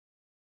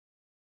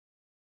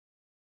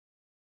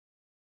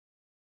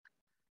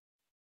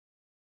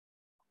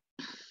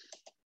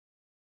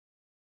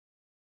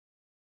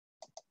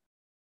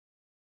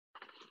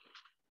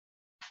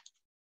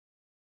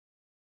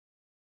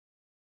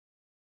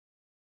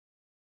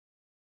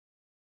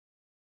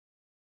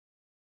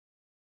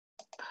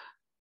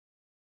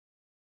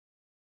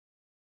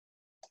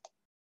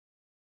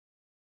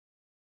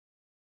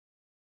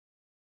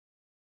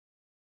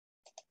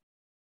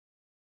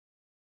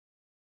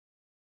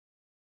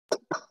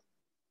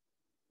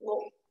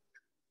Bon,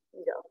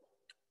 bien.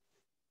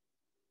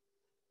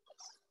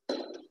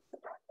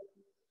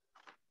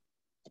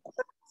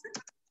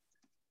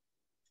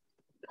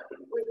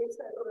 Oui,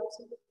 ça a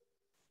commencé.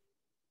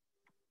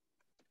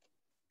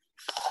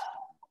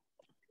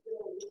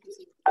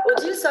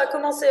 Odile, ça a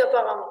commencé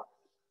apparemment.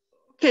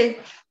 Ok,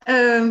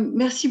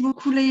 merci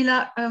beaucoup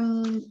Leïla.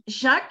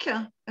 Jacques,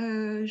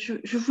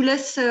 je vous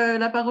laisse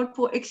la parole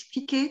pour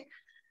expliquer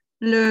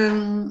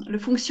le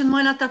fonctionnement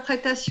et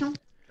l'interprétation.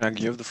 Jacques,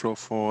 you have the floor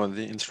for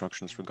the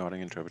instructions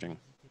regarding interpreting.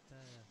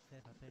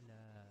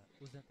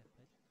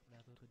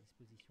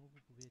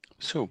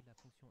 So,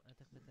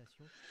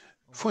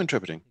 for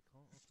interpreting,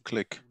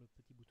 click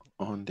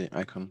on the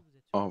icon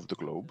of the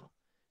globe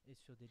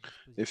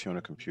if you're on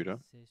a computer,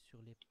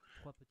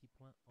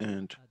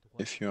 and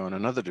if you're on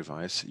another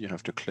device, you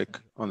have to click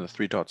on the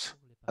three dots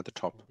at the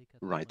top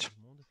right.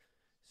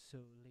 So,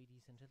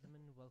 ladies and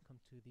gentlemen, welcome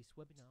to this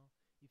webinar.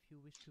 If you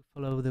wish to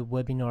follow the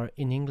webinar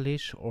in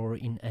English or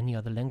in any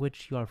other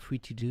language, you are free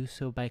to do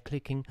so by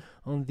clicking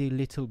on the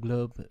little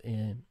globe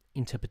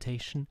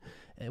interpretation,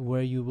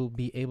 where you will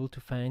be able to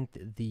find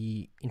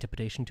the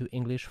interpretation to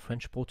English,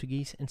 French,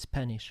 Portuguese, and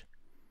Spanish.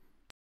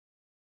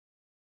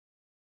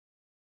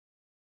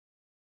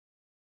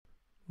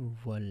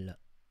 Voilà.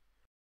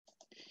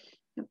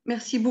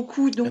 Merci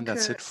beaucoup. Donc, and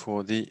that's it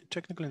for the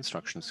technical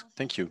instructions.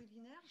 Thank you.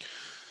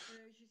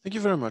 Thank you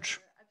very much.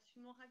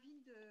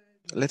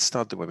 Let's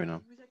start the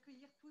webinar.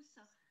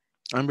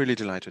 I'm really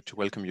delighted to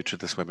welcome you to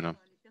this webinar.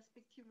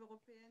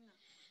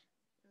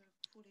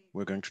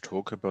 We're going to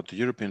talk about the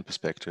European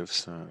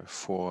perspectives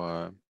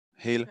for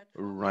hail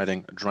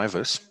riding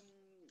drivers,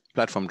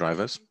 platform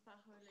drivers.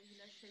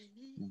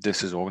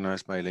 This is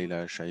organized by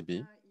Leila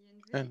Shaibi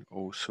and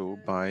also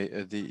by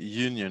the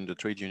union, the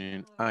trade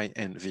union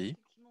INV.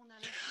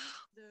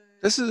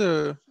 This is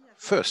a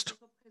first,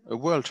 a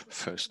world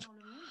first.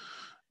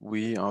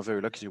 We are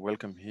very lucky to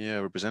welcome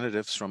here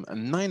representatives from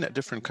 9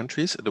 different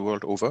countries the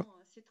world over.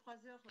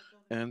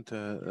 And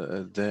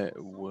they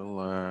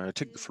will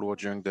take the floor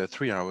during the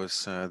 3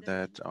 hours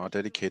that are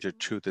dedicated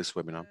to this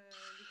webinar.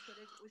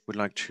 We'd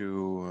like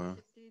to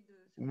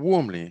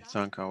warmly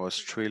thank our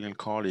Australian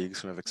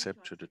colleagues who have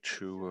accepted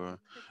to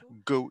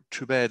go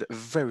to bed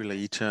very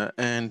late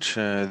and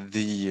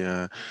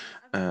the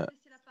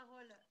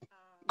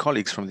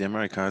colleagues from the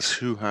Americas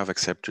who have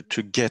accepted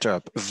to get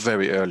up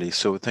very early.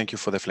 So thank you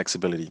for their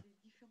flexibility.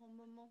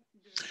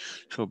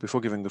 So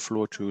before giving the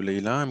floor to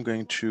Leila, I'm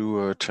going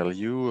to tell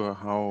you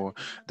how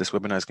this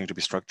webinar is going to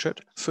be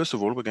structured. First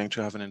of all, we're going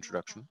to have an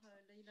introduction.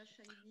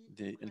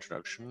 The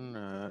introduction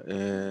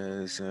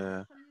is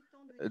the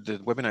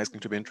webinar is going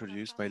to be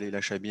introduced by Leila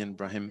Shaibi and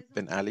Brahim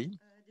Ben Ali.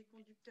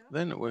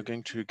 Then we're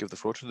going to give the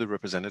floor to the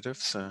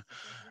representatives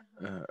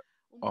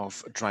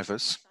of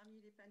drivers,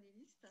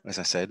 as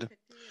I said,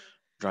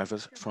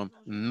 drivers from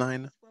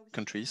 9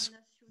 countries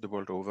the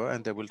world over,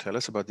 and they will tell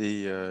us about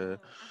the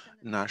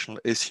national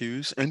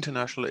issues,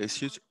 international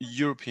issues,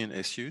 European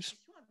issues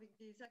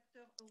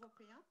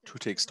to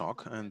take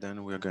stock. And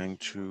then we're going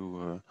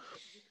to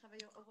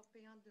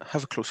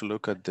have a closer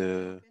look at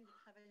the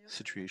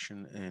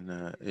situation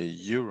in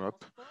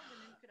Europe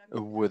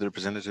with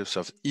representatives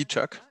of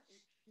ETUC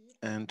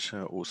and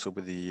also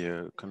with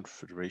the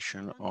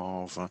Confederation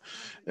of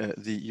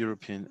the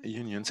European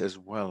Unions as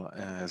well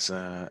as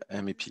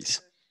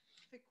MEPs.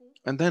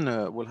 And then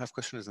we'll have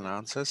questions and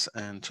answers,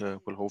 and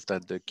we'll hope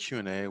that the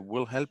Q&A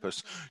will help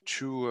us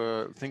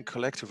to think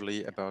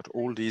collectively about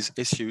all these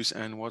issues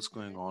and what's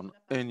going on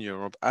in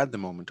Europe at the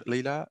moment.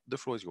 Leila, the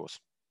floor is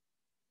yours.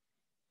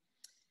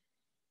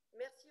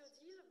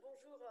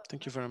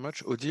 Thank you very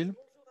much, Odile.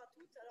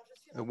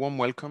 A warm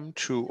welcome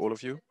to all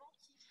of you.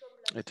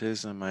 It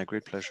is my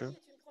great pleasure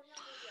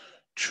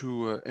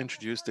to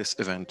introduce this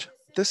event.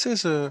 This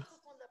is a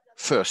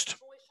first.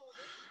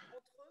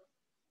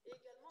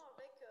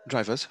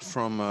 Drivers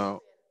from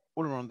all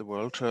around the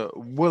world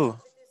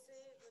will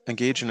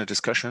engage in a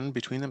discussion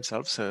between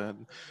themselves.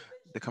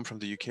 They come from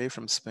the UK,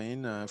 from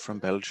Spain, from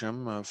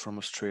Belgium, from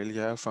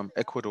Australia, from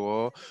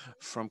Ecuador,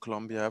 from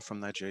Colombia,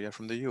 from Nigeria,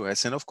 from the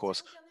US, and of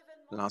course,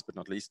 last but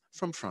not least,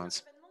 from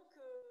France.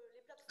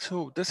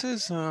 So this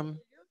is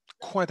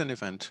quite an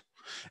event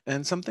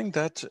and something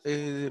that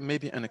may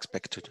be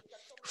unexpected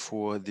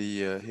for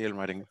the hail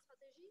riding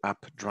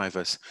app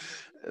drivers.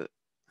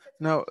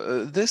 Now,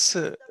 this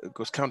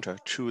goes counter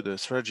to the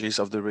strategies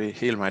of the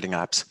hail riding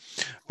apps,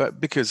 but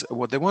because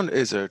what they want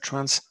is a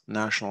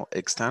transnational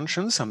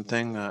extension,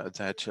 something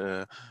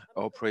that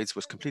operates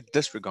with complete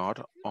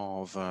disregard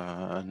of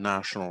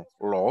national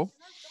law.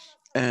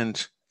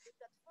 And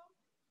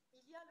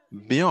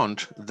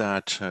beyond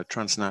that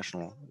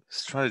transnational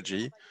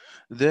strategy,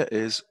 there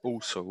is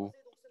also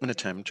an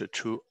attempt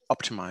to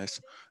optimize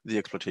the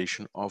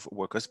exploitation of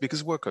workers,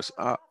 because workers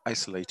are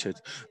isolated.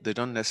 They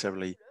don't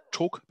necessarily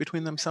talk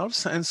between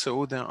themselves, and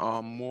so they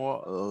are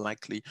more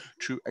likely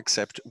to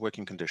accept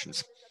working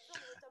conditions.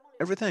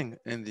 Everything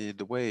in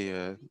the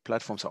way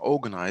platforms are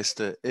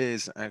organized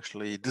is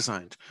actually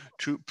designed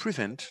to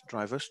prevent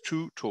drivers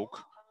to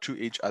talk to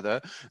each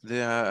other.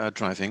 They are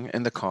driving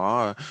in the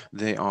car.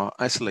 They are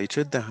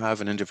isolated. They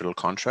have an individual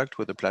contract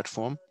with the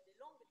platform.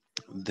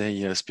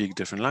 They speak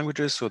different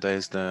languages, so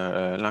there's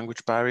the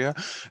language barrier.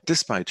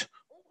 Despite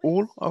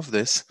all of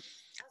this,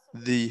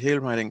 the hail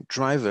riding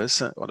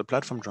drivers or the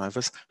platform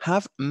drivers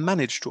have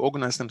managed to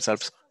organize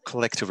themselves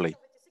collectively.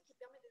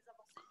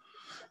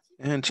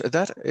 And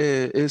that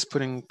is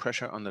putting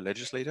pressure on the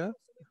legislator.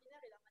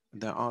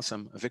 There are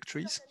some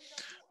victories.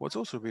 What's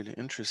also really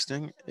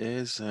interesting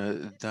is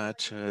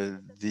that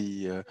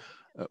the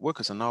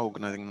workers are now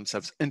organizing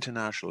themselves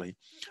internationally.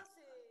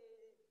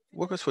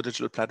 Workers for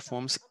digital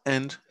platforms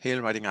and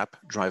hail riding app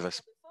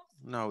drivers.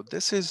 Now,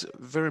 this is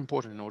very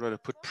important in order to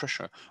put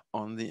pressure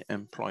on the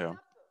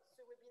employer.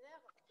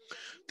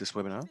 This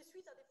webinar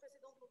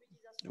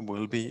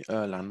will be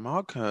a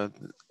landmark.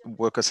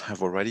 Workers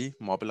have already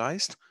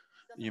mobilized.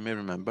 You may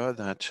remember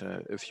that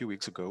a few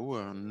weeks ago,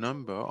 a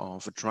number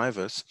of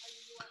drivers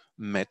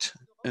met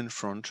in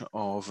front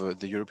of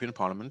the European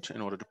Parliament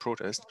in order to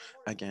protest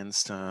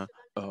against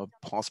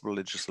possible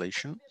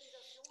legislation.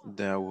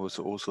 There was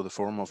also the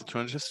Forum of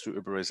Alternatives to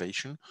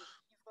Uberization,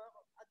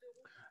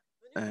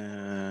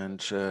 and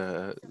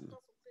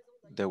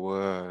there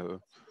were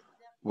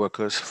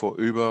workers for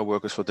Uber,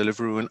 workers for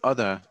Deliveroo, and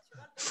other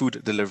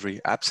food delivery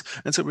apps.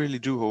 And so really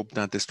do hope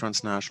that this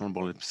transnational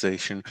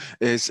mobilization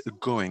is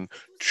going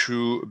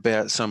to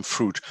bear some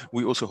fruit.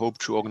 We also hope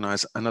to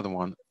organize another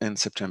one in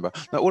September.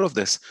 Now, all of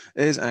this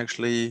is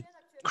actually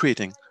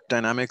creating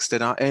dynamics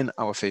that are in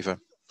our favor.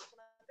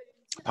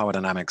 Power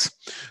dynamics.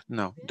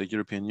 Now, the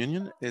European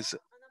Union has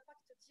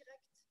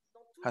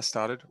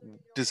started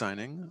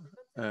designing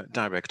a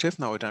directive.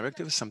 Now, a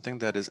directive is something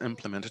that is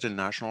implemented in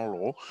national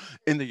law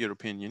in the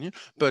European Union,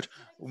 but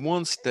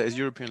once there is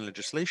European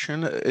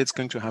legislation, it's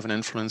going to have an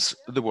influence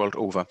the world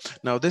over.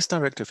 Now, this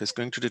directive is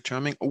going to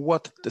determine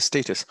what the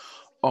status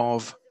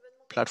of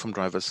platform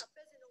drivers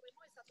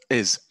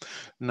is.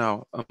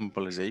 Now, a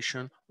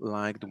mobilization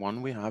like the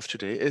one we have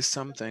today is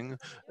something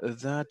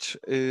that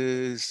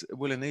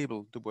will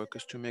enable the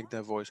workers to make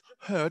their voice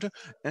heard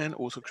and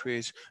also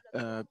create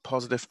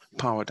positive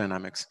power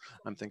dynamics.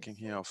 I'm thinking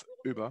here of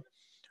Uber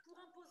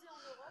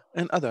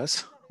and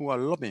others who are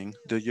lobbying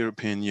the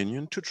European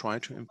Union to try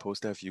to impose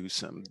their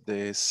views.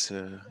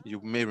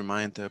 You may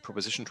remind the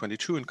Proposition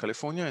 22 in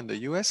California in the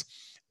US,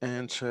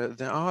 and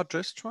they are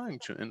just trying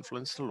to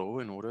influence the law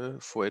in order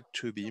for it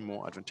to be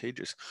more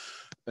advantageous.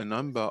 A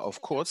number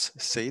of courts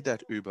say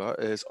that Uber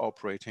is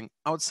operating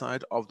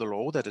outside of the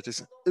law, that it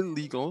is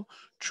illegal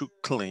to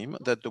claim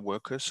that the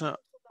workers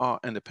are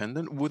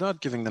independent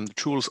without giving them the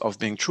tools of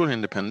being truly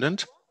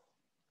independent.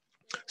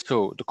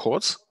 So the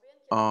courts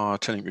are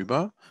telling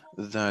Uber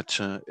that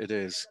it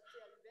is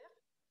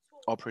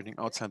operating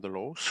outside the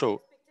law.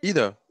 So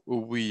either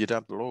we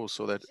adapt the law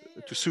so that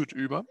to suit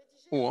Uber,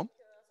 or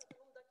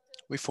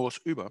we force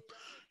Uber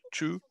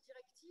to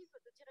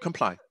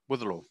comply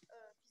with the law.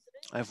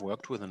 I've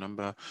worked with a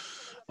number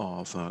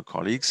of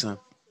colleagues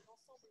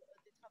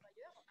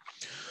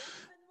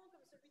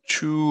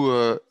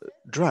to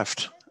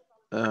draft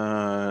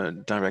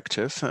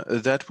directive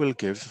that will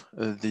give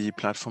the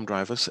platform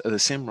drivers the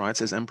same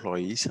rights as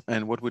employees.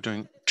 And what we're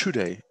doing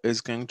today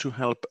is going to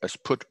help us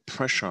put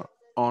pressure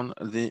on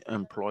the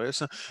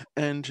employers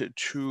and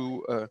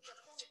to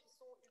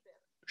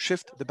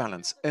shift the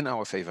balance in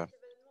our favor.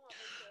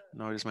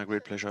 Now it is my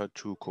great pleasure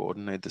to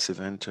coordinate this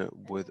event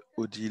with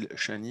Odile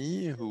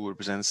Chani, who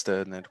represents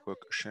the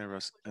network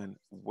sharers and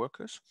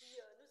workers.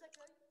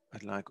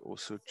 I'd like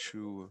also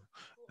to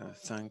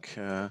thank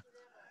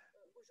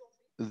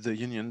the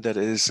union that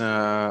is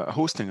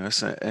hosting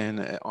us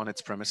on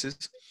its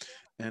premises.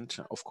 And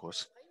of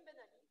course,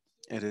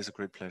 it is a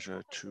great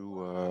pleasure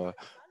to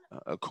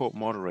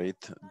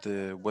co-moderate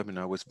the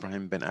webinar with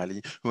Brahim Ben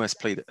Ali, who has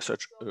played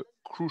such a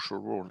crucial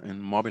role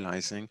in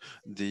mobilizing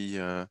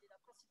the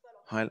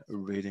high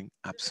rating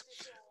apps.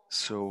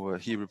 So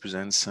he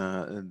represents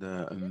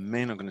the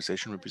main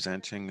organization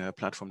representing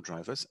platform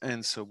drivers.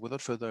 And so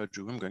without further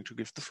ado, I'm going to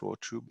give the floor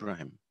to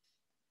Brahim.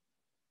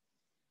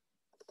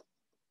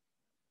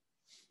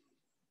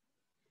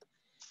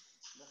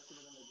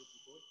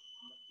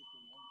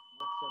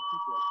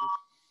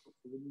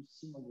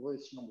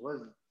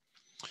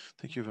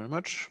 Thank you very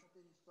much,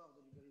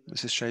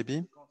 Mrs.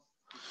 Shaibi.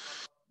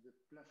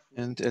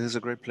 And it is a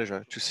great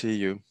pleasure to see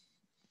you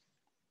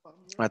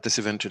at this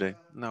event today.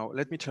 Now,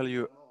 let me tell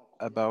you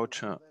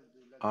about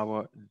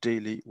our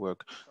daily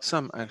work.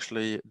 Some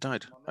actually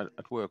died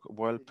at work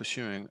while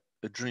pursuing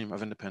a dream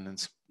of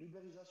independence.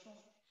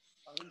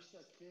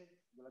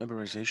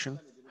 Uberization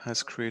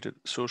has created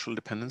social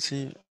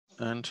dependency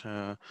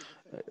and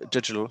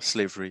digital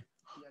slavery.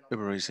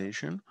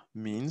 Uberization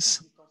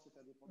means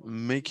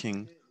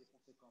making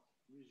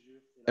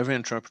every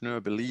entrepreneur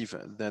believe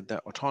that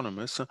they're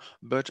autonomous,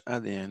 but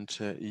at the end,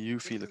 you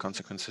feel the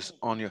consequences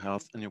on your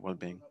health and your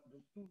well-being.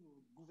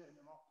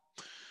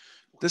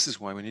 This is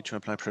why we need to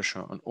apply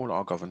pressure on all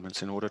our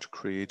governments in order to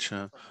create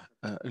a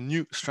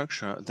new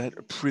structure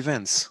that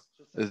prevents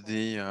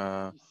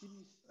the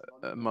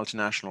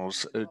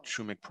multinationals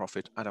to make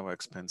profit at our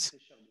expense.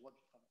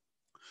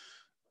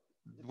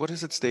 what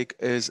is at stake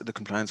is the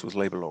compliance with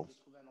labor law.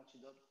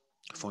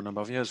 For a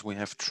number of years, we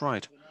have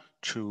tried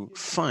to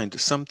find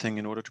something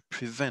in order to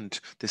prevent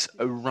this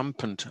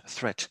rampant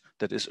threat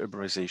that is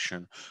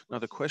Uberization. Now,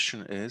 the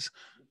question is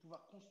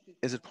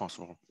it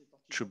possible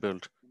to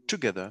build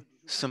together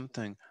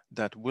something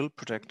that will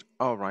protect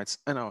our rights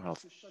and our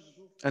health?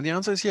 And the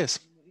answer is yes,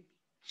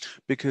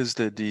 because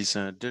these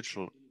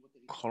digital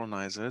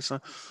colonizers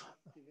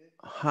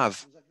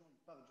have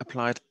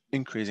applied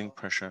increasing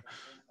pressure.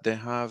 They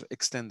have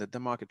extended the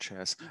market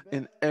shares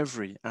in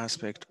every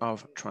aspect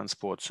of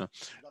transport. So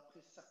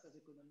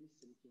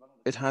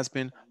it has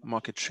been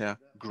market share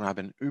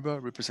grabbing. Uber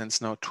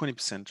represents now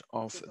 20%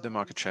 of the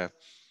market share.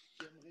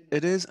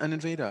 It is an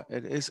invader.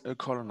 It is a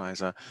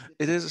colonizer.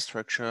 It is a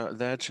structure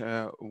that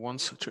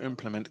wants to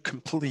implement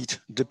complete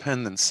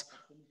dependence.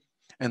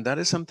 And that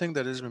is something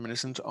that is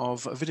reminiscent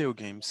of video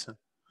games.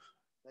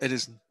 It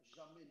is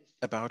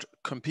about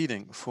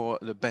competing for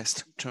the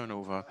best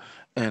turnover.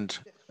 And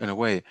in a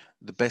way,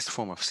 the best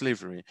form of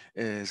slavery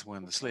is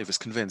when the slave is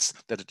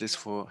convinced that it is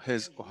for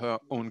his or her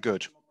own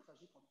good.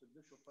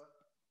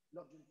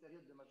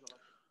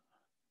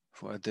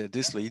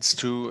 This leads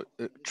to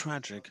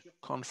tragic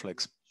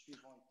conflicts.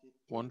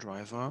 One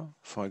driver,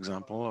 for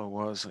example,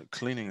 was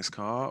cleaning his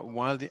car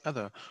while the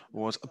other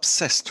was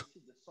obsessed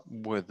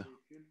with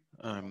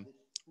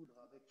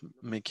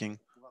making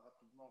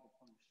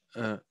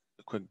a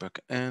quick buck.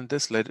 And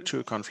this led to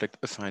a conflict,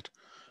 a fight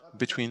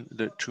between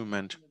the two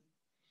men.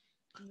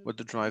 What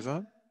the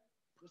driver,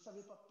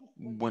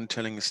 when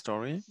telling a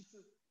story,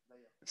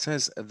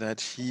 says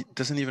that he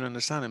doesn't even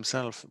understand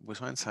himself with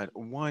hindsight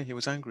why he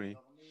was angry.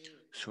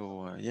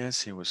 So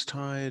yes, he was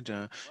tired,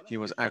 he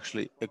was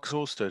actually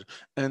exhausted.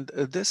 And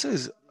this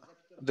is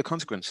the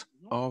consequence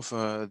of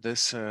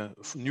this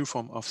new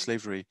form of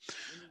slavery.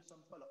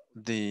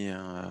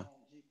 The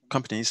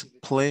companies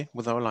play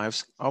with our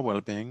lives, our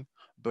well-being,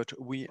 but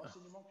we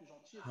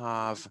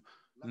have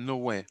no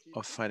way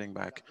of fighting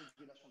back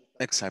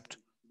except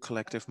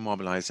collective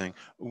mobilizing.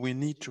 We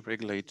need to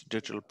regulate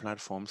digital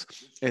platforms.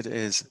 It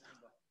is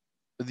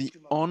the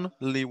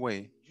only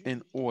way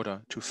in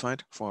order to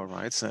fight for our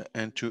rights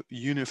and to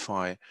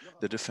unify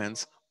the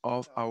defense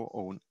of our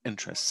own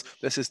interests.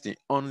 This is the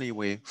only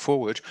way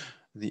forward,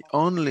 the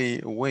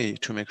only way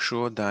to make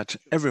sure that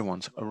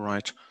everyone's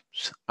rights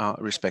are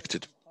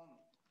respected.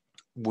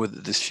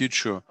 With this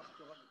future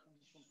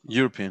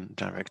European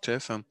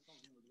directive,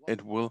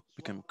 it will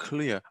become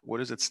clear what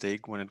is at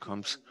stake when it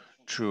comes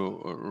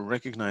to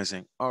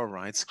recognizing our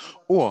rights,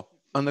 or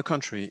on the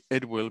contrary,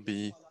 it will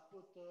be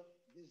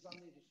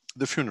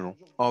the funeral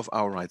of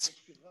our rights.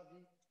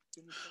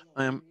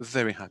 I am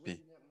very happy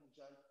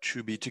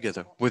to be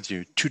together with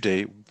you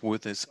today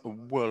with this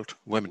world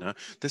webinar.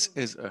 This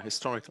is a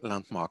historic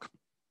landmark.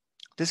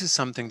 This is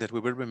something that we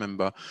will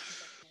remember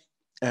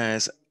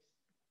as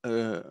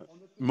a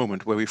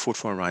moment where we fought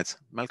for our rights.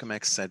 Malcolm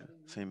X said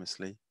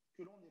famously,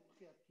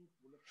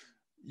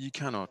 you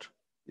can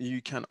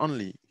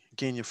only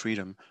gain your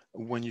freedom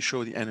when you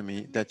show the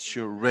enemy that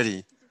you're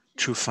ready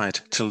to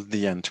fight till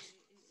the end.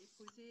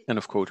 End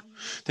of quote.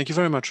 Thank you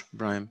very much,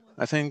 Brahim.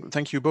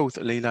 Thank you both,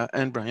 Leila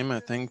and Brahim. I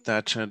think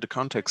that the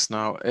context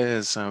now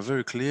is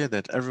very clear,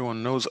 that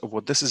everyone knows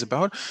what this is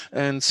about.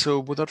 And so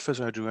without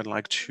further ado, I'd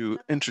like to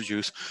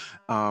introduce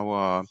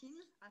our,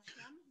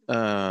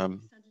 to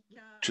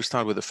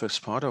start with the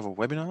first part of our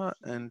webinar.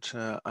 And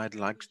I'd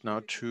like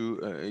now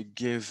to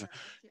give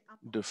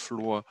the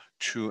floor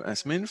to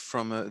Asmin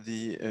from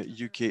the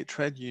UK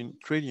Trade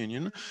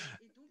Union.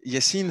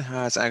 Yassine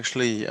has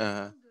actually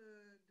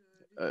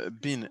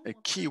been a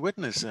key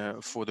witness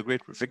for the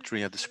great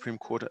victory at the Supreme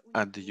Court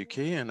at the UK,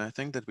 and I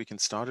think that we can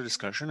start a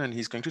discussion, and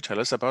he's going to tell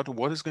us about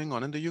what is going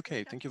on in the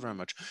UK. Thank you very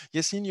much.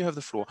 Yassine, you have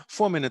the floor.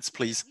 4 minutes,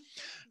 please.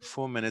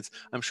 4 minutes.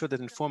 I'm sure that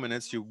in 4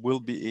 minutes you will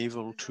be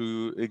able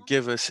to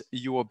give us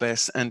your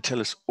best and tell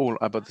us all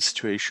about the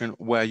situation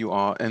where you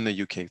are in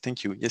the UK.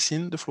 Thank you.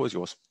 Yassine, the floor is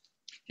yours.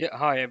 Yeah,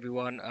 hi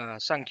everyone.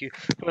 Thank you.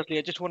 Firstly,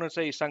 I just want to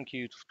say thank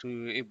you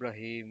to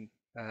Ibrahim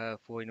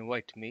for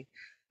inviting me.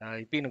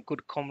 He's been a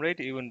good comrade,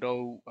 even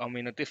though I'm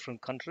in a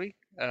different country.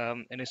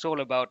 And it's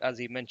all about, as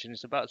he mentioned,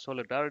 it's about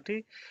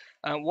solidarity.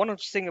 One of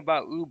the thing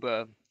about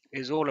Uber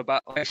is all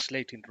about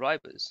isolating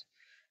drivers.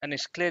 And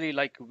it's clearly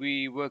like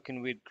we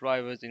working with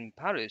drivers in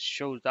Paris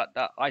shows that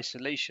that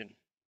isolation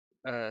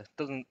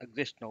doesn't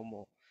exist no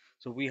more.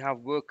 So we have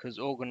workers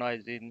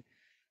organizing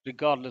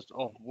regardless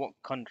of what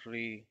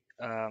country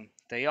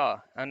they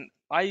are. And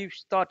I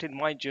started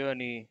my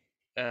journey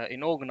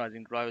in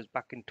organizing drivers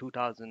back in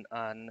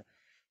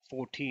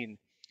 2014.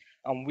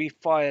 And we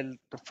filed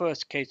the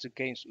first case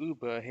against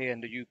Uber here in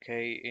the UK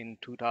in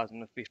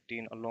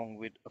 2015, along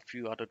with a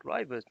few other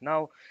drivers.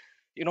 Now,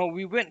 you know,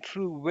 we went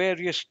through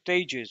various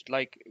stages,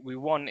 like we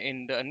won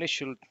in the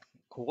initial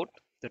court,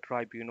 the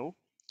tribunal.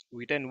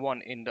 We then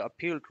won in the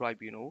appeal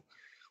tribunal.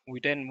 We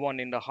then won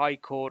in the high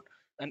court,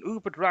 and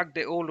Uber dragged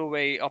it all the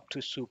way up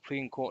to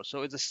Supreme Court.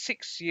 So it's a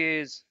 6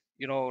 years,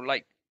 you know,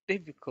 like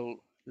difficult,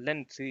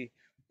 lengthy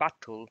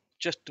battle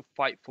just to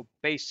fight for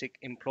basic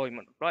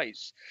employment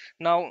rights.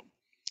 Now,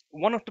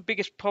 one of the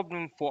biggest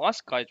problem for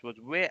us guys was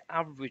we're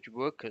average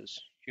workers,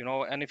 you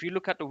know, and if you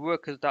look at the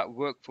workers that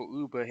work for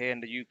Uber here in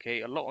the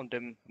UK, a lot of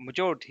them,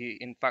 majority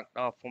in fact,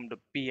 are from the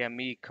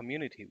BME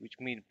community, which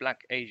means Black,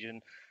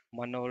 Asian,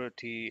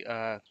 minority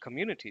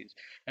communities.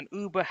 And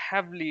Uber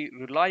heavily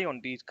rely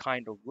on these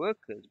kind of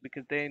workers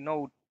because they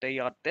know they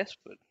are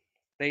desperate.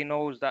 They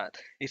knows that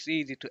it's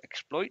easy to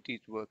exploit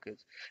these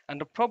workers. And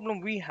the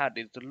problem we had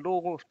is the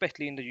law,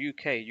 especially in the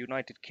UK,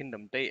 United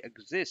Kingdom, they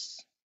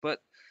exist, but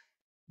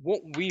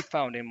what we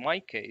found in my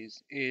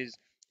case is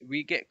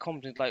we get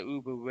companies like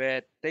Uber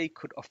where they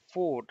could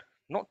afford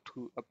not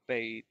to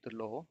obey the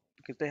law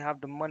because they have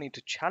the money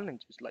to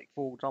challenge it. Like,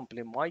 for example,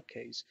 in my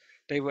case,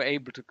 they were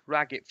able to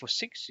drag it for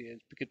 6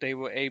 years because they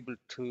were able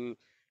to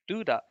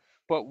do that.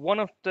 But one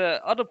of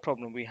the other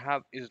problem we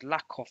have is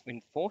lack of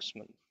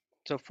enforcement.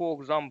 So, for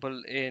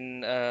example,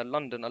 in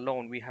London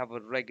alone, we have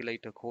a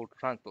regulator called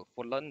Transport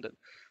for London.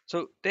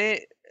 So,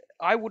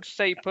 I would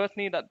say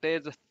personally that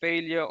there's a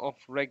failure of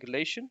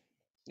regulation,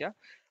 yeah,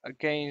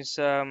 against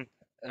you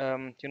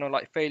know,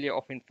 like failure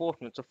of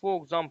enforcement. So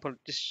for example,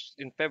 this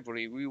in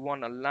February we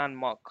won a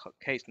landmark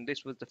case, and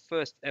this was the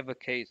first ever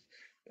case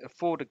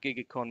for the gig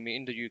economy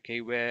in the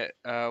UK where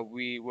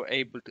we were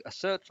able to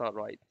assert our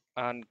right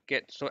and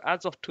get, so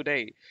as of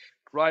today,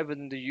 drivers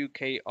in the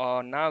UK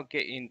are now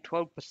getting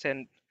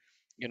 12%,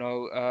 you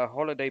know,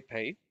 holiday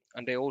pay,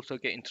 and they're also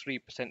getting 3%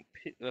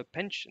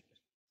 pension.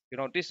 You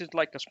know, this is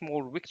like a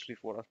small victory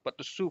for us. But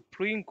the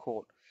Supreme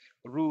Court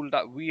ruled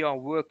that we are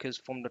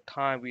workers from the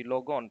time we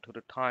log on to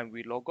the time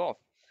we log off.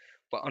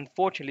 But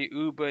unfortunately,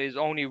 Uber is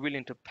only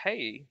willing to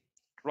pay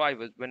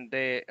drivers when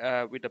they're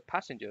with a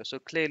passenger. So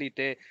clearly,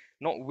 they're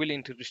not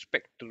willing to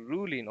respect the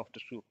ruling of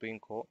the Supreme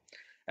Court.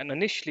 And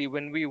initially,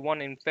 when we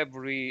won in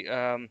February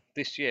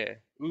this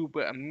year,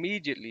 Uber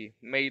immediately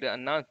made an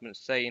announcement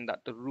saying that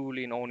the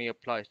ruling only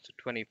applies to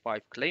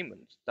 25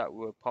 claimants that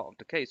were part of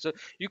the case. So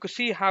you could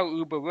see how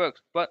Uber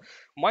works. But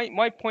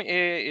my point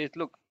here is,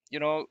 look, you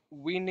know,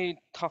 we need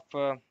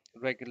tougher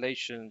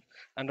regulations.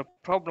 And the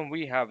problem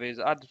we have is,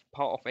 as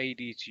part of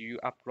ADCU,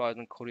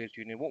 Uprising Couriers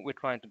Union, what we're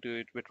trying to do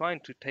is we're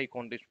trying to take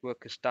on this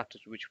worker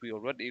status, which we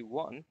already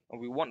won, and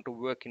we want the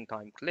working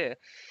time clear.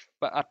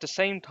 But at the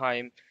same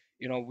time,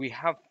 you know, we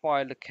have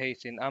filed a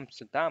case in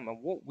Amsterdam,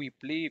 and what we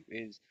believe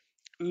is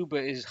Uber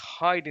is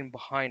hiding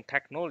behind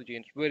technology,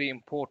 and it's very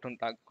important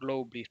that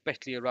globally,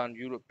 especially around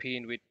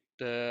European, with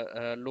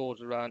the laws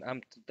around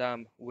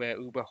Amsterdam where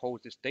Uber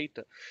holds this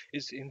data,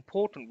 it's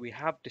important we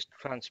have this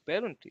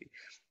transparency.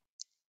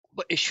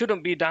 But it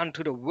shouldn't be down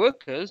to the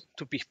workers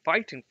to be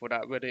fighting for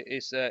that, whether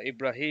it's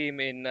Ibrahim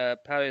in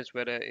Paris,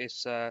 whether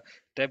it's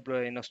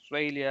Deborah in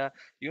Australia.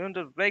 You know,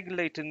 the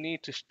regulator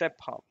need to step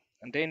up,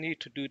 and they need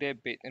to do their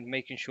bit in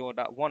making sure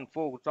that, one,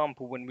 for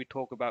example, when we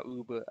talk about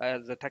Uber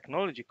as a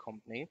technology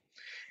company,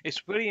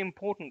 it's very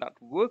important that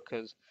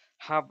workers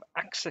have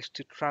access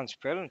to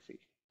transparency.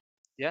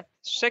 Yeah.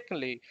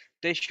 Secondly,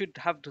 they should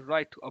have the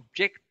right to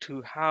object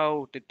to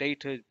how the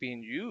data is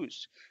being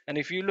used. And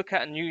if you look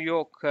at New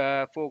York,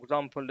 for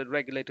example, the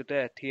regulator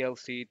there,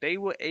 TLC, they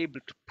were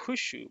able to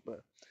push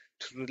Uber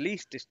to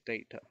release this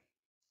data,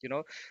 you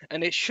know.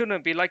 And it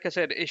shouldn't be, like I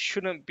said, it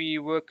shouldn't be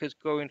workers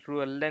going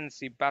through a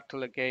lengthy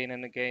battle again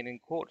and again in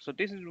court. So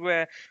this is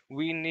where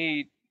we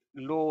need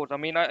laws. I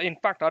mean, in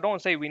fact, I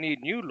don't say we need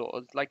new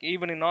laws. Like,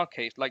 even in our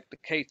case, like the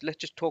case, let's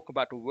just talk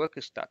about the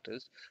worker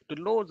status. The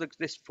laws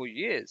exist for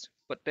years,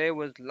 but there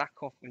was lack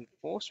of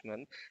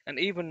enforcement. And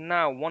even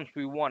now, once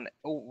we won,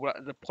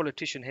 the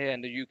politician here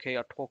in the UK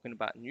are talking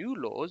about new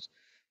laws,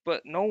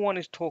 but no one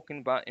is talking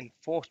about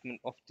enforcement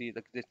of these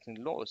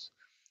existing laws.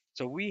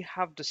 So we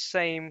have the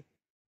same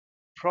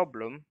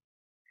problem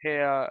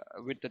here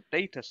with the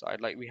data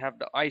side. Like, we have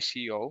the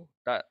ICO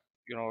that,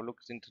 you know,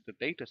 looks into the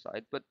data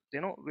side, but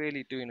they're not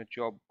really doing a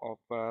job of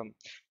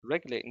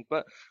regulating.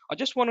 But I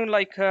just want to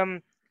like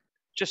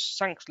just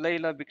thanks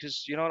Layla,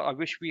 because, you know, I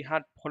wish we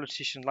had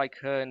politicians like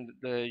her in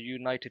the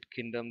United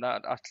Kingdom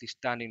that are actually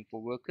standing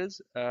for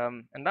workers,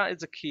 and that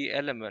is a key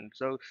element.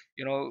 So,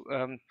 you know,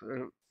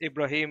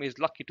 Ibrahim is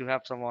lucky to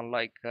have someone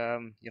like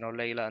you know,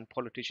 Layla, and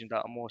politicians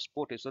that are more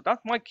supportive. So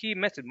that's my key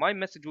message. My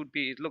message would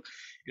be is, look,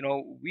 you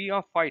know, we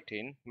are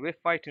fighting, we're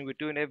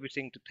doing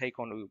everything to take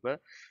on Uber.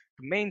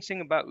 The main thing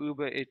about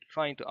Uber is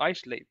trying to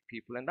isolate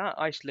people, and that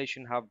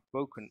isolation have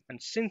broken.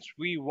 And since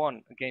we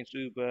won against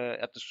Uber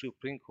at the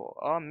Supreme Court,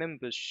 our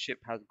membership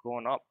has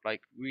gone up.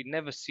 Like, we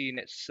never seen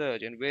it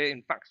surge, and we're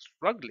in fact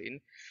struggling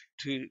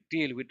to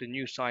deal with the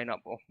new sign up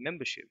of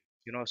membership.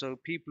 You know, so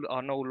people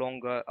are no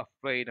longer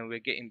afraid, and we're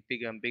getting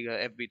bigger and bigger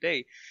every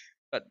day.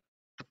 But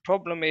the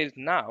problem is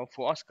now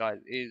for us guys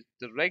is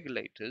the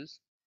regulators,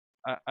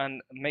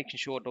 and making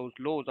sure those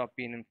laws are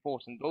being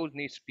enforced, and those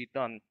needs to be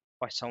done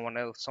by someone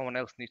else. Someone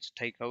else needs to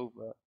take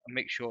over and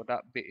make sure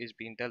that bit is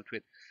being dealt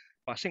with.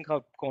 But I think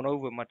I've gone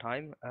over my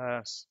time,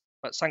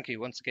 but thank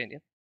you once again.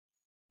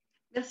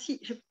 Yeah.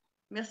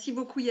 Merci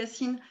beaucoup,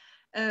 Yassine.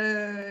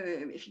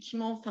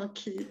 Effectivement, enfin,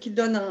 qui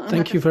donne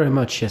Thank you very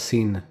much,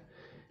 Yassine.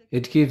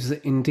 It gives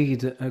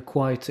indeed a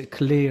quite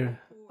clear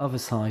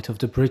oversight of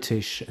the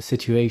British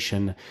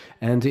situation,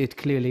 and it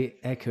clearly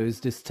echoes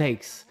the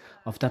stakes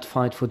of that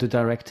fight for the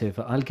directive.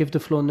 I'll give the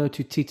floor now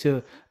to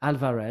Tito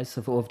Alvarez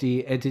of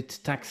the Edit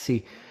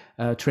Taxi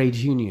trade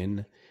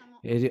union.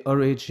 It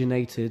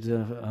originated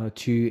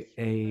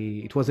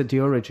it was at the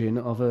origin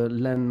of a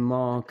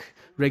landmark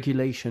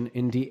regulation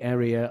in the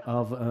area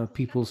of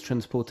people's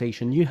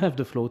transportation. You have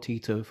the floor,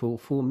 Tito, for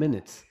 4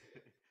 minutes.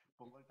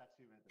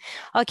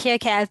 Okay,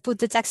 I'll put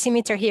the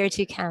taximeter here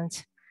to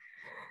count.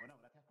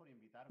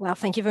 Well,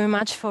 thank you very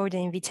much for the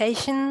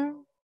invitation.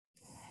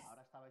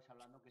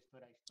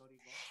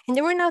 And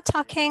we're now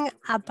talking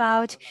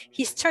about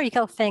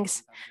historical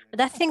things,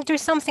 but I think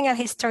there's something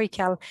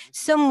historical.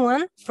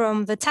 Someone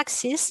from the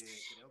taxis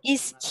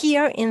is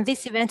here in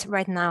this event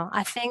right now.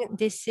 I think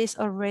this is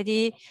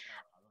already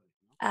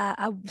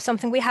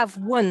something we have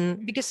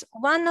won, because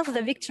one of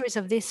the victories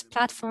of these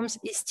platforms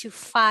is to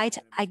fight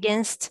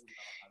against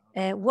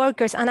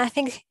workers. And I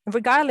think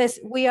regardless,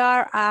 we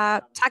are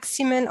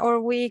taximen or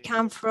we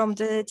come from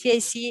the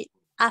TAC,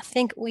 I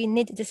think we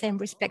need the same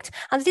respect.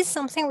 And this is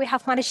something we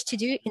have managed to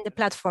do in the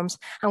platforms.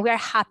 And we are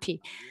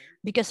happy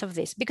because of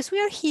this, because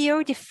we are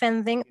here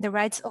defending the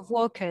rights of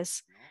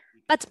workers.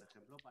 But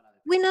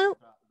we know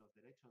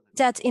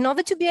that in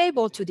order to be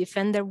able to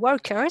defend the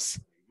workers,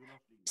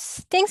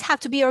 things have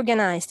to be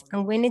organized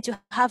and we need to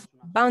have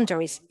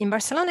boundaries. In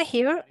Barcelona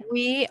here,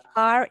 we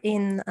are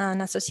in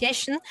an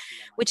association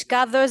which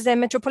gathers the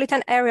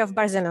metropolitan area of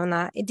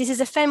Barcelona. This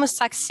is a famous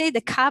taxi, the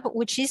cab,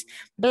 which is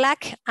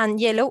black and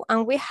yellow,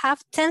 and we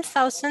have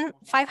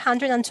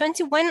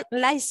 10,521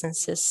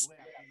 licenses.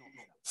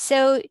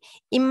 So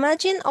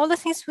imagine all the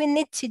things we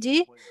need to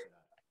do,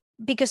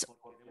 because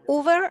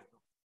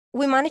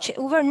we managed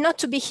Uber not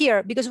to be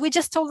here because we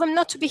just told them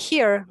not to be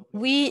here.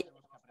 We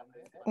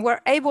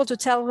were able to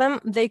tell them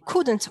they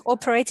couldn't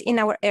operate in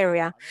our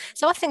area.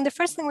 So I think the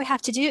first thing we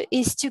have to do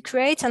is to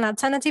create an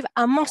alternative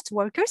amongst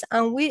workers,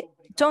 and we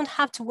don't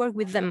have to work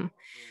with them.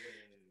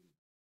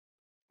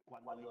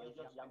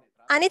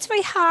 And it's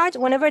very hard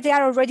whenever they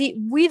are already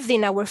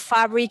within our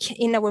fabric,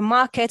 in our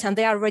market, and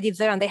they are already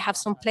there and they have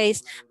some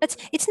place. But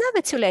it's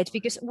never too late,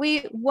 because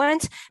we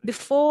went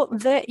before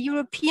the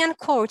European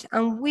Court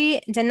and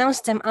we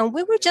denounced them, and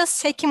we were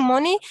just taking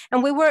money,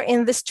 and we were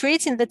in the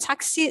streets, in the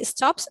taxi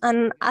stops,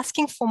 and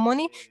asking for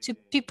money to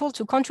people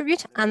to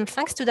contribute. And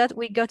thanks to that,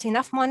 we got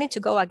enough money to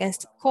go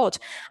against the court,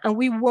 and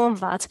we won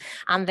that.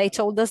 And they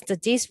told us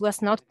that this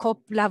was not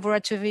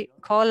collaborative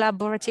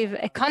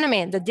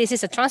economy, that this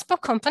is a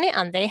transport company,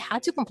 and they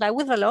had to comply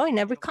with the law in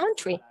every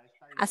country,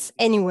 as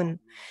anyone.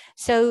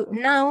 So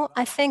now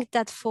I think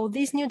that for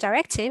this new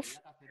directive,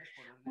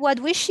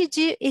 what we should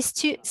do is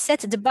to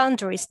set the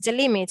boundaries, the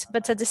limits,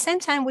 but at the same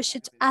time, we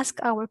should ask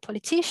our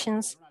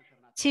politicians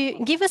to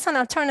give us an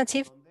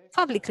alternative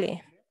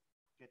publicly.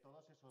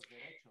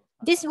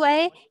 This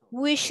way,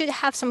 we should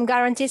have some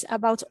guarantees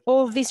about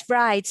all these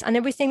rights and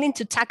everything linked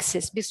to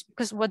taxes,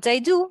 because what they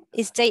do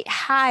is they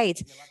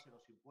hide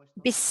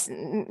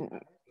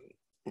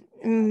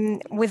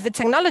with the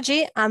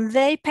technology, and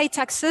they pay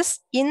taxes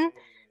in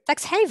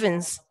tax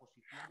havens.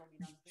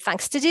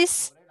 Thanks to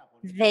this,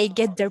 they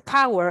get their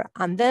power,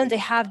 and then they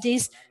have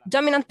this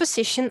dominant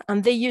position,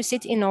 and they use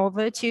it in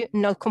order to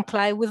not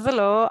comply with the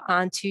law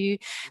and to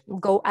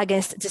go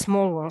against the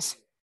small ones.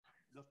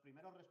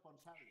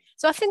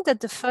 So I think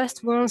that the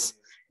first ones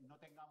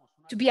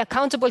to be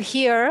accountable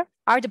here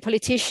are the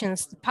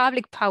politicians, the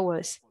public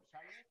powers,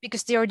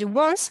 because they are the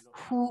ones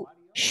who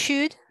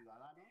should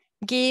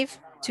give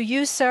to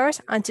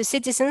users and to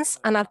citizens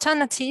an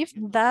alternative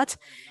that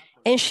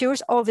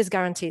ensures all these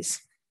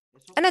guarantees.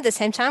 And at the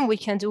same time, we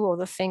can do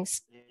other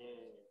things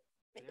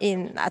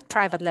at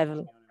private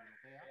level.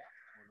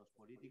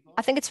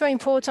 I think it's very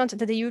important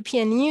that the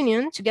European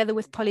Union, together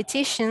with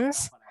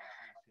politicians,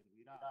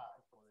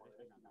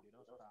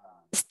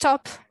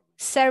 stop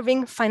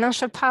serving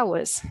financial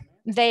powers.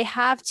 They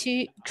have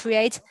to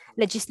create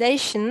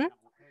legislation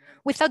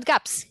without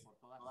gaps,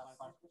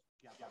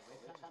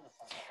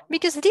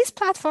 because these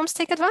platforms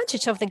take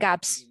advantage of the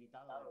gaps.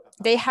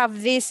 They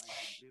have this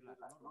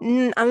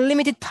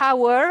unlimited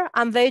power,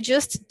 and they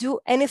just do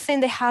anything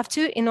they have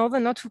to in order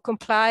not to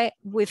comply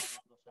with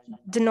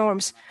the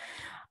norms.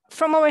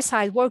 From our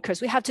side,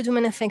 workers, we have to do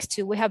many things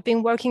too. We have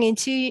been working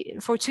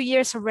for 2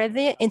 years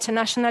already,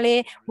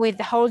 internationally, with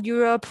the whole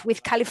Europe,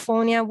 with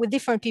California, with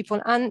different people.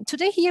 And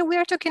today here we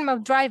are talking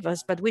about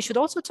drivers, but we should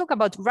also talk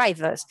about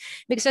riders,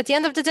 because at the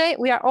end of the day,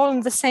 we are all in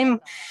the same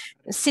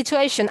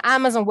situation.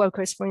 Amazon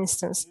workers, for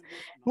instance.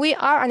 We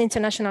are an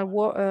international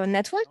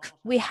network.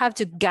 We have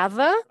to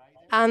gather,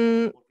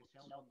 and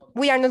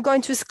we are not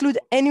going to exclude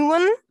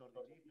anyone.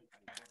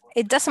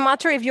 It doesn't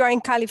matter if you are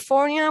in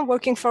California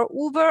working for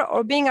Uber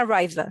or being a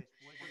rider.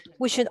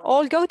 We should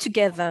all go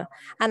together.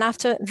 And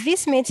after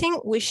this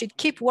meeting, we should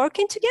keep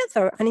working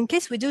together. And in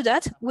case we do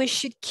that, we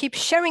should keep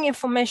sharing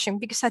information,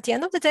 because at the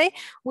end of the day,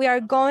 we are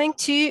going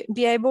to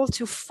be able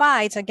to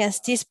fight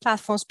against these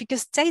platforms,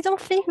 because they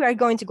don't think we are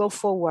going to go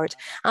forward.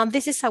 And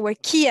this is our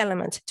key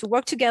element, to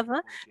work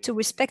together, to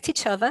respect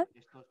each other.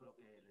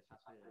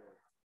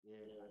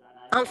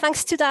 And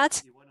thanks to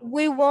that,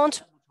 we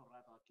won't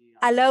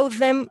allow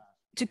them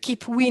to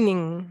keep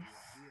winning.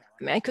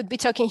 I could be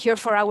talking here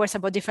for hours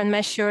about different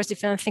measures,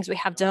 different things we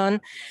have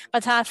done,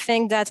 but I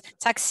think that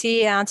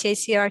taxi and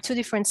TAC are two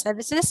different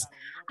services.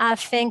 I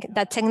think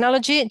that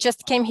technology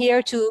just came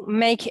here to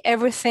make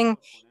everything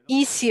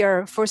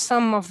easier for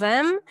some of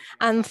them,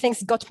 and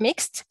things got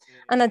mixed.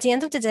 And at the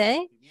end of the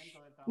day,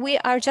 we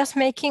are just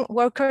making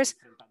workers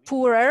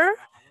poorer.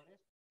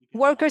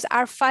 Workers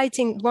are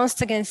fighting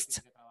once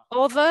against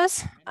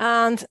others,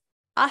 and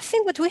I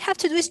think what we have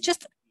to do is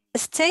just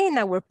stay in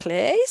our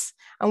place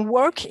and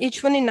work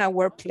each one in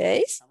our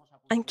place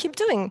and keep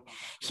doing.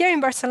 Here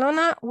in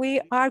Barcelona, we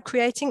are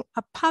creating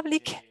a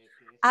public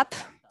app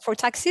for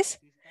taxis.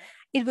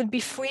 It will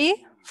be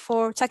free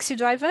for taxi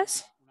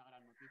drivers.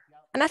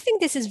 And I think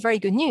this is very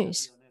good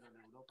news.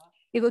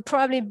 It will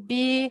probably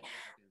be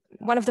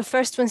one of the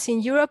first ones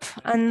in Europe.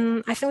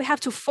 And I think we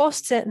have to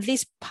foster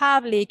these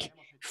public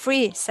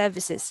free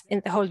services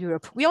in the whole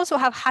Europe. We also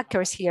have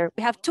hackers here.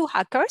 We have 2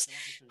 hackers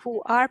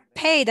who are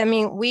paid. I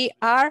mean, we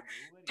are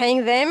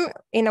paying them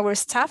in our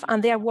staff,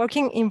 and they are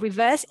working in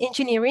reverse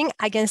engineering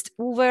against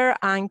Uber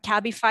and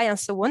Cabify and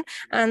so on.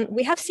 And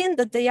we have seen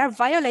that they are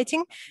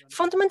violating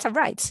fundamental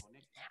rights.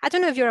 I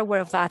don't know if you're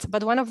aware of that,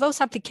 but one of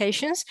those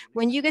applications,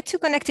 when you get too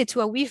connected to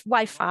a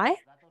Wi-Fi,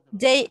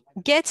 they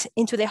get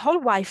into the whole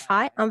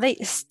Wi-Fi and they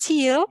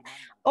steal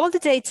all the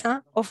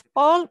data of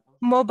all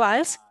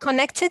mobiles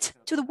connected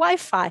to the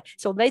Wi-Fi.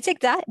 So they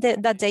take that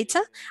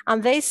data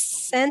and they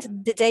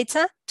send the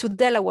data to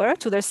Delaware,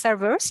 to their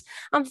servers.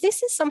 And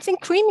this is something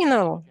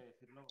criminal.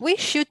 We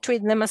should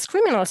treat them as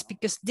criminals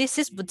because this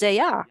is what they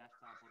are.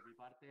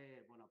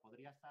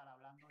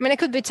 I mean, I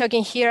could be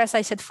talking here, as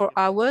I said, for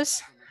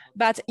hours,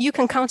 but you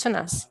can count on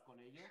us.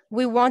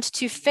 We want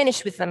to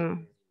finish with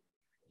them.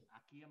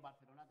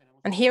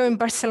 And here in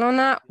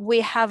Barcelona,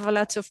 we have a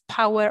lot of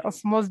power of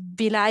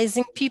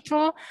mobilizing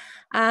people.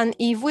 And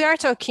if we are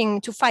talking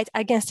to fight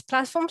against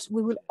platforms,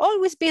 we will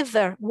always be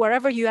there,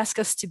 wherever you ask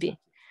us to be.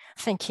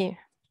 Thank you.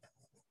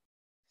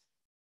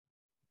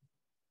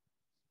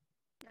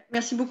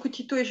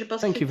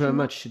 Thank you very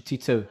much,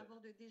 Tito.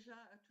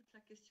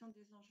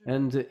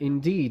 And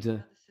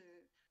indeed,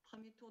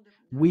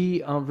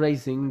 we are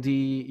raising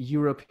the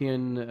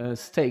European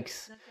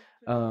stakes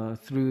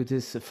through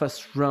this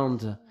first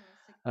round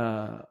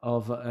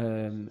of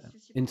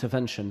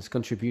interventions,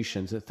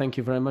 contributions. Thank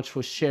you very much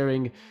for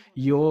sharing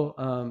your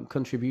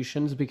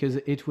contributions, because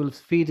it will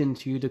feed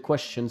into the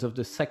questions of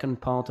the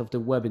second part of the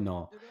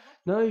webinar.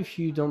 Now, if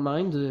you don't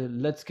mind,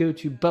 let's go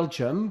to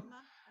Belgium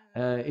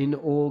in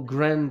our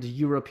grand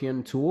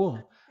European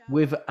tour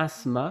with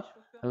Asma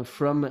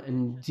from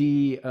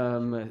the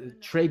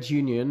trade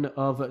union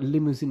of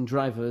limousine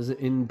drivers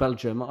in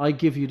Belgium. I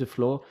give you the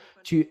floor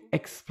to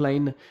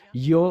explain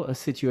your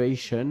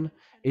situation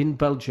in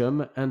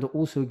Belgium and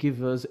also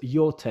give us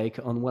your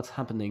take on what's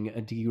happening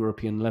at the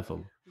European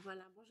level.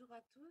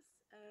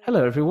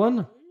 Hello,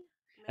 everyone,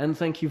 and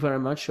thank you very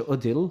much,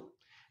 Odile.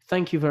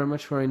 Thank you very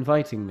much for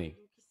inviting me.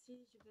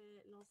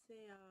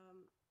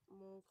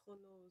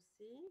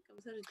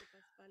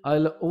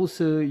 I'll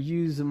also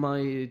use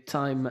my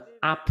time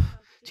app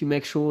to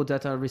make sure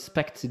that I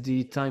respect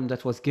the time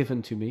that was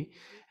given to me.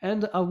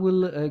 And I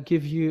will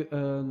give you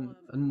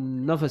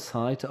another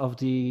side of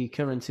the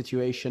current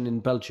situation in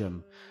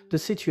Belgium. The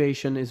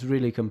situation is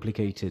really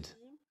complicated.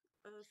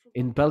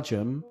 In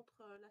Belgium,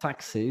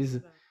 taxis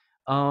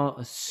are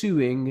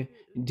suing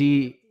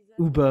the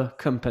Uber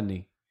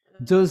company.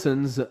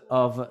 Dozens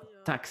of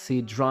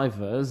taxi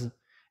drivers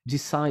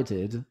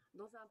decided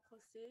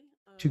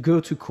to go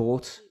to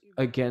court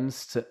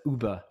against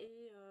Uber.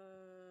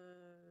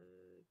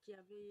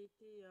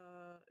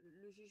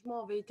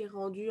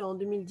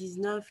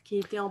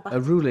 A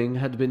ruling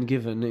had been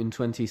given in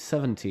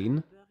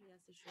 2017.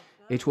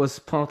 It was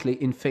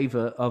partly in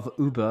favor of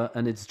Uber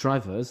and its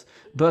drivers,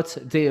 but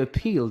they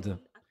appealed,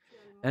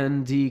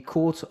 and the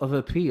Court of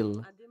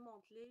Appeal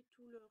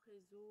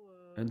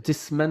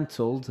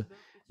dismantled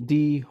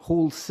the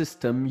whole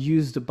system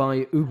used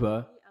by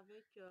Uber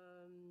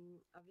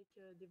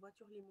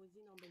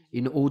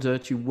in order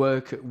to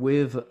work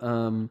with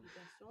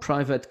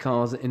private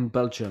cars in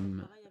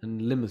Belgium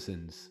and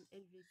limousines.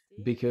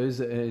 Because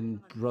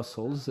in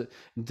Brussels,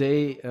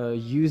 they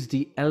use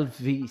the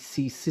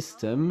LVC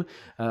system,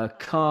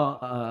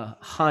 car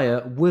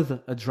hire with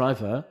a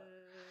driver.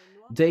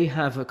 They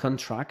have a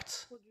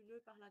contract,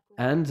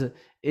 and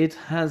it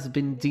has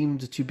been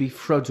deemed to be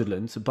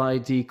fraudulent by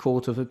the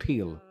Court of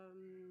Appeal.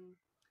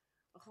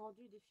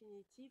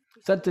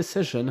 That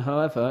decision,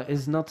 however,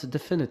 is not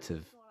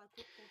definitive,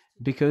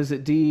 because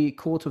the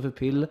Court of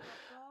Appeal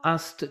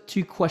asked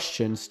 2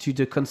 questions to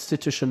the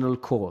Constitutional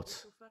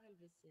Court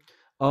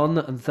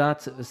on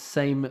that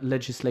same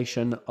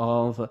legislation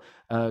of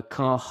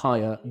car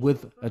hire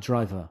with a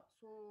driver.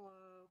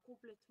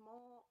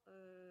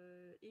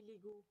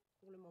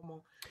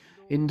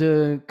 In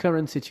the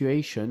current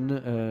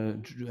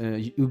situation,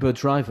 Uber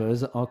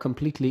drivers are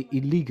completely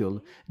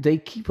illegal. They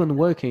keep on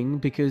working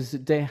because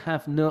they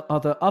have no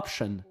other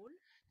option.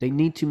 They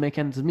need to make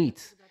ends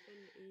meet.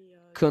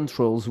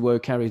 controls were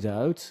carried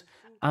out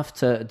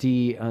after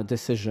the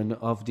decision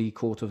of the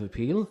Court of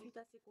Appeal.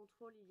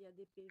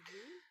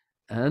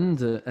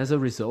 And as a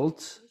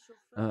result,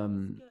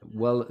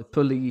 well,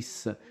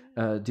 police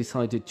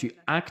decided to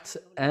act,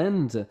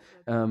 and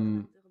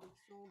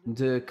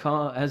the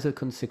car, as a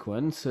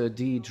consequence,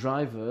 the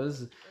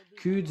drivers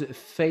could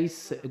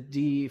face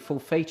the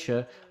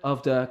forfeiture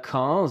of their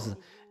cars,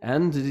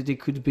 and they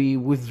could be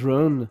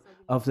withdrawn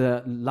of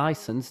their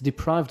license,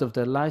 deprived of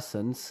their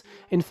license.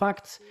 In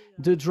fact,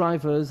 the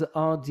drivers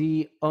are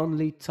the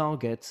only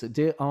targets.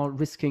 They are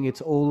risking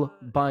it all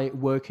by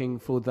working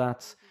for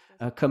that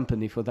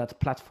company, for that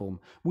platform.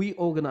 We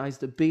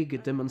organized a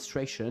big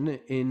demonstration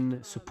in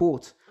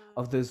support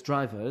of those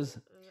drivers.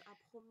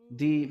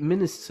 The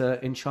minister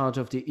in charge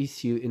of the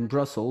issue in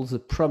Brussels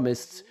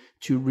promised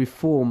to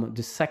reform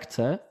the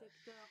sector,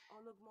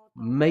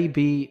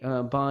 maybe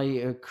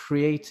by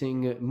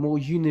creating more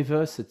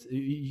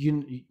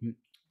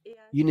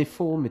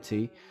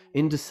uniformity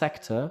in the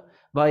sector,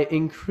 by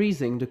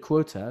increasing the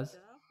quotas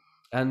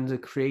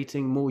and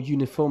creating more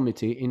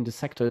uniformity in the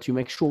sector to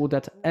make sure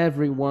that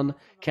everyone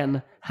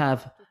can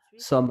have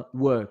some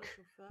work.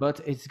 But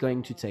it's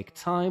going to take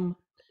time,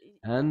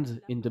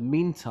 and in the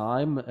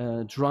meantime,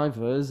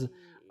 drivers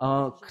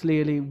are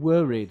clearly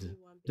worried.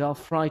 They are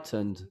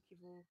frightened.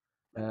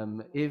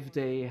 If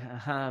they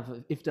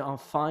are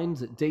fined,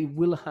 they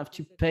will have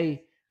to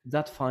pay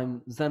that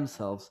fine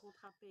themselves,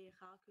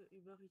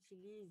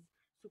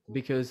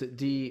 because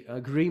the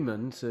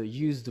agreement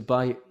used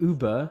by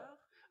Uber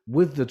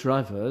with the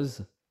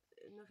drivers,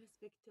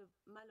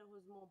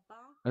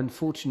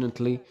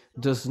 unfortunately,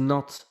 does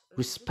not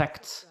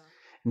respect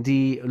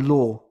the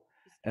law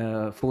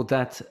for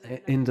that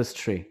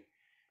industry.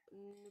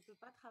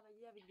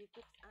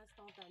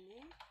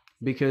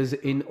 Because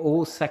in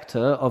all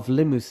sector of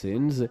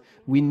limousines,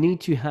 we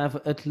need to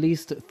have at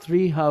least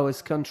 3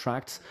 hours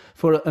contracts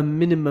for a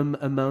minimum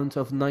amount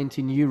of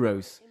 19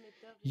 euros.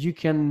 You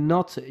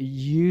cannot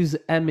use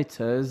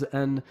emitters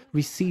and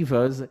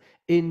receivers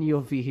in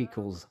your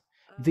vehicles.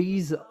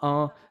 These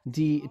are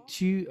the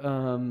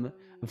 2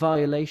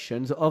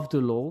 violations of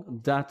the law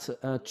that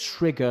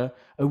trigger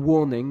a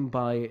warning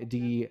by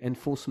the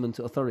enforcement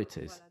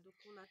authorities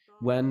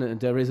when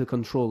there is a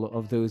control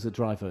of those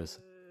drivers.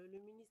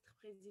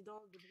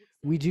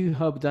 We do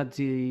hope that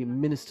the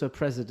Minister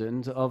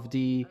President of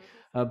the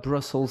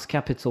Brussels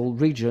capital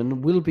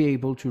region will be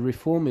able to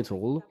reform it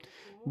all,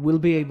 will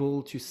be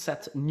able to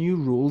set new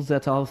rules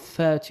that are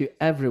fair to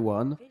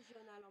everyone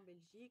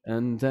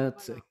and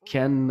that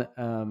can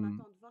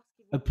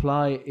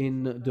apply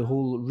in the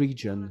whole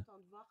region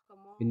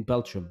in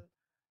Belgium.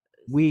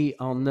 We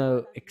are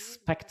now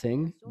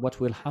expecting what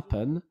will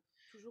happen,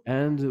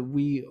 and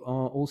we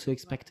are also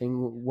expecting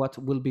what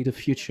will be the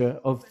future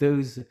of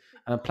those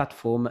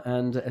platforms,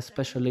 and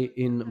especially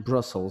in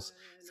Brussels.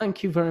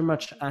 Thank you very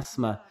much,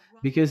 Asma,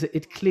 because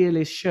it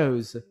clearly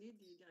shows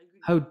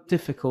how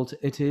difficult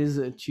it is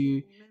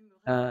to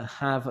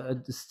have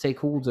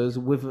stakeholders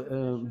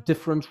with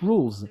different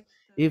rules.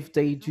 If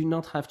they do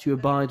not have to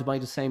abide by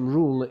the same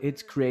rule,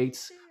 it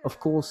creates, of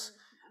course,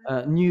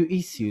 new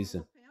issues.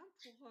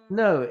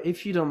 No,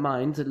 if you don't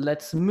mind,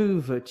 let's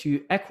move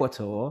to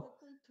Ecuador,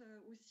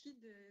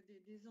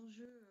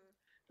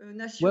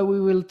 where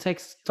we will take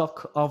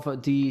stock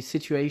of the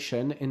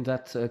situation in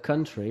that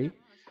country.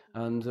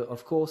 And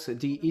of course,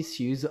 the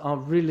issues are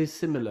really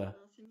similar.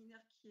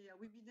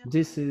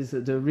 This is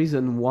the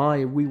reason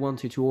why we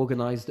wanted to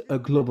organize a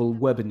global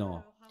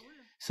webinar.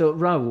 So,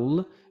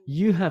 Raul,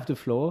 you have the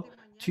floor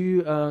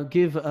to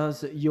give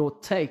us your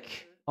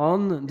take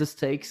on the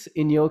stakes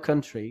in your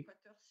country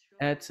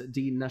at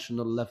the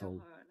national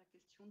level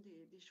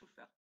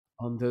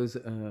on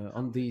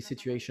the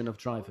situation of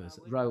drivers.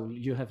 Raul,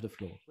 you have the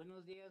floor.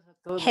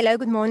 Hello,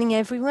 good morning,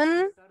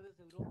 everyone,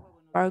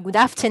 or good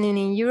afternoon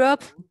in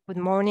Europe, good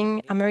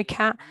morning,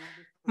 America.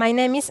 My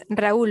name is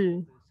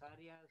Raul.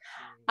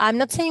 I'm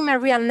not saying my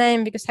real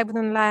name because I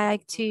wouldn't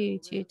like to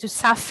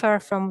suffer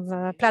from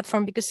the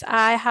platform, because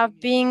I have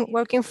been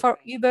working for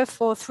Uber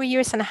for 3.5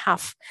 years.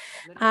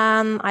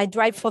 I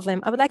drive for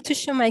them. I would like to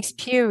share my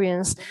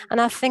experience, and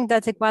I think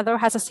that Ecuador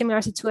has a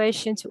similar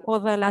situation to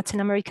other Latin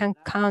American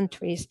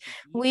countries.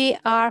 We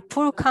are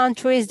poor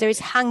countries, there is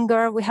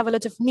hunger, we have a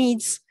lot of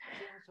needs,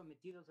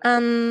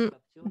 and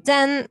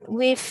then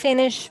we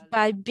finish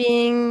by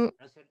being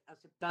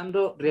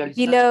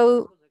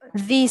below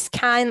these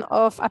kind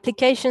of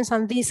applications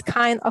and these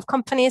kind of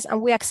companies,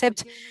 and we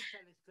accept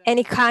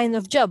any kind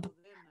of job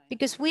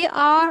because we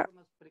are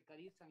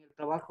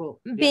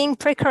being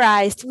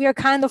precarized. We are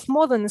kind of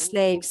modern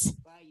slaves.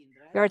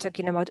 We are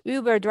talking about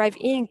Uber,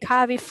 Drive-In,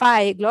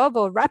 Cabify,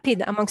 Global,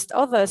 Rapid, amongst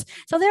others.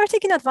 So they are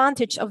taking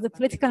advantage of the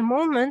political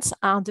moments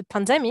and the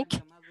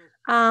pandemic.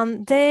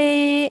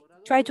 They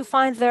try to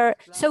find their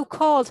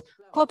so-called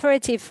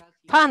cooperative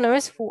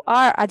partners, who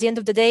are, at the end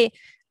of the day,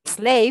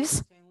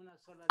 slaves,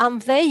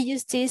 and they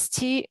use this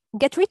to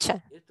get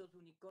richer.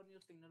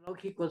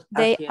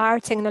 They are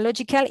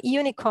technological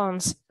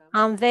unicorns,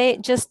 and they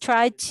just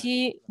try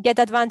to get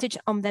advantage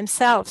on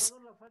themselves.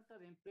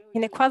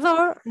 In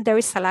Ecuador, there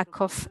is a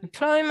lack of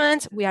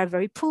employment, we are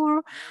very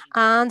poor,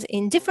 and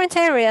in different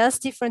areas,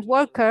 different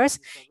workers,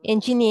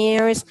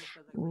 engineers,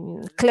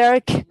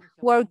 clerk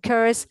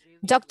workers,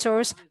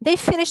 doctors, they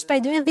finished by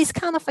doing these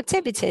kind of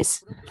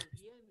activities.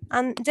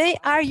 And they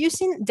are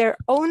using their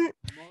own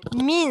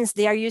means.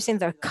 They are using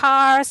their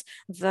cars,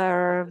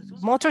 their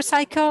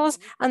motorcycles,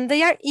 and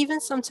they are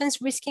even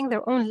sometimes risking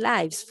their own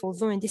lives for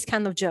doing this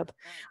kind of job.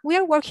 We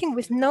are working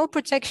with no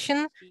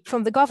protection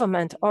from the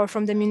government or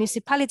from the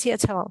municipality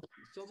at all.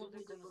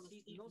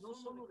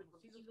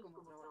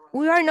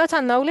 We are not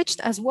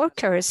acknowledged as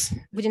workers.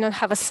 We do not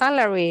have a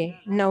salary,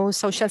 no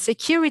social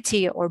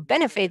security or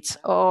benefits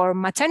or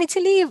maternity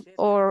leave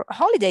or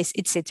holidays,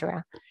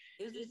 etc.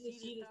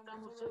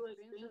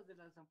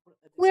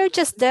 We're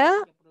just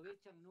there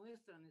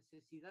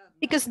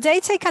because they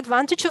take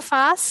advantage of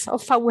us,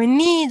 of our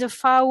need, of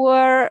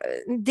our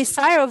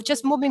desire of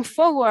just moving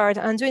forward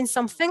and doing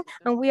something,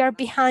 and we are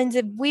behind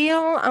the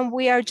wheel and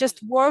we are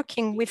just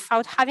working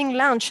without having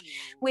lunch,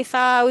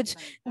 without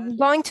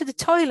going to the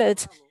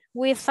toilet,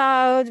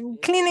 without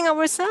cleaning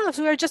ourselves.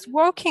 We are just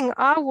working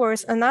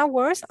hours and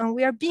hours, and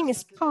we are being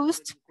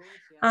exposed,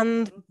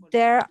 and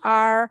there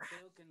are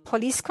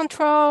police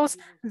controls,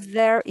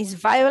 there is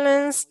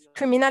violence,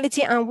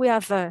 criminality, and we are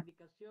there.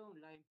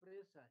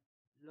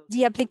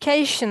 The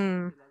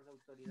application,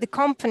 the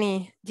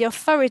company, the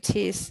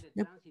authorities,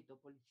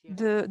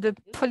 the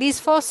police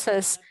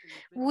forces,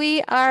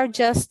 we are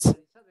just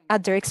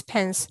at their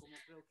expense.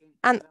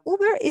 And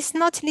Uber is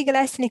not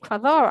legalized in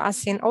Ecuador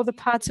as in other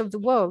parts of the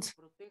world.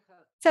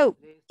 So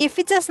if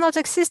it does not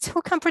exist,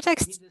 who can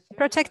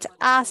protect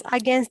us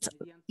against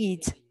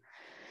it?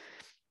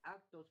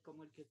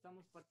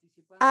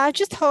 I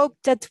just hope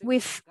that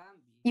with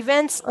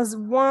events as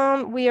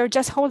one we are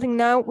just holding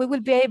now, we will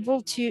be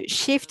able to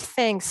shift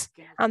things,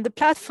 and the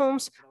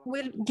platforms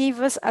will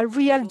give us a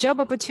real job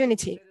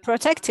opportunity,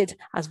 protected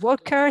as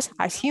workers,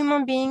 as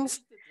human beings,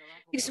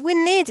 because we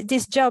need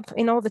this job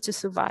in order to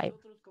survive.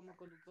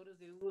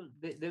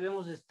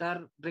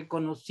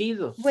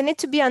 We need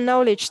to be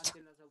acknowledged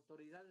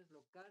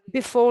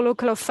before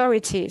local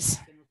authorities,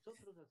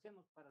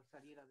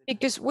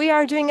 because we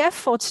are doing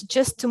efforts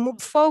just to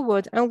move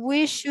forward, and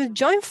we should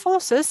join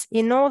forces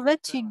in order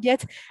to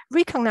get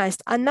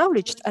recognized,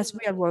 acknowledged as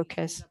real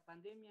workers.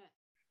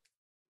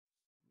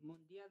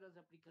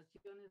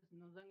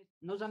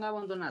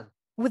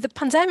 With the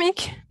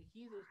pandemic,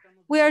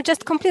 we are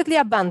just completely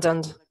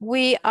abandoned.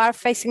 We are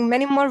facing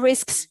many more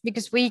risks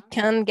because we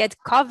can get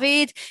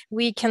COVID,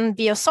 we can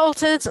be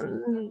assaulted,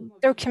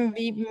 there can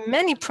be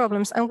many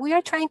problems, and we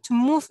are trying to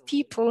move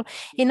people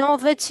in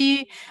order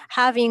to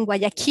have in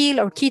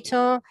Guayaquil or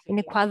Quito, in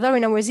Ecuador,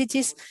 in our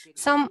cities,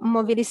 some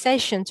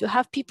mobilization to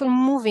have people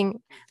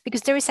moving,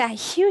 because there is a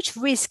huge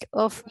risk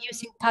of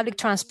using public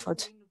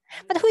transport.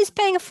 But who is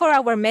paying for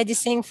our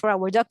medicine, for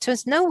our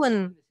doctors? No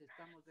one.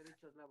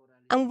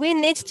 And we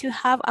need to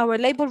have our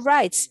labor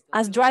rights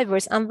as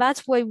drivers, and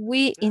that's what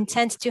we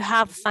intend to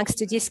have thanks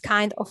to this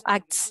kind of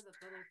acts.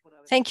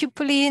 Thank you,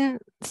 Pauline.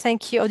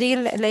 Thank you,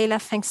 Odile, Leila.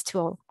 Thanks to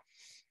all.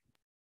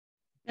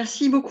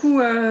 Merci beaucoup,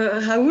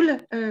 Raoul.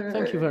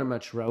 Thank you very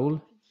much, Raoul.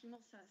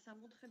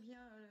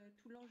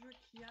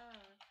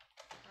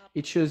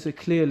 It shows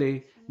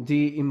clearly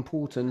the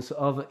importance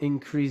of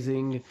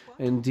increasing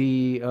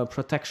the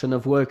protection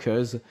of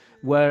workers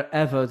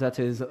wherever that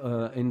is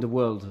in the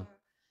world.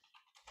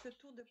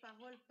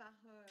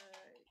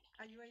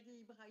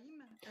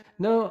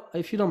 Now,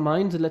 if you don't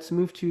mind, let's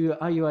move to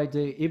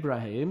Ayuade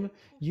Ibrahim.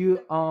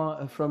 You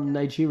are from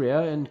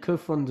Nigeria and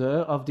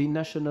co-founder of the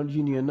National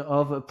Union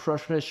of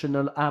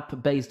Professional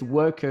App-Based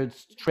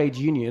Workers Trade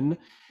Union,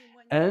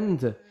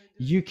 and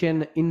you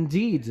can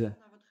indeed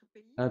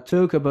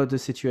talk about the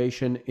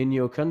situation in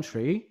your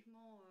country,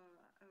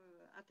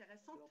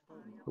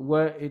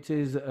 where it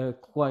is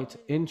quite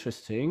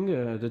interesting.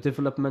 The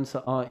developments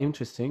are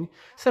interesting.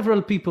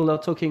 Several people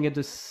are talking at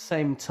the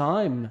same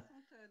time.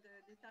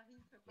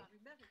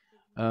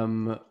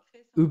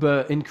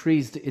 Uber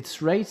increased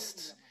its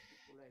rates.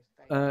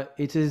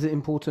 It is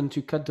important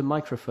to cut the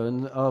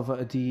microphone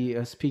of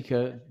the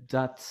speaker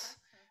that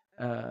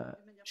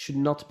should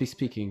not be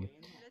speaking.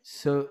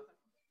 So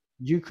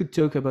you could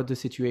talk about the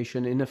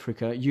situation in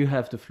Africa. You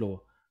have the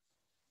floor.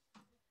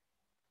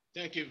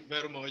 Thank you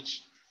very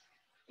much.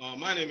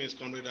 My name is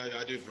Comrade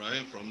Ayuade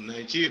Ibrahim from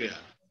Nigeria.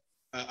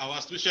 Our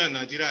situation in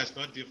Nigeria is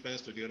not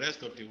different to the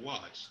rest of the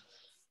world.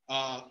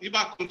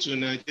 Uber came to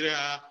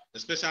Nigeria,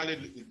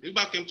 especially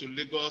Uber came to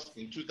Lagos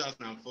in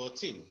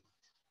 2014,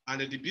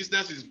 and the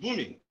business is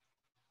booming.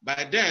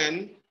 By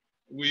then,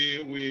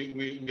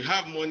 we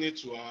have money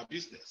to our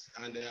business,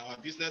 and our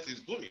business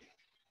is booming.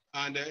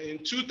 And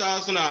in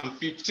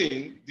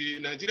 2015, the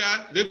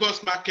Nigeria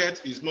Lagos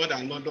market is more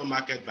than London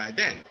market by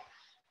then.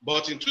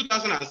 But in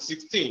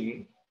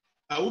 2016,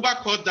 Uber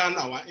cut down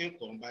our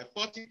income by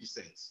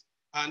 40%.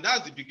 And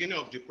that's the beginning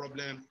of the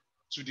problem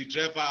to the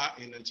driver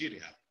in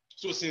Nigeria.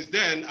 So since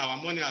then, our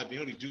money has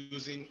been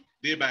reducing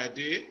day by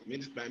day,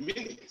 minute by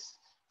minute.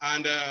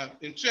 And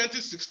in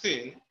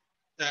 2016,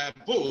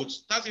 Bolt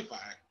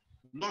certified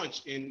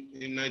launched in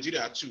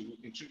Nigeria too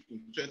in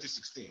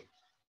 2016.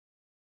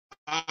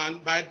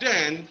 And by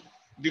then,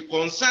 the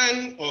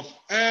concern of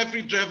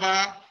every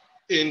driver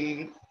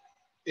in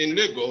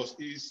Lagos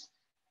is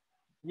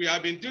we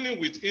have been dealing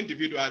with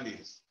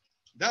individualities.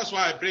 That's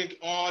why I bring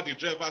all the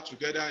drivers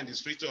together in the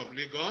street of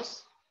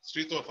Lagos,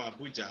 street of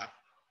Abuja,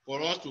 for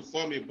us to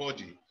form a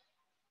body.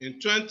 In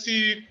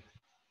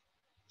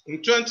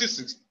 2017,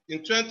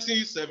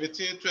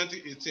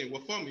 2018, we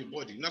formed a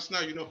body,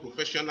 National Union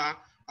Professional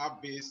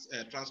App-based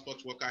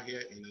Transport Worker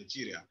here in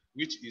Nigeria,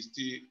 which is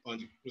still on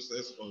the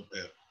process of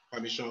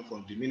permission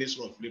from the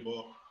Ministry of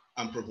Labor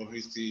and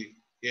Poverty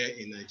here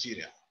in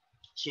Nigeria.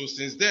 So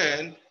since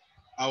then,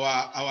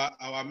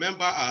 our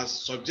member are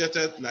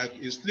subjected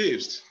like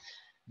slaves.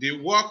 They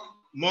work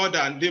more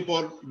than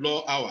labor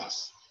law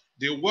hours.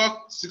 They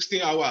work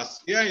 16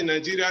 hours. Here in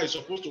Nigeria, it's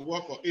supposed to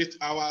work for 8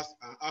 hours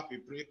and have a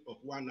break of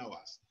 1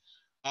 hour.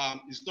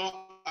 It's not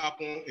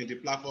happening in the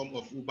platform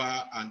of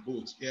Uber and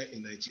Bolt here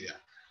in Nigeria.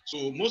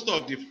 So most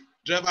of the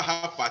drivers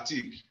have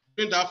fatigue.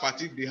 During that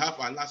fatigue, they have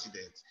an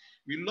accident.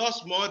 We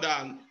lost more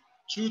than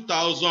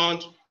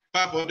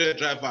 2,500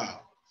 drivers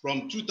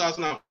from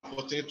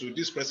 2014 to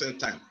this present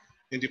time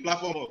in the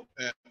platform of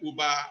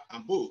Uber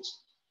and Bolt.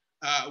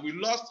 We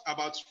lost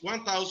about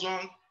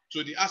 1,000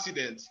 to the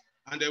accident,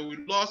 and then we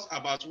lost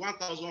about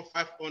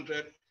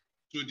 1,500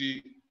 to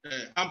the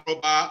armed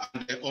robber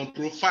and the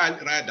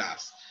unprofiled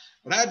riders.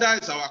 Rider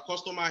is our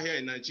customer here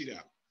in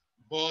Nigeria,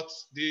 but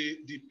the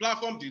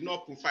platform did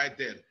not profile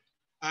them.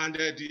 And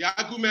the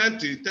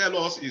argument they tell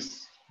us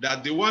is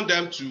that they want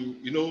them to,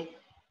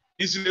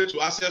 easily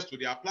to access to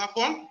their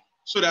platform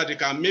so that they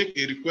can make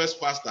a request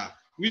faster,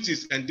 which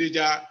is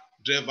endanger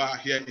driver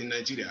here in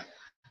Nigeria.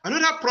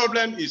 Another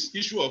problem is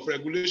issue of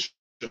regulation.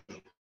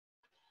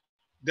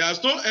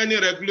 There's not any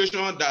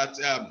regulation that,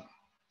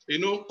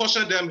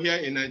 caution them here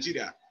in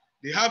Nigeria.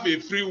 They have a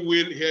free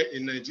will here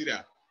in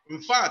Nigeria.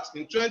 In fact,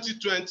 in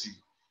 2020,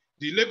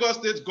 the Lagos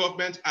state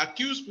government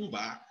accused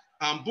Uber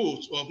and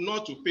Bolt of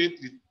not to pay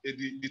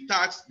the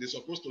tax they're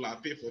supposed to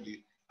have paid for the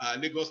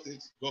Lagos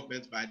state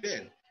government by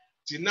then.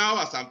 Till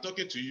now, as I'm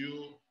talking to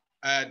you,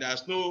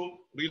 there's no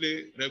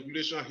really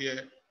regulation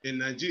here in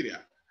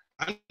Nigeria.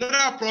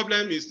 Another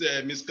problem is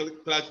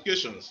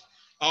misclassifications.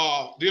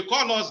 They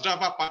call us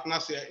driver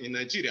partners here in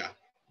Nigeria.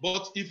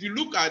 But if you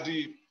look at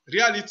the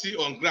reality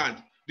on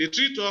ground, they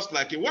treat us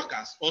like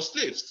workers or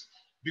slaves.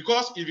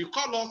 Because if you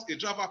call us a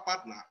driver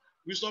partner,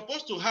 we're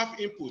supposed to have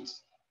input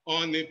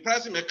on the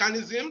pricing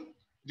mechanism,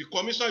 the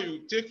commission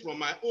you take from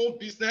my own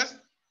business,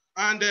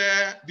 and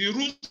the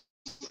rules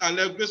and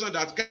regulations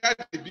that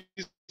guide the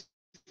business.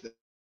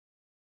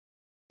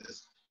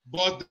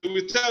 But they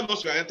will tell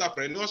us you are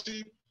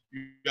entrepreneurship,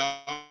 you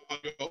are on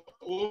your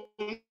own,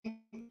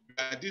 you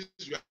are this,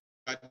 you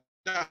are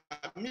that.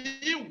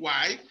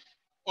 Meanwhile,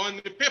 on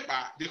the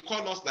paper, they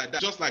call us like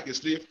that, just like a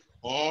slave,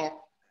 or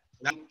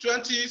from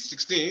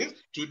 2016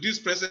 to this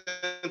present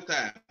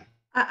time.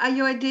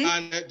 Ayode?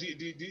 And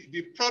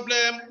the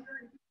problem...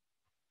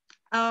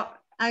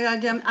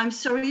 Ayode, I'm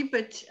sorry,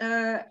 but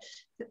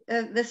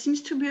there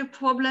seems to be a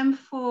problem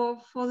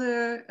for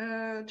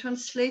the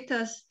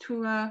translators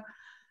to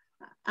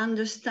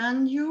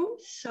understand you.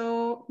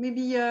 So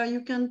maybe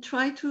you can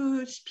try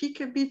to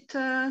speak a bit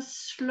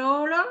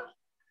slower.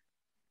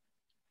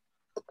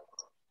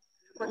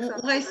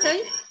 On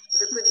réessaye?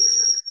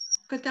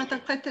 Côté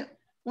interprète,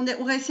 on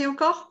réessaye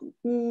encore?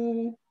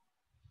 Ou...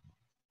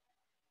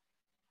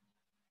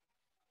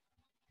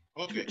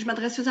 Okay. Je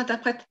m'adresse aux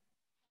interprètes.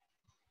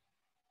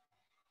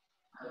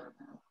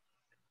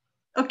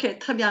 Ok,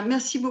 très bien.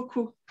 Merci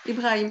beaucoup,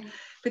 Ibrahim.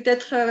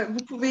 Peut-être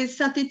vous pouvez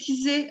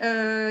synthétiser,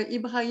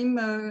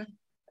 Ibrahim,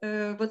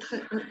 votre...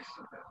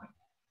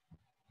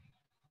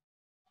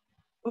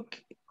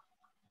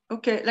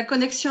 Ok, la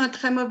connexion est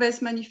très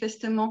mauvaise,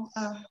 manifestement.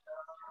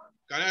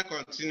 Can I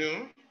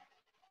continue?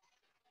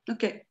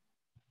 Ok.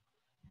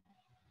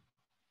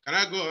 Can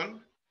I go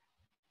on?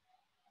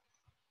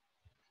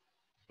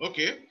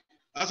 Okay.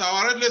 As I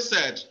already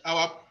said,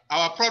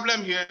 our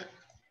problem here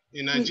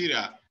in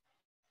Nigeria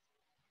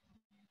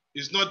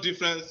is not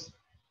different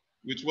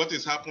with what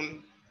is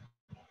happening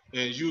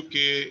in UK,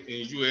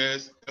 in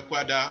US,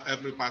 Ecuador,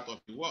 every part of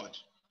the world.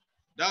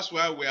 That's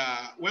why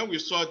when we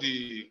saw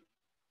the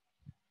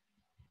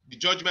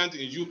judgment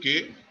in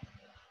UK,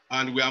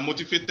 and we are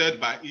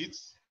motivated by it,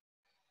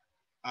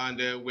 and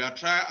we are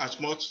trying as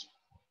much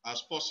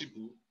as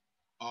possible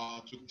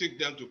to take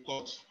them to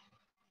court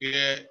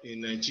here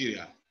in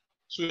Nigeria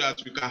so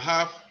that we can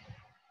have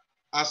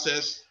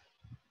access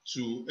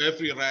to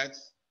every right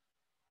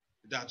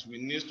that we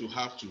need to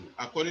have to,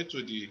 according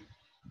to the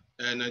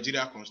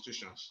Nigeria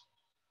constitutions.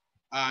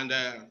 And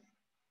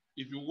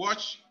if you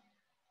watch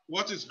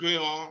what is going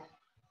on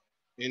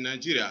in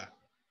Nigeria,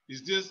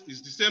 is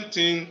the same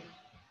thing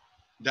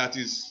that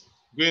is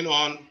going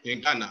on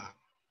in Ghana,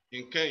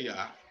 in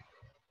Kenya,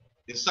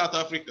 in South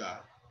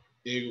Africa,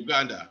 in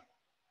Uganda,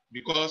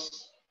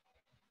 because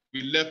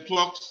we left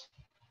talks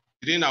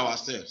within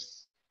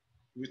ourselves.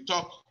 We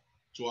talk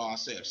to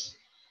ourselves.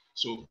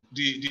 So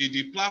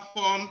the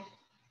platform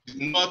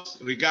did not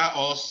regard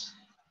us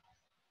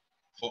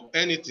for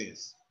anything,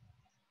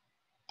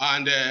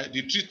 and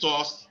they treat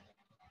us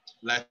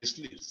like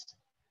slaves.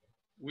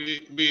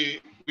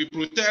 We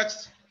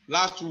protest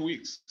last 2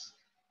 weeks,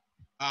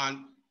 and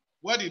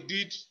what they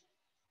did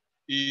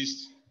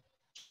is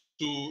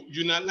to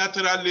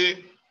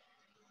unilaterally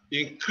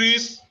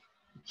increase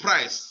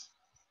price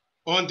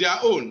on their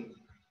own.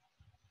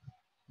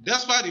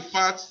 Despite the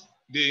fact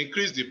they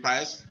increase the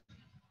price,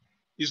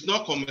 it's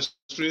not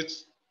commensurate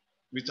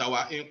with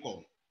our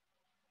income.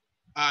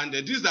 And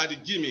these are the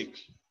gimmick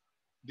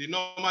they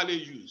normally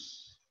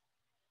use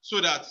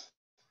so that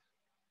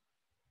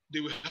they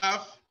will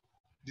have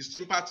the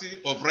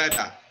sympathy of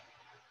rider,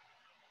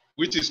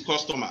 which is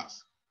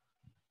customers,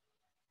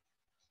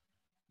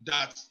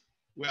 that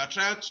we are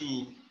trying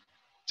to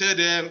tell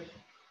them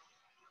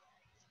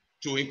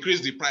to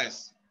increase the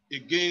price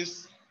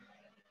against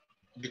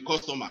the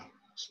customer.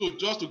 So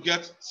just to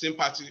get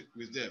sympathy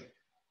with them.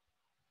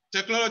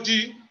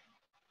 Technology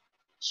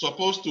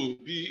supposed to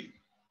be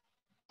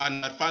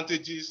an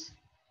advantage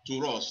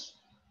to us,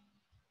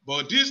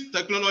 but this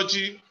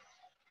technology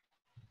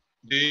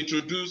they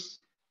introduce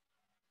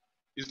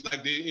is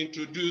like they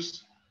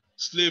introduce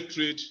slave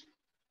trade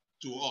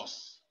to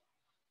us,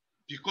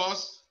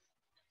 because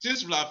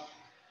things will have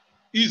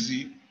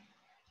easy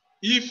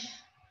if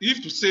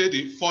to say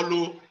they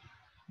follow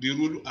the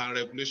rule and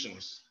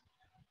regulations.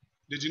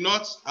 They do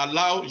not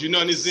allow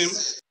unionism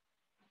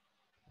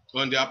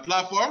on their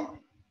platform.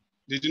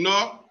 They do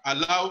not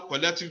allow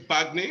collective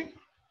bargaining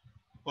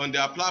on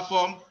their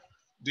platform.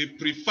 They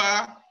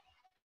prefer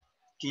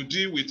to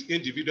deal with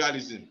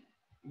individualism,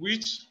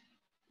 which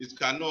it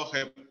cannot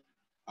help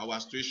our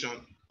situation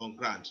on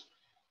ground.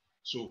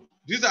 So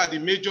these are the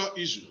major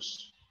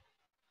issues,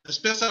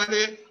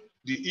 especially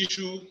the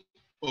issue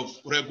of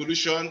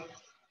regulation,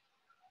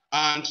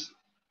 and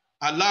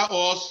allow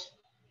us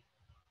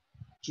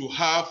to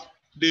have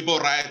labor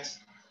rights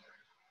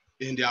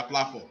in their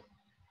platform.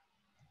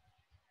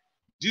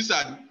 These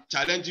are the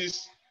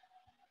challenges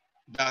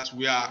that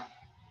we are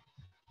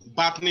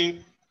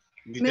battling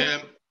with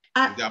them.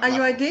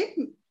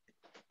 Ayoade,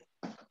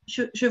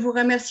 je vous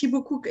remercie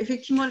beaucoup.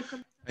 Effectivement,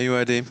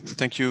 Ayoade,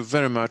 thank you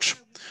very much.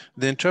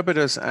 The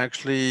interpreters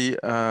actually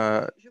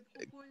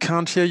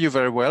can't hear you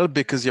very well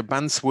because your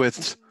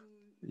bandwidth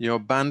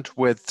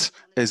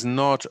is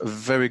not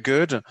very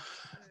good.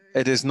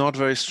 It is not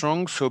very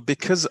strong. So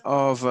because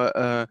of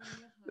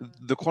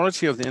the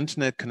quality of the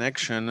internet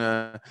connection,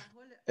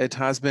 it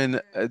has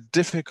been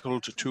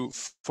difficult to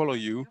follow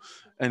you.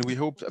 And we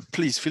hope,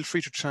 please feel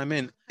free to chime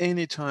in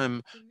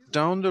anytime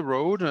down the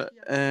road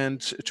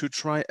and to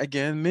try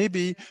again.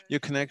 Maybe your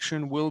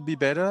connection will be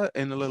better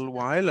in a little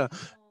while.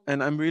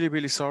 And I'm really,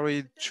 really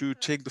sorry to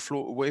take the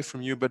floor away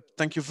from you, but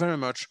thank you very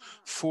much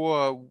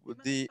for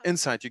the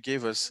insight you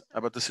gave us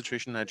about the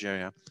situation in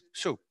Nigeria.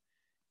 So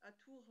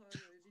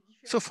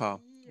far,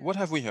 what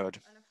have we heard?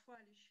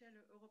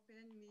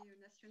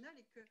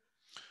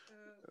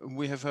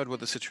 We have heard what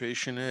the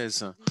situation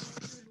is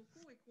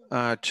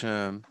at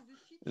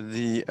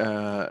the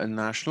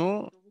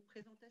national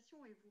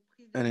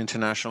and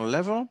international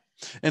level.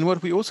 And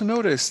what we also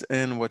noticed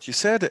in what you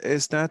said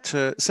is that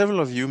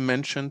several of you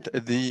mentioned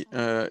the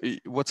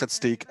what's at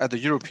stake at the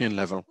European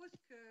level.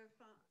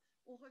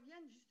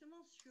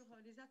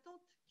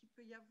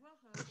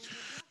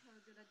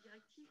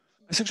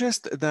 I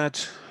suggest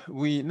that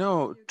we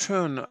now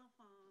turn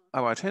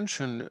our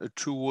attention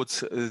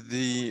towards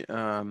the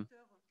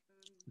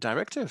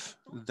directive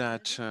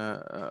that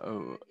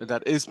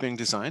that is being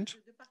designed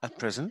at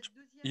present,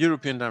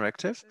 European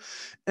directive,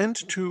 and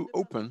to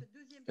open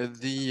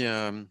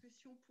the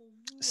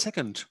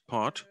second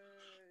part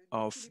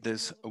of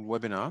this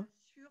webinar.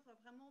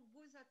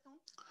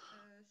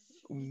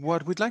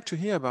 What we'd like to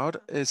hear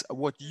about is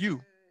what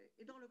you,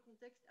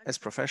 as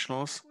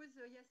professionals,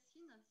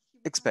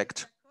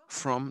 expect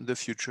from the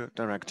future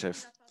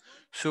directive.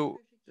 So,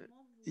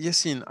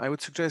 Yassine, I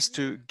would suggest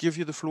to give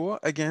you the floor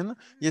again.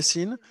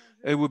 Yassine,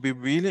 it would be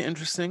really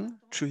interesting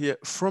to hear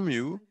from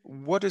you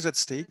what is at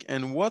stake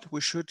and what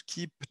we should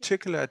keep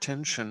particular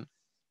attention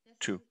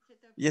to.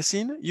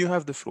 Yassine, you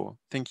have the floor.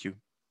 Thank you.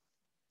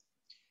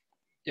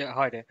 Yeah,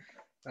 hi there.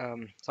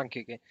 Thank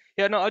you again.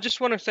 Yeah, no, I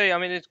just want to say, I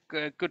mean, it's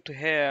good to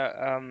hear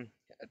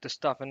the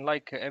stuff, and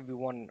like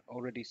everyone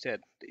already said,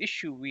 the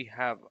issue we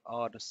have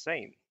are the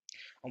same.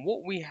 And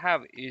what we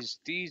have is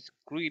these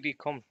greedy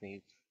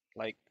companies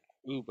like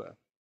Uber,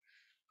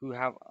 who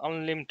have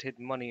unlimited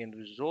money and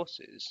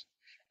resources,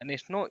 and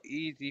it's not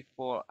easy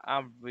for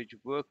average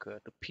worker,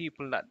 the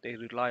people that they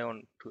rely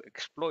on to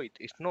exploit,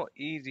 it's not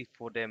easy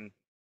for them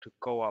to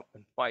go up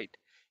and fight.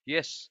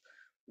 Yes,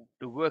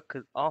 the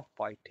workers are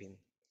fighting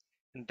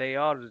and they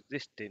are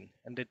resisting,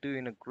 and they're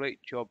doing a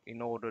great job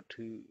in order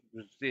to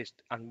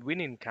resist and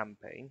winning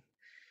campaign,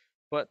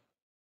 but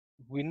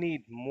we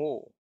need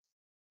more.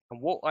 And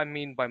what I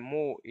mean by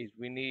more is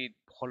we need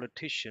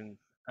politicians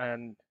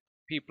and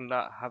people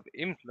that have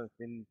influence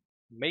in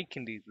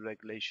making these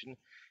regulations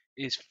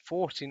is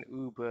forcing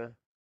Uber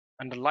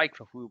and the likes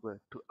of Uber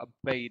to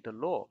obey the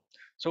law.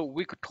 So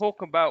we could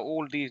talk about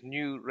all these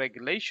new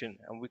regulation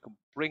and we could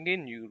bring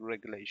in new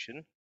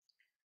regulation.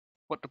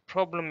 But the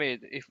problem is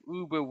if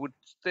Uber would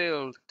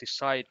still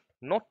decide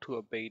not to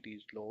obey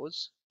these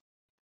laws,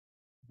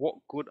 what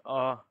good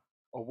are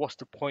or what's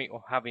the point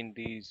of having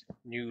these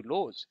new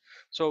laws?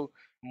 So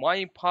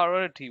my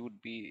priority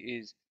would be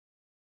is,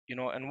 you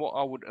know, and what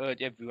I would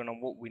urge everyone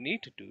on what we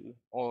need to do,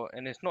 or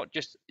and it's not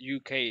just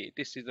UK,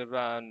 this is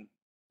around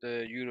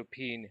the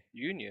European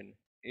Union,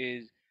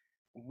 is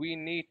we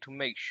need to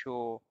make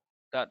sure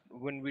that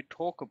when we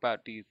talk about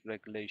these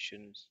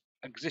regulations,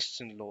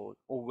 existing laws,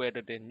 or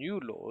whether they're new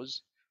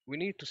laws, we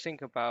need to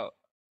think about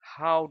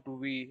how do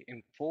we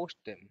enforce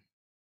them.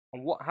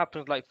 And what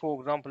happens, like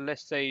for example,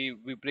 let's say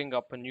we bring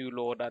up a new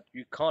law that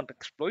you can't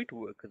exploit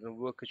workers and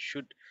workers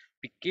should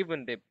be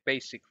given their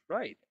basic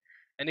right.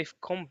 And if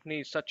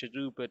companies such as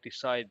Uber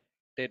decide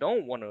they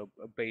don't want to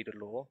obey the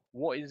law,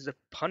 what is the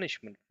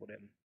punishment for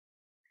them?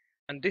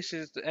 And this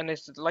is, and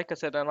it's like I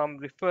said, and I'm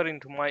referring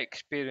to my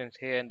experience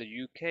here in the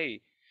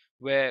UK,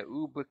 where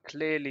Uber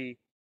clearly,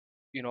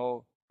 you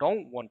know,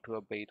 don't want to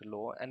obey the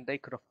law and they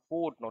could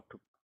afford not to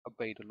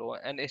obey the law.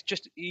 And it's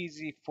just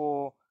easy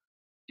for,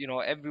 you know,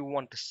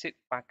 everyone to sit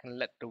back and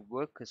let the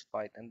workers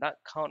fight, and that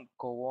can't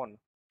go on.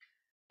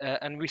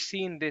 And we've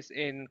seen this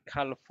in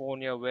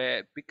California,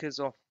 where because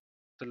of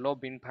the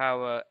lobbying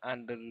power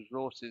and the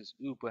resources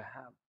Uber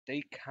have,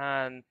 they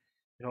can,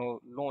 you know,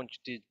 launch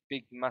these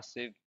big,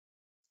 massive,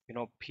 you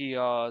know,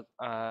 PRs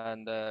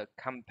and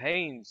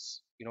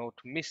campaigns, you know,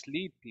 to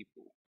mislead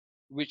people,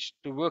 which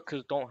the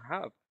workers don't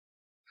have.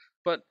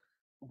 But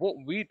what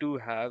we do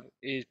have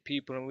is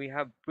people, and we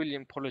have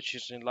brilliant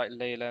politicians like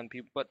Layla and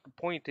people. But the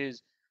point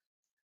is,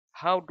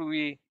 how do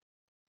we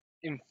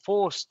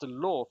enforce the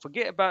law?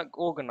 Forget about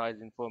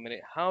organizing for a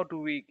minute. How do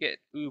we get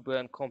Uber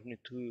and company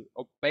to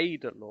obey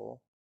the law?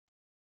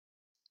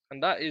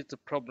 And that is the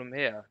problem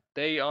here.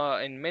 They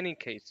are in many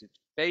cases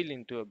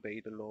failing to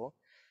obey the law.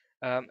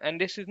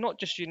 And this is not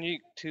just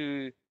unique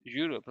to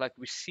Europe, like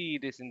we see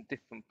this in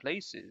different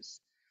places.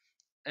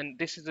 And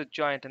this is a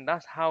giant, and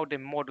that's how the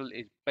model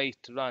is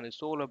based around.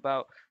 It's all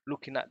about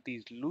looking at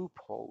these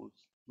loopholes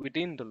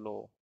within the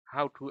law,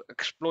 how to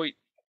exploit,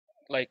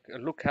 like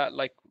look at,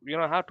 like, you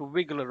know, how to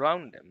wiggle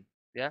around them.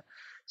 Yeah.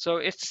 So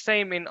it's the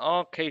same in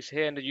our case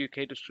here in the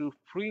UK. The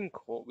Supreme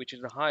Court, which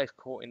is the highest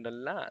court in the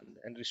land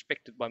and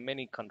respected by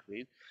many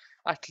countries,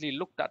 actually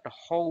looked at the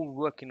whole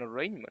working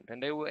arrangement,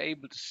 and they were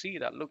able to see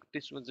that, look,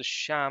 this was a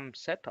sham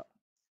setup.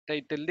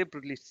 They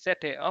deliberately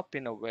set it up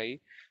in a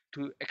way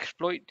to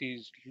exploit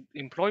these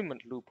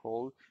employment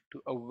loopholes,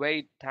 to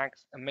evade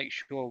tax and make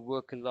sure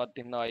workers are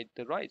denied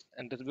the rights.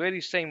 And the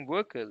very same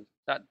workers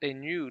that they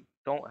knew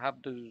don't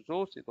have the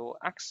resources or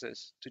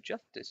access to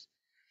justice.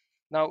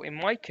 Now, in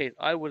my case,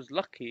 I was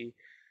lucky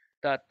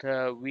that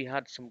we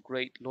had some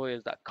great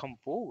lawyers that come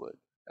forward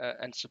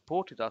and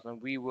supported us,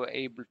 and we were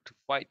able to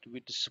fight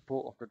with the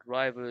support of the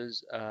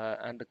drivers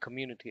and the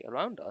community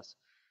around us.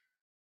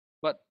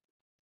 But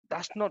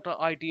that's not the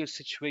ideal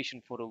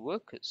situation for the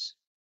workers.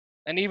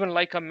 And even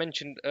like I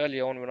mentioned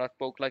earlier on when I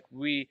spoke, like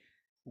we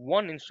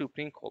won in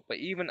Supreme Court, but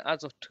even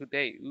as of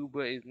today,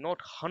 Uber is not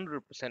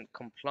 100%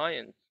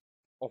 compliant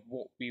of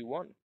what we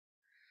want.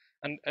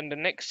 And the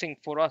next thing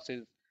for us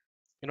is,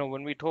 you know,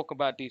 when we talk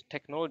about these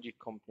technology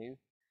companies,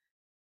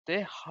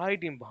 they're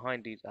hiding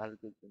behind these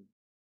algorithms.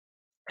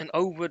 And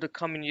over the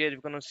coming years,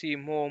 we're going to see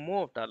more and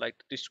more of that, like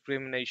the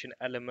discrimination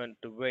element,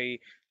 the way,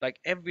 like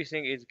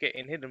everything is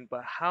getting hidden.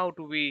 But how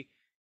do we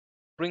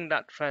bring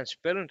that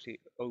transparency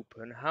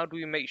open? How do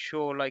we make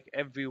sure, like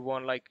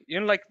everyone, like, you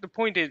know, like the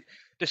point is,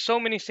 there's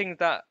so many things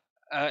that,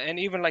 and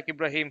even like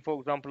Ibrahim, for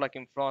example, like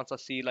in France, I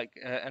see like,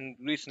 and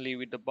recently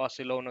with the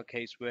Barcelona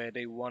case where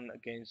they won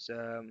against,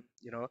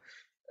 you know,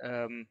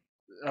 um,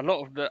 a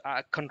lot of the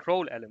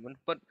control element,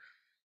 but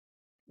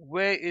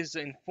where is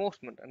the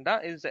enforcement? And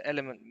that is the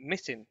element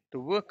missing. The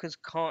workers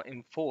can't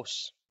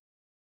enforce.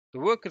 The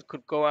workers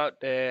could go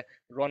out there,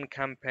 run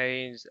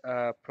campaigns,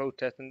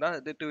 protest, and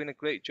that they're doing a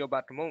great job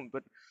at the moment.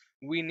 But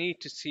we need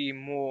to see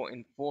more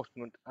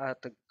enforcement at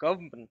the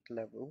government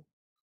level,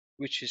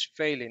 which is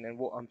failing. And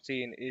what I'm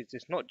seeing is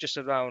it's not just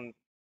around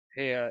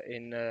here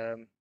in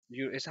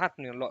it's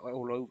happening a lot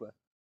all over.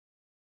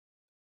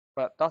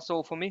 But that's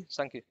all for me.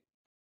 Thank you.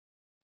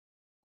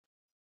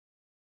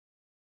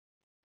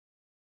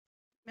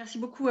 Merci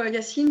beaucoup,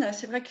 Yacine.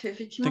 C'est vrai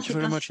qu'effectivement, Thank you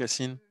very much,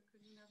 Yacine.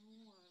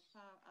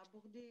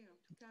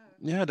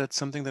 Yeah, that's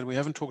something that we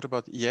haven't talked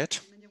about yet,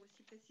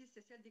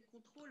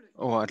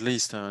 or at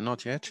least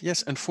not yet.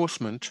 Yes,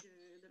 enforcement,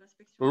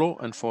 law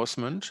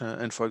enforcement,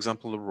 and for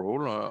example, the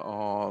role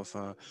of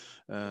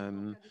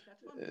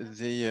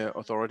the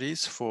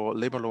authorities for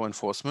labor law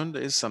enforcement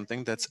is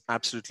something that's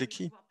absolutely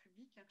key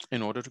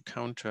in order to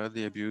counter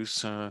the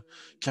abuse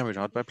carried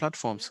out by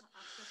platforms.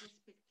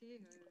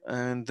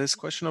 And this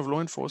question of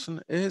law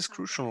enforcement is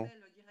crucial.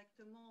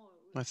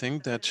 I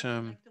think that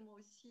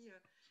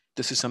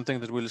this is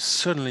something that will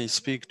certainly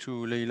speak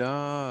to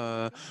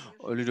Leila,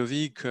 or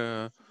Ludovic,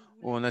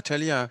 or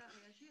Natalia.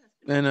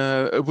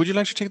 And would you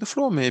like to take the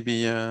floor,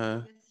 maybe,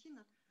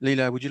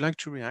 Leila, would you like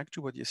to react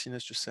to what Yassine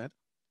has just said?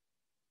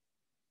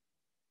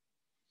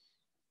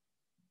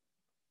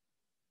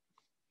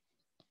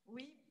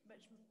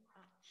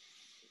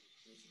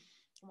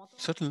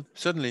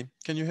 Certainly.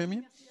 Can you hear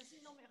me?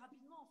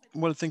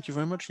 Well, thank you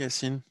very much,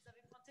 Yassine.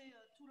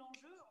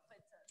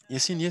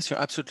 Yassine, yes, you're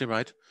absolutely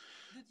right.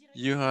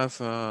 You have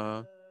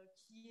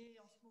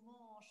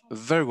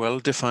very well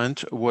defined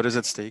what is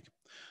at stake.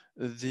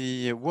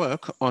 The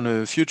work on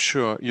a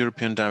future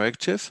European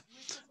directive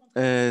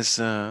is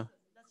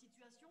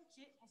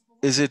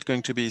it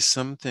going to be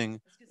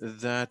something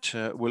that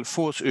will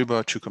force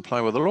Uber to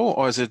comply with the law,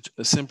 or is it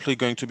simply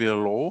going to be a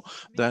law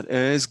that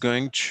is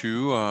going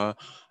to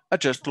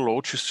adjust the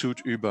law to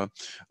suit Uber?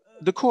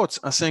 The courts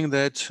are saying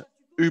that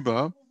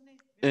Uber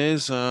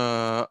is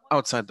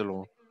outside the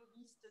law,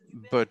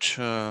 but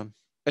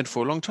and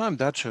for a long time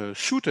that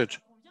suited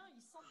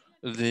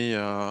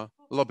the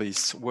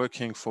lobbyists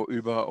working for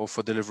Uber or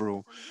for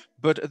Deliveroo.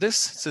 But this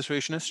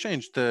situation has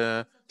changed.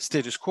 The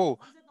status quo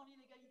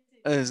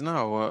is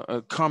now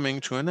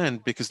coming to an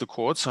end because the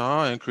courts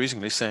are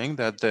increasingly saying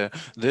that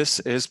this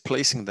is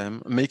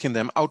making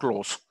them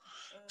outlaws.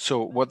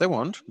 So what they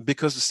want,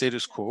 because the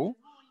status quo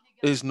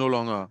is no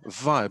longer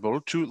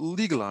viable, to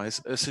legalize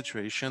a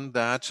situation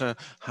that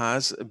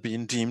has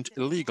been deemed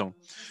illegal.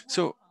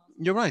 So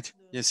you're right,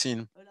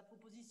 Yassine.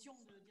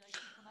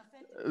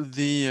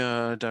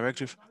 The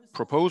directive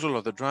proposal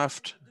or the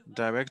draft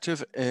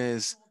directive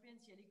is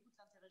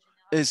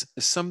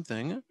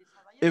something,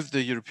 if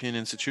the European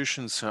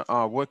institutions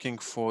are working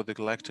for the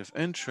collective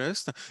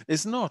interest,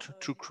 is not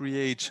to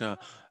create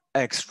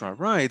extra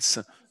rights.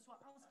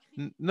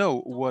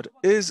 No, what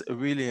is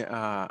really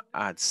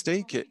at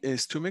stake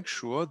is to make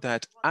sure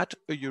that at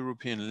a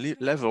European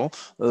level,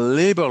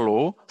 labor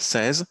law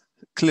states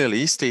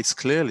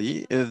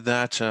clearly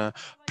that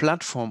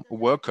platform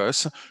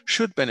workers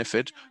should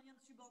benefit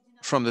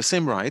from the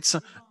same rights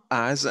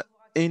as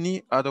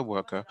any other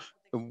worker.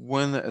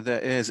 When there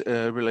is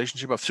a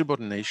relationship of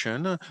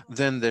subordination,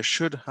 then they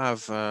should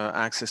have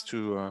access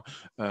to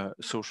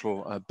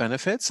social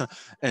benefits.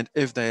 And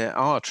if they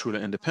are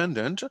truly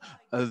independent,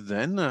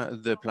 then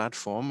the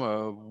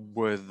platform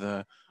with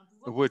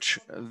which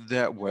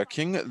they're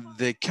working,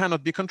 they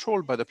cannot be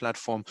controlled by the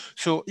platform.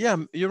 So yeah,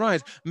 you're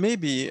right.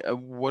 Maybe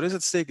what is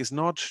at stake is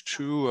not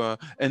to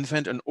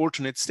invent an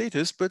alternate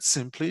status, but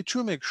simply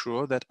to make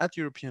sure that at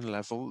European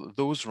level,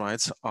 those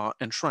rights are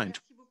enshrined.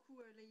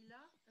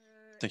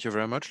 Thank you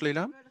very much,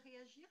 Leila.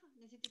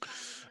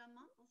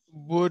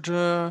 Would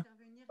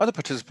other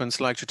participants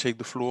like to take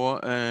the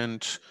floor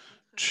and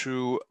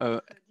to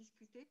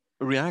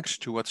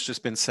react to what's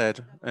just been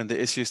said and the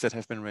issues that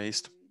have been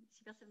raised?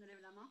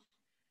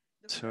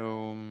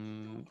 So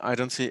I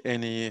don't see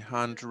any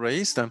hand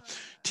raised.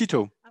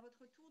 Tito.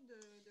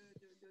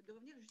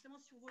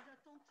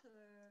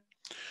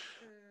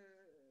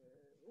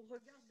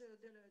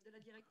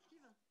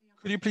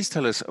 Could you please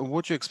tell us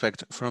what you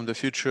expect from the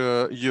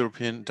future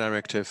European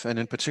directive, and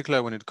in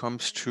particular when it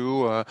comes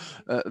to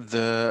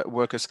the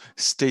workers'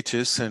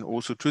 status and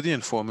also to the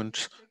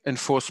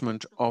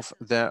enforcement of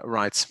their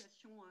rights?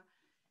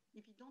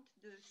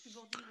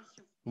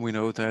 We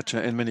know that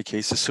in many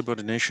cases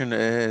subordination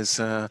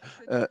is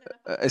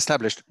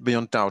established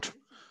beyond doubt.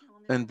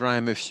 And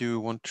Brian, if you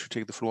want to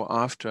take the floor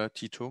after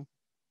Tito.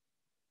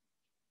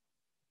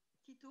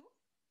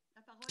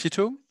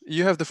 Tito,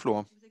 you have the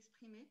floor,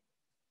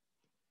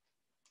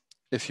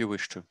 if you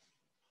wish to.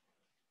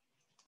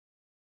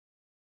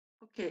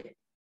 Okay.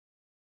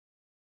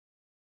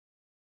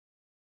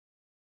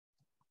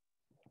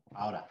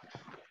 Ahora.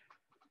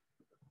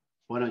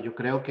 Bueno, yo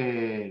creo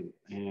que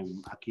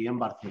aquí en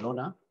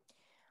Barcelona.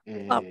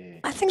 Well,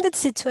 I think that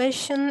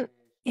situation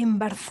in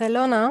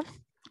Barcelona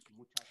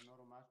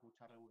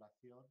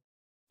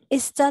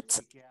is that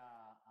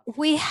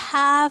we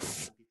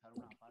have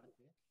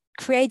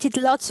created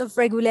lots of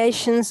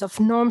regulations, of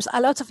norms,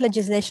 a lot of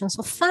legislation.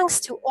 So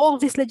thanks to all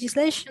this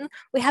legislation,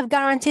 we have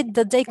guaranteed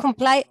that they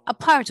comply a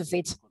part of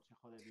it.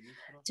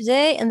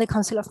 Today, in the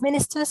Council of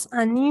Ministers,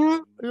 a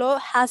new law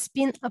has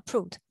been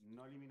approved.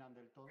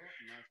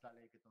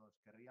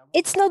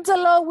 It's not the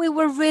law we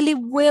were really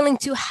willing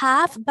to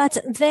have, but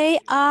they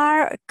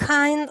are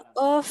kind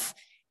of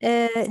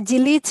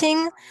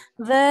deleting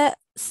the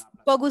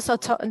bogus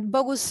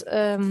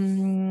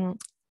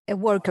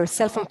workers,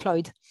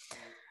 self-employed.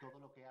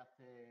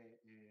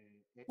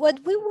 What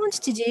we want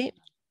to do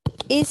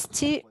is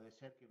to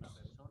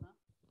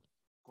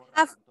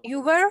have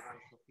Uber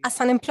as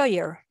an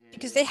employer,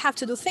 because they have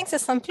to do things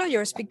as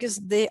employers, because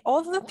the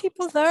other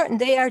people there,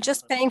 they are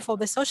just paying for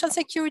the social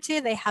security,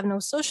 they have no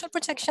social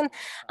protection,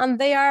 and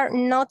they are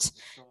not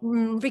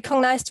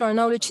recognized or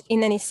acknowledged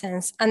in any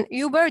sense. And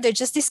Uber, they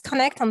just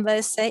disconnect and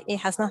they say it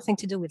has nothing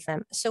to do with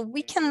them. So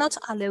we cannot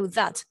allow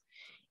that.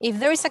 If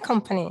there is a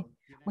company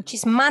which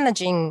is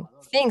managing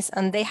things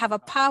and they have a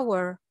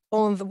power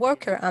on the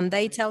worker and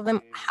they tell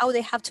them how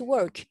they have to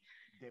work,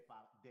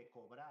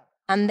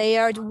 and they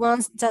are the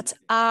ones that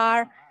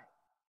are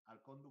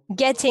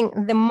getting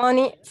the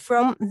money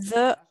from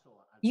the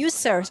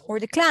users or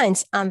the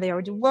clients, and they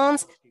are the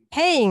ones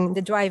paying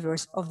the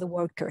drivers of the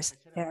workers.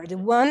 They are the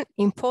one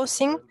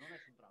imposing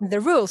the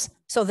rules.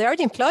 So they are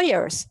the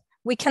employers.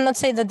 We cannot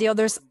say that the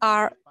others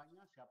are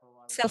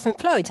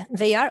self-employed.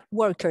 They are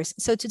workers.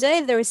 So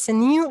today there is a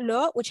new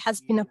law which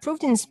has been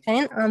approved in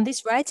Spain, and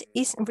this right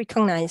is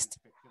recognized.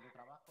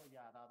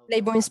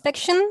 Labor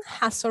inspection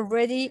has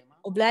already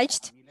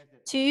obliged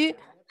to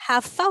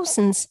have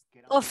thousands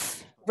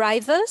of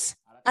drivers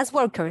as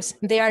workers.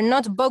 They are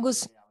not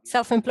bogus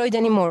self-employed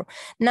anymore.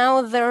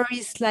 Now there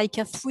is like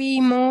a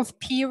 3-month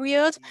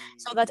period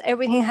so that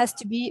everything has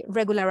to be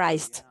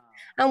regularized.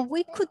 And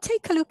we could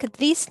take a look at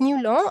this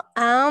new law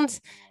and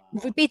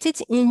repeat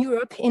it in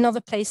Europe, in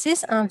other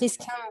places, and this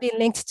can be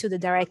linked to the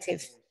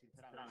directive.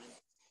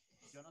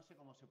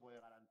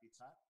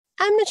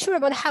 I'm not sure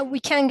about how we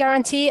can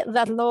guarantee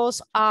that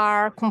laws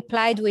are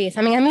complied with.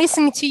 I mean, I'm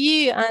listening to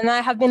you, and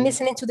I have been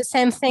listening to the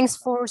same things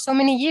for so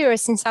many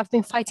years since I've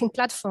been fighting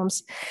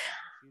platforms.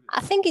 I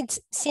think it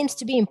seems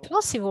to be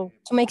impossible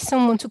to make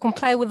someone to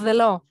comply with the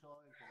law.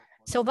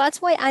 So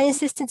that's why I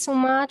insisted so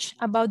much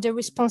about the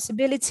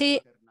responsibility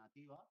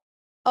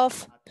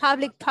of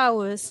public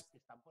powers.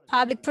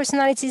 Public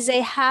personalities,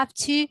 they have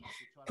to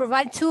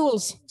provide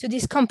tools to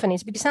these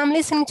companies, because I'm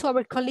listening to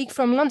our colleague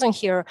from London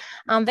here,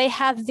 and they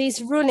have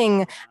this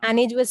ruling, and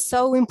it was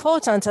so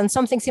important, and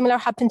something similar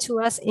happened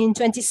to us in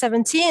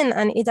 2017,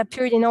 and it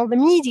appeared in all the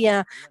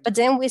media, but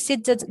then we see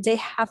that they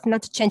have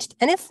not changed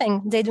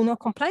anything. They do not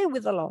comply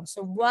with the law.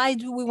 So why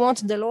do we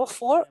want the law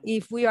for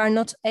if we are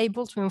not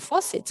able to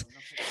enforce it?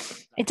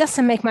 It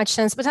doesn't make much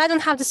sense, but I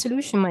don't have the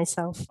solution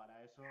myself.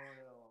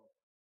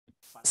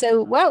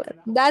 So, well,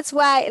 that's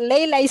why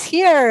Leila is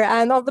here,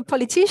 and all the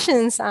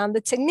politicians and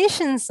the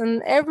technicians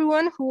and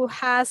everyone who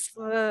has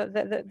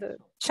the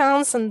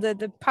chance and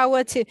the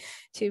power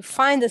to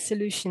find a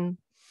solution.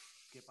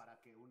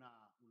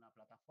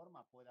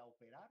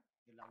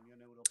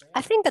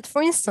 I think that,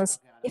 for instance,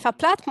 if a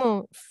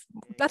platform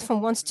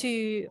wants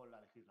to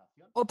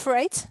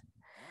operate,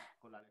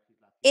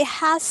 it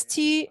has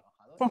to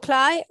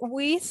comply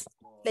with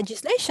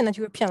legislation at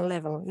European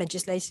level.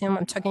 Legislation,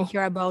 I'm talking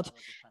here about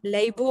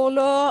labor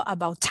law,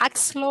 about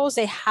tax laws.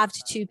 They have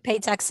to pay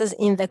taxes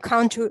in the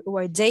country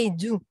where they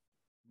do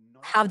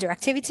have their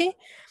activity.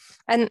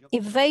 And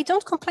if they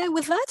don't comply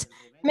with that,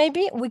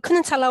 maybe we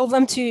couldn't allow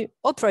them to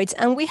operate.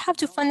 And we have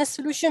to find a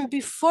solution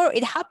before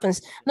it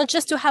happens, not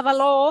just to have a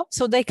law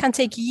so they can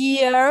take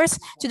years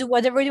to do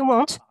whatever they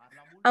want.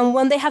 And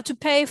when they have to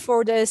pay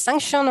for the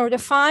sanction or the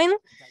fine,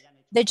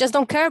 they just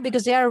don't care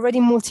because they are already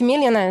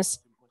multimillionaires.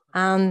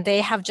 And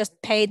they have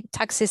just paid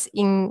taxes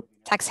in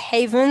tax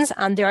havens,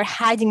 and they are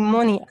hiding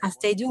money as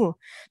they do.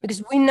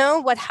 Because we know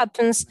what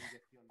happens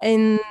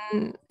in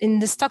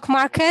the stock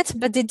market,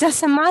 but it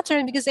doesn't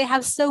matter because they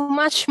have so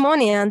much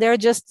money, and they're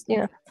just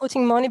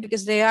putting money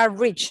because they are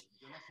rich.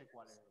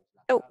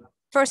 So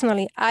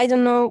personally, I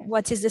don't know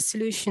what the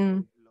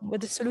solution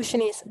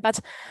is,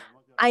 but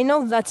I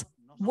know that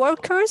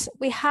workers,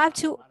 we have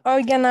to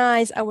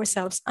organize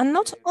ourselves, and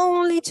not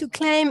only to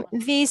claim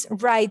these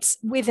rights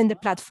within the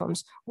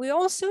platforms. We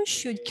also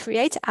should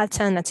create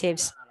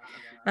alternatives.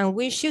 And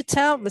we should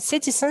tell the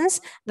citizens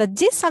that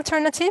this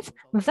alternative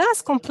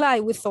does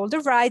comply with all the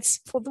rights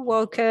for the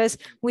workers,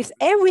 with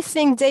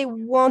everything they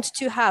want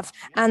to have.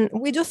 And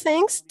we do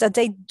things that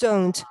they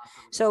don't.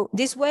 So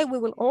this way, we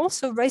will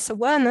also raise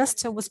awareness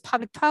towards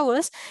public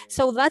powers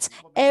so that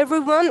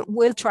everyone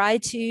will try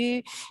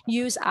to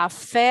use a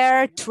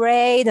fair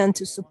trade and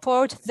to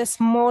support the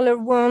smaller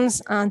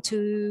ones and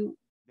to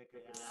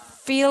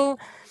feel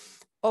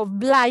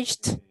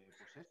obliged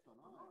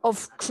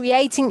of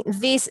creating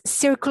this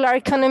circular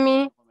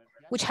economy,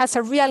 which has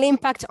a real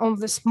impact on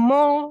the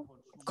small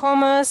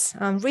commerce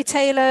and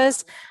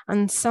retailers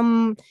and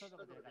some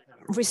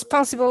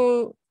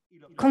responsible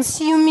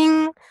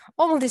consuming,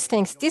 all these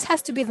things. This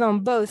has to be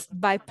done both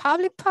by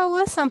public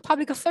powers and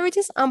public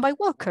authorities and by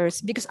workers,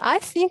 because I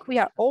think we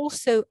are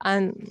also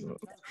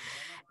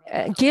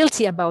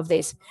guilty about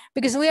this,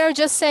 because we are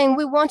just saying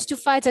we want to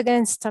fight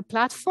against a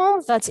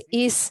platform that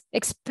is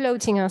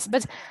exploiting us.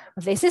 But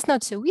this is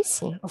not so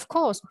easy, of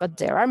course, but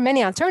there are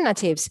many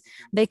alternatives.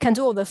 They can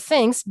do other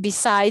things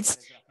besides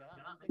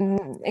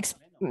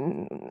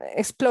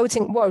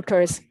exploiting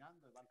workers.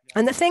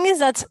 And the thing is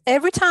that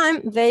every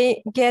time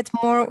they get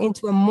more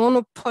into a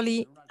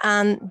monopoly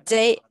and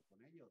they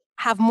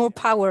have more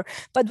power,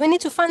 but we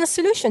need to find a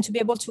solution to be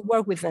able to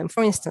work with them.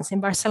 For instance,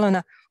 in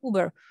Barcelona,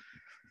 Uber.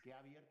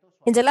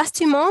 In the last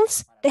 2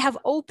 months, they have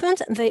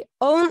opened their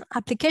own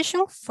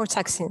application for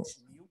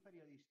taxis.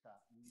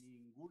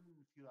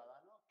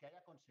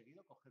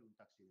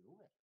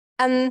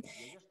 And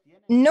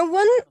no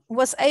one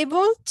was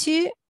able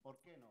to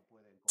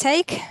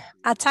take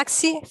a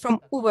taxi from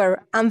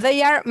Uber, and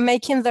they are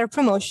making their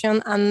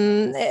promotion,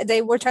 and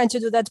they were trying to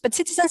do that, but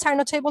citizens are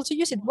not able to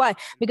use it. Why?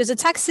 Because the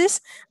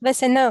taxis, they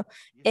say, no,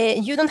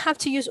 you don't have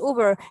to use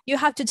Uber, you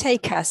have to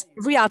take us,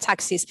 real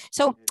taxis.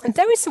 So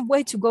there is a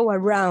way to go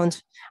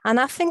around. And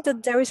I think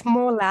that there is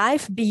more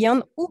life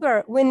beyond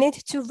Uber. We need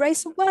to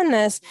raise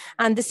awareness,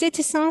 and the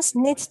citizens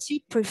need to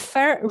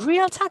prefer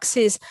real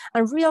taxis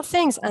and real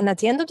things. And at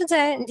the end of the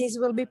day, this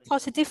will be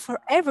positive for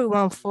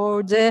everyone,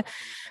 for the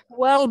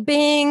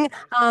well-being,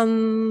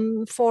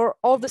 for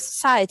all the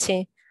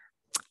society.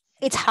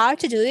 It's hard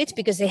to do it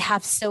because they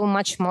have so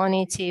much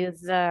money to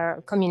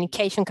their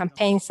communication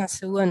campaigns and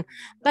so on.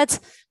 But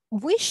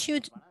we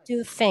should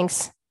do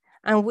things,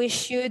 and we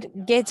should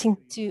get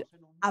into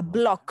a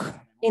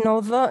block in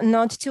order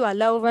not to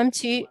allow them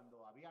to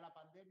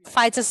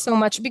fight us so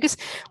much, because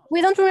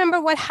we don't remember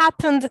what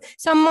happened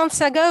some months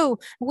ago.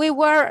 We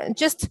were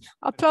just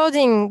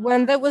applauding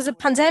when there was a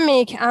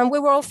pandemic, and we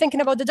were all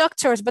thinking about the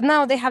doctors, but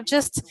now they have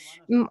just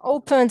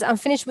opened and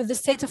finished with the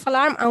state of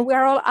alarm, and we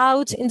are all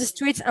out in the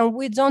streets, and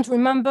we don't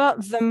remember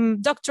the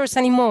doctors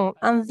anymore.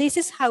 And this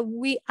is how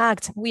we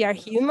act. We are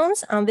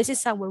humans, and this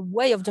is our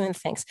way of doing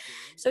things.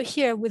 So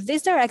here, with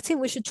this directive,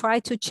 we should try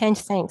to change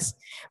things.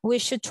 We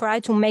should try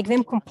to make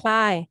them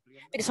comply,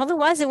 because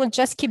otherwise they will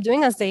just keep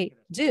doing as they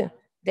do.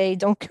 They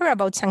don't care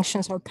about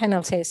sanctions or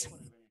penalties.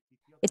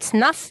 It's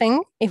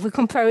nothing if we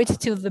compare it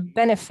to the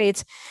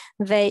benefit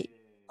they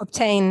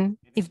obtain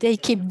if they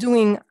keep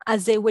doing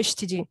as they wish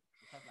to do.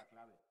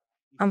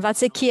 And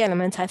that's a key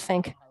element, I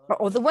think.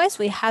 Or otherwise,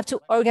 we have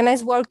to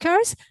organize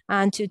workers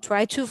and to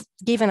try to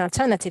give an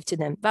alternative to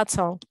them. That's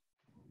all.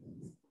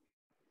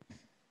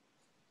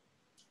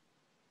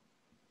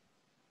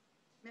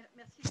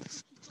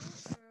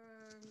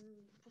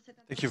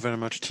 Thank you very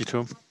much,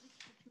 Tito.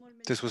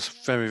 This was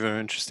very, very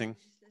interesting.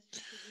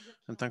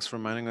 And thanks for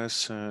reminding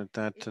us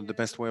that the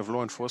best way of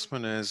law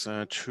enforcement is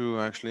to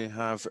actually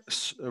have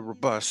a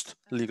robust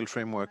legal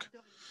framework.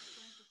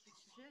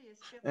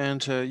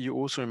 And you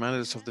also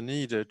reminded us of the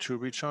need to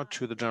reach out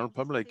to the general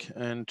public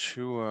and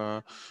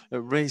to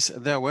raise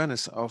their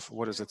awareness of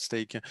what is at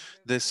stake.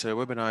 This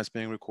webinar is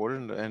being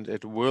recorded, and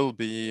it will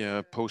be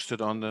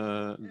posted on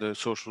the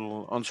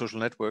social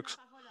networks.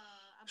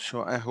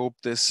 So I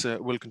hope this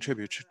will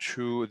contribute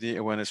to the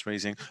awareness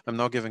raising. I'm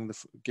now giving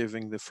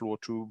the floor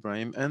to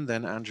Brahim and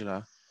then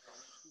Angela.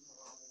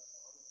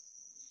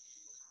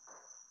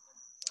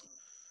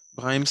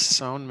 Brahim's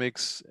sound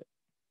makes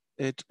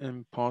it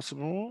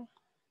impossible.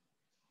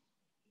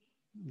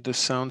 The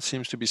sound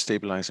seems to be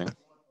stabilizing.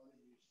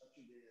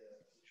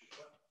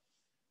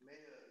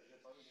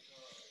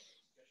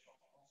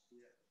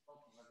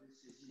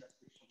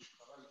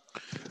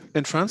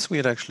 In France, we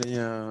had actually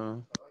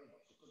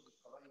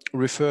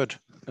referred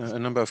a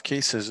number of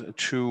cases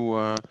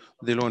to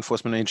the law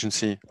enforcement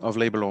agency of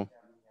labor law.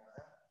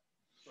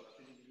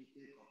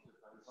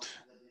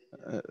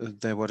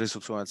 What is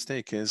also at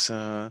stake is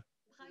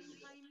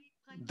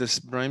this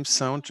Brahim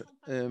sound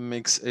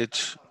makes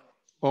it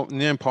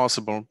near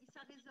impossible.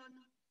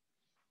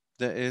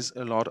 There is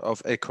a lot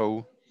of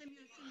echo,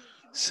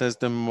 says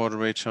the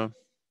moderator.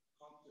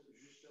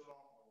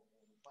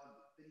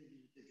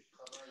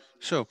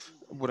 So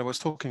what I was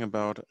talking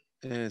about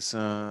is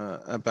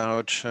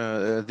about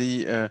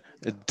the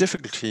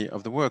difficulty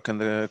of the work and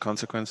the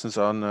consequences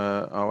on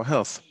our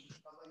health.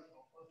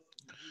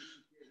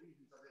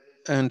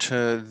 And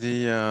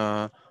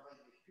the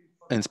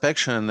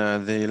inspection,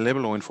 the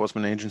labor law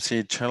enforcement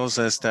agency tells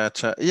us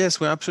that, yes,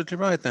 we're absolutely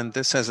right, and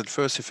this has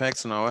adverse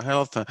effects on our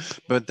health,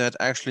 but that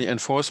actually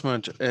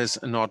enforcement is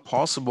not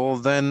possible,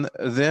 then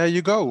there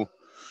you go.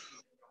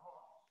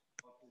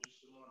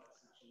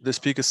 The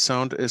speaker's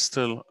sound is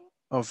still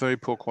of very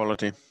poor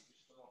quality.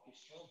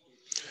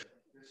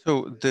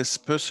 So this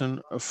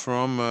person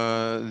from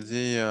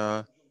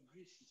the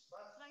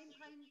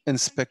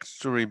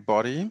inspectory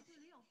body,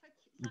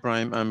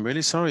 Brahim, I'm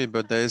really sorry,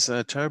 but there's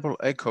a terrible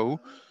echo,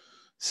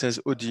 says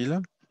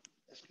Odile.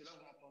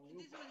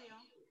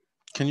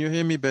 Can you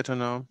hear me better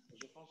now?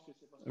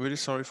 Really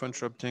sorry for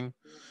interrupting.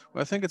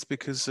 Well, I think it's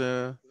because,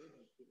 can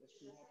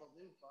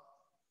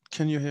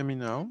you hear me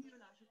now?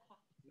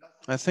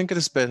 I think it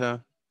is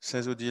better,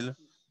 says Odile.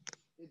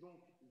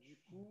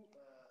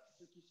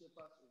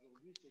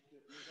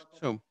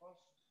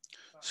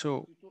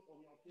 So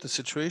the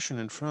situation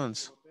in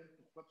France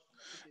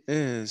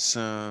is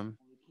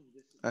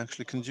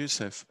actually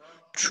conducive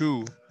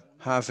to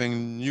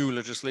having new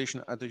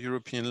legislation at the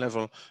European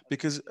level,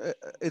 because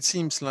it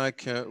seems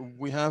like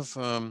we have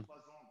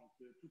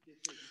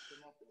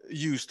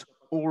used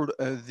all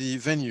the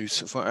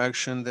venues for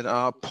action that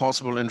are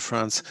possible in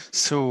France.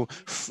 So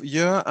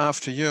year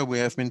after year, we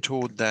have been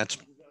told that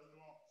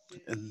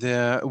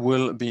there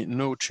will be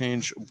no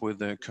change with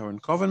the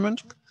current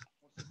government.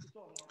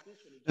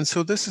 And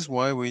so this is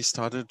why we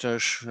started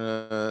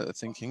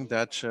thinking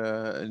that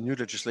new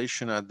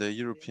legislation at the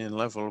European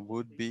level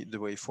would be the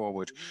way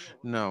forward.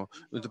 Now,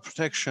 with the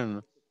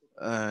protection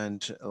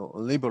and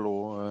labor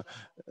law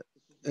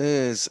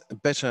is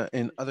better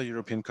in other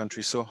European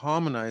countries. So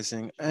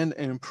harmonizing and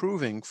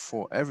improving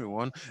for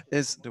everyone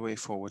is the way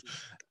forward.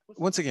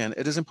 Once again,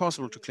 it is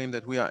impossible to claim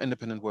that we are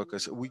independent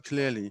workers. We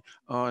clearly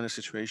are in a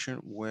situation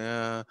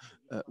where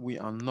we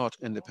are not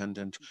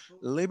independent.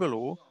 Labor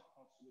law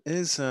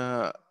is,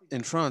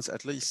 in France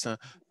at least,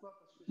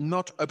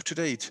 not up to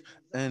date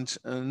and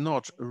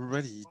not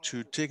ready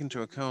to take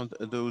into account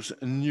those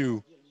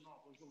new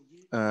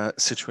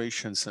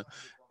situations.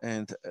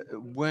 And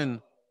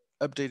when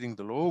updating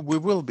the law, we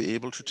will be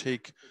able to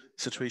take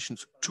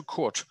situations to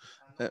court,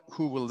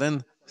 who will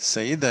then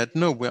say that,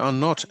 no, we are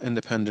not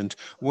independent.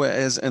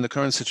 Whereas in the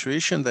current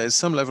situation, there is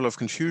some level of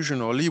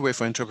confusion or leeway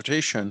for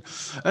interpretation.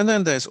 And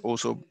then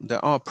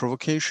there are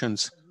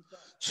provocations.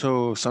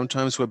 So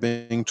sometimes we're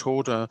being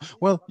told,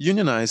 well,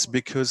 unionize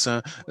because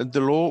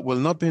the law will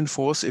not be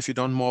enforced if you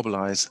don't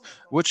mobilize,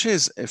 which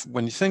is,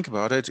 when you think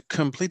about it,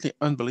 completely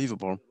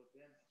unbelievable.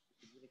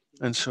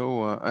 And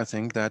so I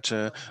think that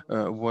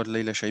what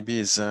Leila Shaibi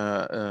is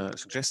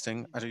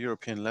suggesting at a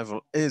European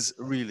level is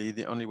really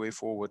the only way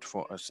forward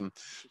for us. And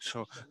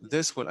so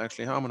this will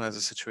actually harmonize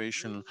the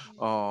situation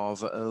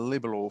of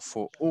labor law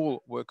for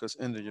all workers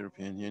in the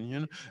European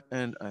Union.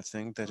 And I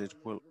think that it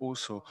will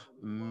also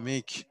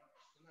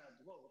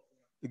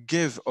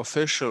give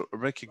official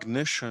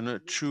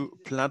recognition to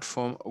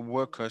platform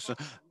workers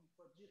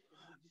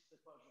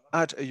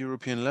at a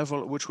European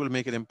level, which will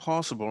make it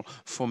impossible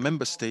for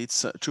member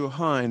states to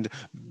hide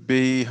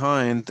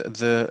behind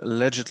the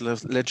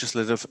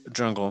legislative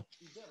jungle.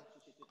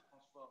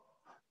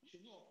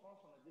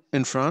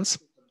 In France,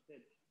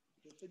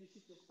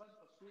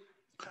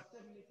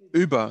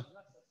 Uber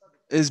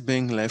is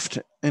being left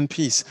in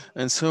peace.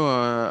 And so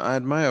I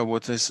admire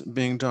what is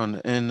being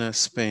done in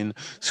Spain.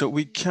 So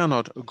we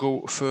cannot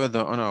go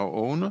further on our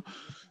own.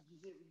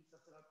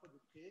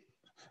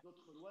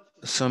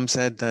 Some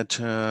said that,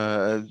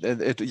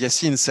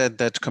 Yassine said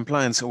that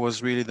compliance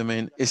was really the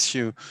main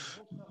issue.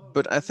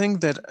 But I think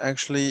that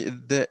actually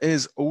there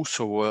is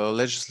also a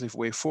legislative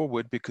way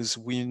forward, because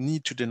we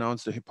need to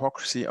denounce the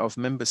hypocrisy of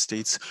member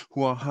states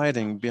who are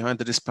hiding behind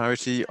the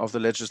disparity of the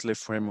legislative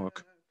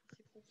framework.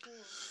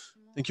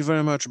 Thank you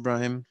very much,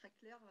 Brahim.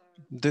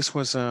 This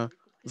was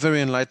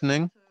very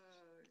enlightening,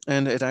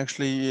 and it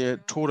actually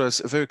taught us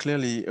very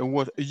clearly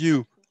what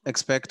you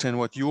expect and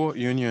what your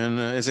union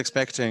is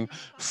expecting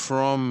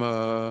from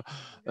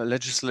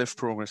legislative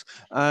progress.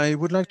 I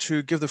would like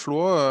to give the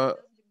floor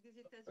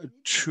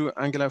to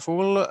Angela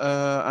Vogel.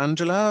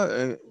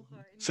 Angela,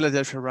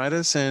 Philadelphia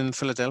Writers in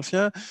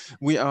Philadelphia.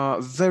 We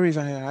are very,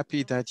 very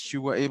happy that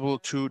you were able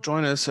to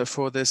join us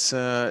for this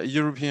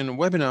European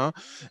webinar,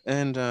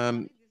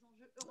 and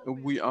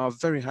we are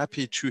very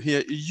happy to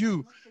hear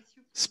you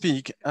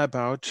speak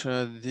about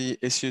the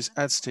issues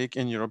at stake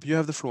in Europe. You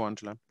have the floor,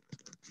 Angela.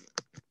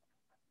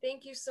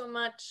 Thank you so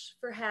much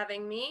for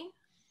having me.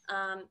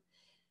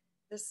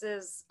 This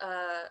is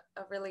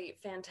a really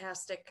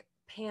fantastic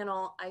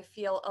panel. I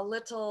feel a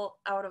little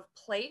out of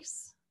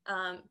place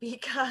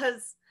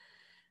because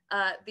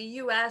the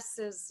US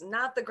is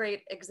not the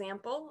great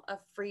example of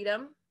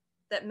freedom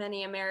that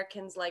many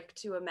Americans like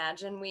to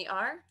imagine we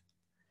are.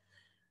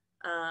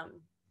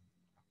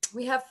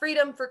 We have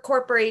freedom for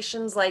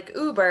corporations like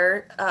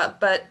Uber,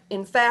 but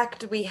in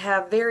fact, we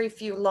have very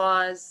few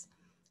laws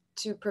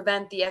to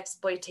prevent the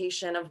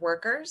exploitation of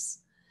workers.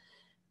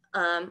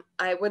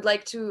 I would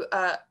like to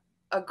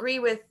agree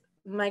with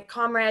my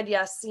comrade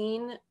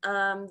Yassine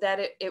that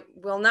it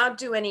will not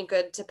do any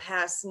good to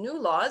pass new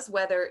laws,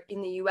 whether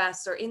in the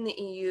US or in the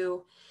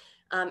EU,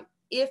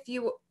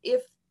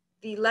 if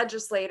the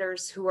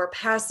legislators who are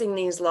passing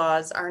these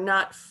laws are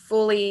not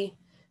fully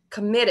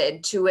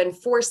committed to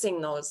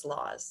enforcing those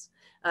laws,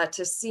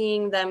 to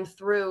seeing them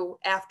through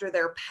after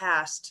they're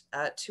passed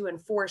to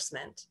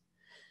enforcement.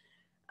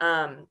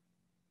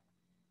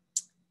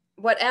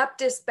 What app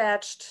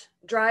dispatched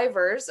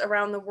drivers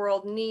around the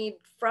world need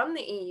from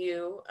the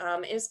EU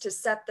is to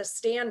set the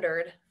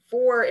standard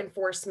for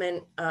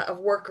enforcement of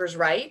workers'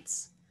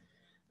 rights.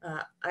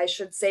 I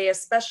should say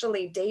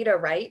especially data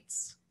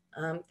rights.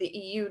 The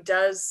EU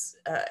does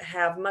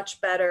have much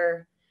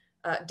better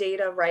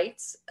data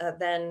rights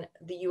than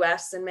the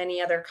US and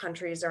many other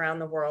countries around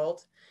the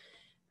world.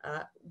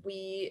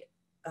 The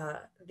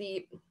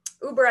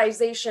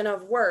Uberization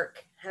of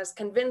work has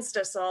convinced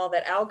us all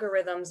that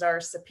algorithms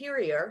are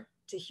superior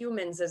to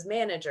humans as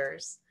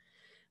managers,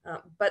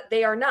 but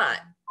they are not.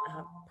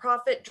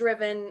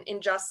 Profit-driven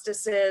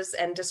injustices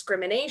and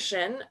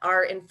discrimination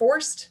are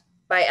enforced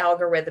by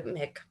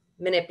algorithmic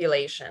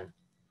manipulation.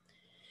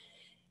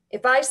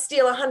 If I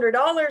steal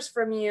 $100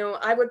 from you,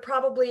 I would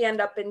probably end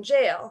up in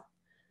jail,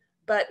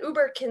 but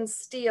Uber can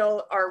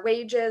steal our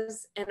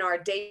wages and our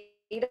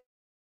data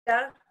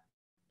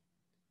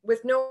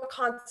with no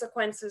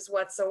consequences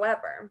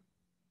whatsoever.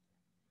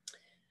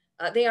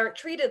 They aren't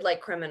treated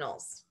like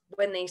criminals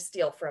when they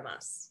steal from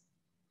us.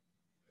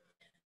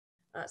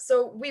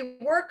 So we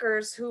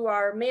workers who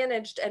are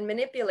managed and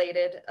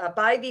manipulated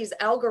by these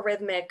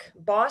algorithmic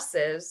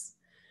bosses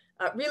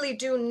really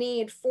do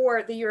need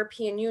for the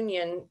European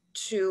Union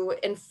to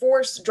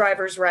enforce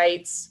drivers'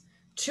 rights,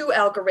 to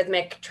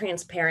algorithmic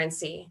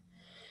transparency.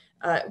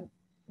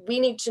 We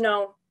need to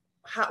know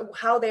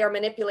how they are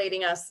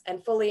manipulating us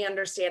and fully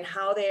understand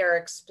how they are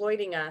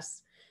exploiting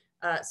us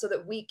so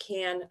that we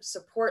can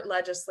support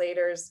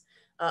legislators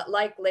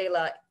like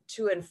Leila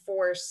to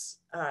enforce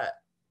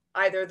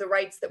either the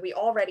rights that we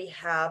already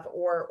have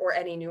or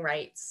any new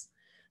rights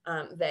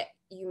that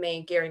you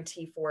may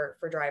guarantee for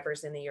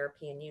drivers in the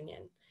European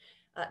Union.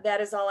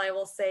 That is all I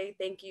will say.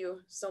 Thank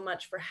you so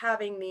much for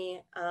having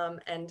me,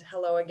 and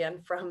hello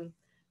again from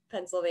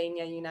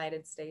Pennsylvania,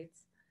 United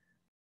States.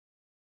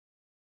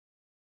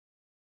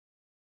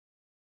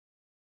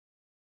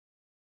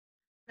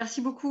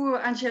 Merci beaucoup,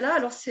 Angela.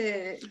 Alors,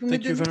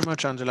 Thank you very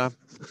much, Angela.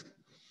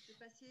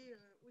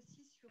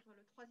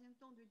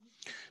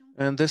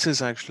 And this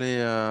is actually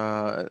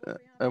a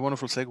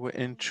wonderful segue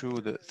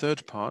into the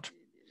third part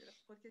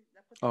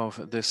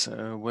of this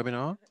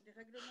webinar.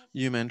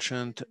 You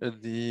mentioned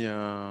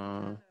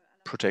the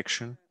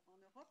protection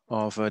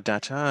of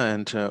data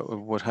and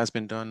what has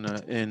been done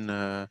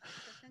in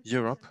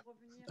Europe.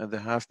 There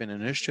have been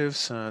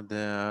initiatives.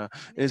 There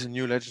is a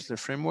new legislative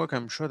framework.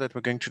 I'm sure that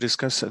we're going to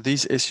discuss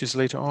these issues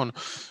later on.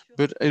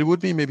 But it would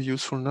be maybe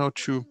useful now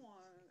to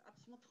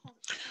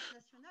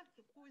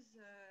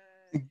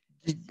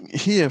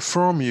hear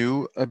from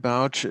you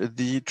about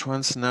the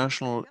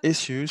transnational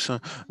issues.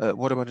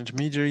 What about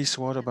intermediaries?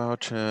 What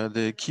about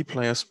the key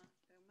players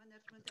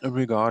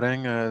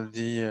regarding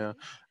the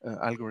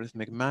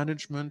algorithmic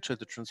management,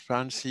 the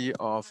transparency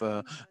of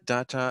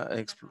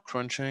data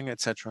crunching,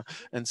 etc.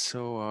 And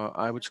so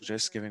I would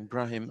suggest giving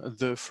Brahim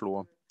the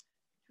floor.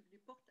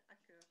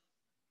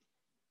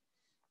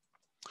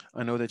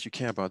 I know that you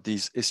care about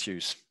these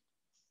issues.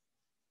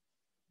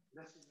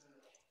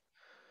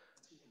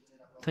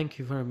 Thank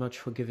you very much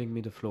for giving me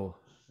the floor.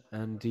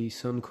 And the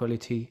sound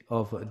quality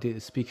of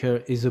the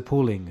speaker is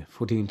appalling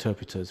for the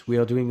interpreters. We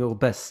are doing our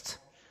best.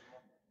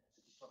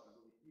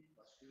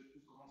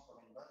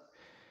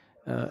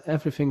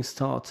 Everything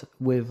starts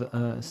with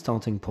a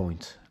starting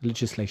point,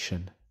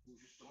 legislation.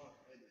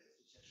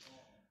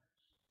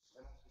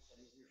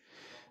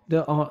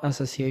 There are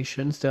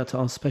associations that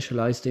are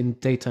specialized in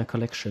data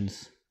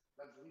collections.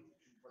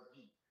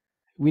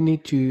 We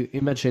need to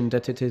imagine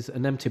that it is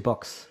an empty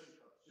box.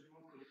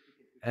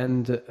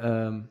 And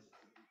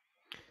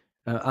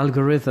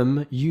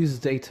algorithm use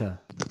data.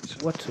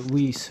 What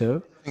we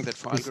saw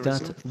is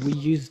that we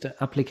used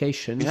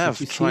applications to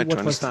see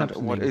what was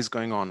happening. What is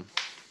going on.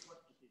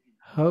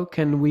 How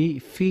can we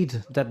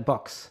feed that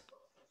box?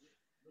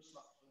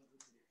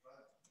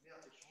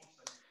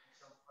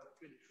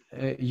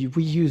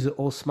 We use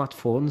all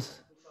smartphones.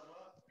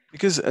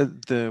 Because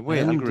the way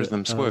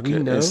algorithms work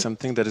is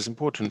something that is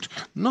important,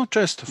 not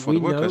just for the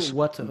workers,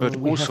 but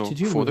also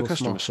for the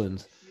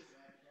customers.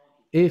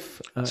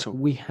 If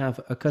we have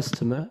a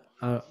customer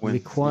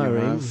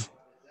requiring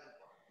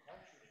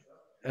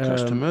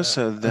customers,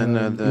 then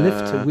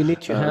the we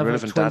need to have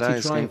relevant 20 data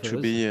is going drivers to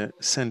be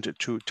sent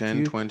to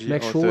 10, 20,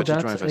 make or sure 30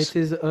 that drivers. it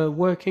is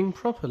working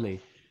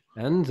properly.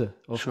 And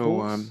of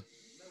course,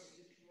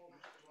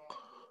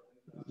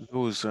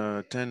 those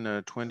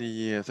 10,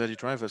 20, 30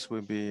 drivers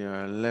will be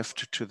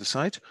left to the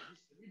site.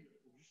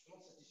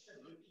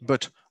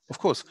 But of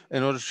course,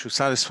 in order to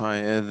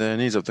satisfy the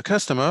needs of the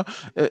customer,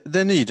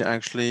 they need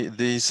actually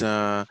these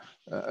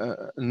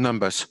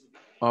numbers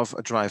of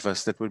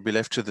drivers that will be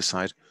left to the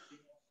site.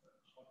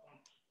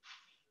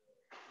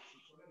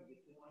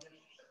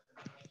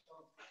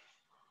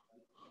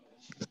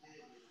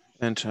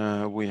 And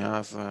we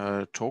have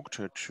talked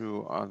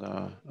to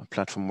other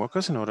platform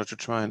workers in order to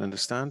try and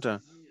understand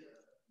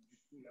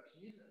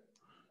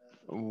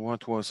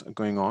what was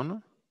going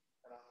on.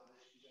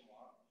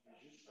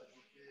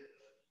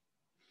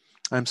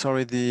 I'm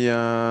sorry,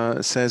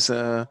 says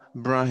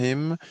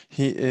Brahim,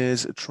 he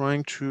is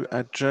trying to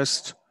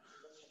adjust.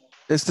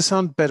 Is the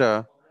sound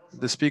better?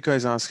 The speaker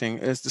is asking,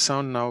 is the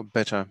sound now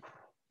better?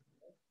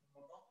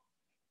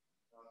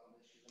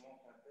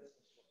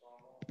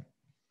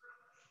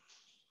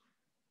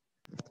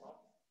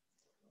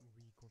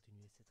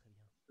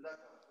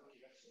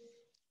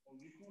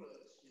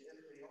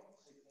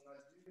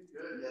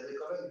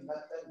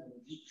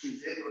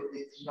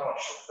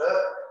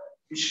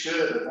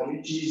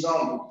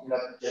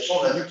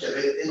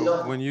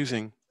 When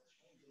using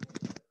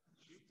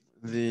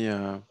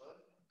the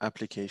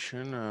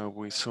application,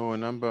 we saw a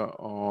number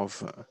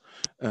of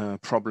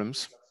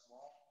problems.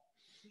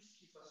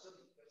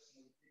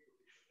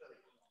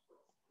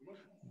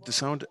 The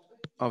sound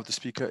of the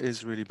speaker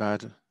is really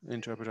bad.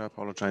 Interpreter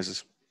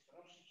apologizes.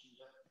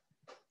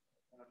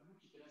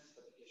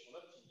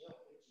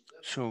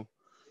 So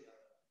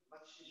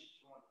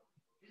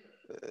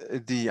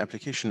the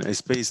application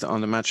is based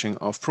on the matching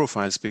of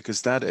profiles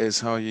because that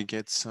is how you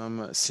get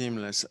some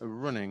seamless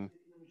running.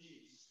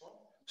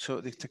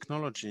 So the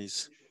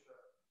technologies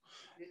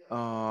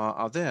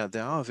are there, they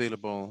are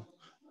available.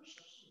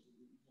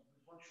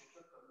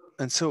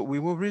 And so we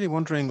were really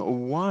wondering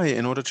why,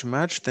 in order to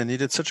match, they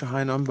needed such a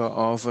high number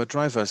of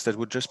drivers that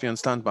would just be on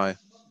standby.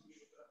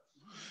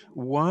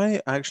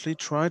 Why actually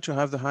try to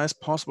have the highest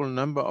possible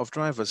number of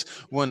drivers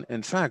when,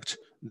 in fact,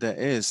 there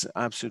is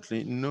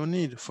absolutely no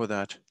need for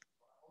that?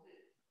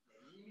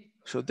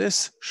 So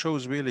this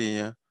shows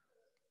really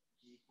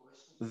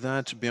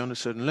that beyond a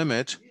certain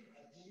limit,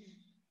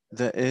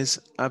 there is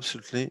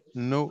absolutely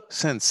no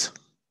sense.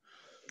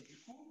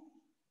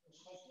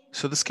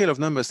 So the scale of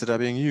numbers that are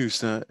being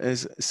used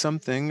is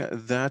something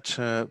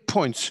that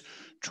points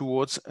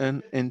towards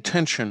an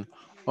intention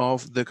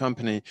of the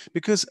company,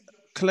 because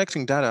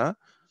collecting data,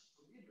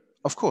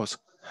 of course,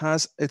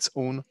 has its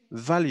own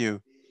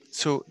value.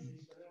 So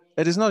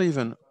it is not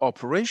even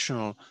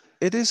operational.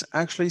 It is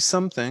actually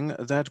something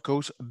that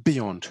goes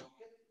beyond.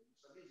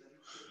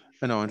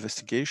 In our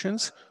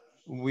investigations,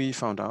 we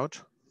found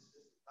out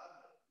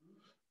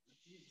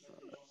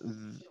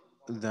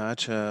that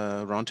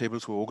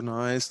roundtables were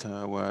organized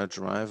where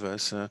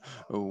drivers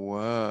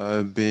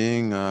were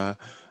being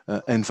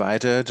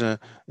invited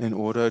in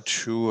order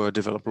to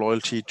develop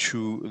loyalty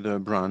to the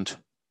brand.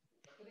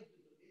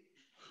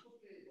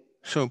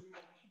 So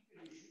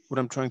what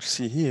I'm trying to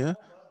see here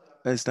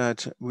is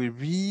that we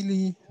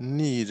really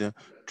need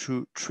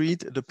to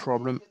treat the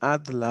problem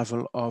at the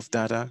level of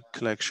data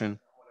collection.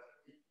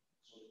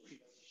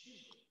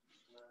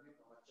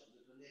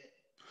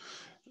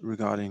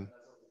 Regarding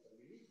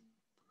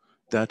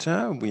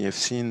data, we have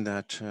seen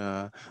that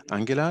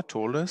Angela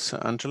told us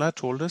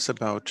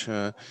about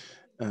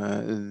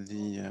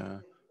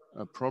the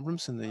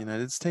problems in the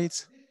United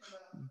States.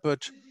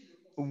 But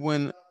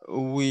when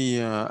we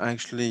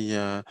actually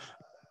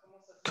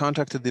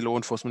contacted the law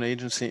enforcement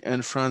agency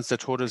in France,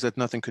 that told us that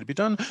nothing could be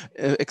done,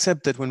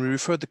 except that when we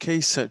referred the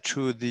case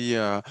to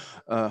the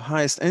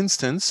highest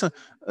instance,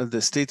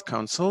 the state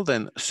council,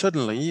 then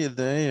suddenly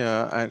they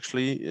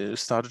actually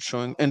started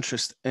showing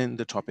interest in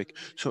the topic.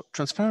 So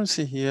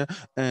transparency here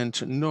and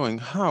knowing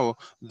how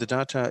the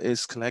data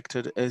is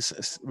collected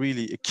is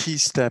really a key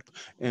step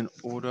in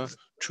order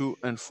to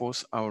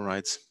enforce our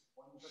rights.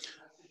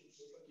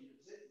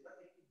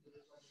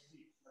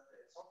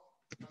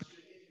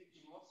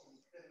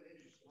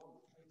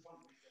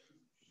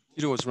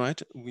 Peter was right.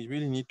 We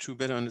really need to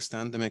better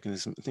understand the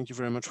mechanism. Thank you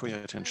very much for your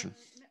attention.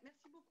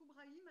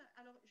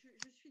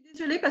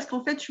 Thank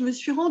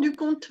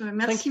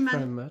you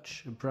very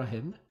much,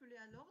 Brahim.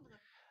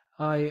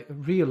 I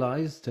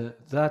realized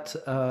that,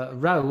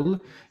 Raoul,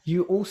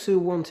 you also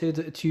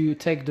wanted to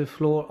take the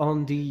floor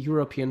on the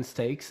European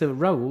stake. So,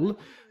 Raoul,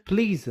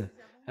 please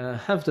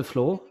have the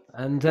floor,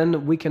 and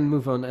then we can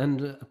move on.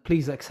 And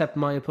please accept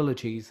my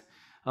apologies.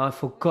 I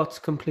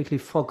completely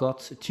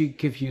forgot to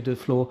give you the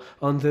floor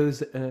on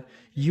those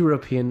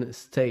European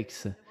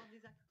stakes.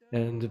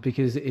 And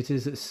because it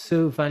is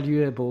so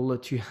valuable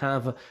to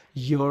have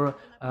your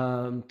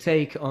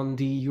take on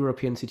the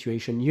European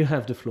situation. You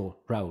have the floor,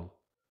 Raoul.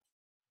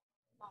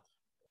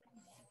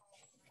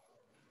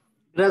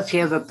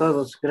 Gracias a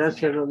todos.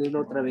 Gracias,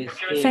 Rodrigo, otra vez.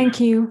 Thank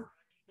you.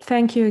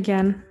 Thank you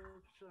again.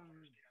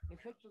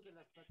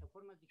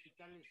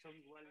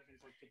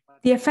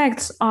 The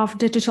effects of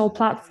digital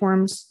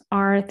platforms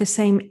are the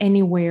same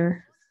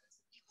anywhere.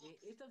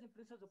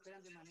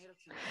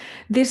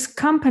 These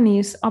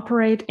companies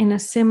operate in a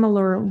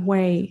similar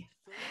way.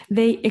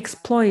 They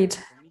exploit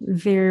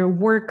their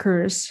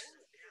workers,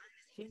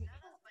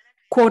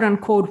 quote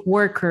unquote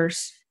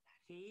workers.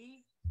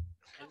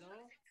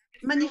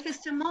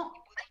 Manifestement,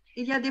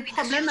 il y a des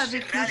problèmes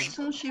avec le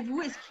son chez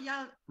vous. Est-ce qu'il y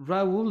a...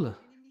 Raoul,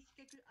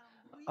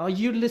 are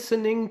you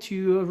listening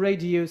to a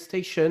radio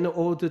station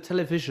or the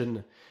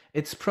television?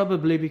 It's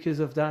probably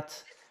because of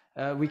that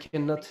we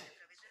cannot...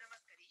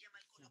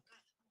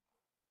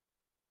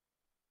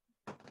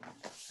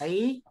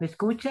 ¿Ahí? ¿Me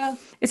escucha?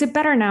 Is it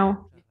better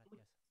now?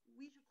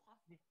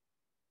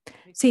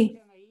 Sí,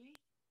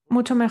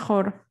 mucho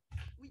mejor.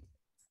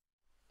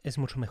 Es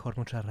mucho mejor,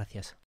 muchas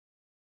gracias.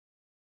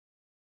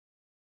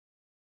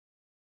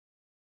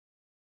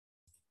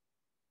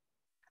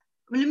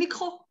 Le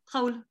micro,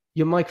 Raoul.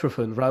 Your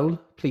microphone, Raoul,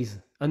 please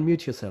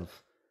unmute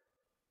yourself.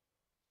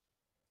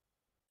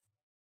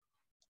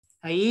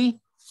 Ahí.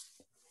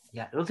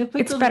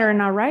 It's better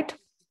now, right?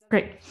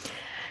 Great.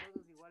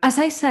 As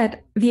I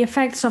said, the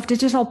effects of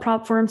digital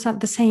platforms are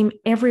the same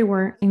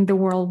everywhere in the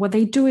world. What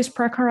they do is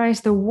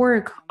precarize the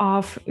work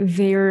of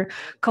their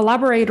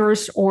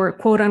collaborators or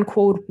quote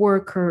unquote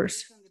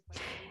workers.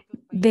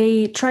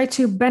 They try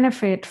to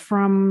benefit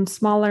from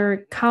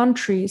smaller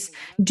countries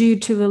due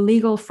to the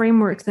legal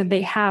frameworks that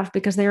they have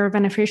because they are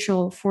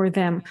beneficial for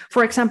them.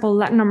 For example,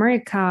 Latin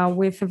America,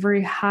 with a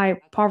very high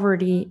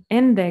poverty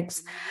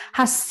index,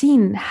 has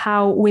seen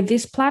how with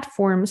these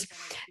platforms,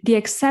 the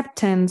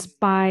acceptance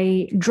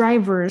by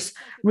drivers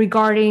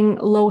regarding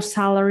low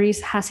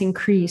salaries has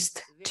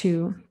increased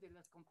too.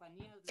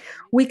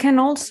 We can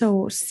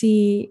also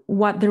see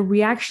what the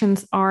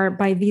reactions are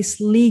by these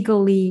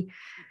legally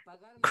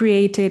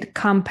created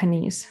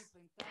companies.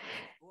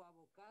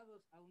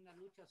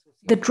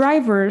 The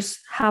drivers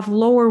have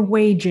lower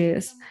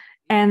wages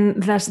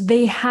and thus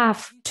they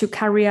have to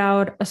carry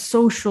out a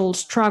social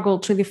struggle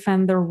to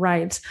defend their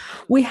rights.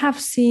 We have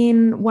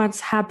seen what's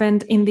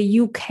happened in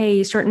the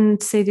UK, certain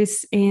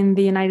cities in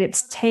the United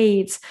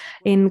States,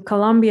 in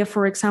Colombia,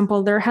 for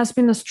example. There has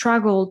been a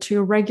struggle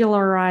to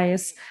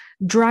regularize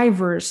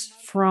drivers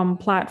from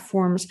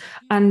platforms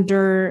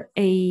under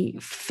a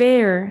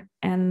fair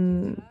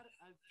and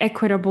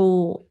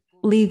equitable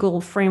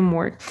legal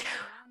framework.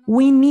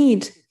 We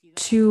need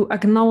to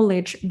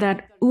acknowledge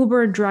that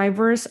Uber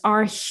drivers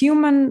are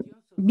human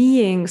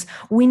beings.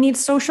 We need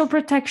social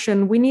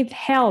protection, we need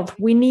health,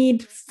 we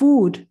need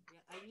food.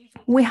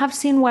 We have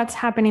seen what's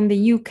happened in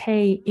the UK,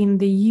 in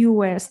the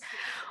US.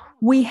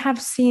 We have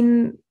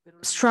seen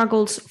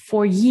struggles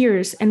for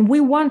years, and we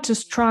want to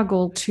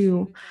struggle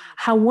too.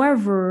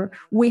 However,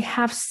 we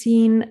have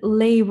seen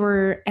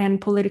labor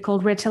and political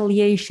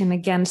retaliation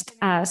against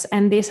us,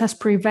 and this has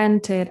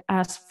prevented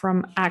us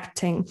from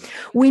acting.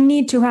 We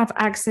need to have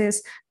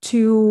access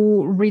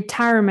to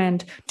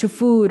retirement, to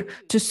food,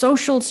 to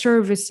social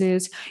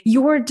services.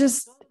 You were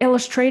just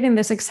illustrating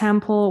this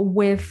example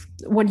with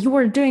what you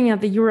are doing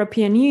at the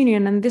European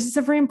Union. And this is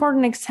a very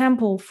important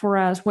example for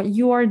us, what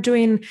you are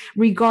doing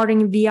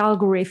regarding the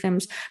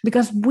algorithms,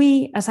 because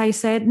we, as I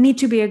said, need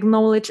to be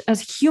acknowledged as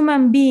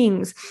human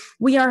beings.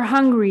 We are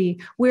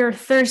hungry, we are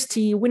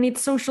thirsty, we need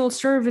social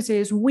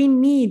services, we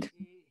need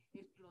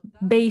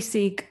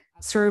basic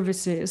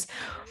services.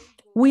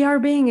 We are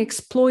being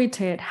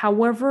exploited.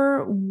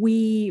 However,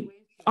 we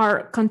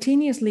are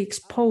continuously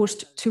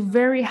exposed to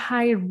very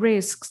high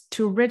risks,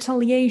 to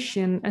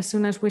retaliation as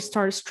soon as we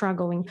start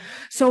struggling.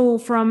 So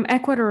from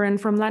Ecuador and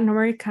from Latin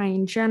America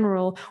in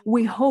general,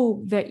 we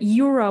hope that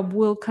Europe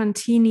will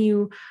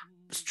continue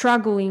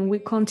struggling, we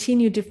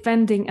continue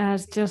defending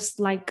us,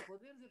 just like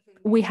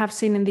we have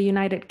seen in the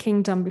United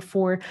Kingdom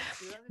before.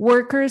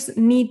 Workers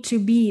need to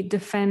be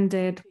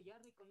defended.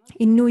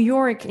 In New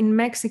York, in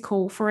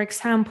Mexico, for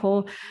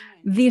example,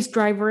 these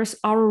drivers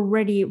are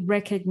already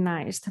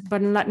recognized,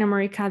 but in Latin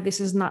America,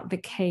 this is not the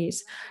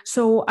case.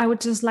 So I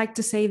would just like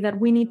to say that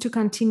we need to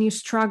continue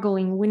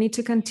struggling. We need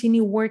to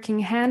continue working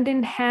hand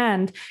in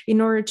hand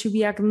in order to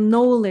be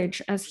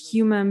acknowledged as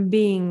human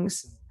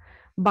beings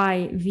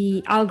by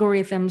the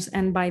algorithms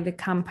and by the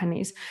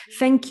companies.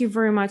 Thank you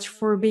very much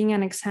for being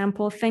an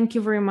example. Thank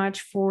you very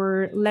much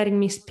for letting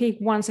me speak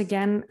once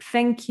again.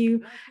 Thank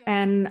you.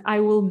 And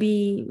I will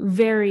be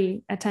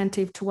very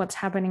attentive to what's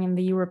happening in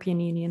the European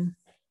Union.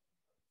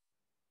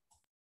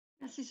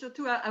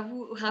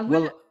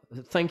 Well,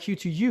 thank you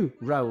to you,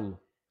 Raoul.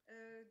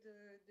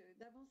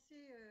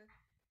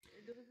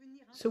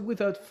 So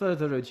without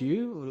further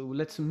ado,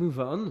 let's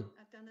move on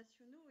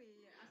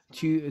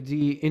to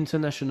the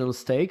international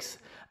stakes.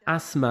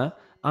 Asma,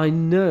 I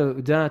know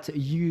that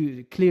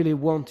you clearly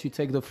want to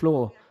take the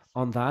floor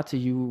on that.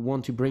 You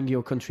want to bring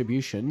your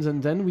contributions,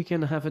 and then we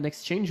can have an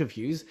exchange of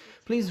views.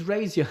 Please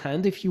raise your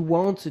hand if you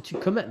want to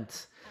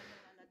comment.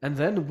 And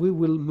then we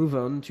will move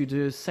on to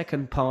the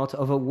second part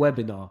of our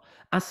webinar.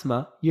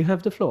 Asma, you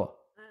have the floor.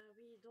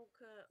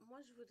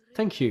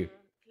 Thank you.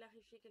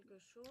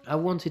 I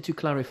wanted to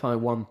clarify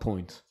one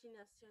point.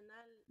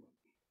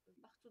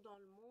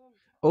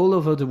 All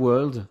over the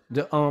world,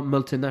 there are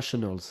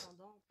multinationals.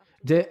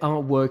 They are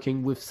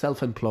working with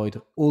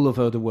self-employed all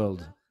over the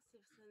world.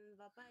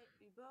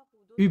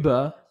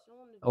 Uber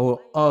or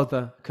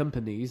other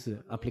companies,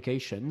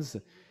 applications,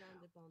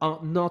 are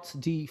not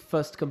the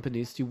first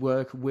companies to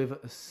work with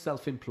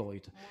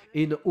self-employed.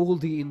 In all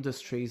the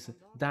industries,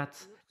 that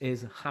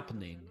is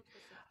happening.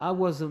 I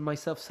was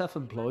myself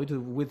self-employed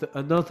with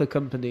another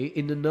company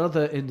in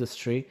another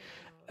industry,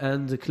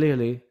 and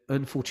clearly,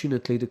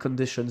 unfortunately, the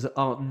conditions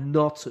are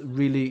not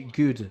really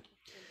good,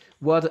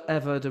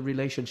 whatever the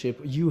relationship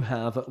you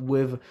have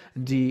with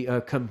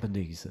the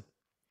companies.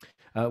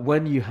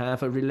 When you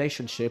have a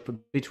relationship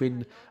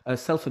between a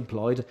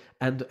self-employed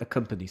and a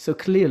company. So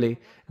clearly,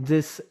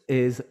 this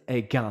is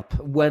a gap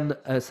when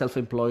a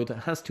self-employed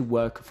has to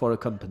work for a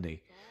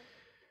company.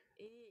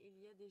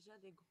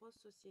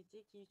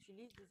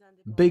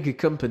 Big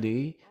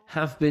companies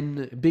have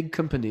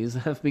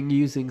been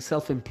using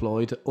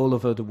self-employed all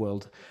over the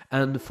world,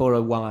 and for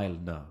a while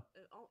now.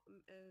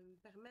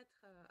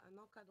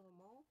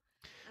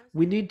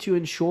 We need to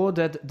ensure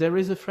that there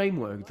is a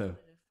framework, though.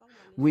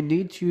 We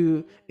need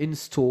to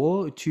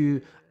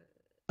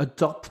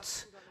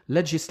adopt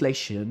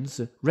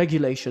legislations,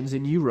 regulations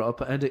in Europe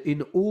and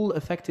in all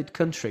affected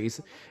countries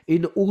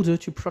in order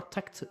to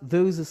protect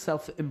those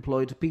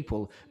self-employed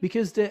people,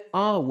 because they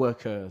are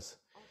workers.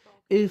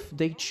 If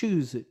they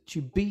choose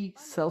to be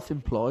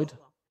self-employed,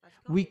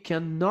 we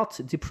cannot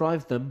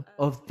deprive them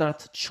of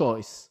that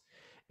choice.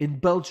 In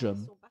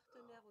Belgium,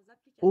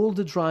 all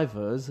the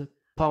drivers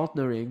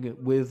partnering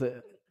with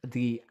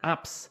the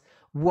apps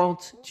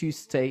want to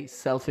stay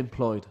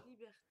self-employed,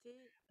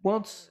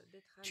 want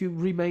to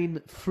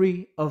remain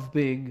free of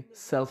being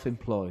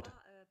self-employed.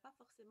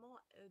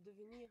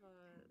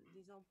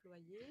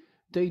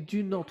 They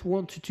do not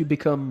want to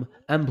become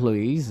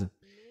employees.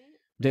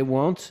 They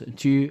want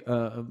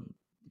to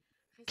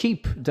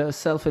keep their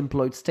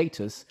self-employed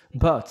status,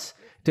 but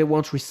they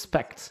want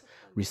respect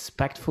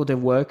respect for their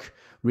work,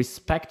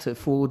 respect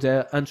for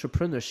their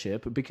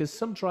entrepreneurship, because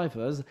some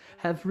drivers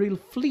have real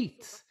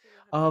fleets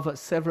of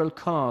several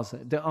cars.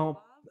 They are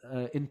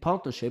in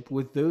partnership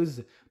with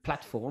those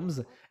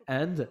platforms,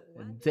 and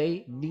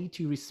they need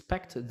to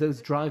respect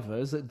those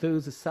drivers,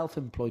 those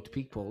self-employed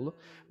people,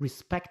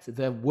 respect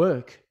their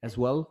work as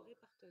well,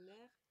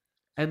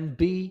 and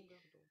be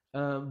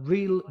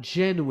real,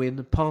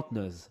 genuine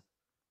partners.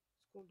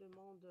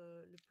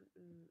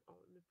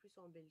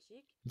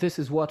 This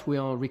is what we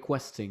are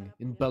requesting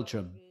in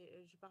Belgium.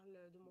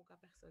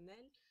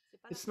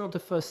 It's not the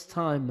first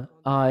time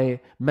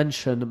I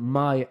mention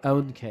my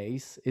own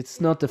case.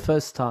 It's not the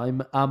first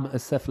time I'm a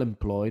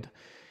self-employed.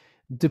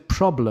 The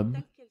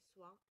problem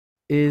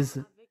is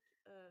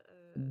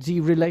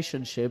the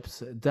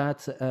relationships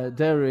that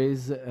there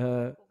is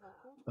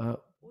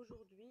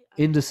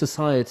in the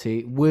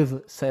society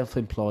with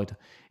self-employed,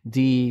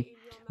 the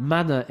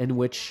manner in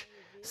which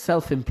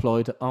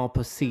self-employed are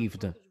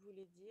perceived.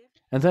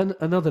 And then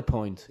another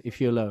point,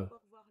 if you allow.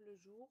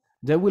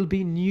 There will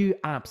be new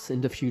apps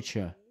in the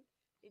future.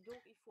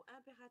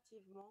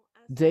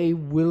 They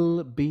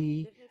will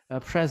be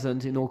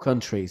present in all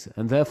countries,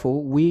 and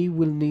therefore we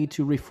will need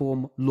to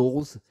reform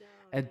laws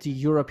at the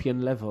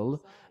European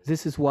level.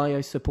 This is why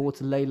I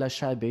support Leila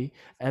Shaibi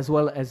as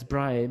well as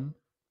Brahim,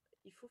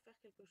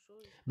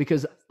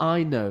 because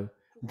I know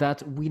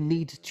that we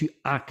need to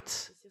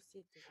act.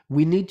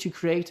 We need to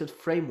create a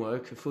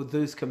framework for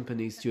those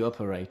companies to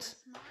operate.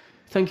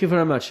 Thank you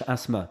very much,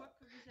 Asma.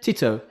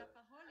 Tito,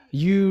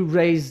 you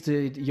raised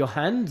your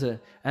hand,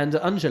 and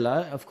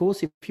Angela, of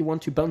course, if you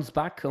want to bounce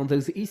back on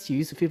those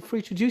issues, feel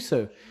free to do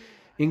so,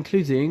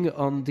 including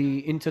on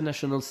the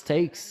international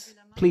stakes.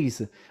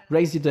 Please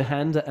raise your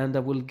hand and I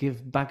will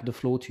give back the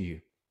floor to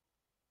you.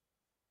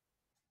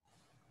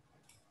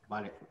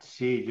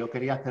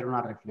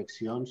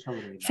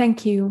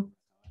 Thank you.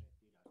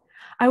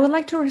 I would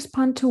like to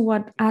respond to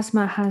what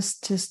Asma has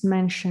just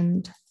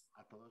mentioned.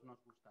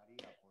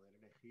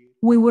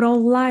 We would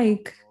all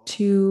like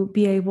to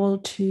be able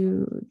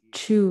to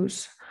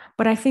choose,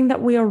 but I think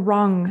that we are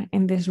wrong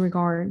in this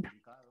regard.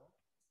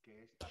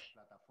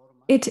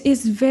 It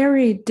is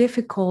very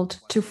difficult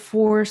to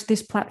force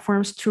these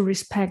platforms to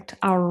respect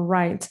our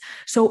rights.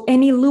 So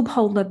any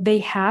loophole that they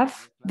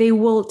have, they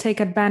will take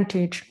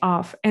advantage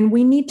of. And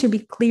we need to be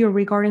clear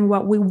regarding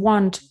what we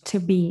want to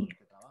be.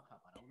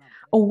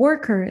 A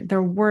worker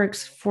that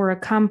works for a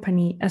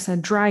company as a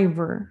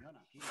driver,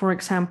 for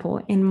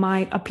example, in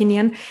my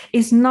opinion,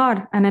 is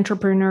not an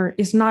entrepreneur,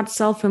 is not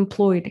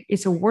self-employed,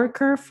 is a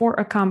worker for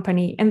a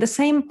company. And the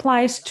same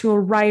applies to a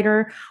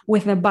rider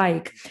with a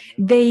bike.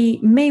 They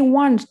may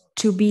want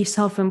to be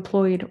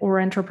self-employed or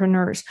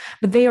entrepreneurs,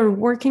 but they are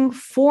working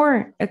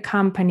for a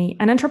company.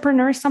 An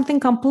entrepreneur is something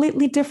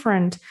completely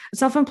different. A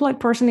self-employed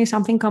person is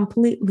something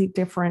completely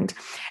different.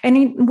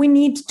 And we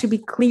need to be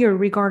clear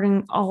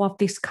regarding all of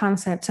these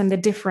concepts and the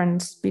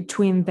difference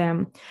between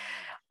them.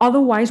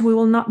 Otherwise, we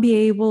will not be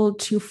able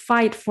to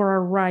fight for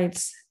our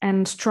rights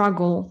and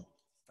struggle.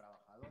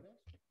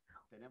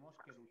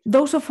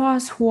 Those of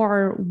us who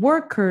are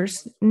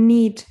workers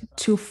need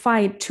to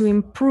fight to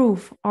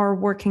improve our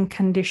working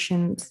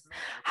conditions.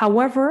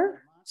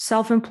 However,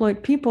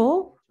 self-employed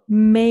people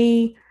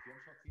may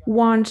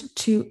want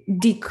to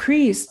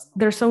decrease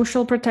their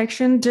social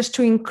protection just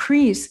to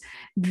increase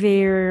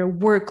their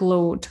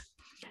workload.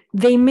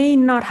 They may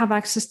not have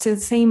access to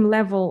the same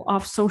level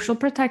of social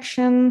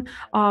protection,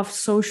 of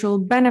social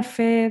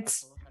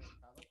benefits.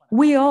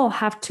 We all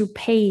have to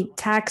pay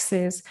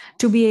taxes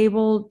to be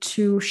able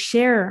to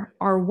share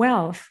our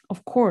wealth.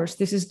 Of course,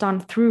 this is done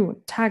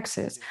through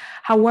taxes.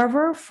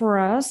 However, for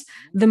us,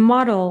 the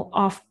model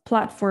of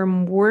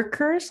platform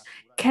workers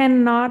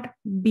cannot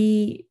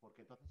be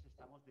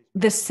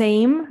the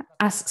same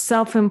as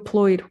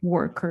self-employed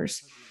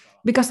workers,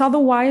 because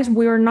otherwise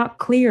we are not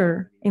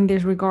clear in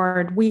this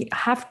regard. We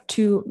have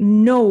to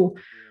know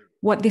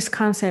what these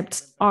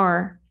concepts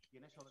are.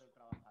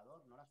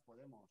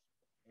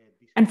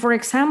 And for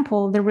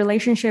example, the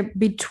relationship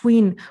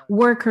between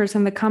workers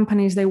and the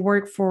companies they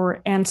work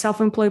for and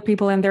self-employed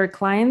people and their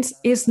clients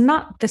is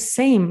not the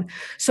same.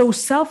 So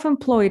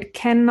self-employed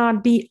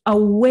cannot be a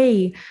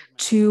way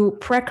to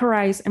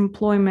precarize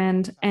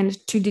employment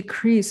and to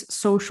decrease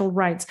social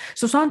rights.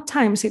 So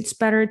sometimes it's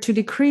better to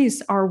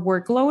decrease our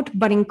workload,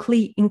 but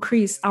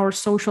increase our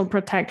social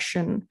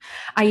protection.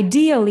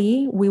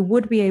 Ideally, we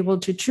would be able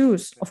to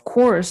choose. Of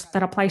course,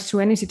 that applies to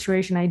any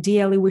situation.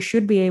 Ideally, we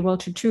should be able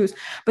to choose.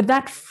 But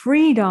that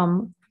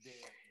freedom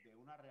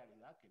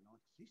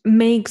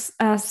makes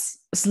us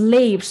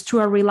slaves to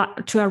a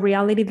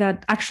reality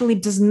that actually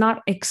does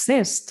not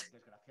exist.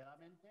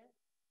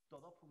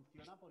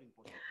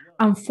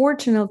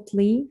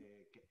 Unfortunately,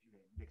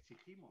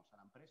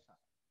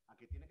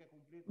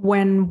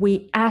 when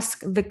we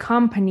ask the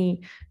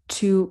company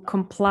to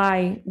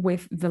comply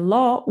with the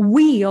law,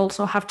 we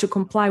also have to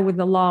comply with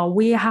the law.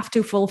 We have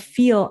to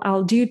fulfill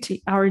our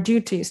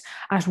duties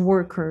as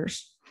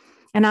workers.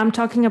 And I'm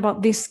talking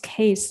about this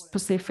case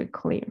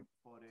specifically.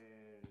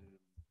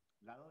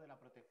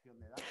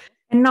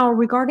 And now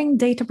regarding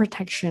data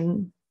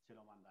protection,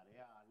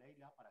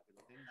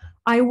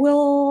 I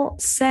will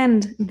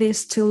send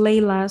this to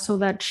Leila so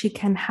that she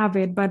can have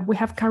it, but we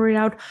have carried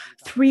out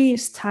 3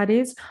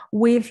 studies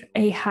with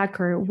a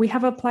hacker. We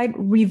have applied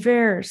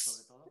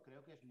reverse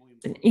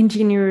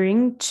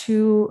engineering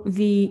to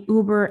the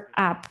Uber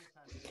app.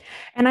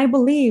 And I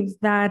believe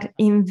that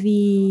in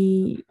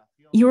the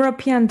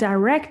European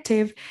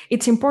directive,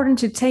 it's important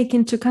to take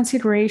into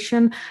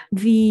consideration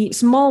the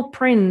small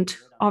print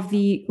of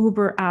the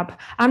Uber app.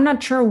 I'm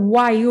not sure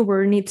why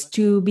Uber needs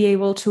to be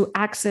able to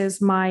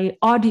access my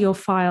audio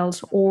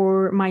files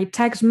or my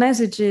text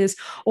messages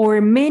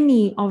or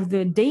many of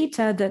the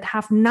data that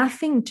have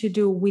nothing to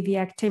do with the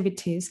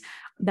activities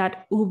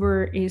that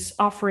Uber is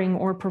offering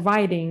or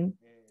providing.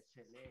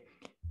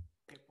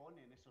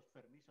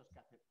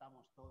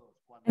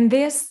 And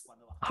this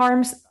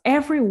harms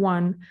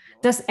everyone.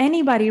 Does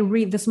anybody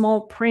read the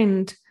small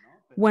print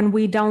when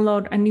we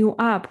download a new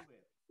app?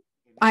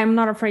 I'm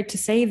not afraid to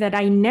say that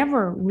I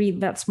never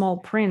read that small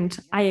print.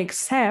 I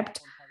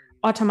accept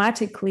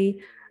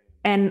automatically,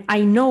 and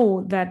I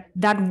know that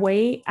that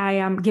way I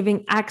am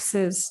giving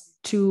access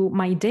to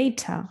my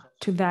data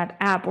to that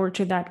app or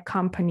to that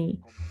company.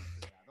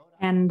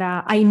 And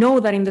I know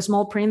that in the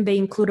small print, they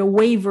include a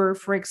waiver,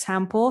 for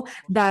example,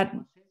 that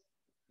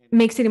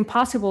makes it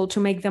impossible to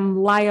make them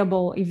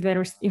liable if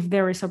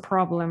there is a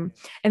problem.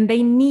 And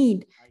they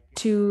need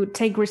to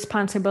take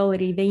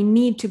responsibility. They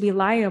need to be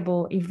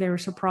liable if there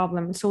is a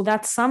problem. So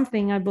that's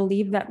something I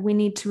believe that we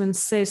need to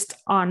insist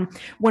on.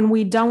 When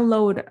we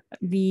download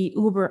the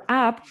Uber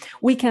app,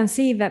 we can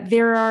see that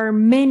there are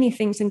many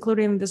things,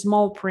 including the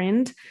small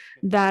print,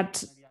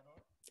 that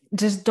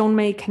just don't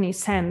make any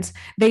sense.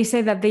 They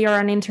say that they are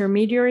an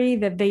intermediary,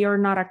 that they are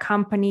not a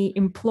company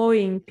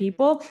employing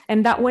people,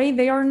 and that way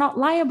they are not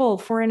liable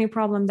for any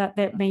problem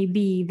that may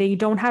be. They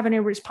don't have any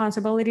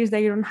responsibilities,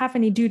 they don't have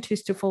any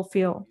duties to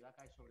fulfill.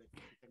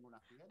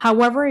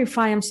 However, if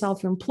I am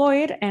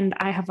self-employed and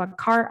I have a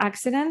car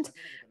accident,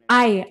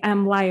 I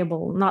am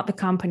liable, not the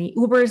company.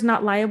 Uber is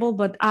not liable,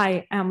 but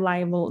I am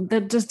liable.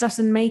 That just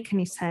doesn't make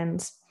any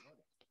sense.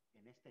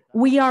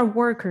 We are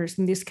workers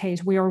in this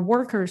case. We are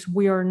workers.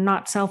 We are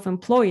not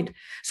self-employed.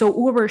 So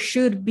Uber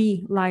should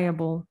be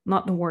liable,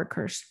 not the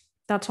workers.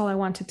 That's all I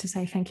wanted to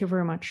say. Thank you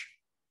very much.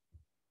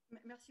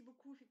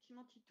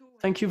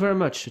 Thank you very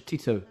much,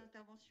 Tito.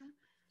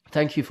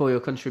 Thank you for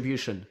your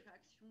contribution.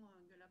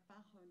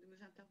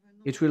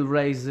 It will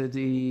raise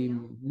the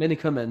many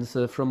comments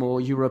from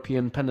our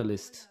European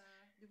panelists.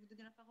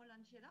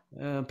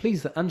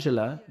 Please,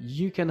 Angela,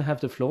 you can have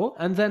the floor,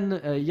 and then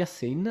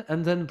Yassine,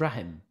 and then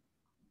Brahim.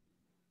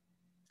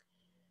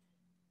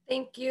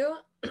 Thank you.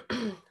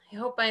 I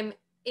hope I'm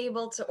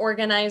able to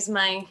organize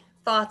my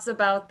thoughts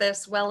about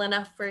this well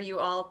enough for you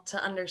all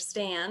to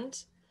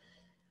understand.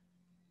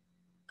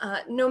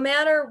 No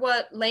matter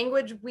what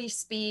language we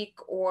speak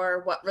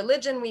or what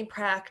religion we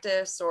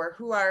practice or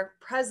who our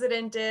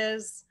president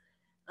is,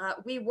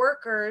 we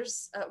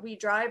workers, we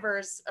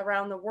drivers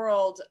around the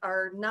world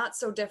are not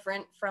so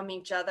different from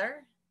each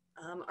other.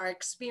 Our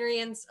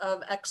experience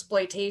of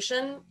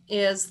exploitation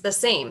is the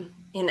same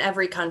in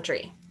every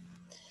country.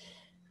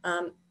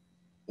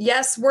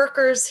 Yes,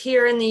 workers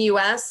here in the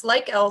US,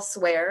 like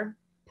elsewhere,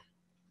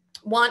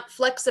 want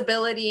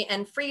flexibility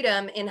and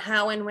freedom in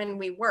how and when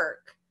we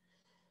work,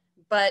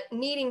 but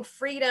needing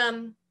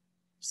freedom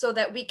so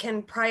that we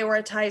can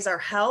prioritize our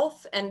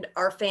health and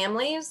our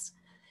families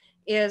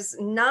is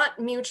not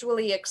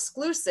mutually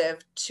exclusive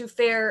to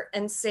fair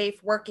and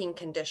safe working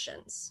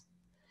conditions.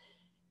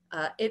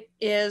 It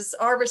is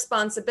our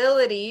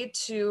responsibility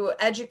to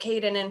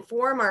educate and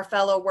inform our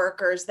fellow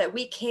workers that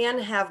we can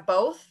have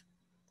both,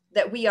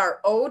 that we are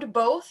owed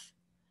both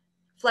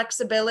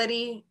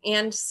flexibility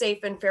and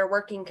safe and fair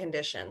working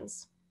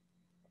conditions.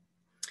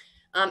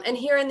 And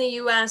here in the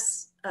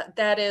US,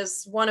 that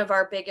is one of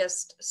our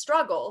biggest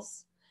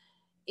struggles,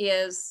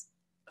 is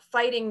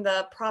fighting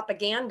the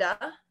propaganda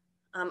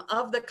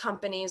of the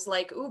companies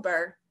like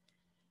Uber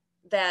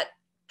that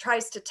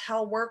tries to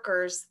tell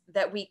workers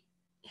that we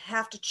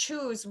have to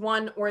choose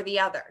one or the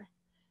other,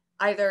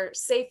 either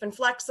safe and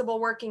flexible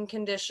working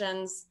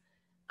conditions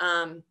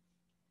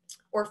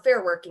or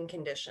fair working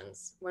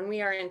conditions, when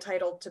we are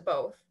entitled to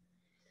both.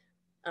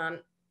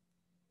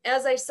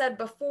 As I said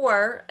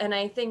before, and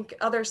I think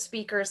other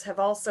speakers have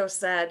also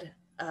said,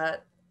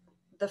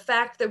 the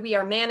fact that we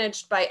are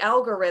managed by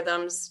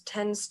algorithms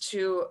tends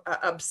to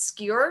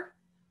obscure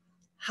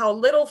how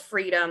little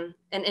freedom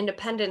and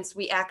independence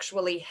we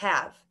actually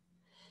have.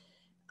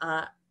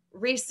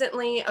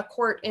 Recently, a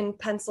court in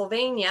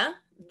Pennsylvania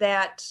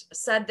that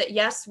said that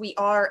yes, we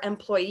are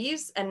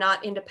employees and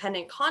not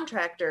independent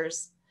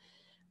contractors.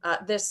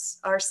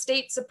 Our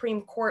state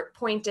Supreme Court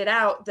pointed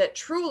out that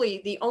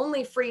truly the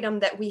only freedom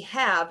that we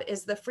have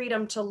is the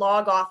freedom to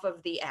log off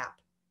of the app.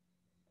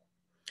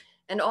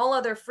 And all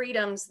other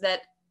freedoms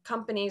that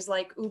companies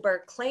like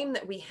Uber claim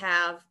that we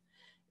have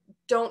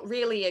don't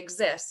really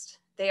exist.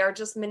 They are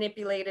just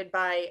manipulated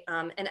by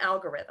an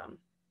algorithm.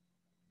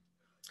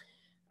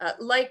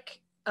 Like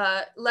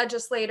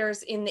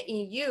legislators in the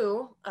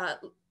EU,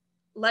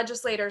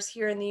 legislators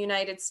here in the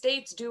United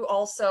States do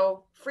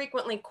also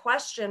frequently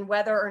question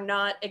whether or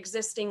not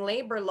existing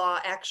labor law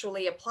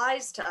actually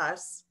applies to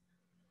us.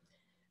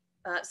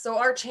 So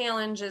our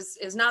challenge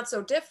is not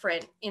so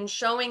different in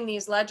showing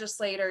these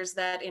legislators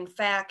that in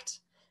fact,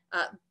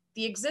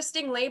 the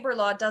existing labor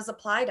law does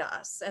apply to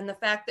us, and the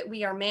fact that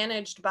we are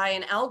managed by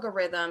an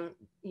algorithm,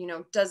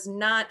 does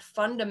not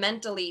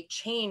fundamentally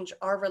change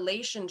our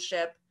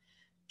relationship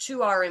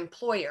to our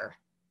employer.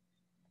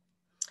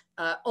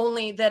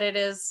 Only that it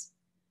is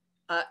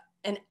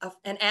an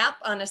app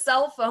on a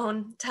cell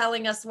phone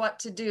telling us what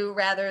to do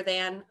rather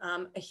than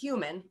a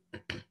human.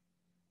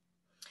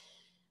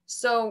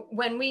 So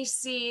when we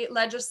see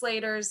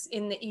legislators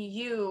in the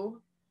EU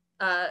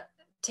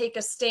take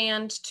a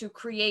stand to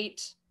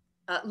create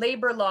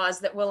labor laws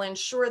that will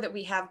ensure that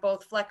we have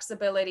both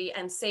flexibility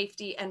and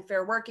safety and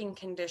fair working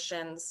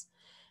conditions,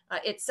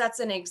 it sets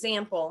an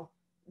example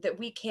that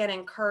we can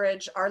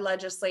encourage our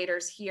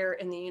legislators here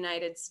in the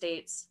United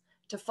States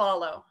to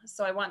follow.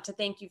 So I want to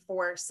thank you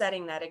for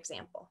setting that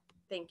example.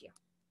 Thank you.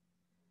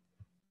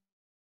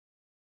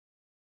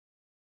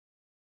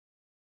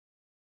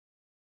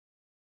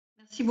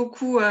 Merci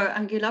beaucoup,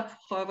 Angela,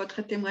 pour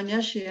votre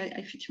témoignage et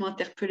effectivement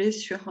interpellé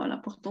sur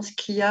l'importance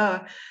qu'il y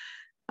a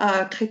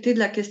à traiter de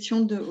la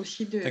question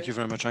aussi de... Thank you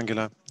very much,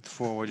 Angela,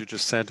 for what you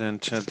just said. And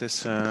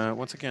this,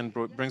 once again,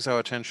 brings our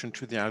attention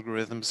to the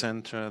algorithms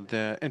and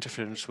their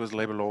interference with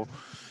labor law.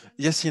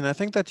 Yassine, I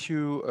think that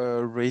you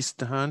raised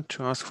the hand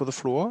to ask for the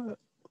floor.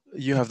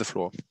 You have the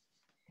floor.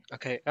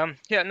 Okay.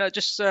 Yeah. No.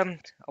 Just. I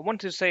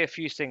wanted to say a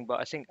few things,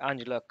 but I think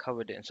Angela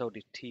covered it, and so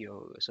did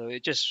Tio. So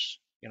it just,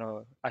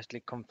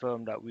 actually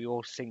confirmed that we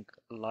all think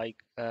like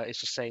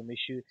it's the same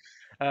issue.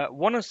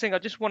 One of the things I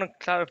just want to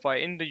clarify: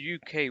 in the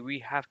UK, we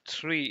have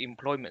 3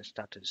 employment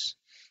status.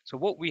 So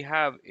what we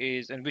have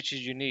is, and which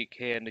is unique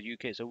here in the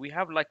UK. So we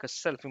have like a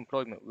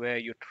self-employment where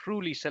you're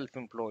truly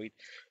self-employed.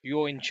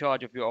 You're in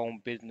charge of your own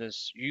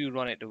business. You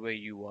run it the way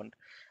you want.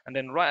 And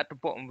then right at the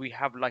bottom, we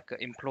have like an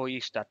employee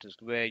status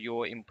where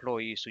you're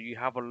employee. So you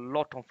have a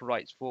lot of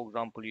rights. For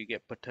example, you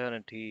get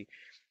paternity,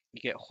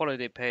 you get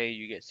holiday pay,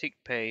 you get sick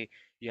pay,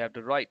 you have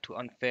the right to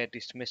unfair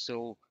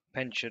dismissal,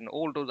 pension,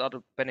 all those other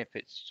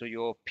benefits. So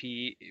you're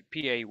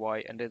PAY,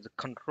 and there's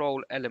a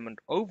control element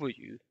over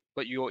you,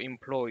 but you're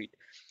employed.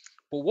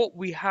 But what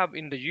we have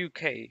in the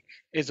UK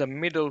is a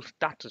middle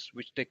status,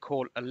 which they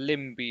call a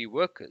limby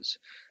workers.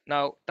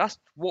 Now, that's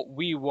what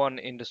we won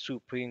in the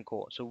Supreme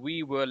Court. So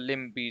we were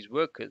limbies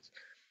workers.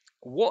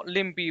 What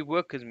limby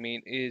workers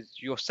mean is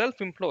you're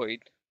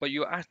self-employed, but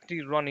you're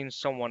actually running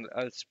someone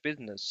else's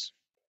business.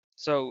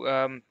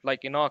 So,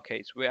 like in our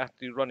case, we're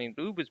actually running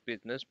Uber's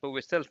business, but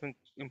we're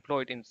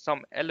self-employed in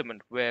some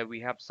element where we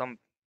have some,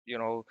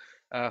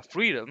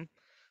 freedom,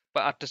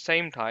 but at the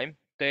same time,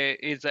 there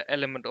is an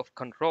element of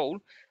control,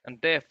 and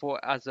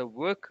therefore, as a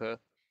worker,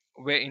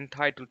 we're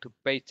entitled to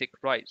basic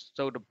rights.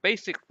 So the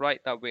basic right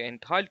that we're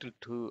entitled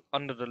to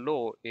under the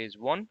law is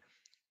 1,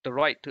 the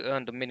right to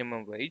earn the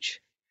minimum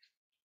wage,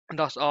 and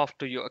that's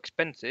after your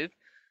expenses.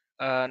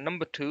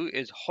 Number 2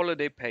 is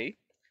holiday pay.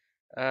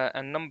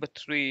 And number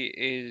 3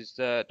 is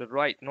the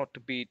right not to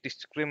be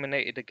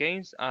discriminated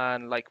against,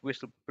 and like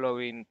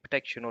whistleblowing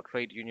protection or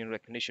trade union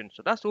recognition.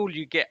 So that's all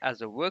you get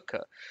as a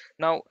worker.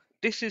 Now,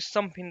 this is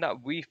something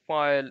that we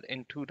filed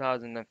in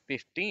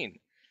 2015,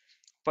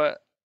 but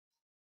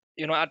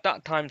at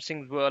that time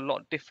things were a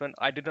lot different.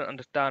 I didn't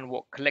understand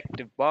what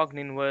collective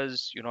bargaining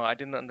was. I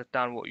didn't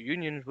understand what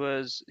unions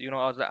was. I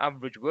was an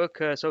average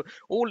worker. So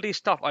all this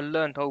stuff I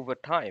learned over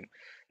time.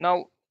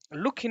 Now,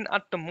 looking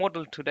at the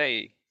model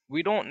today,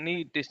 we don't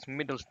need this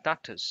middle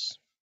status.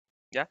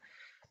 Yeah.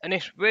 And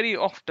it's very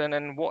often,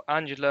 and what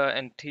Angela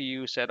and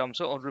TU said, I'm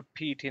sort of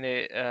repeating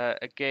it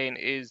again,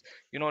 is,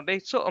 they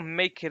sort of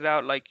make it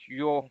out like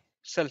you're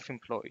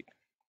self-employed.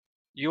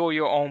 You're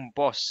your own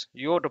boss.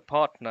 You're the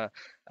partner.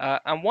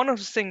 And one of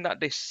the things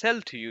that they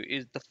sell to you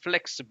is the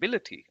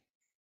flexibility.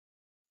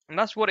 And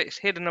that's what it's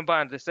hidden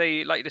about. They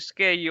say, like, to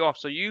scare you off.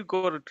 So you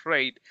go to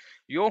trade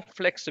your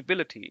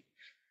flexibility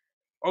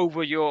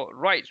over your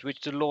rights, which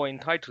the law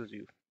entitles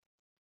you.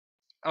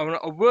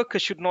 A worker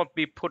should not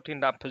be put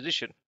in that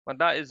position, but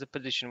that is the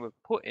position we're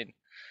put in.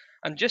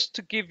 And just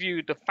to give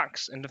you the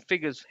facts and the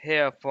figures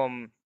here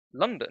from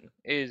London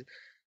is,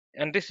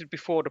 and this is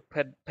before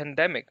the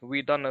pandemic,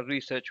 we done a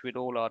research with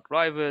all our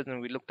drivers and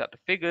we looked at the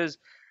figures.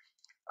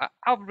 An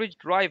average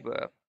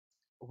driver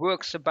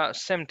works about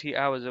 70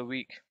 hours a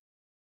week.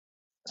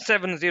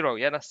 70,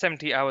 yeah, that's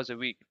 70 hours a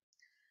week.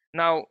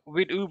 Now,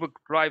 with Uber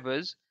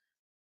drivers,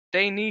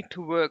 they need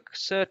to work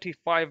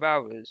 35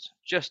 hours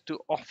just to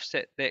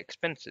offset their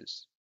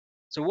expenses.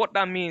 So what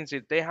that means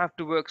is they have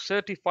to work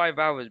 35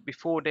 hours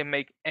before they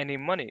make any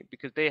money,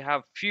 because they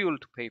have fuel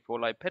to pay for,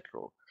 like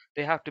petrol.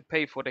 They have to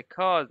pay for their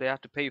cars, they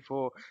have to pay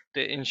for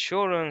the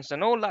insurance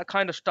and all that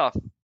kind of stuff.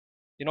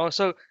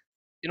 So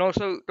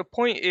the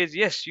point is,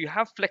 yes, you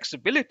have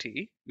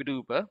flexibility with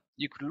Uber.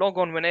 You can log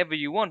on whenever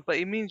you want, but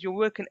it means you're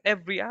working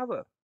every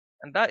hour.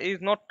 And that is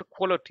not the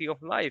quality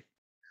of life.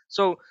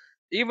 So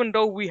even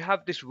though we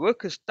have this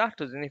worker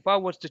status, and if I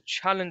was to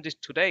challenge this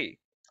today,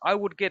 I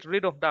would get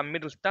rid of that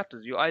middle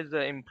status. You're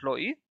either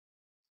employee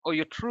or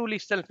you're truly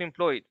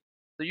self-employed.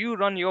 So you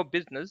run your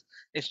business.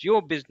 It's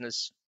your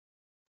business.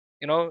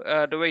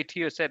 The way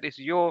Tio said, it's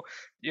your,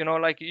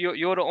 like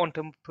you're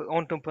an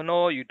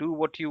entrepreneur. You do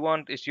what you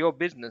want. It's your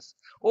business.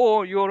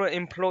 Or you're an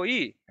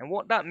employee, and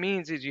what that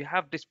means is you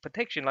have this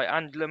protection, like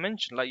Angela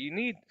mentioned. Like you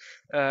need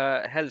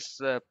health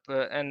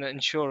and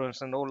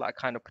insurance and all that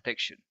kind of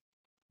protection.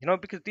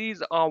 Because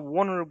these are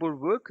vulnerable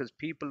workers,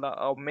 people that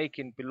are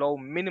making below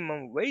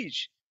minimum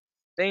wage.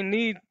 They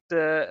need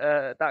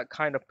that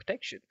kind of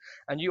protection,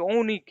 and you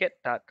only get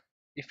that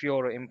if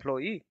you're an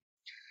employee.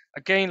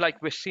 Again,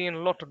 like we're seeing a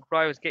lot of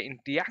drivers getting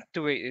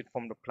deactivated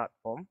from the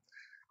platform,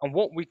 and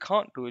what we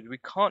can't do is we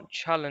can't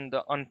challenge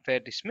the unfair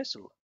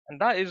dismissal,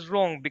 and that is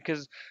wrong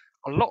because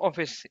a lot of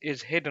it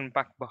is hidden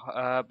back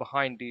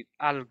behind the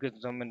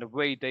algorithm and the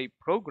way they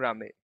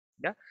program it.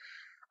 Yeah.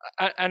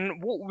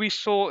 And what we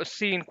saw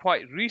seen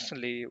quite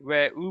recently,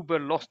 where Uber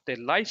lost their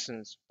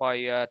license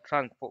by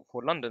Transport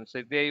for London,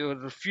 so they were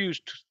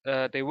refused,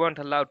 they weren't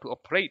allowed to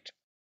operate,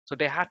 so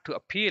they had to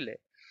appeal it.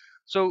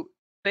 So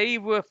they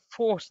were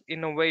forced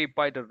in a way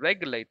by the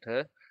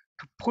regulator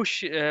to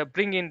push,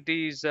 bring in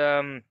these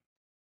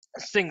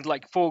things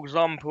like, for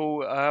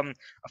example,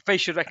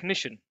 facial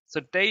recognition.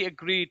 So they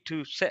agreed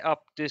to set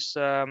up this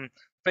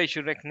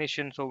facial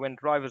recognition, so when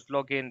drivers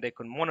log in, they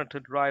can monitor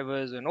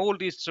drivers and all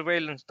these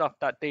surveillance stuff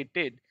that they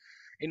did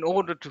in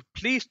order to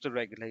please the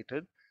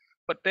regulator.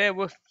 But there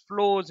were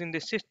flaws in the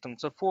system.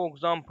 So, for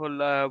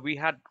example, we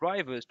had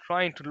drivers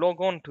trying to log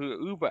on to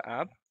the Uber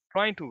app,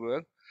 trying to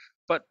work,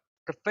 but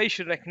the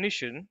facial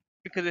recognition,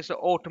 because it's an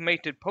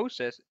automated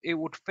process, it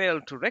would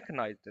fail to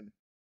recognize them.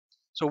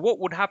 So what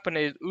would happen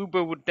is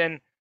Uber would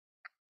then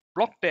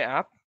block their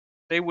app.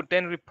 They would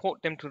then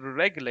report them to the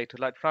regulator,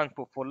 like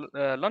Transport for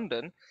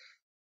London,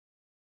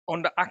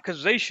 on the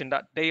accusation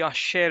that they are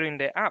sharing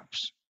their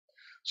apps.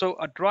 So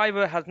a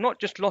driver has not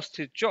just lost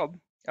his job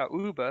at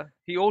Uber,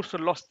 he also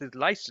lost his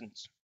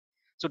license.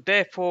 So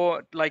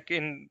therefore, like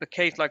in the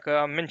case, like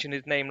I mentioned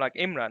his name, like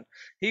Imran,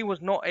 he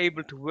was not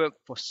able to work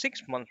for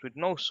 6 months with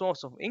no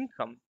source of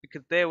income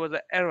because there was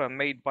an error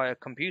made by a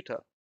computer.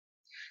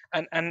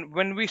 And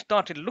when we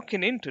started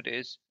looking into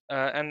this,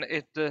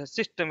 the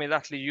system is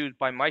actually used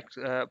by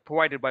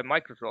provided by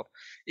Microsoft.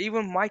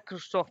 Even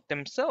Microsoft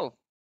themselves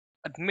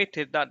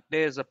admitted that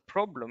there's a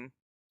problem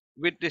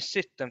with this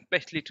system,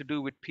 especially to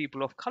do with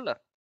people of color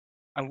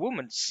and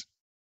women's.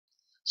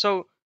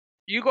 So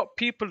you got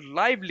people's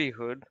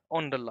livelihood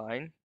on the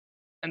line,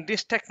 and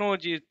this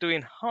technology is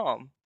doing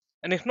harm.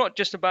 And it's not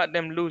just about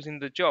them losing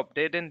the job.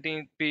 They're then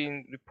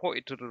being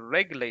reported to the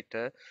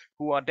regulator,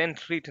 who are then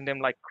treating them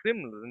like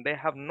criminals, and they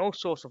have no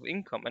source of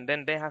income. And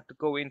then they have to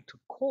go into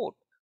court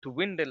to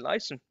win their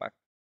license back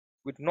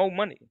with no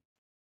money.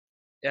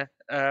 Yeah.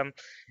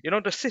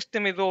 The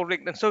system is all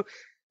rigged. And so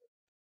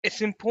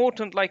it's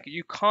important, like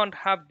you can't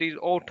have these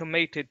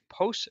automated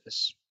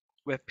process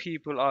where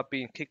people are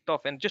being kicked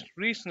off. And just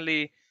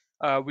recently,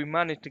 we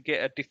managed to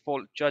get a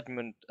default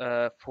judgment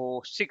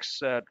for 6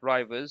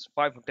 drivers.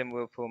 5 of them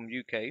were from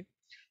UK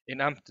in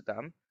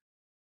Amsterdam.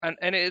 And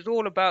it is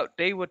all about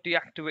they were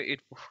deactivated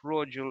for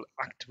fraudulent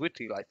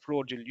activity, like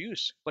fraudulent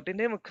use, but they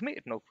never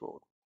committed no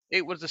fraud.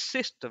 It was the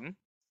system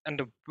and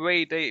the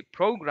way they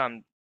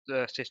programmed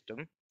the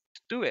system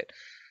to do it.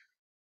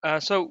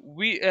 So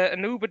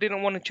and Uber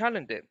didn't want to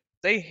challenge it.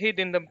 They hid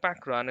in the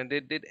background and they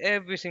did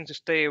everything to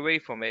stay away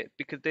from it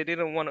because they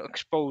didn't want to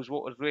expose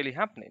what was really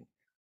happening.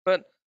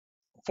 But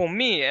for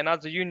me, and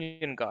as a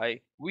union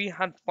guy, we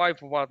had 5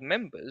 of our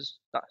members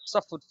that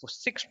suffered for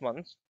 6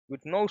 months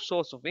with no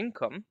source of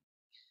income,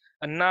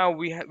 and now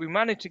we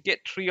managed to get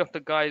 3 of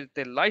the guys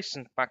their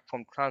license back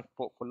from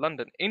Transport for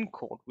London in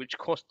court, which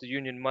cost the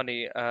union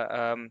money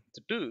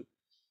to do.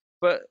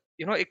 But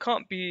it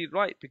can't be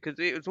right because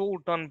it was all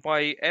done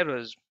by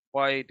errors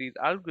by these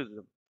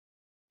algorithms.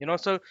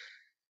 So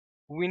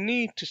we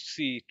need to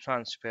see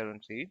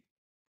transparency,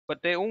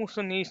 but there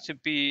also needs to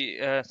be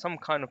some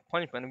kind of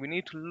punishment. We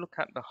need to look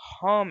at the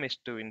harm it's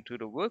doing to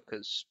the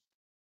workers,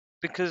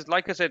 because,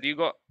 like I said, you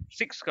got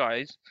 6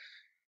 guys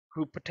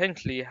who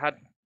potentially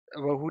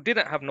who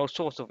didn't have no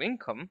source of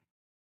income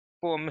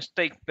for a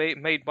mistake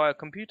made by a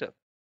computer,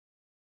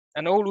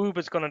 and all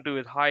Uber's gonna do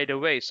is hide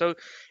away. So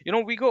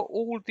we got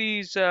all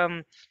these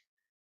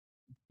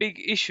big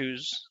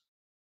issues,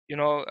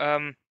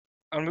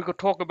 and we could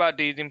talk about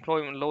these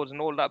employment laws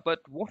and all that, but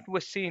what we're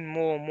seeing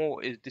more and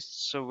more is this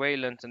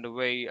surveillance and the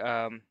way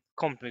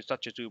companies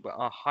such as Uber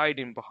are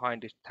hiding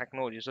behind this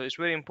technology. So it's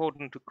very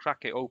important to crack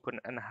it open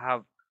and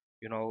have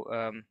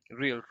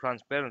real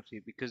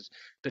transparency, because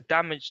the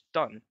damage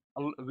done,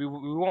 we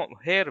won't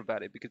hear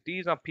about it because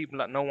these are people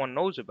that no one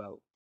knows about.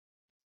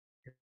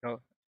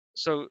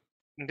 So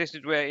this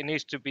is where it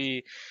needs to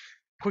be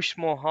pushed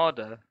more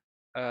harder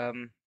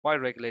by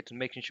regulators,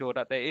 making sure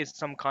that there is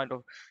some kind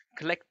of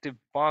collective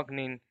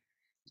bargaining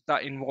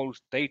that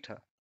involves data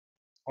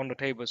on the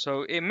table.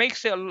 So it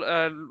makes it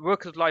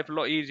workers' life a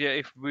lot easier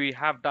if we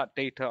have that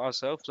data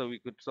ourselves, so we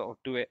could sort of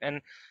do it.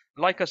 And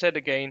like I said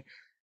again,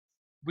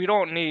 we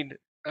don't need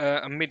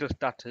a middle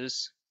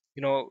status.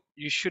 you know,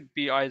 you should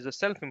be either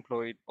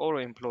self-employed or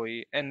an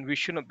employee, and we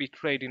shouldn't be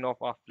trading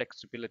off our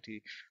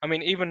flexibility. I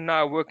mean, even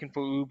now working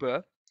for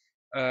Uber,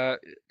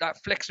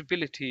 that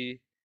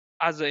flexibility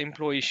as an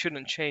employee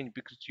shouldn't change,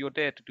 because you're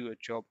there to do a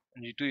job,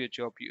 and you do your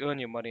job, you earn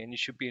your money, and you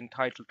should be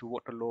entitled to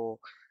what the law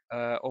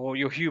or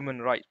your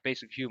human rights,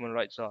 basic human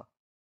rights are.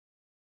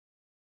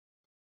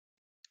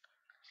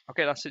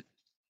 Okay, that's it.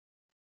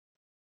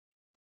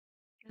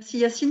 Merci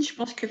Yacine, je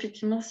pense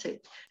qu'effectivement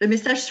le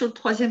message sur le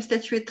troisième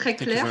statut est très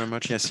clair. Thank you very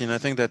much, Yacine. I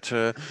think that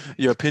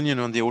your opinion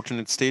on the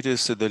alternate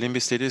status, the limby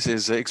status,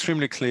 is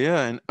extremely clear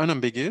and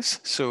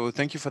unambiguous. So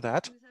thank you for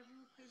that.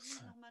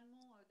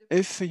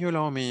 If you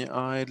allow me,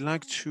 I'd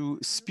like to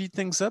speed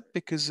things up,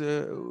 because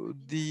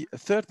the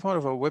third part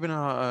of our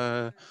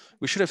webinar,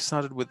 we should have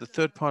started with the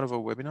third part of our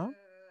webinar.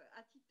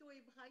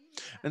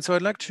 And so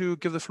I'd like to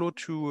give the floor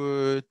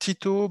to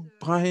Tito,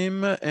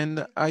 Brahim,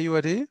 and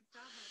Ayouadé.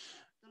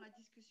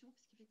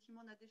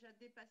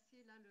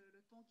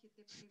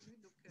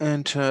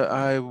 And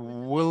I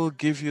will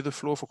give you the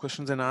floor for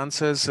questions and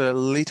answers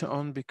later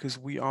on, because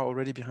we are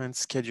already behind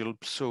schedule.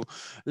 So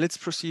let's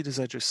proceed as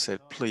I just said,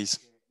 please.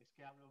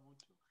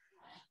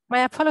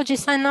 My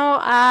apologies, I know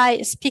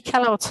I speak a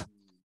lot.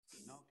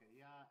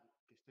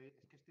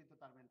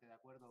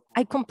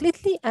 I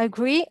completely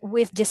agree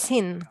with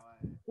Yacine,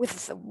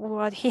 with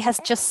what he has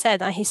just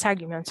said and his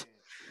argument.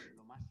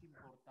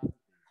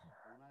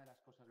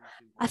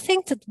 I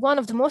think that one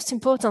of the most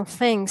important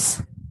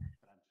things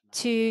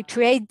to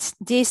create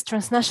this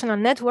transnational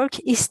network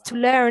is to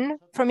learn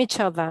from each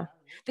other.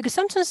 Because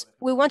sometimes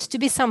we want to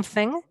be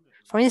something,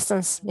 for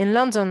instance, in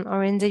London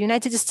or in the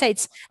United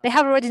States, they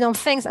have already done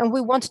things and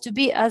we want to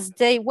be as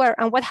they were.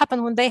 And what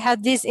happened when they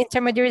had these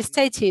intermediary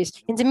status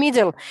in the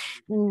middle?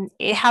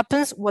 It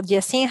happens what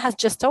Yacine has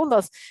just told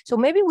us. So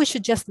maybe we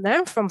should just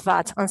learn from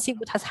that and see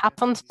what has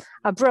happened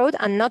abroad,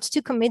 and not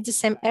to commit the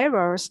same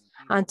errors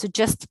and to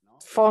just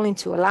fall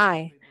into a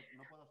lie.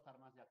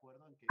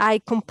 I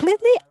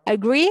completely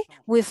agree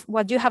with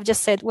what you have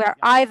just said. We are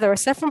either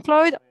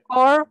self-employed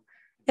or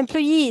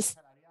employees.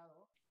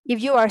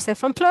 If you are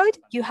self-employed,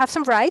 you have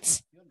some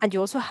rights, and you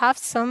also have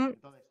some,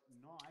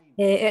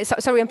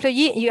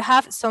 employee, you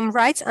have some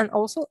rights and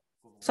also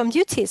some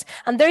duties.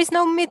 And there is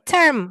no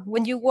midterm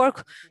when you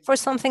work for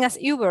something as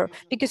Uber,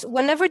 because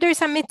whenever there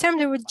is a midterm,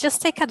 they will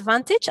just take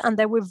advantage and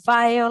they will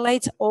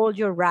violate all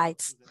your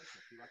rights.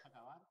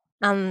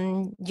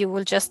 And you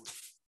will just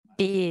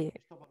be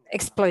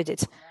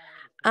exploited.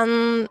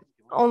 And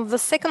on the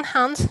second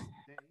hand,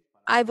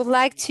 I would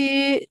like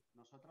to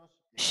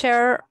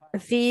share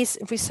this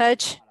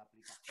research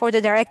for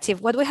the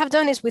directive. What we have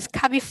done is with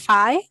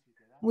Cabify,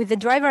 with the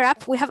driver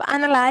app, we have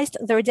analyzed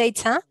their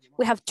data,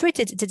 we have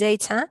treated the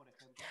data,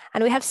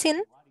 and we have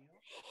seen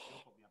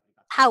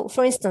how,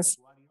 for instance,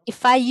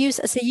 if I use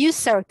as a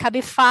user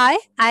Cabify,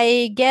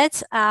 I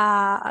get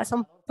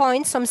some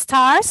points, some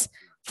stars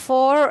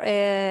for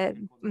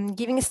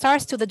giving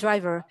stars to the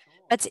driver.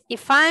 But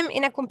if I'm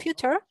in a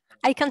computer,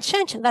 I can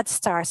change that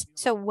stars.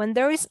 So when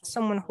there is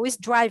someone who is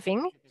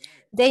driving,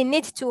 they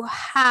need to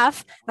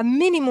have a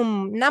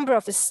minimum number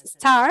of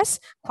stars,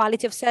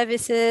 quality of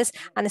services,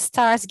 and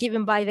stars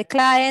given by the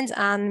client,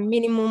 and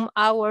minimum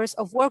hours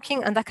of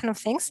working, and that kind of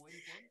things.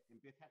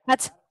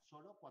 But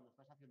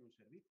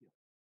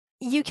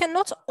you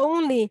cannot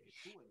only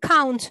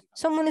count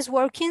someone is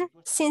working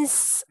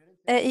since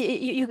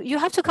you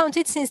have to count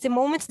it since the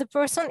moment the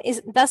person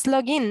does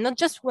log in, not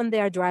just when they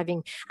are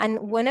driving.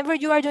 And whenever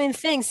you are doing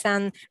things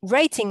and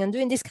rating and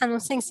doing these kind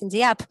of things in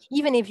the app,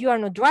 even if you are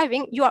not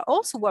driving, you are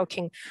also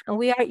working. And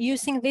we are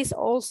using this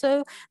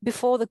also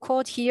before the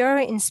court here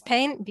in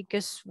Spain,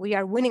 because we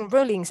are winning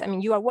rulings. I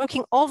mean, you are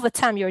working all the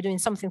time, you are doing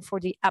something for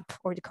the app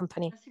or the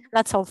company.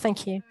 That's all.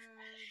 Thank you.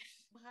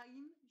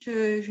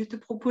 Je te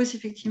propose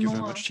effectivement. Thank you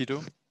very much,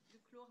 Tito.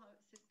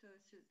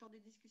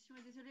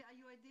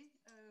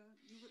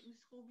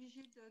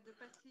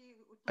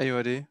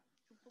 Ayouadé,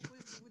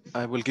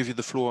 I will give you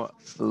the floor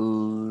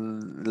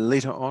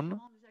later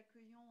on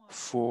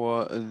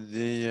for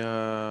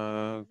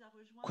the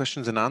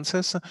questions and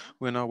answers.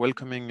 We're now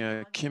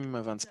welcoming Kim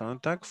van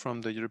Spanentak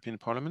from the European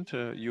Parliament.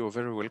 You are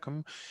very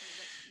welcome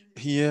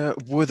here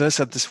with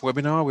us at this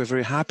webinar. We're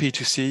very happy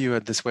to see you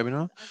at this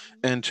webinar,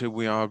 and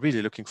we are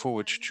really looking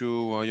forward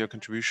to your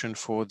contribution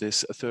for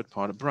this third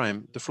part.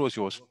 Brian, the floor is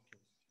yours.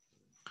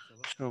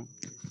 So,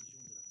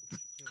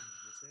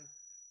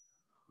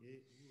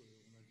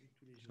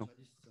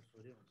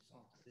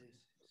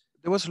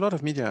 there was a lot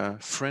of media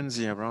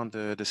frenzy around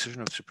the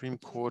decision of the Supreme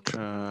Court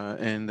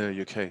in the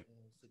UK.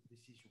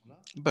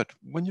 But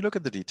when you look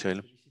at the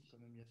detail,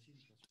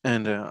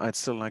 and I'd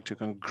still like to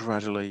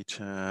congratulate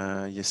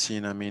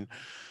Yacine. I mean,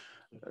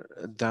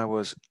 that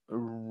was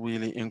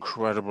really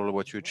incredible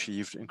what you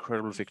achieved,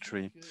 incredible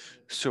victory.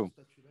 So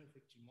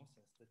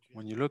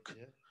when you look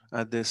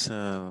at this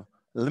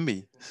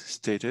limby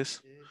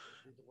status,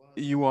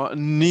 you are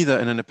neither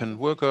an independent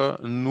worker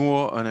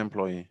nor an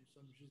employee.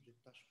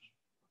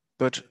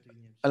 But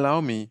allow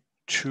me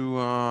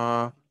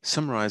to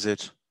summarize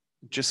it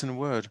just in a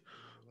word.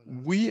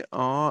 We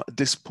are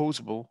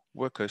disposable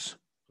workers.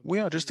 we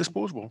are just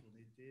disposable.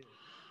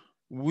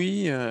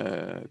 We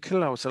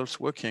kill ourselves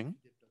working,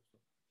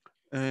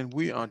 and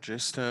we are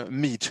just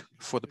meat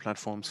for the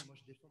platforms.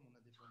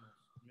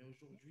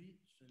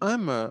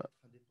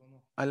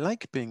 I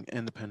like being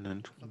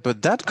independent,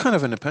 but that kind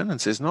of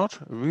independence is not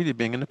really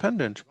being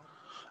independent.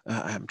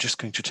 I'm just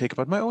going to take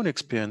about my own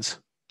experience.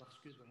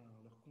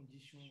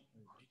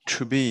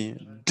 To be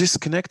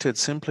disconnected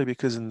simply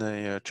because in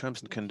the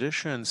terms and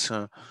conditions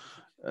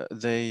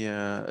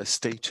they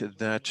stated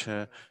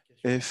that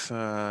if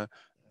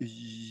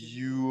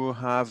you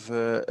have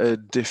a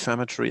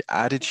defamatory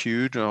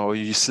attitude or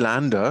you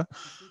slander,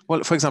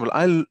 well, for example,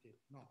 I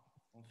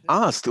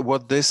asked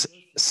what this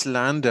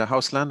slander,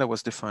 how slander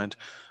was defined.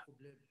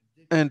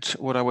 And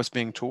what I was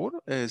being told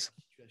is,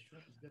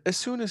 as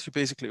soon as you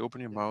basically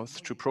open your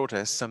mouth to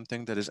protest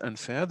something that is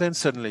unfair, then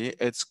suddenly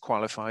it's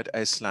qualified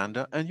as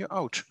slander and you're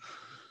out.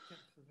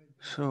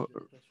 So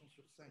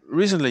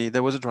recently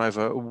there was a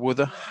driver with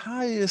the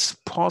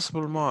highest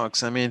possible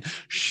marks. I mean,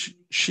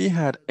 she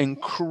had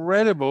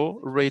incredible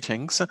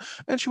ratings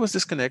and she was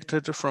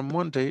disconnected from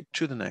one day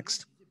to the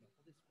next.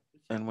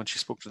 And when she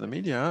spoke to the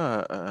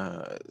media,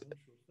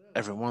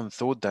 everyone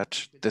thought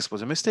that this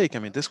was a mistake. I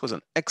mean, this was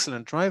an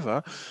excellent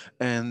driver,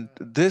 and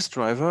this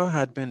driver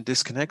had been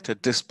disconnected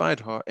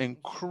despite her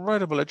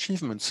incredible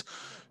achievements,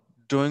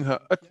 doing her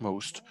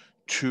utmost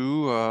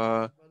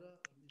to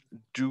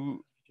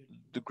do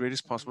the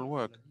greatest possible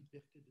work.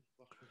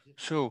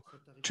 So,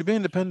 to be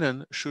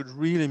independent should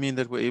really mean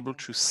that we're able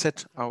to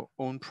set our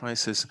own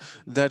prices,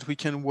 that we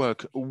can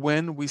work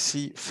when we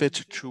see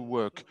fit to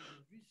work.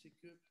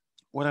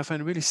 What I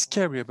find really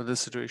scary about the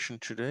situation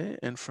today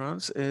in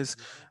France is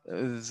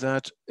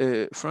that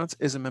France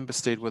is a member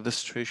state where the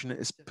situation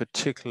is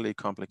particularly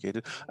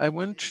complicated. I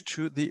went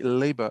to the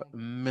Labor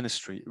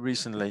Ministry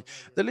recently.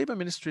 The Labor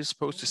Ministry is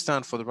supposed to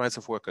stand for the rights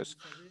of workers.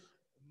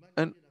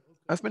 And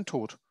I've been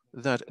told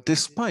that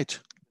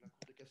despite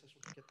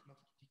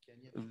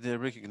the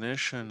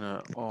recognition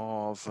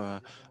of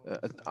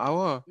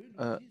our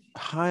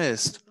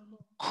highest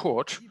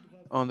court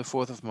on the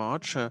 4th of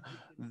March,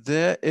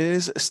 there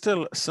is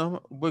still some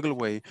wiggle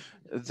way,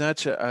 that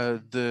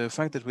the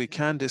fact that we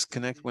can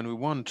disconnect when we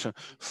want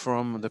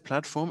from the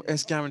platform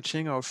is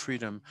guaranteeing our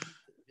freedom.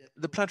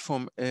 The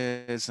platform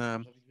is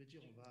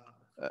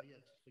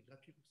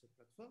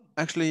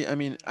actually, I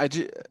mean,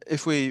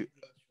 if we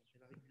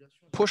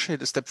push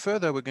it a step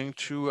further, we're going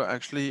to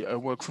actually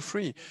work for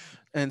free.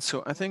 And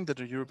so I think that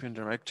a European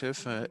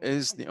directive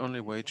is the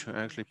only way to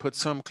actually put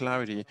some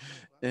clarity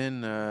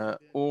in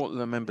all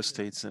the member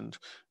states. And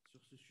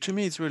to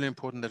me, it's really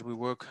important that we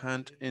work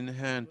hand in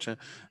hand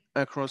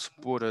across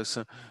borders.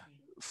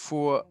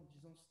 For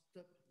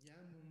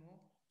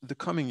the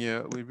coming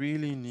year, we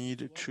really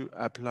need to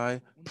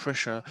apply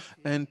pressure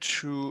and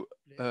to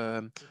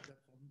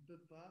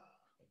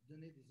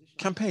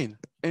campaign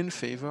in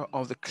favor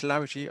of the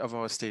clarity of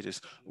our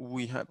status.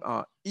 We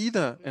are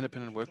either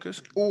independent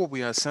workers or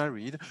we are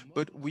salaried,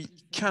 but we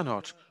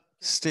cannot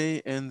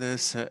stay in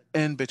this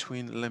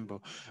in-between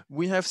limbo.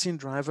 We have seen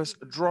drivers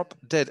drop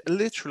dead,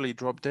 literally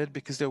drop dead,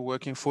 because they're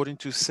working 14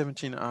 to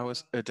 17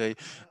 hours a day.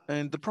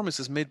 And the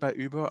promises made by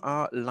Uber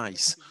are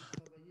lies.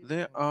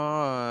 They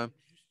are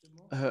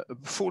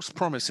false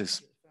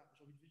promises.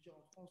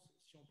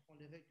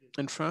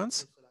 In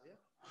France,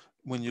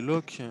 when you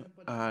look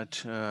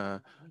at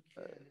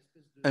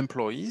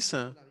employees,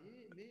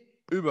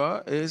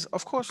 Uber is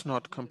of course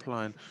not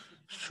compliant.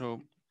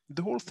 So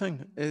the whole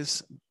thing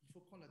is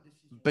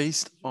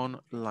based on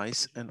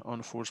lies and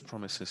on false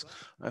promises.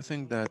 I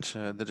think that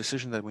the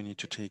decision that we need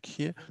to take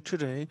here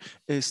today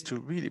is to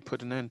really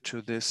put an end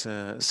to this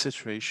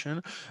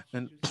situation.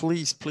 And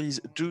please, please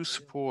do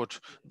support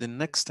the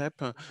next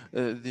step,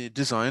 the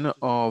design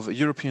of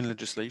European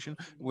legislation.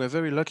 We're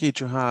very lucky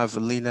to have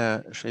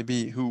Leila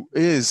Shaibi, who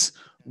is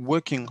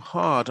working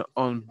hard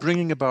on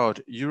bringing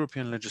about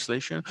European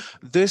legislation.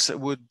 This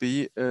would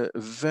be a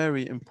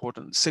very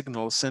important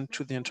signal sent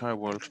to the entire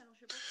world.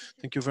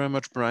 Thank you very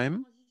much,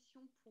 Brian.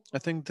 I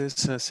think this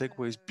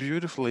segues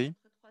beautifully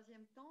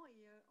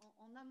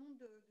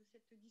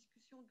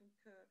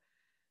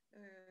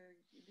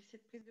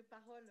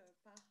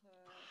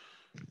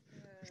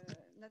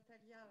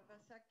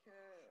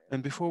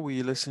and before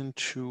we listen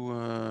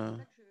to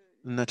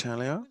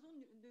Natalia,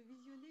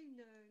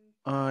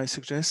 I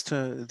suggest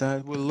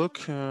that we'll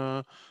look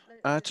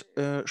at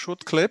a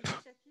short clip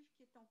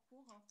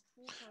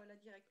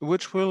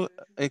which will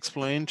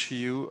explain to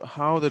you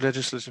how the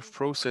legislative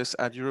process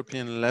at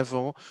European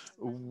level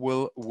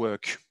will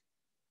work.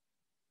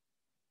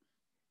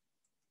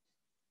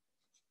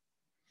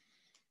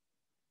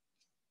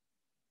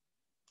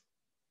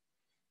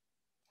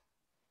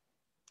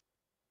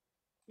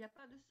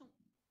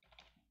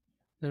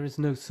 There is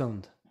no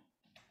sound.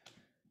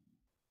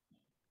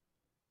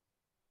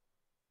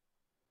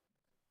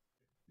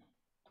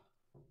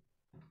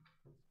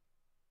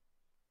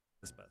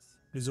 Espace.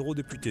 Les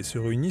eurodéputés se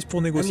réunissent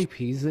pour négocier.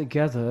 MEPs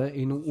gather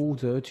in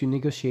order to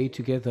negotiate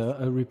together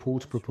a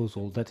report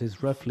proposal that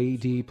is roughly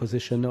the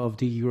position of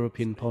the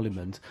European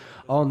Parliament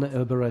on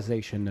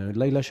urbanization.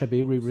 Leila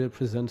Chabiri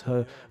represents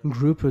her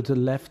group at the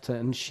left,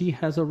 and she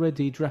has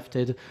already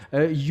drafted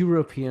a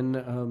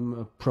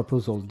European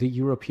proposal. The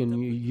European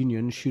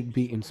Union should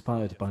be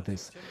inspired by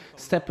this.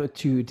 Step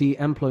 2, the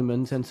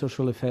Employment and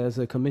Social Affairs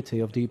Committee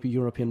of the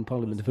European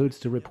Parliament votes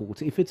the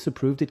report. If it's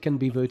approved, it can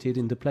be voted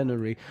in the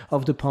plenary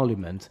of the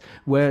Parliament,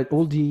 where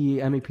all the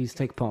MEPs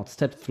take part.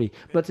 Step 3.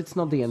 But it's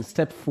not the end.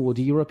 Step 4.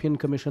 The European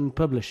Commission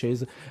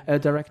publishes a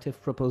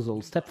directive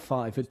proposal. Step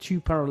 5.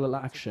 2 parallel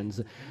actions.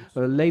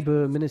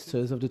 Labour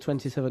ministers of the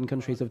 27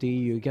 countries of the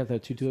EU gather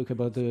to talk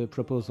about the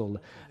proposal.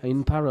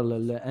 In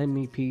parallel,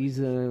 MEPs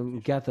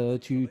gather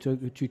to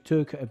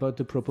talk about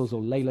the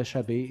proposal. Leila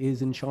Chabi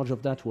is in charge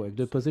of that work.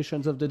 The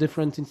positions of the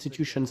different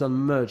institutions are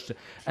merged,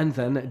 and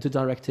then the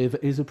directive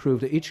is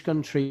approved. Each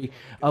country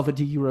of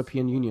the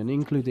European Union,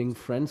 including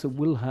France,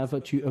 will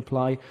have to apply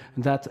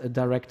that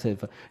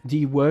directive.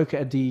 The work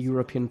at the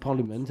European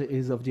Parliament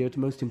is of the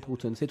utmost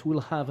importance. It will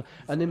have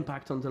an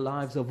impact on the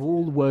lives of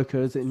all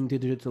workers in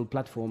digital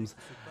platforms.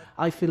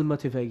 I feel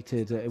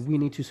motivated. We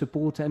need to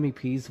support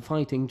MEPs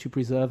fighting to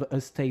preserve a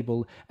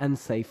stable and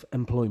safe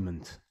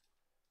employment.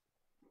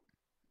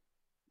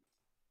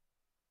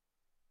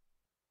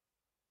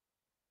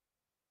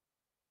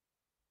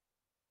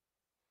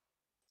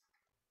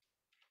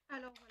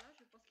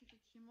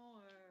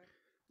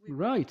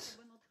 Right.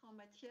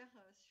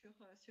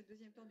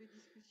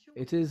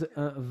 It is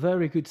a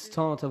very good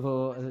start of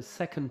our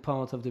second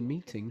part of the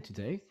meeting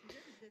today.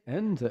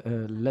 And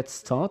let's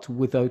start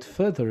without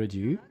further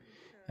ado.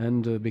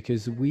 And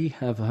because we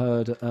have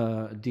heard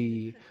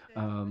the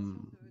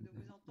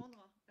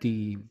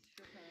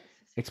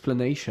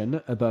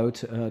explanation about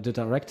the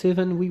directive,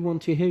 and we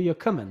want to hear your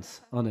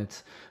comments on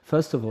it.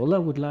 First of all, I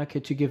would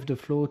like to give the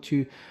floor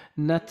to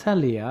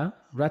Natalia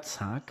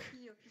Ratzak.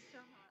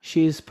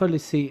 She is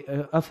policy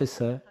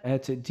officer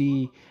at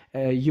the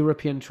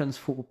European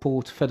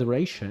Transport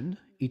Federation,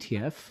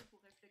 ETF,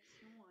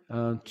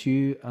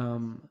 to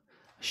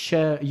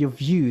share your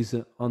views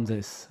on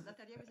this.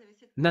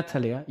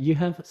 Natalia, you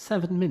have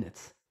 7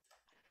 minutes.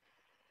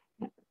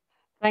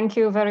 Thank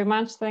you very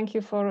much. Thank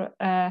you for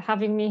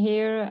having me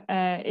here.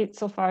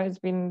 So far it's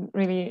been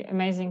really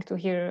amazing to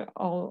hear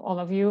all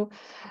of you.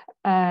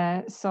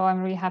 So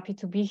I'm really happy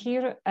to be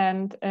here.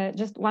 And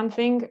just one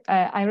thing,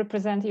 I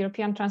represent the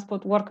European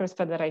Transport Workers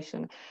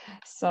Federation.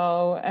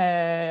 So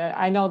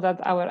I know that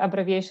our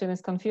abbreviation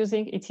is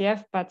confusing,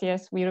 ETF, but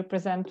yes, we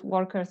represent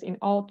workers in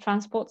all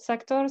transport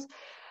sectors,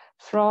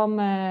 from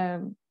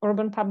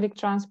urban public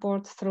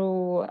transport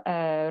through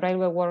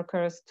railway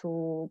workers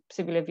to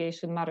civil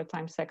aviation,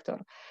 maritime sector.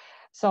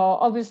 So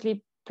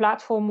obviously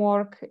platform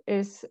work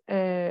is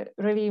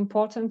really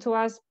important to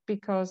us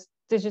because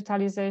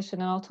digitalization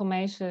and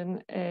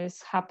automation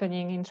is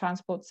happening in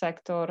transport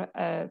sector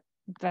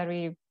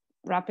very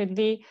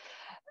rapidly.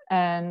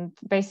 And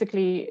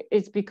basically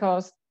it's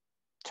because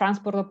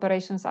transport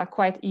operations are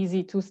quite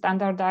easy to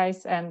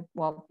standardize, and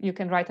well, you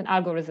can write an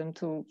algorithm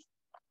to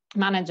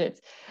manage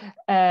it,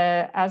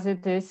 as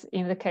it is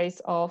in the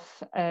case of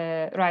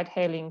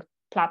ride-hailing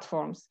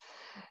platforms.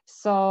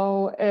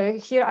 So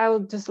here I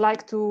would just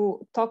like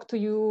to talk to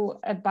you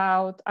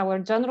about our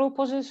general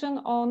position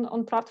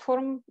on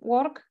platform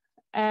work,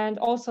 and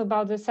also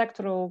about the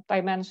sectoral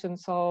dimension,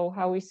 so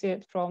how we see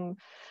it from,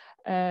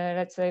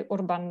 let's say,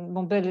 urban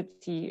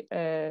mobility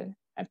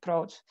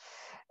approach.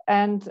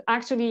 And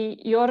actually,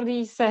 you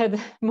already said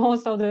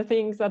most of the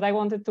things that I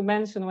wanted to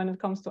mention when it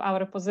comes to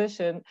our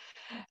position,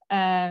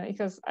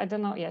 because I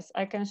don't know, yes,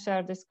 I can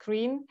share the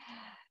screen.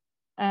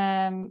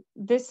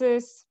 This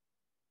is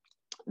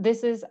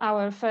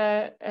our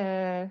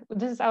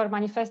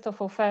manifesto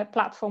for fair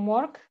platform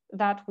work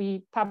that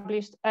we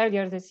published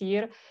earlier this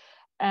year.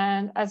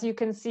 And as you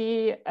can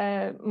see,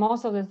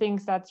 most of the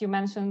things that you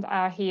mentioned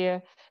are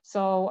here.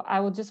 So I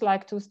would just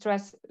like to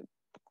stress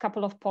a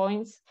couple of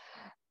points.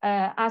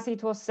 As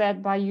it was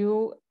said by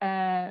you,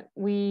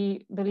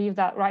 we believe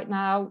that right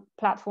now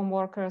platform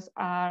workers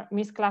are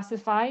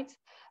misclassified,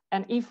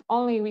 and if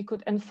only we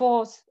could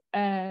enforce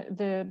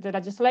the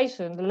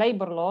legislation, the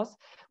labor laws,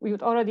 we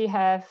would already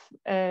have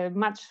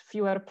much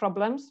fewer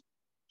problems.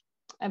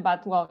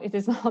 But well, it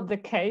is not the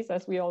case,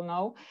 as we all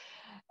know.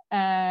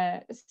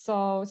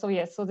 So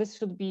yes, so this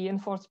should be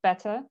enforced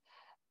better,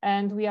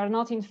 and we are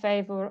not in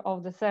favor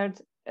of the third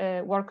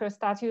worker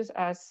status,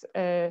 as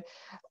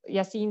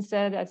Yassine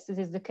said, as this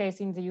is the case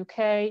in the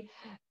UK,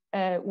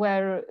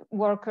 where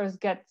workers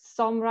get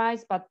some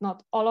rights, but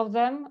not all of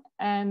them.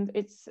 And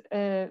it's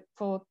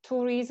for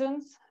 2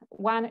 reasons.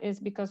 One is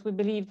because we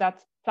believe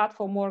that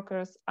platform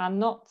workers are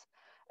not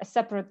a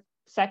separate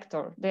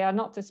sector. They are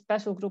not a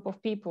special group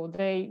of people.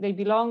 They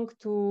belong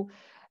to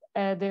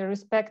their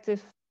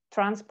respective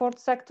transport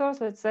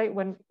sectors, let's say,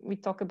 when we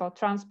talk about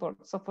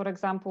transport. So for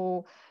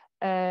example,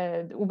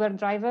 Uber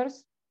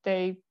drivers,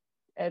 they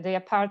are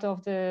part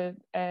of the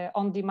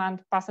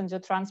on-demand passenger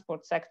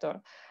transport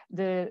sector.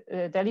 The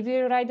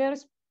delivery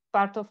riders,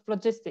 part of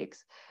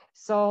logistics.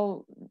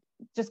 So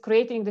just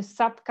creating this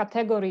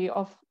subcategory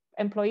of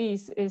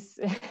employees is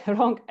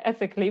wrong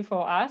ethically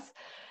for us.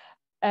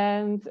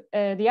 And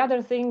the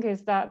other thing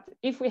is that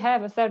if we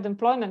have a third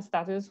employment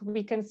status,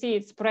 we can see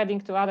it spreading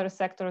to other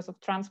sectors of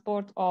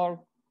transport or,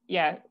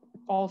 yeah,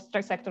 all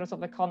sectors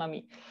of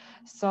economy.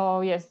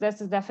 So yes,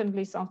 this is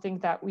definitely something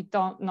that we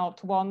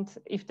not want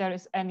if there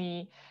is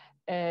any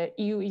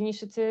EU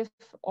initiative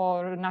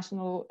or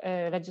national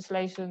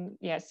legislation.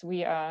 Yes,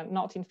 we are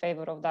not in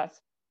favor of that.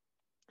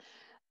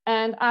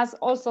 And as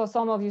also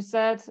some of you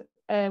said,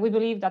 we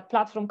believe that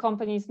platform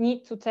companies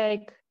need to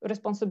take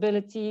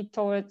responsibility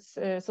towards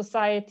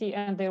society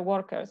and their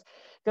workers.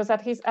 Because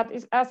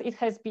as it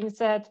has been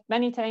said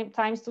many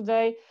times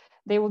today,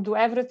 they will do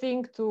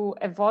everything to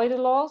avoid the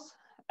laws.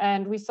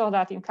 And we saw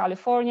that in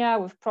California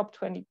with Prop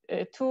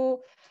 22.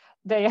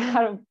 They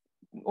are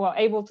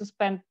able to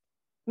spend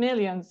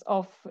millions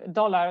of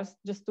dollars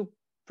just to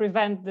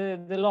prevent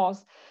the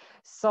laws.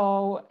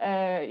 So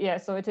yeah,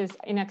 so it is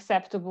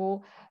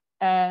unacceptable.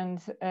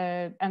 And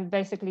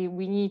basically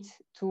we need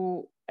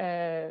to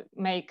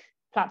make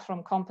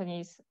platform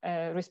companies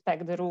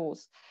respect the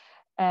rules.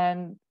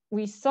 And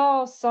we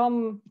saw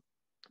some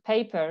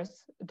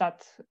papers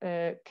that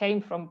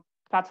came from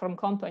platform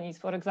companies.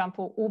 For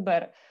example,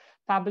 Uber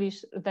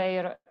published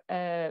their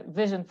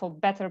vision for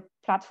better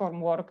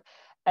platform work.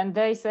 And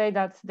they say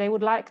that they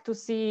would like to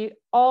see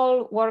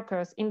all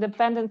workers,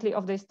 independently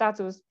of their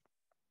status,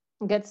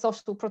 get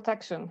social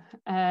protection,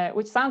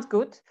 which sounds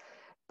good.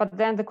 But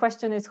then the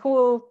question is, who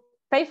will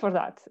pay for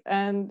that?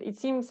 And it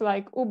seems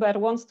like Uber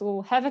wants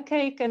to have a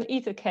cake and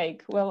eat a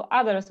cake. Well,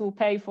 others will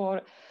pay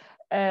for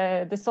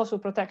the social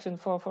protection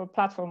for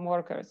platform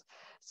workers.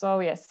 So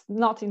yes,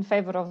 not in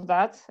favor of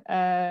that.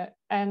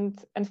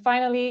 And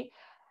finally,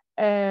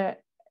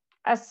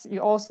 as you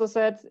also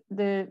said,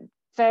 the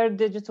fair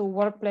digital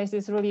workplace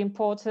is really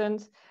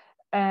important.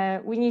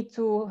 We need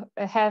to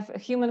have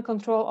human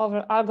control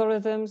over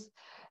algorithms.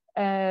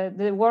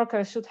 The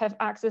workers should have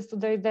access to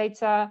their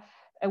data.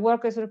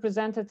 Workers'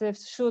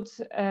 representatives should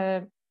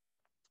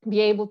be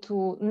able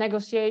to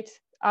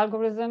negotiate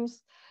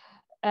algorithms.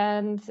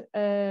 And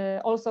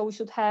also we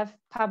should have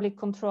public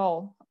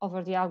control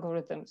over the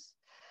algorithms.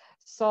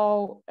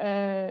 So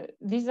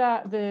these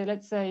are the,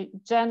 let's say,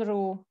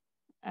 general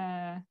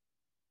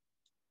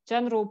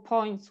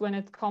points when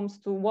it comes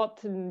to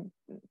what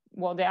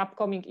the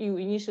upcoming EU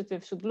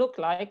initiative should look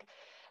like.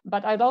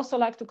 But I'd also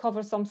like to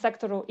cover some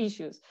sectoral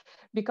issues,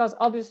 because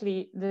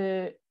obviously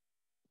the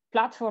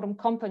platform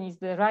companies,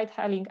 the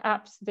ride-hailing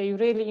apps, they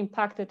really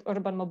impacted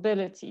urban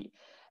mobility.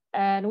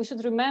 And we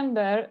should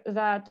remember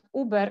that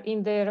Uber,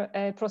 in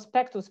their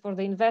prospectus for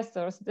the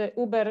investors, the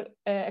Uber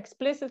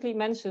explicitly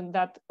mentioned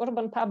that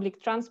urban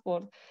public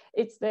transport,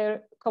 it's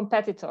their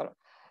competitor.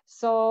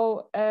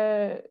 So,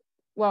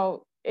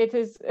 well, it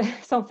is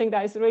something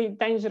that is really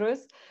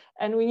dangerous,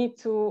 and we need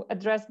to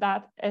address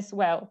that as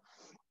well.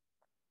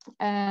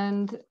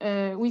 And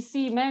we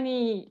see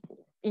many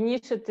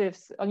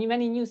initiatives,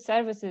 many new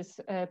services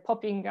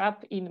popping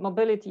up in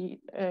mobility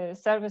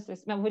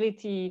services,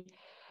 mobility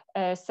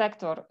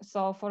sector.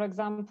 So for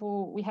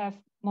example, we have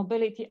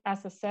mobility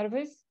as a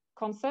service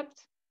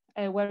concept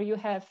where you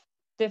have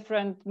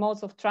different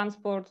modes of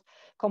transport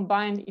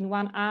combined in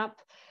one app,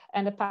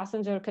 and the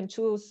passenger can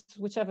choose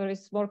whichever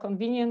is more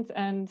convenient,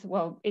 and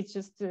well, it's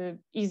just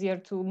easier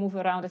to move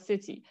around a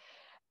city.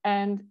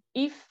 And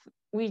if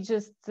we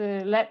just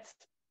let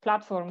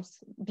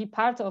platforms be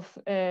part of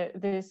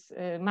these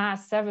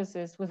mass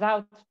services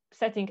without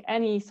setting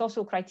any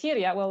social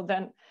criteria, well,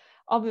 then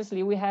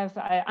obviously we have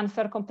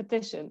unfair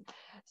competition.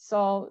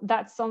 So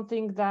that's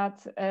something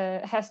that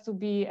has to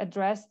be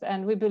addressed.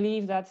 And we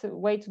believe that the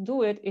way to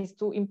do it is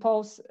to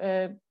impose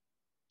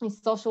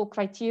social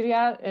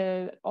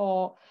criteria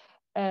or,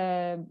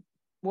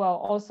 well,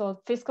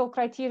 also fiscal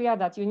criteria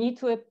that you need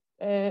to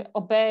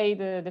obey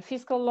the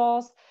fiscal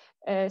laws,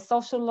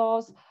 social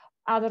laws.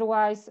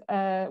 Otherwise,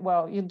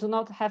 well, you do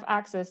not have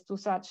access to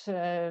such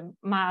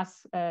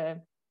mass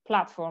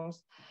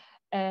platforms.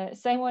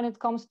 Same when it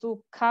comes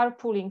to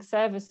carpooling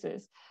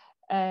services,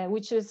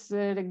 which is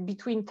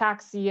between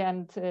taxi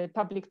and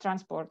public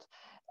transport.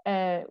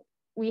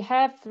 We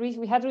had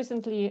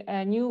recently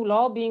a new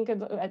law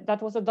that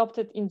was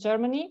adopted in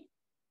Germany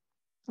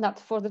that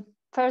for the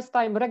first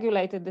time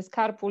regulated these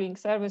carpooling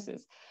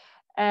services.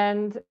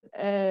 And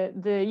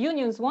the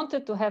unions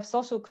wanted to have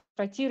social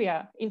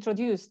criteria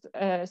introduced.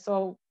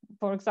 So,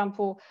 for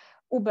example,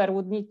 Uber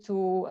would need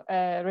to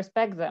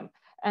respect them.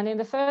 And in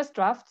the first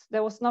draft,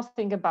 there was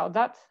nothing about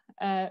that.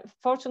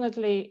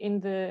 Fortunately,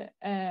 in the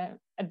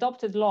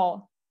adopted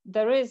law,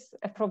 there is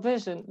a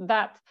provision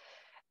that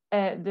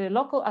the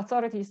local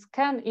authorities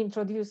can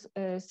introduce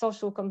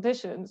social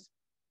conditions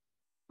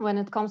when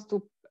it comes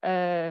to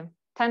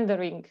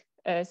tendering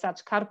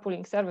such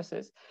carpooling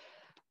services,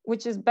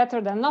 which is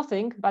better than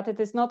nothing, but it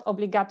is not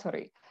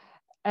obligatory.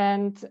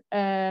 And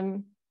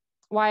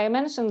why I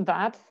mentioned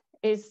that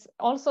is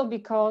also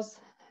because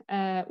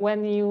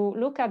when you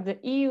look at the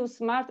EU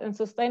Smart and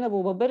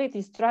Sustainable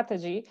Mobility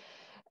Strategy,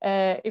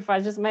 if I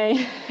just may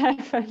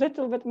have a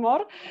little bit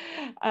more,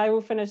 I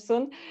will finish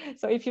soon.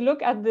 So if you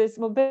look at this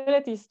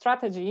mobility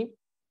strategy,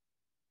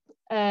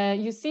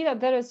 you see that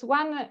there is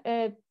one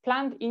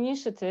planned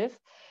initiative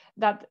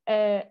that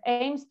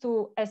aims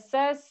to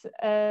assess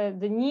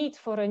the need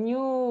for a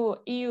new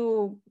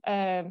EU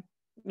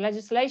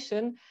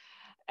legislation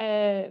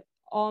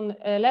on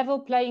a level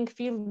playing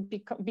field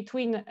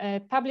between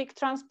public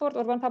transport,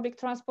 urban public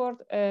transport,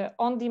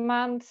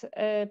 on-demand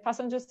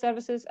passenger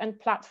services and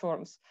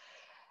platforms.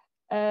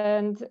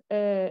 And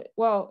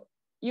well,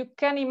 you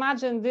can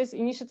imagine this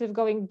initiative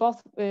going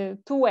both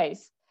two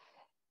ways.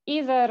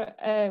 Either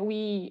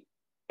we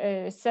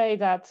say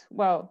that,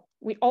 well,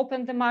 we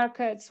open the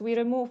markets, we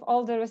remove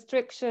all the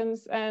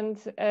restrictions, and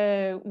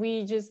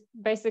we just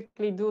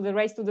basically do the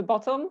race to the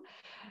bottom,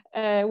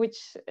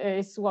 which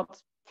is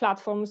what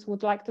platforms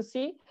would like to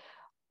see,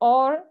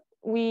 or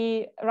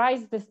we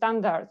raise the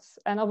standards.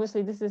 And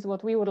obviously this is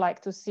what we would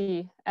like to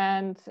see.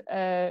 And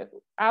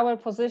our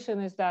position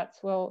is that,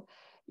 well,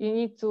 you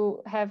need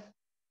to have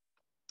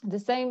the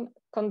same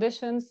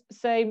conditions,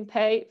 same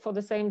pay for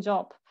the same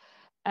job.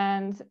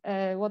 And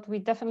what we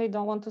definitely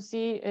don't want to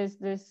see is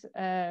this,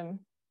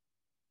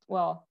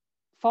 well,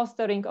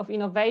 fostering of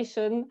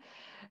innovation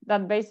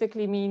that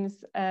basically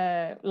means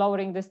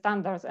lowering the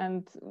standards.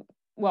 And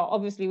well,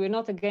 obviously we're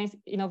not against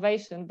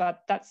innovation,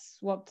 but that's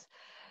what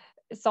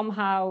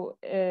somehow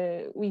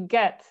we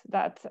get,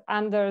 that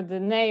under the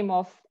name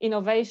of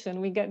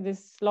innovation, we get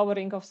this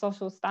lowering of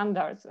social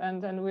standards,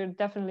 and we're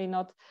definitely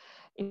not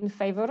in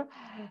favor.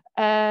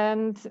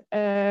 And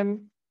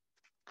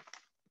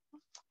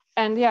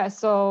yeah,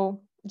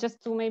 so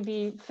just to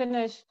maybe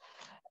finish,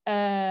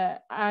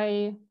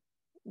 I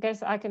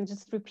guess I can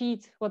just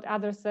repeat what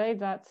others say,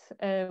 that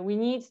we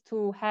need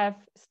to have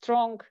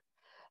strong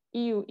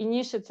EU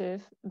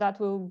initiative that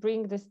will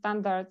bring the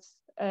standards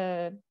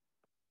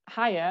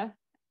higher.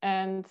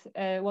 And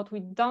what we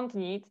don't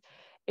need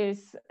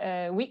is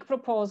a weak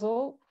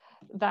proposal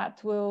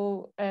that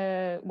will,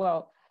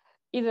 well,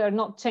 either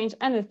not change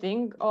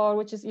anything, or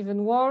which is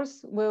even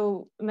worse,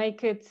 will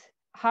make it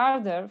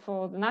harder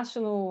for the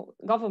national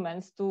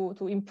governments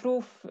to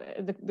improve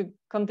the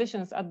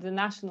conditions at the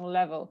national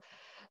level.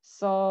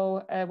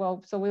 So,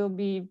 well, so we'll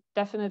be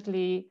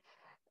definitely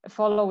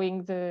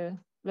following the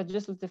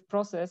legislative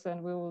process,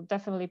 and we will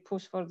definitely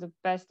push for the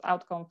best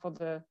outcome for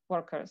the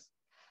workers.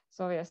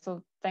 So yeah,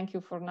 so thank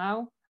you for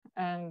now,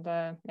 and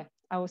yeah,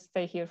 I will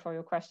stay here for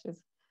your questions.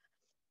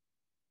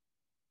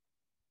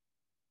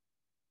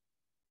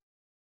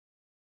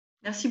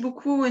 Merci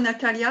beaucoup,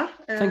 Natalia.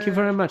 Thank you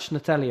very much,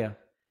 Natalia.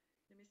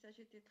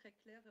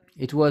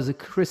 It was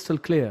crystal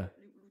clear,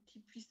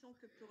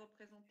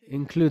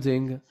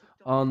 including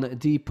on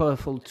the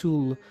powerful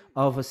tool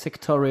of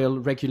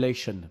sectorial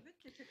regulation.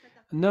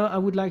 Now I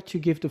would like to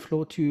give the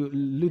floor to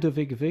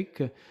Ludovic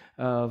Vic,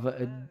 of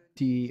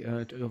the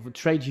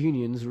trade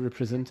unions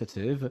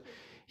representative.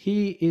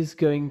 He is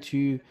going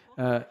to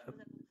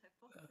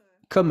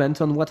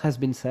comment on what has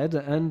been said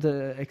and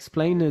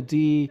explain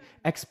the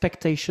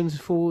expectations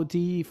for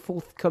the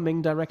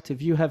forthcoming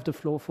directive. You have the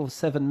floor for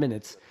 7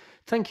 minutes.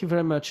 Thank you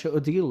very much,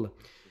 Odile,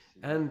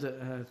 and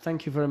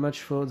thank you very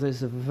much for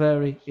this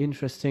very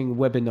interesting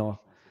webinar.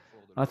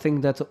 I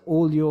think that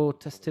all your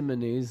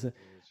testimonies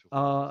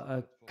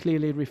are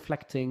clearly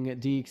reflecting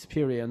the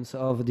experience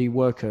of the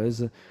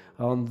workers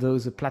on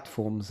those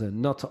platforms,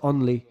 not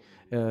only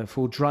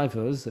for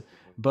drivers,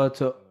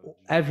 but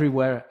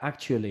everywhere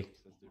actually,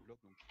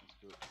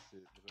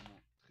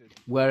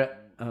 where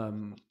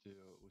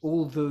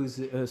all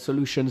those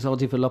solutions are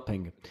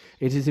developing.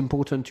 It is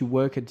important to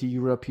work at the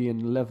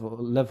European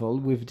level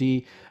with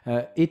the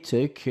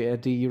ETIC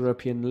at the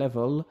European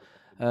level.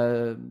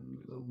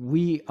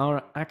 We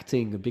are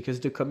acting because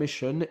the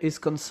Commission is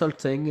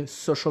consulting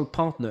social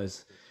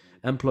partners,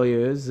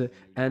 employers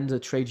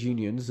and trade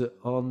unions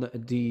on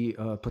the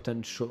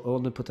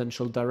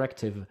potential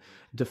directive.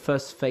 The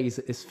first phase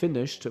is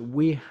finished.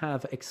 We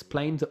have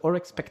explained our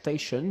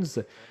expectations,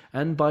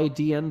 and by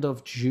the end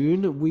of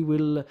June we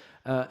will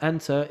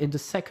enter in the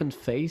second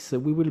phase.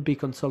 We will be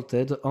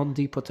consulted on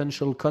the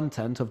potential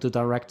content of the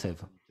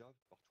directive.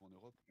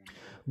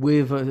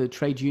 With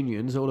trade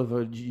unions all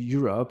over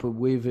Europe,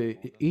 with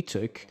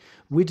ETIC,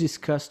 we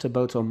discussed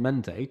about our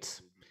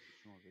mandates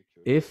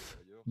if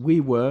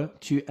we were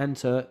to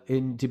enter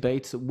in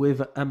debates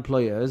with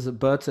employers,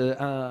 but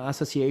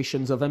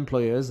associations of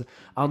employers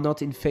are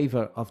not in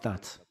favor of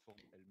that.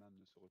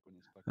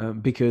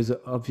 Because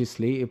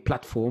obviously a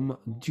platform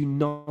do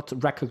not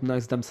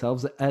recognize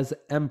themselves as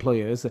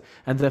employers,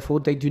 and therefore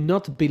they do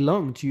not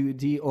belong to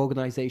the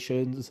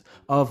organizations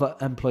of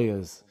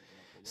employers.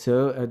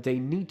 So they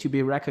need to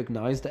be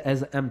recognized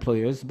as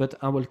employers, but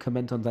I will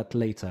comment on that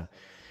later.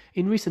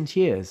 In recent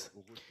years,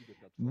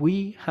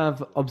 we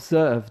have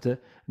observed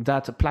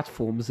that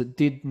platforms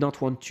did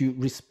not want to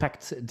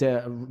respect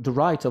the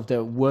right of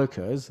their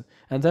workers,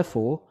 and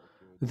therefore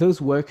those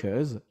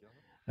workers,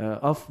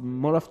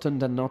 more often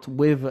than not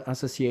with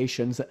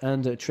associations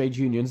and trade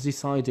unions,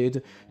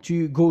 decided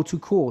to go to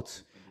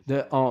court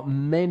There are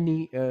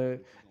many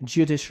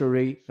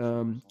judiciary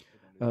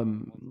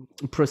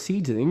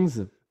proceedings,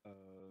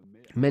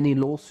 many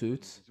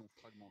lawsuits.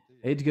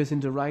 It goes in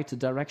the right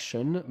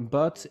direction,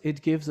 but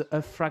it gives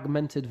a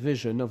fragmented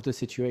vision of the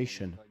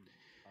situation.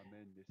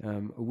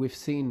 We've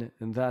seen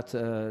that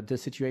the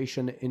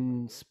situation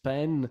in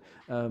Spain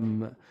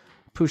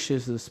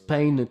pushes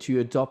Spain to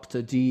adopt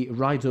the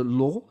rider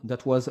law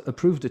that was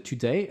approved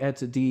today at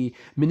the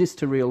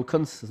Ministerial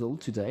Council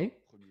today.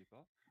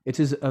 It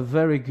is a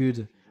very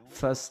good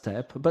first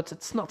step, but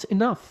it's not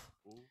enough.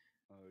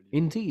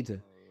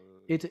 Indeed,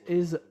 it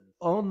is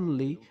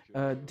only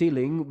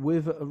dealing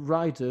with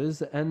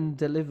riders and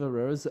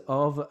deliverers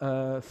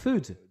of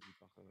food.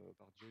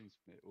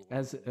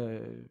 As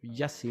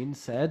Yassine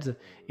said,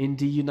 in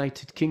the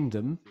United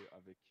Kingdom,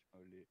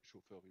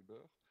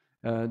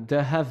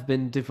 there have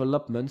been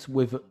developments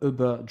with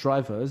Uber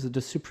drivers.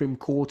 The Supreme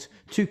Court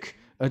took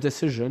a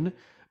decision.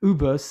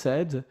 Uber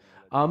said,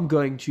 I'm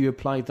going to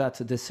apply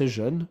that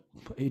decision.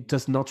 It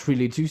does not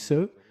really do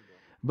so.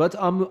 But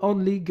I'm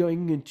only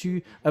going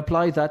to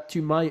apply that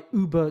to my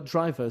Uber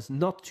drivers,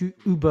 not to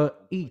Uber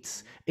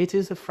Eats. It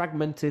is a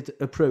fragmented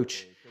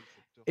approach.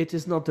 It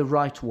is not the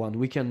right one.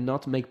 We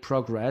cannot make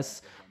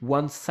progress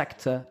one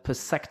sector per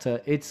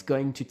sector. It's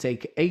going to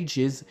take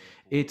ages.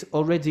 It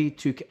already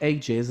took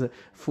ages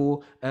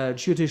for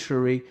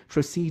judiciary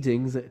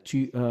proceedings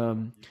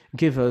to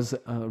give us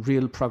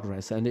real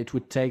progress, and it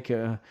would take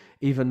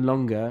even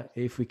longer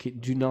if we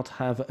do not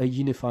have a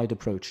unified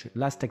approach.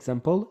 Last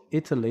example,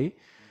 Italy.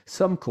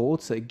 Some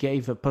courts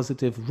gave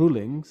positive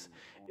rulings,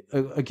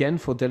 again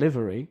for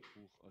delivery.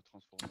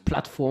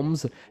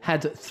 Platforms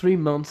had 3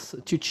 months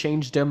to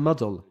change their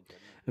model.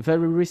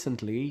 Very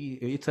recently,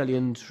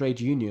 Italian trade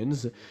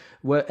unions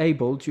were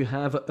able to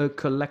have a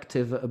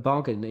collective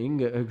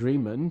bargaining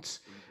agreement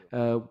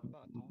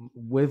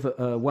with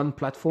one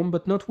platform,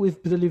 but not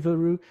with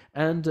Deliveroo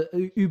and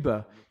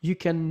Uber. You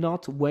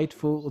cannot wait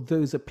for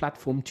those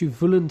platforms to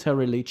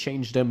voluntarily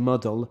change their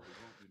model.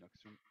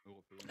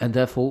 And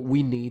therefore,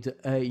 we need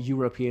a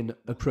European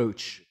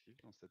approach.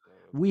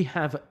 We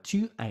have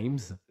two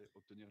aims.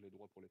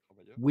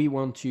 We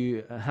want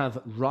to have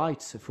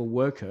rights for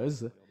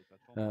workers,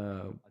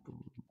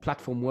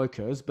 platform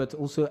workers, but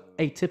also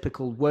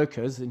atypical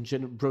workers,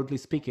 broadly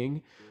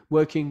speaking,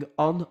 working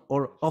on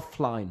or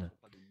offline.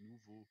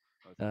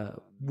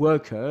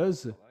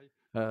 Workers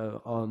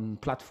on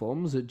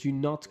platforms do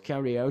not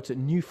carry out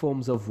new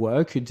forms of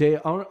work. They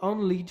are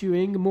only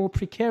doing more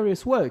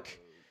precarious work.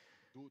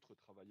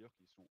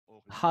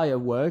 Higher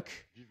work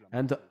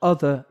and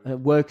other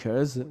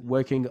workers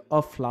working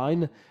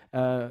offline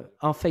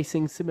are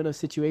facing similar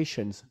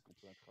situations.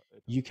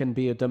 You can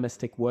be a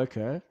domestic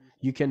worker,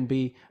 you can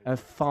be a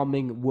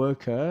farming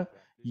worker,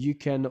 you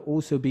can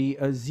also be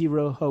a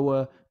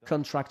 0-hour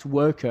contract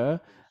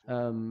worker,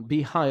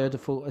 be hired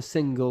for a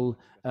single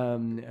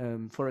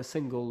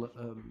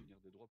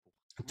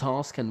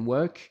task and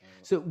work.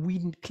 So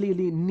we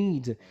clearly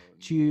need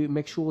to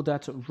make sure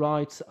that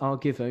rights are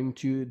given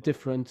to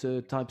different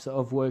types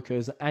of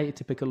workers,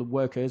 atypical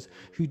workers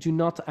who do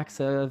not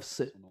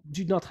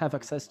have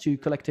access to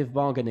collective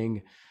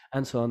bargaining,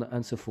 and so on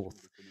and so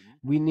forth.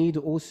 We need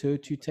also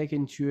to take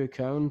into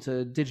account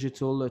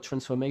digital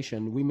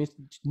transformation. We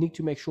need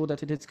to make sure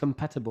that it is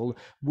compatible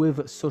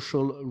with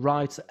social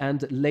rights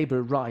and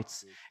labor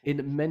rights.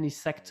 In many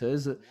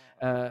sectors,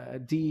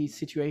 the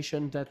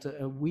situation that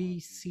we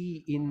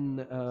see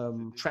in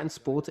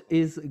transport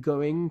is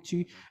going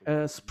to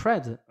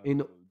spread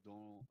in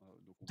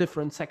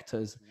different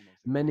sectors.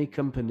 Many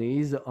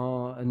companies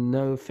are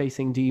now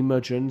facing the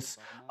emergence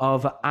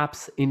of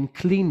apps in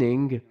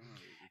cleaning,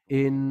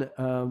 in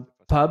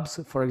pubs,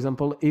 for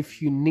example.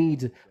 If you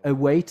need a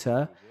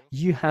waiter,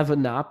 you have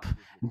an app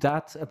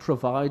that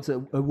provides a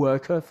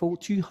worker for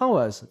 2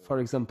 hours, for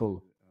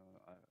example.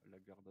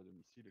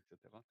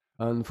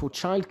 And for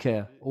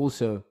childcare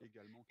also,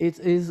 it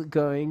is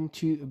going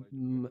to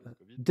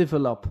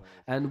develop.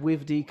 And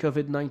with the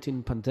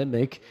COVID-19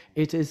 pandemic,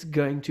 it is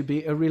going to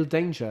be a real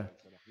danger.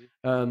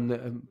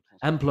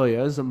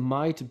 Employers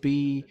might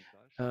be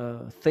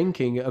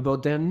thinking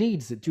about their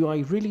needs. Do I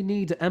really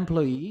need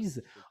employees?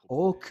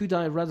 Or could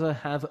I rather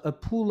have a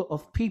pool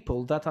of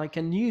people that I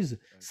can use,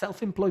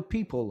 self-employed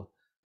people,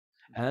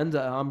 and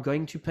I'm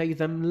going to pay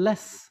them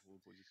less?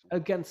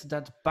 Against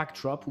that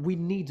backdrop, we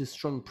need a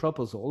strong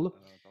proposal.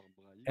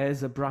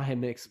 As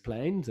Ibrahim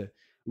explained,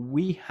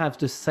 we have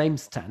the same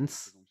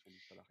stance.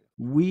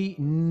 We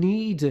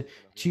need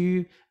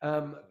to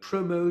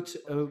promote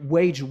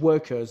wage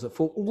workers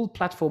for all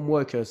platform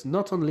workers,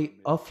 not only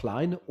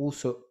offline,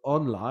 also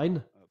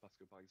online.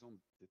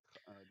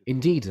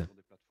 Indeed,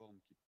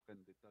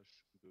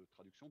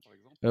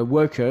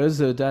 workers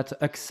that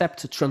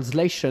accept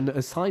translation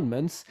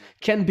assignments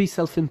can be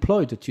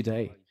self-employed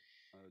today.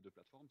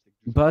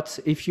 But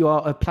if you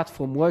are a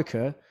platform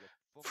worker,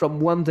 from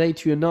one day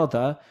to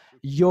another,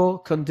 your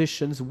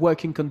conditions,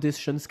 working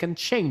conditions can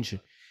change.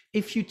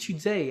 If you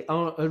today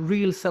are a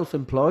real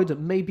self-employed,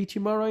 maybe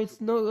tomorrow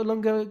it's no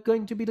longer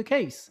going to be the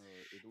case.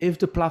 If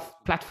the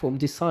platform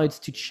decides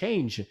to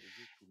change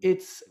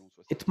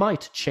it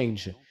might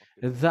change.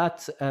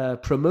 That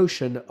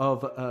promotion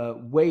of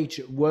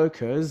wage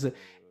workers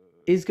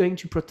is going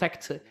to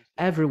protect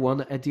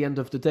everyone at the end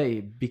of the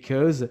day,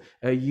 because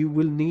you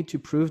will need to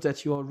prove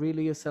that you are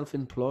really a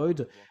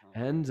self-employed,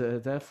 and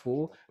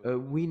therefore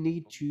we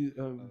need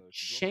to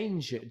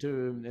change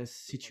the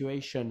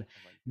situation.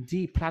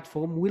 The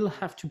platform will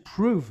have to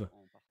prove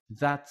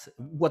that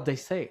what they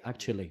say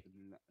actually.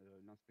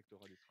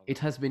 It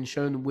has been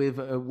shown with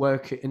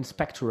work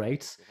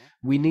inspectorates.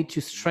 We need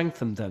to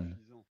strengthen them,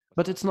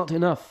 but it's not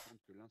enough.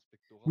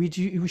 We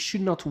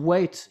should not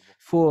wait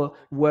for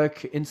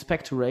work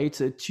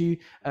inspectorate to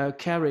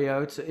carry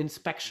out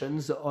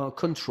inspections or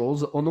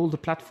controls on all the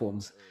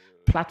platforms.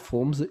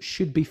 Platforms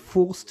should be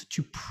forced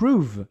to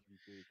prove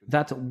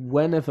that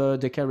whenever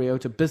they carry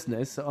out a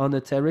business on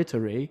a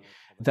territory,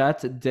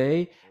 that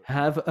they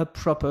have a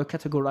proper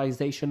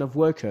categorization of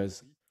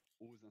workers.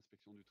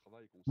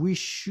 We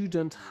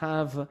shouldn't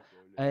have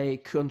a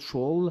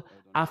control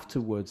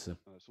afterwards.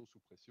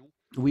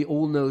 We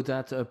all know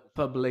that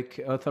public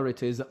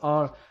authorities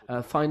are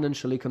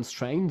financially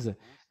constrained,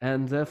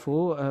 and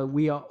therefore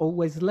we are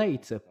always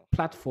late.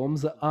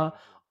 Platforms are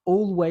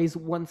always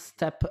one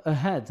step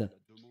ahead.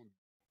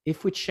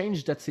 If we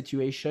change that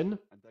situation,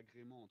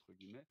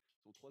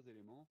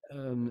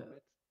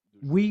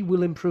 we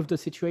will improve the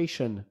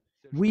situation.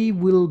 We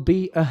will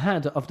be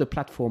ahead of the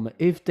platform.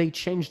 If they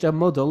change their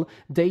model,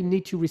 they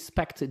need to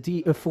respect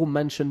the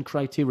aforementioned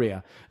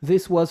criteria.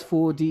 This was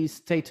for the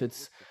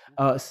status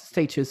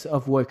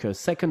of workers.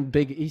 Second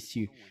big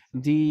issue,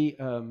 the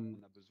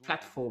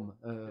platform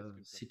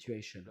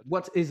situation.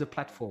 What is a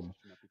platform?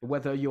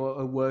 Whether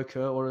you're a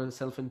worker or a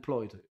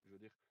self-employed.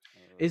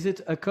 Is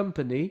it a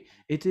company?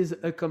 It is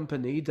a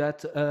company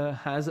that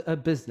has a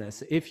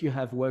business. If you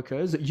have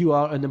workers, you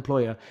are an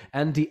employer.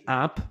 And the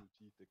app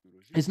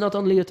is not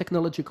only a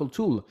technological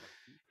tool,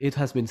 it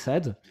has been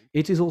said,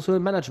 it is also a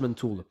management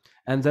tool.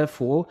 And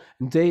therefore,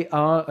 they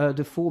are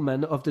the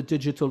foremen of the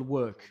digital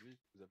work.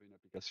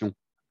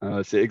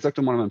 C'est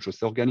exactement la même chose,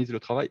 c'est organiser le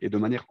travail et de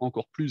manière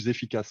encore plus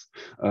efficace.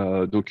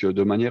 Donc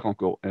de manière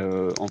encore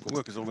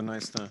work is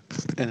organized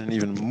in an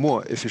even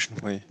more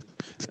efficient way,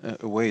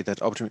 a way that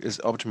is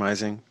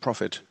optimizing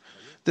profit.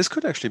 This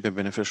could actually be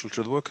beneficial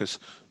to the workers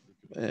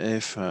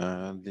if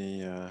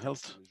the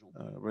health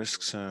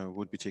risks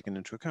would be taken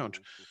into account.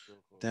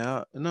 There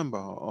are a number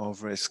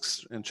of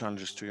risks and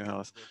challenges to your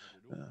health,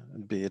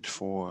 be it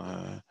for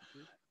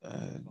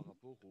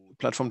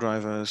platform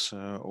drivers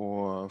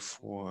or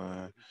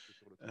for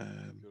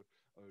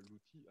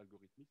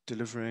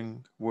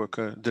delivery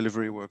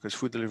workers,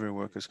 food delivery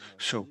workers.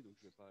 So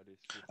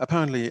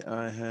apparently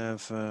I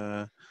have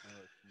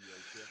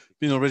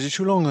been already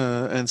too long,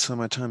 and so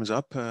my time is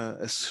up.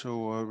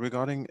 So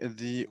regarding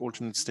the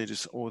alternate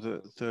status or the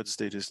third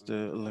status,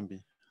 the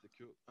LIMBY,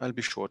 I'll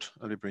be short,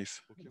 I'll be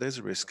brief. There's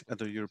a risk at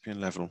the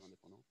European level.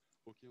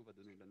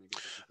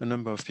 A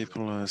number of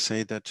people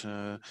say that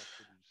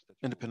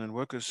independent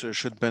workers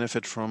should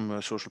benefit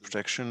from social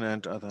protection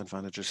and other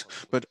advantages.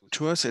 But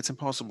to us, it's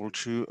impossible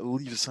to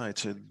leave aside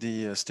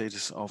the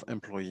status of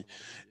employee.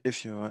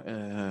 If you're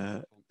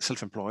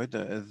self-employed,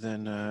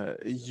 then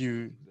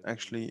you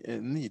actually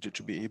need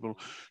to be able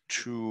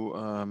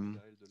to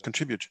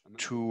contribute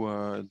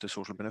to the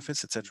social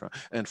benefits, etc.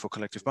 And for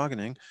collective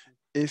bargaining,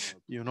 if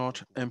you're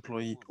not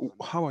employee,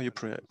 how are you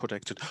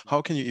protected?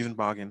 How can you even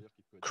bargain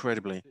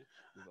credibly?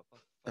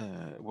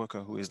 A worker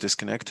who is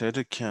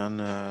disconnected can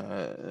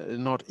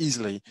not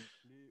easily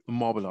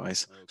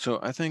mobilize. So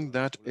I think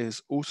that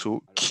is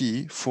also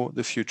key for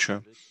the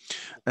future.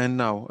 And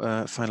now,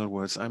 final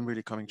words. I'm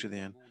really coming to the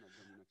end.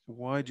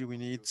 Why do we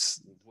need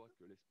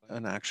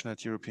an action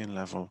at European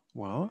level?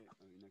 Well,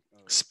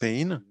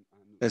 Spain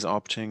is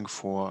opting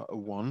for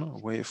one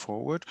way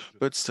forward,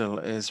 but still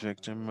is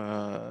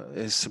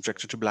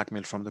subjected to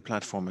blackmail from the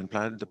platform, and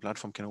the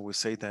platform can always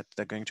say that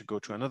they're going to go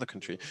to another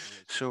country.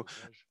 So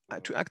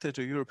to act at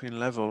a European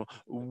level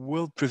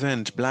will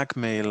prevent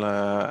blackmail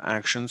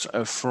actions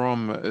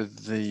from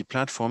the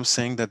platform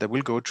saying that they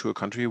will go to a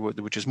country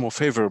which is more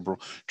favorable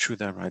to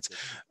their rights.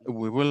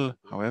 We will,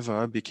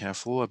 however, be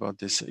careful about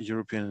this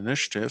European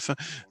initiative,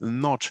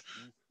 not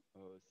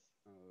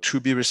to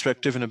be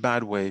restrictive in a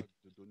bad way.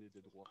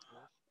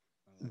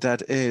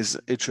 That is,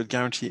 it should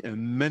guarantee a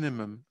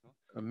minimum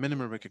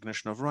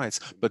recognition of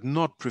rights, but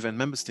not prevent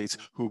member states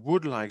who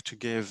would like to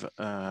give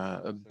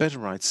better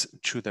rights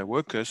to their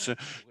workers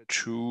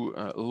to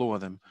lower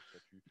them,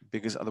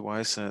 because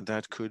otherwise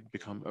that could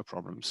become a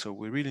problem. So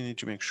we really need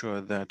to make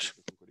sure that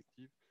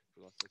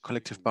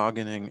collective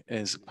bargaining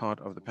is part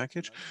of the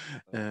package.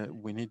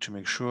 We need to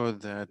make sure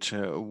that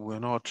we're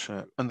not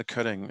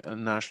undercutting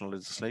national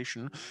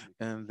legislation,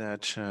 and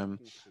that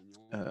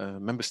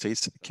member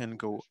states can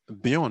go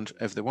beyond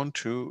if they want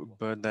to,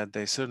 but that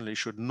they certainly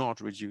should not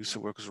reduce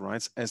workers'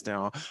 rights as they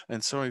are.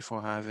 And sorry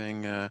for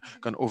having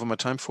gone over my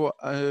time for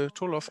a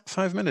total of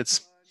 5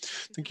 minutes.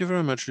 Thank you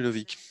very much,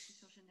 Ludovic.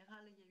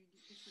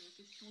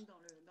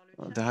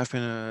 There have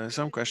been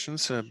some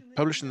questions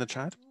published in the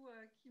chat.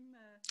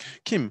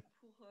 Kim,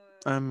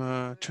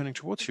 I'm turning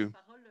towards you.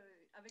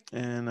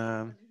 And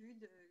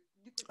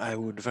I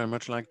would very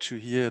much like to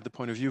hear the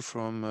point of view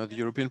from the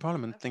European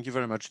Parliament. Thank you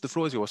very much. The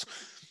floor is yours.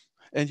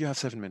 And you have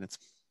 7 minutes.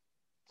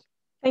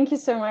 Thank you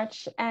so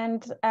much.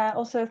 And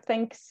also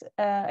thanks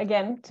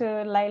again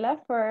to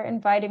Leila for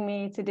inviting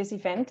me to this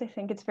event. I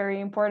think it's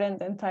very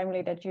important and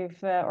timely that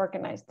you've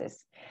organized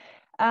this.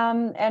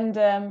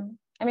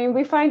 I mean,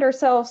 we find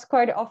ourselves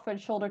quite often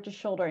shoulder to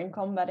shoulder in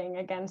combating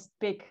against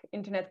big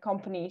internet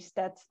companies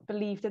that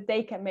believe that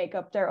they can make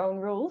up their own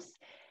rules.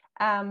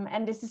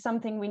 And this is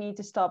something we need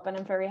to stop, and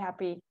I'm very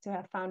happy to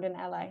have found an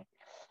ally.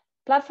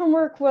 Platform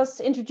work was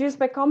introduced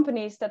by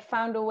companies that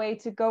found a way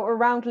to go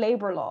around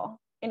labor law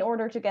in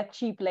order to get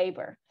cheap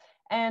labor.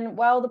 And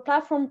while the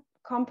platform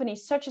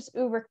companies such as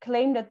Uber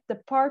claim that the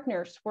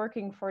partners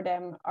working for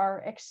them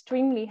are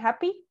extremely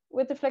happy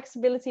with the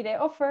flexibility they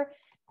offer,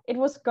 it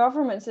was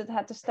governments that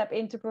had to step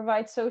in to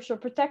provide social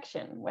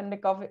protection when the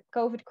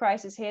COVID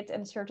crisis hit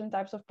and certain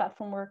types of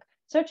platform work,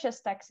 such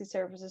as taxi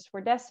services,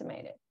 were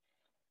decimated.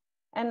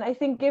 And I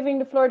think giving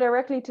the floor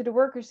directly to the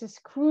workers is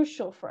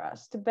crucial for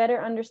us to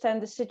better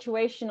understand the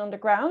situation on the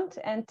ground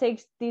and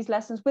take these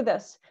lessons with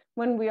us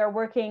when we are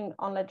working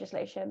on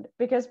legislation.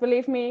 Because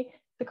believe me,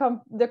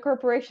 the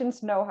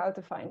corporations know how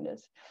to find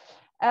us.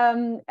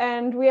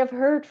 And we have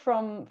heard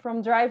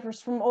from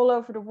drivers from all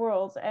over the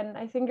world, and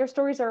I think their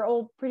stories are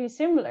all pretty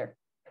similar.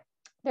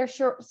 Their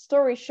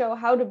stories show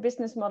how the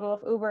business model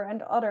of Uber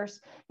and others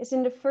is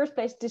in the first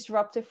place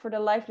disruptive for the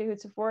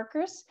livelihoods of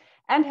workers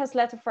and has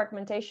led to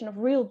fragmentation of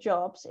real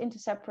jobs into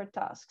separate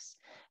tasks,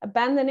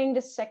 abandoning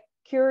the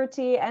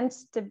security and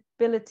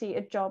stability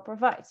a job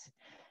provides.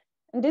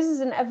 And this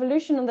is an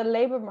evolution on the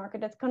labor market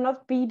that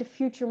cannot be the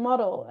future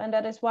model, and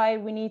that is why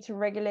we need to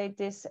regulate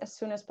this as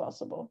soon as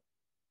possible.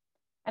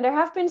 And there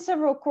have been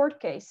several court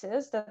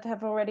cases that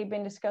have already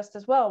been discussed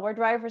as well, where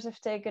drivers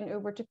have taken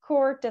Uber to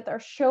court that are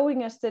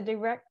showing us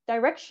the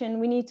direction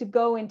we need to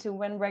go into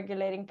when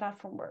regulating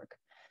platform work.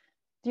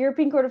 The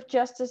European Court of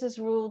Justice has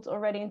ruled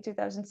already in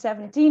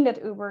 2017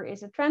 that Uber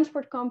is a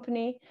transport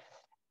company,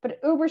 but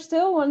Uber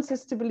still wants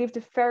us to believe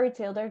the fairy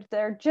tale that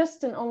they're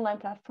just an online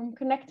platform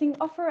connecting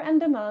offer and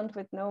demand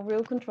with no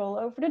real control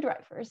over the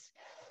drivers.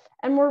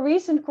 And more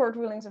recent court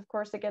rulings, of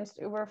course, against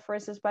Uber, for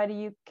instance, by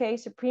the UK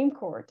Supreme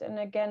Court and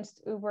against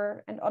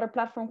Uber and other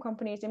platform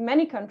companies in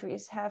many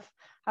countries have,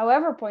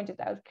 however, pointed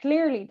out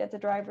clearly that the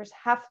drivers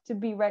have to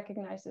be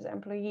recognized as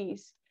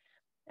employees.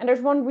 And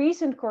there's one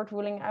recent court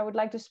ruling I would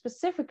like to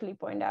specifically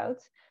point out,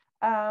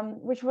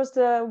 which was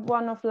the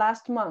one of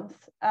last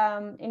month.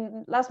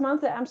 Last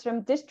month, the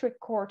Amsterdam District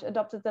Court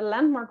adopted the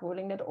landmark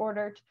ruling that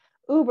ordered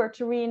Uber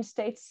to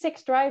reinstate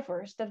 6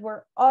 drivers that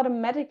were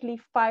automatically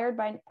fired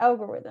by an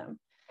algorithm.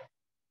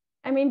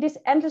 I mean, this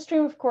endless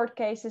stream of court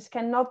cases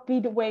cannot be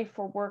the way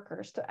for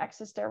workers to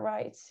access their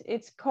rights.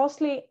 It's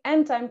costly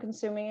and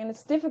time-consuming, and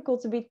it's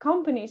difficult to beat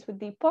companies with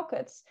deep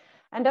pockets.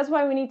 And that's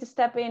why we need to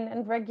step in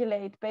and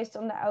regulate based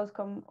on the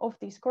outcome of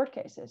these court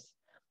cases.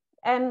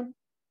 And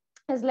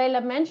as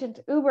Leila mentioned,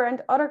 Uber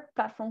and other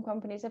platform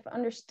companies have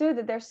understood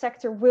that their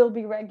sector will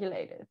be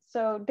regulated.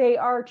 So they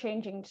are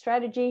changing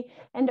strategy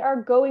and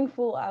are going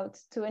full out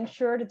to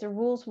ensure that the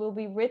rules will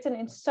be written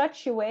in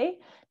such a way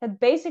that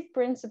basic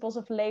principles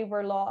of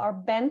labor law are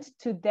bent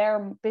to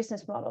their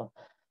business model,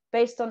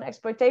 based on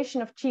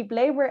exploitation of cheap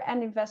labor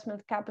and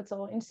investment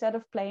capital instead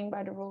of playing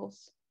by the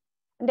rules.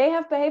 And they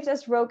have behaved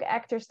as rogue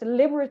actors,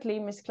 deliberately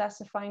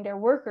misclassifying their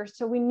workers.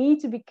 So we need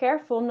to be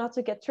careful not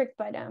to get tricked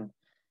by them.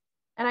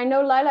 And I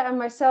know Leila and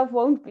myself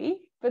won't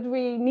be, but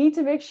we need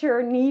to make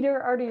sure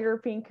neither are the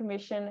European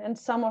Commission and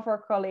some of our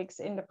colleagues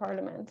in the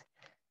Parliament.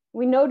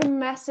 We know the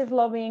massive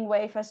lobbying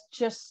wave has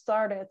just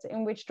started,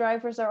 in which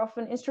drivers are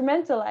often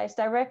instrumentalized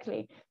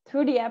directly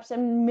through the apps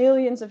and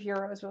millions of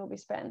euros will be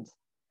spent.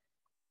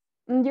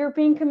 And the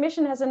European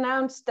Commission has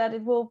announced that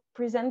it will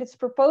present its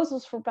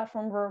proposals for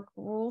platform work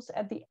rules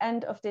at the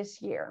end of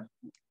this year.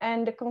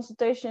 And the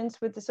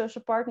consultations with the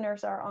social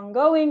partners are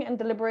ongoing, and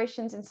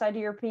deliberations inside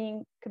the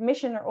European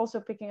Commission are also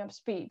picking up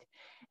speed.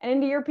 And in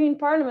the European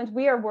Parliament,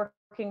 we are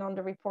working on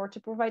the report to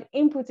provide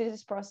input to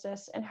this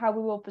process, and how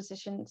we will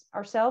position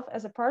ourselves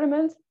as a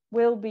parliament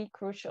will be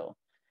crucial.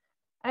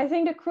 I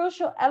think the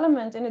crucial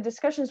element in the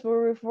discussions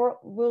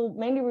will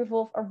mainly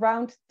revolve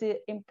around the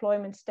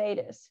employment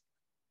status.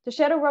 The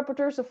shadow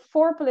rapporteurs of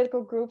 4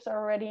 political groups are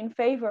already in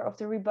favor of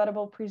the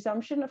rebuttable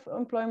presumption of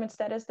employment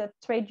status that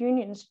trade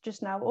unions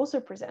just now also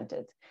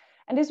presented.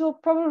 And this will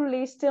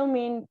probably still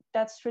mean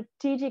that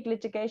strategic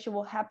litigation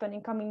will happen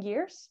in coming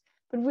years,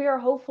 but we are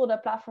hopeful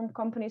that platform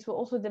companies will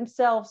also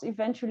themselves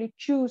eventually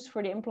choose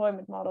for the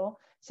employment model,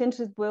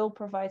 since it will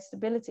provide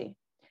stability.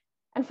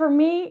 And for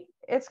me,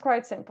 it's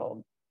quite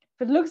simple.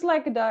 If it looks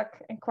like a duck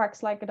and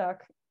quacks like a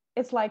duck,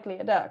 it's likely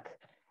a duck.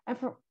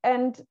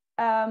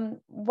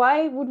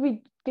 Why would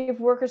we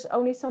give workers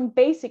only some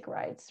basic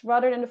rights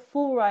rather than the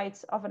full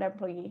rights of an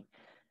employee?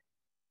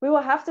 We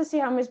will have to see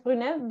how Ms.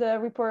 Brunet,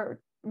 the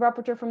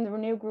rapporteur from the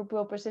Renew Group,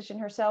 will position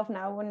herself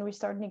now when we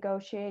start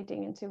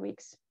negotiating in 2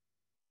 weeks.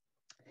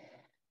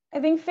 I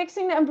think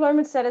fixing the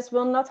employment status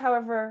will not,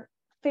 however,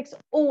 fix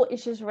all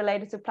issues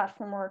related to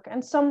platform work,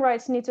 and some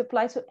rights need to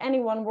apply to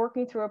anyone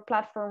working through a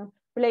platform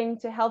relating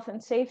to health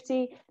and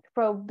safety,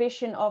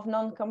 prohibition of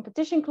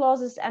non-competition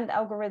clauses, and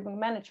algorithmic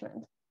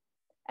management.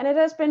 And it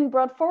has been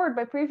brought forward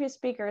by previous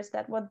speakers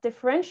that what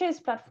differentiates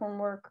platform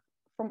work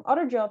from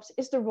other jobs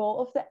is the role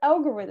of the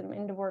algorithm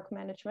in the work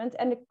management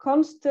and the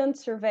constant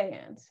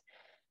surveillance.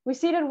 We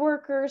see that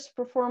workers'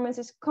 performance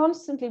is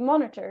constantly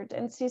monitored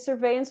and see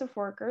surveillance of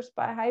workers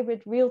by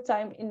hybrid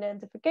real-time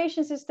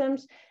identification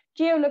systems,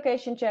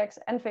 geolocation checks,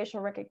 and facial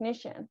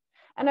recognition.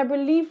 And I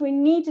believe we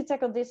need to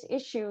tackle this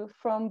issue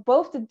from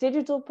both the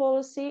digital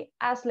policy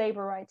as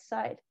labor rights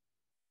side.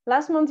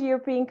 Last month, the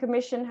European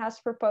Commission has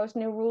proposed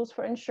new rules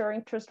for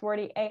ensuring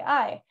trustworthy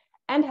AI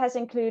and has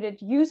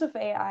included use of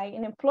AI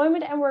in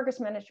employment and workers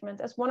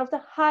management as one of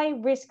the high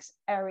risks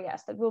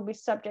areas that will be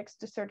subject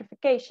to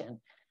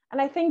certification.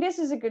 And I think this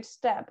is a good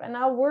step, and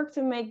I'll work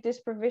to make this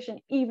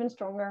provision even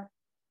stronger.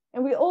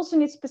 And we also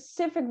need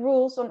specific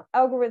rules on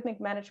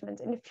algorithmic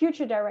management in the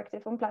future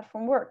directive on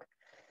platform work.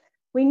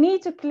 We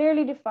need to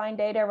clearly define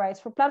data rights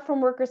for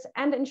platform workers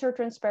and ensure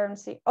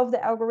transparency of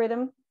the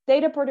algorithm,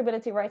 data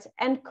portability rights,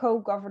 and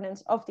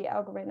co-governance of the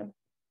algorithm.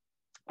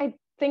 I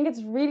think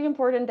it's really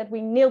important that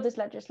we nail this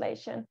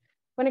legislation.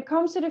 When it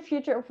comes to the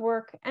future of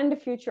work and the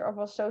future of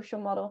our social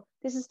model,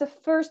 this is the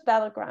first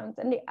battleground,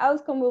 and the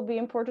outcome will be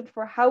important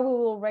for how we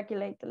will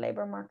regulate the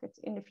labor market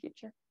in the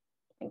future.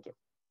 Thank you.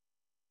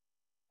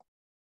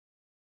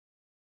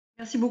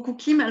 Merci beaucoup,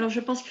 Kim. Alors,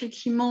 je pense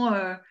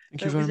qu'effectivement,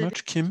 Thank you very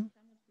much, Kim.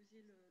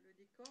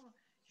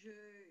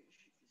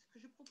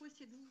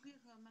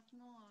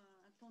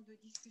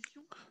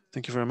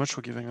 Thank you very much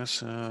for giving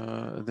us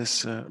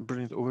this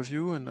brilliant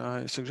overview, and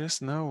I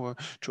suggest now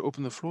to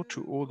open the floor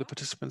to all the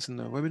participants in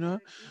the webinar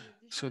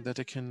so that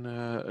they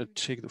can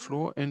take the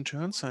floor in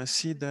turns. I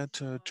see that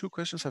 2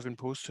 questions have been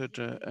posted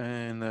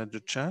in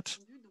the chat.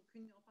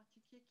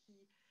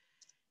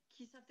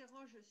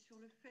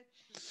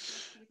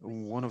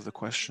 One of the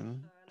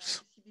questions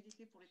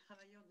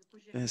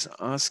is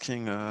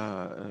asking,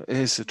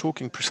 is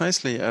talking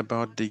precisely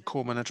about the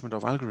core management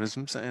of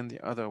algorithms, and the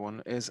other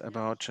one is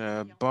about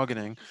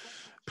bargaining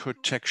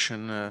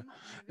protection.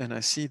 And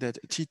I see that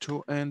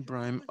Tito and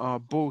Brahim are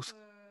both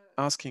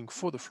asking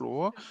for the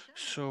floor.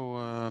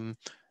 So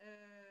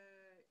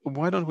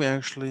why don't we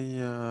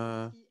actually,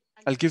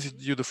 I'll give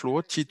you the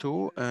floor,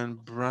 Tito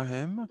and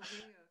Brahim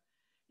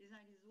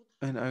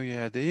and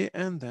Aouyade,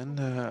 and then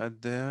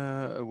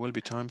there will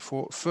be time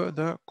for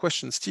further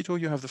questions. Tito,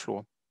 you have the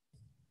floor.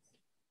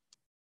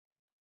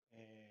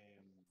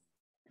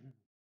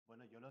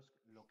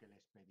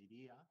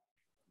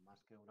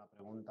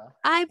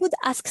 I would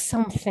ask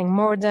something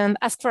more than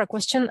ask for a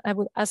question. I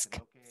would ask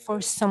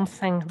for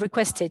something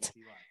requested.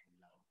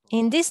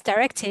 In this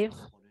directive,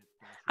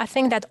 I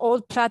think that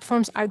all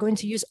platforms are going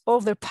to use all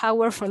their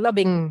power for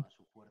lobbying.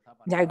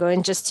 They're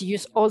going just to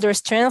use all their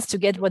strength to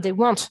get what they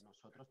want.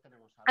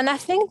 And I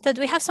think that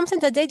we have something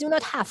that they do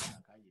not have,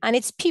 and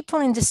it's people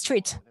in the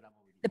street,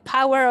 the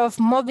power of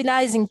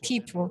mobilizing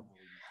people.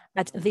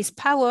 But this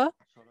power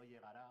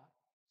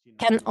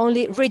can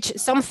only reach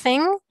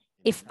something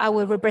if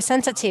our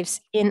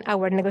representatives in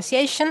our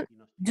negotiation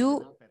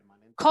do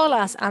call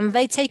us and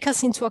they take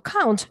us into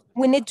account.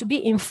 We need to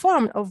be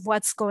informed of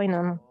what's going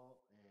on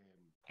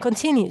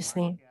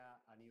continuously.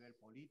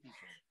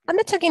 I'm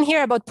not talking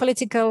here about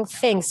political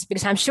things,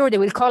 because I'm sure they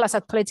will call us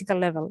at political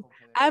level.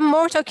 I'm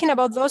more talking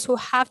about those who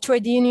have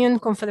trade union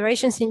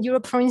confederations in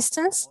Europe, for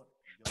instance.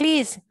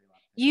 Please,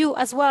 you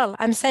as well.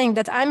 I'm saying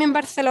that I'm in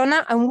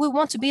Barcelona and we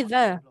want to be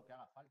there.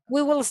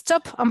 We will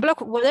stop and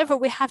block whatever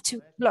we have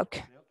to block.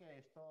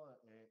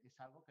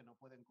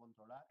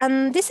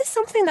 And this is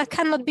something that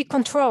cannot be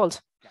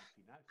controlled.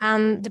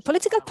 And the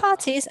political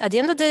parties, at the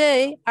end of the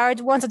day, are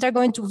the ones that are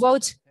going to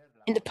vote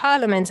in the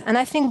parliament. And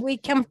I think we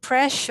can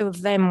pressure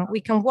them. We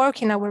can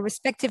work in our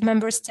respective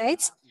member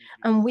states,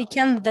 and we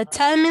can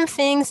determine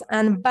things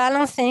and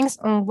balance things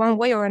on one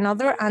way or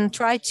another and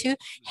try to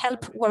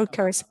help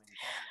workers.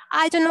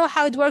 I don't know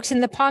how it works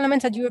in the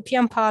parliament, at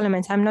European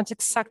Parliament. I'm not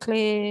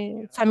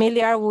exactly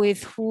familiar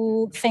with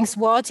who thinks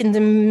what in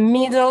the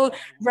middle,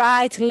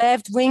 right,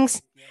 left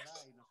wings.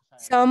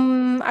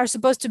 Some are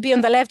supposed to be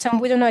on the left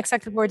and we don't know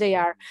exactly where they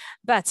are.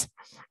 But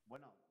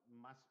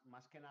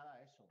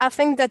I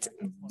think that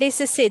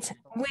this is it.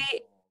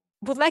 We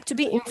would like to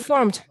be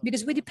informed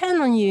because we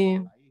depend on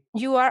you.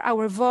 You are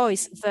our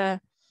voice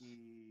there.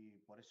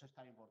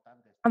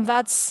 And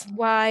that's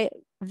why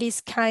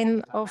these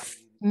kind of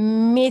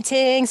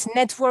meetings,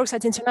 networks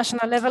at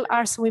international level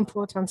are so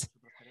important.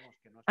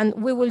 And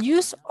we will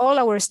use all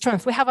our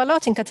strength. We have a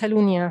lot in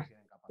Catalonia.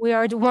 We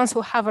are the ones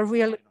who have a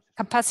real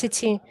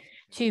capacity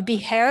to be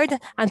heard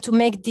and to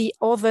make the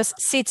others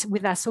sit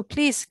with us. So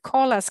please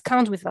call us,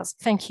 count with us.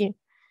 Thank you.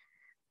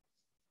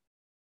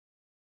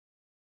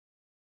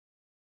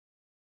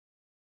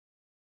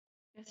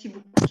 Thank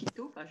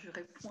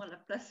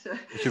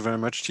you very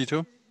much,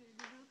 Tito.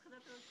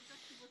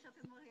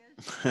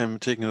 I'm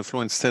taking the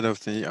floor instead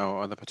of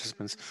our other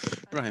participants.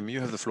 Brahim,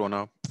 you have the floor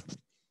now.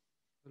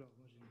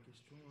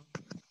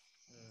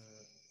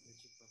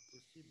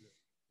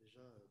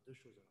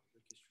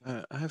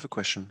 I have a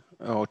question,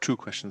 or two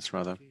questions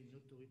rather.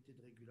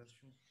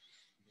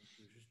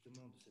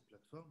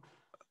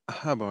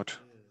 How about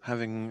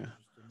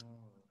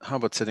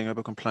setting up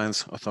a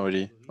compliance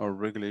authority or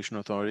regulation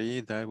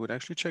authority that would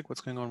actually check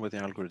what's going on with the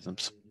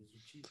algorithms?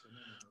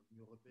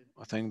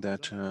 I think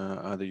that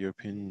at the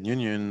European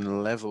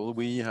Union level,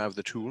 we have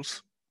the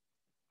tools.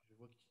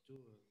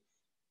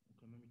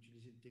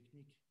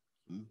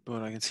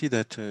 But I can see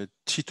that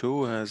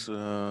Tito has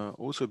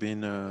also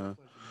been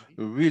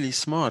really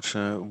smart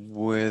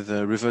with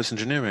reverse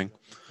engineering.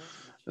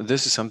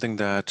 This is something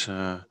that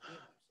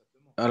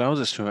enables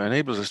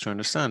us to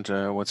understand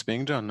what's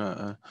being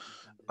done.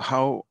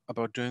 How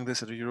about doing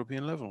this at a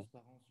European level?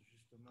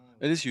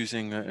 It is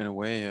using, in a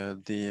way,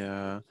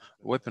 the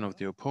weapon of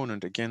the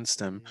opponent against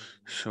them.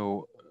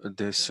 So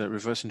this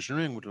reverse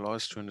engineering would allow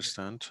us to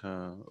understand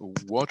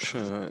what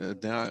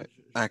they're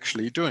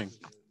actually doing.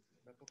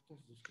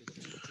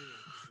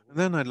 And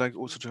then I'd like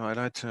also to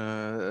highlight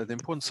the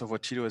importance of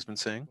what Tito has been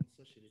saying.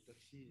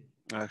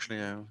 Actually,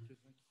 I'm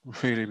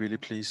really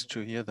pleased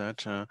to hear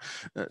that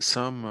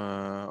some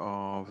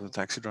of the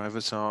taxi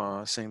drivers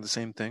are saying the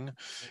same thing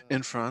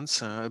in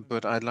France,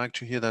 but I'd like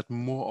to hear that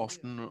more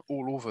often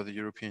all over the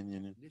European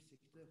Union.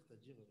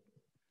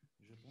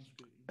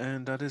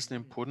 And that is the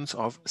importance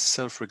of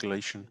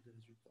self-regulation.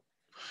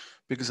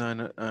 Because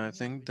I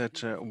think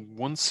that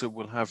once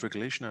we'll have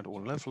regulation at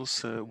all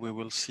levels, we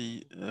will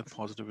see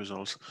positive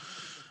results.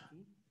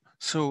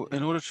 So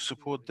in order to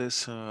support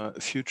this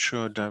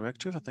future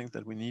directive, I think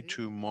that we need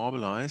to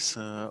mobilize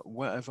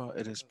wherever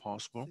it is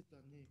possible.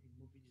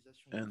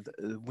 And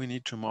we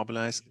need to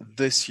mobilize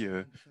this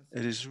year.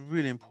 It is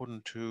really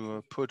important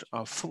to put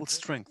our full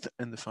strength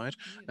in the fight.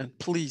 And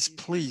please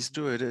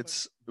do it.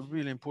 It's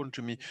really important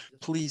to me.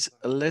 Please,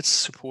 let's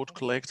support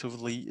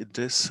collectively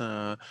this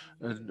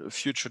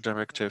future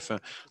directive.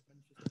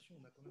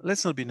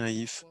 Let's not be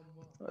naive.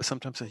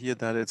 Sometimes I hear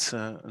that it's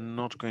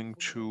not going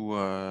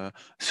to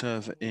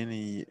serve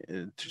any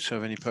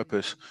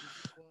purpose.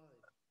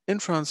 In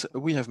France,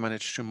 we have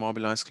managed to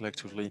mobilize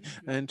collectively,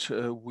 and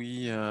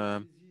we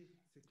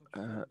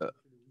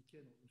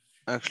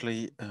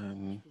actually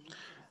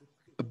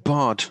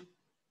barred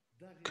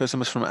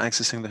customers from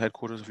accessing the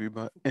headquarters of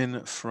Uber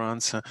in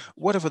France,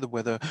 whatever the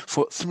weather,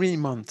 for 3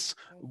 months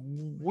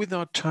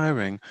without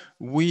tiring.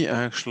 We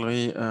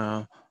actually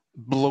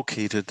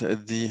blockaded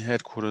the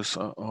headquarters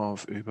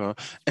of Uber,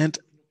 and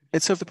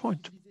it served the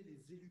point.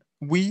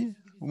 We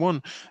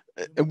won.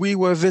 We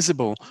were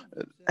visible.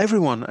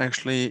 Everyone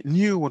actually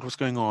knew what was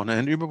going on,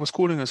 and Uber was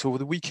calling us over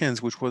the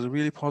weekends, which was a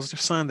really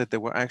positive sign that they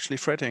were actually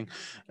fretting.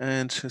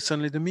 And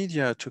suddenly the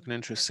media took an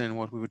interest in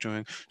what we were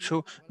doing.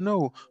 So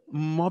no,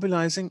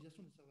 mobilizing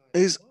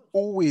is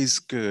always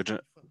good.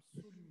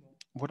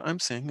 What I'm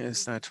saying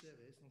is that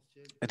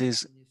it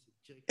is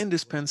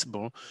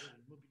indispensable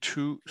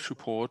to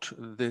support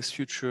this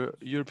future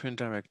European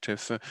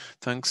directive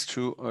thanks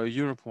to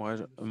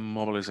Europe-wide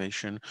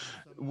mobilization.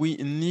 We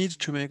need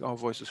to make our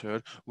voices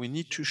heard. We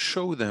need to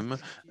show them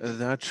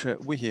that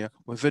we're here,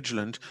 we're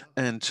vigilant,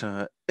 and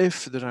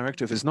if the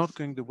directive is not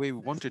going the way we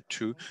want it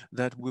to,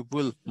 that we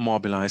will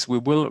mobilize, we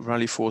will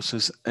rally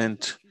forces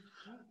and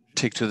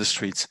take to the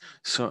streets.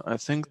 So I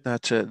think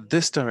that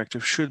this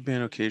directive should be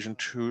an occasion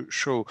to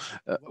show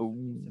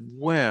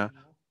where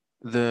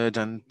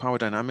the power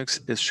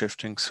dynamics is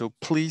shifting. So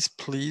please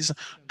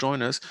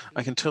join us.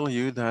 I can tell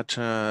you that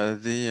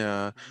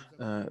the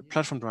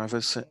platform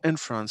drivers in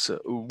France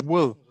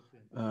will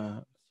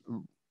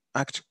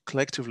act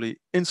collectively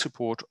in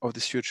support of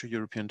this future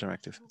European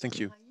directive. Thank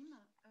you.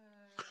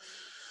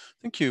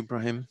 Thank you,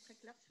 Brahim.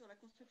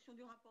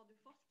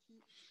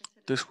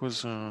 This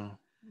was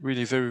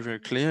really very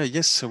clear.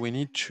 Yes, so we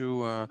need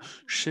to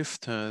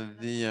shift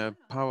the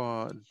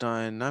power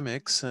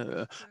dynamics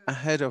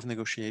ahead of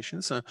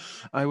negotiations.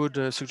 I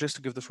would suggest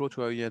to give the floor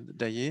to Ayoade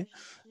Daye,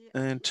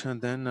 and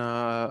then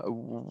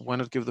why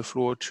not give the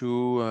floor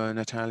to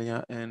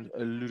Natalia and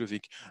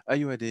Ludovic.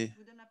 Ayoade,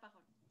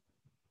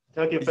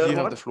 thank you very you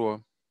much. have the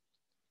floor.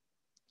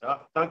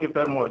 Thank you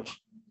very much.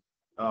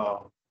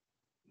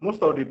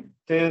 Most of the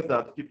things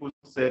that people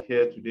said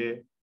here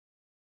today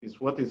is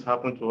what is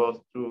happening to us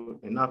too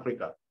in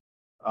Africa.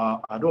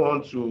 I don't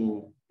want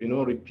to,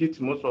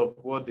 repeat most of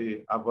what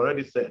they have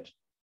already said,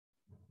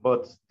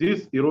 but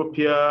this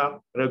European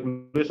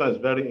regulation is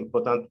very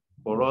important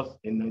for us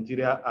in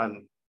Nigeria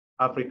and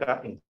Africa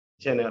in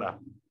general,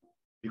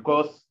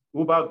 because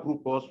Uber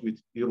group us with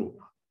Europe,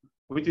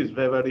 which is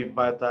very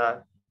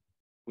vital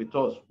with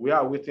us. We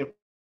are waiting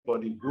for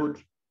the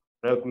good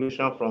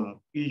regulation from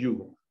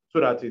EU so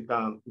that we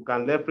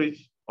can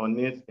leverage on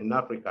it in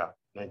Africa,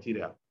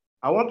 Nigeria.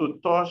 I want to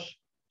touch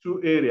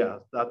 2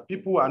 areas that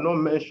people are not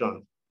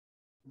mentioned,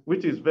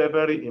 which is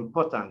very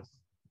important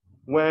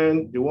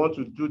when they want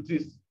to do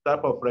this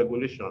type of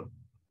regulation.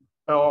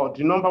 The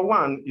number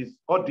 1 is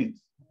audit.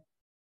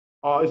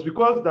 It's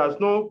because there's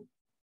no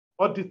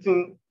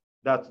auditing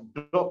that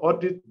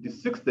audit the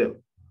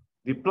system,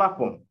 the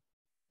platform.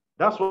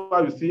 That's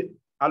why you see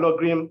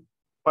Allogrim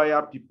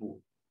fire people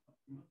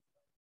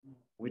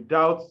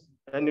without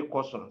any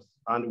questions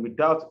and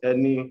without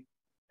any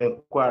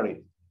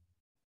inquiry.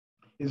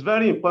 It's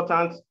very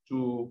important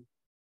to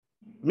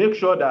make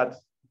sure that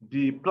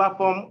the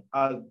platform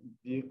are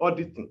the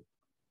auditing.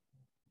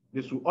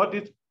 They should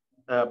audit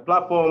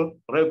platform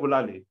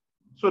regularly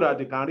so that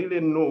they can really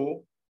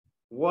know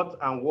what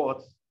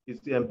is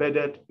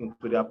embedded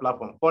into their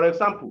platform. For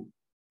example,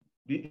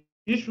 the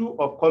issue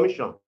of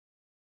commission.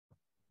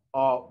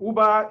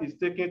 Uber is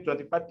taking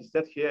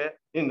 25% here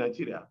in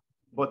Nigeria,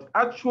 but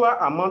actual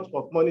amount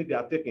of money they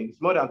are taking is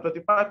more than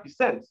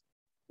 25%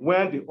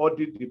 when they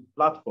audit the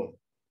platform,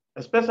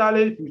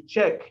 especially if you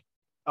check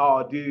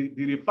the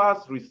reverse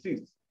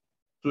receipts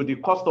to the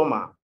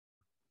customer,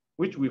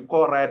 which we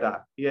call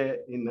rider here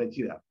in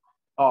Nigeria.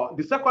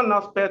 The second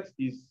aspect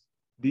is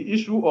the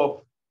issue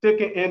of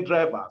taking in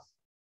drivers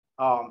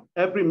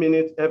every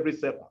minute, every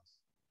second.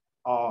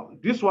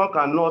 This one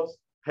cannot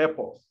help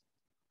us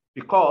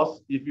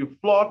because if you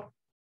flood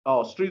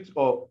streets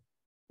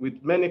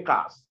with many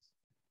cars,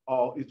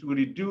 it will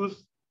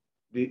reduce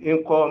the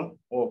income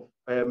of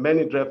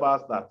many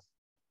drivers that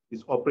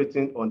is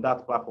operating on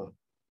that platform.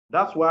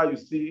 That's why you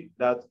see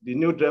that the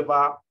new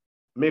driver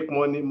make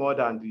money more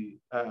than the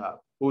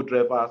old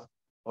drivers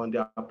on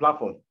their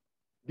platform.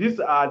 These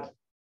are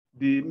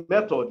the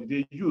method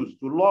they use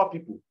to lure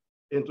people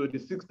into the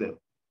system.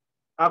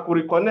 I could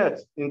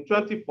reconnect in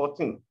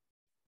 2014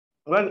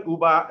 when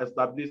Uber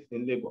established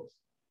in Lagos.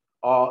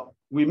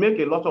 We make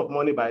a lot of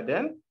money by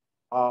then.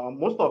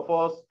 Most of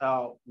us,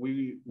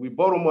 we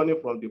borrow money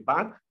from the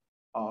bank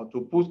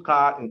to put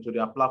car into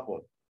their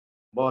platform.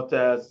 But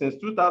since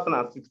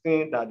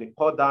 2016, that they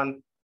cut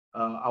down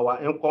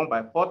our income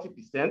by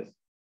 40%,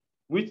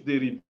 which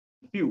they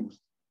refused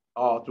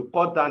to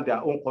cut down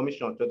their own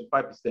commission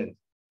 25%.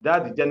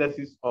 That's the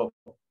genesis of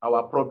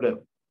our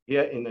problem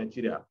here in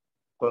Nigeria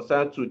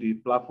concerned to the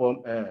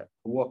platform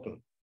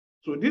working.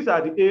 So these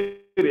are the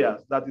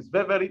areas that is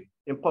very, very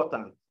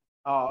important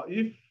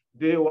if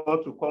they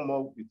want to come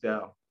up with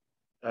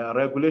a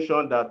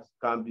regulation that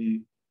can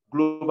be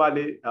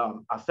globally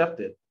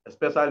accepted,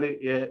 especially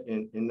here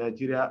in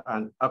Nigeria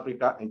and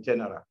Africa in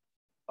general.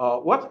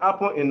 What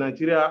happened in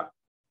Nigeria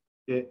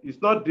is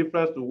not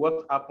different to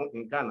what happened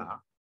in Ghana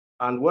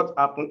and what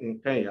happened in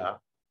Kenya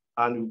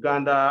and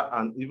Uganda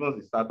and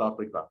even South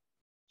Africa.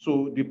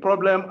 So the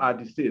problem are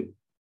the same.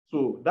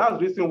 So that's the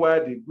reason why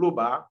the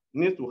global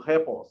needs to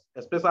help us,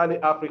 especially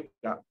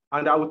Africa.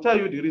 And I will tell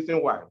you the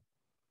reason why.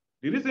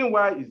 The reason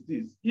why is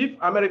this: if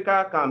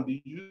America can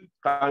use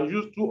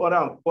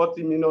 $240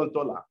 million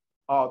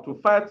to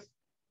fight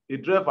a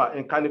driver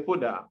in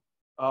California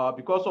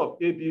because of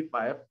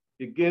AB5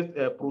 against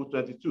Pro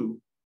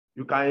 22,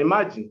 you can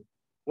imagine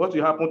what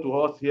will happen to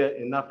us here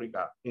in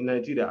Africa, in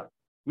Nigeria,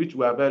 which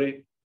we are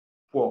very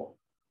poor.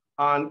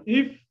 And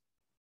if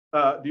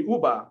the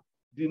Uber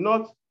did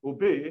not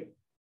obey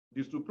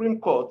the Supreme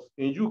Court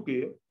in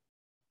UK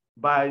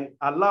by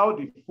allow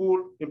the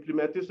full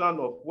implementation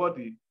of what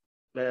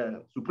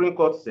the Supreme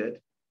Court said,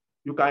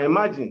 you can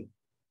imagine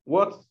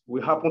what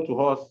will happen to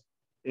us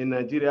in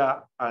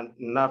Nigeria and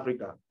in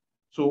Africa.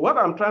 So what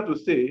I'm trying to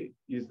say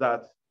is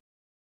that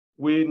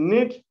we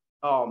need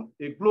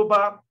a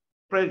global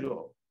pressure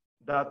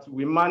that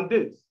we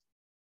mandate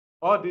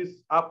all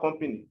these app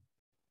companies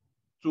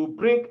to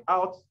bring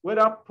out,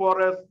 whether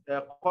poorest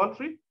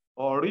country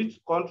or rich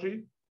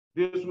country,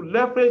 they should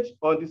leverage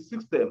on the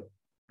system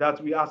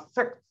that we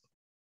accept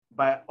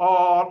by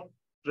all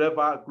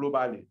drivers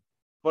globally.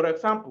 For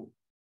example,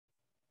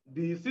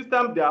 the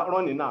system they are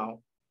running now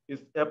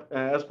is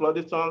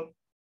exploitation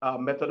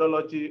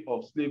methodology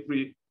of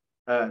slavery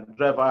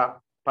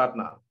driver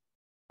partner.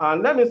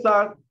 And let me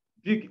start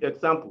big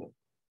example.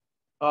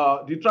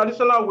 The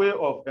traditional way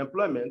of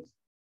employment,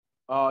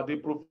 they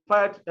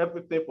provide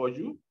everything for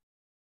you,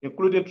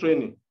 including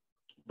training.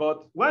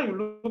 But when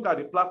you look at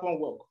the platform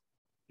work,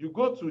 you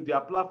go to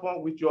their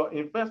platform with your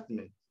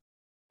investment.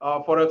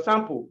 For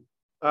example,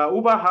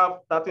 Uber have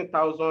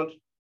 13,000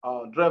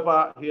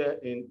 driver here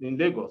in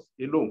Lagos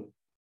alone.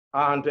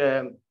 And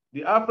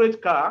the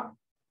average car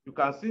you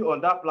can see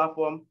on that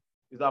platform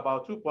is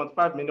about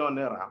 2.5 million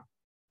naira.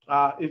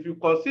 If you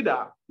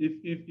consider,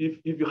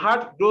 if you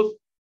had those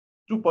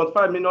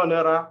 2.5 million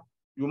naira,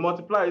 you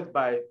multiply it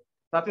by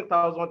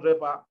 13,000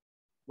 driver,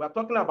 we're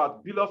talking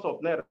about billions of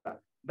naira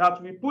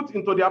that we put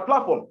into their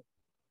platform.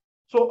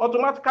 So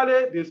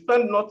automatically they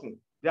spend nothing.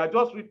 They are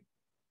just with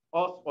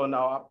us on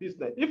our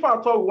business. If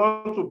at all we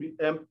want to be,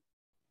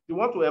 they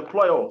want to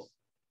employ us,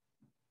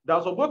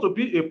 there's supposed to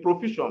be a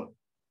provision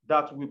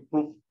that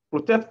will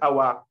protect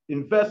our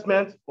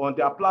investment on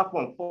their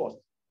platform first,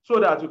 so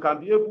that you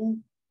can be able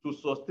to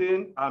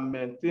sustain and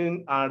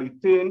maintain and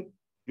retain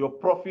your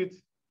profit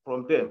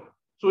from them.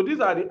 So these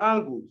are the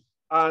angles,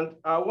 and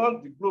I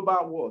want the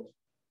global world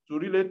to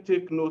really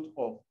take note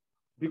of,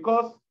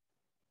 because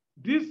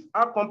these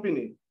are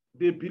companies,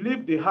 they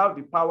believe they have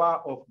the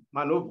power of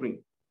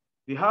maneuvering.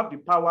 They have the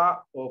power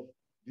of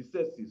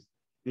deception.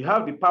 They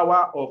have the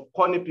power of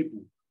conning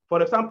people.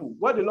 For example,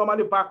 what they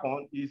normally back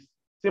on is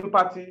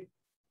sympathy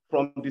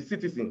from the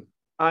citizen.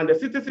 And the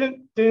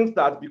citizen thinks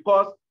that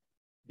because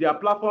their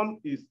platform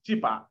is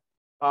cheaper.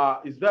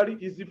 It's very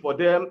easy for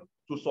them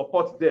to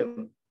support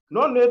them.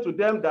 Not known to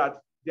them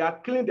that they are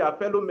killing their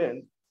fellow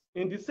men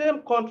in the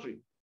same country.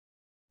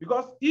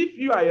 Because if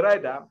you are a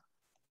rider,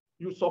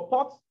 you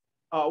support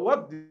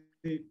what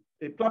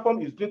a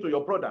platform is doing to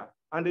your brother,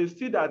 and they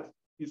see that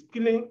it's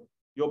killing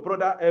your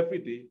brother every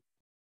day,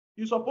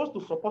 you're supposed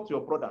to support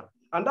your brother.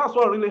 And that's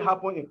what really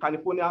happened in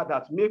California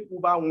that made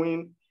Uber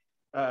win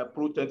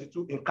Pro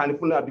 22 in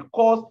California,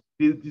 because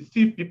they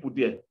deceive people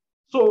there.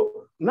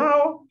 So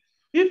now,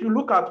 if you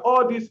look at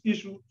all these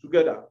issues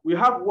together, we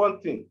have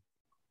one thing.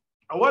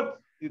 And what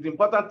is the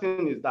important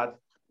thing is that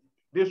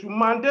they should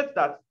mandate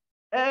that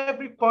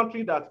every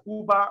country that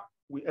Uber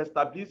will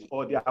establish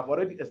or they have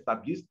already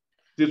established,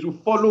 they should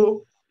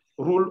follow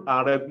rule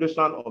and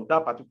regulation of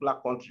that particular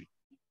country.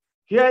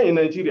 Here in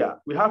Nigeria,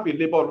 we have a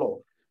labor law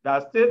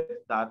that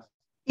states that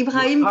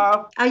Ibrahim,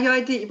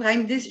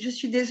 Ibrahim, je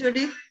suis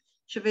désolée,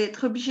 je vais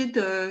être obligée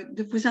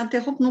de vous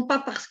interrompre, non pas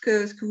parce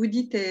que ce que vous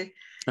dites est...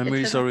 I'm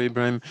really sorry,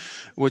 Ibrahim.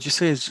 What you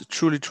say is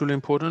truly, truly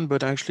important,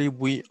 but actually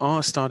we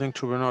are starting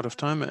to run out of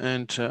time,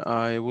 and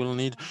I will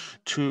need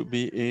to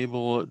be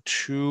able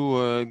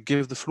to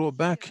give the floor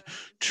back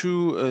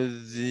to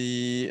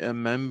the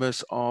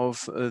members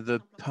of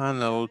the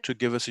panel to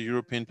give us a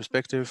European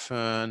perspective,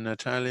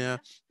 Natalia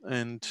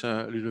and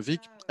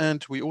Ludovic.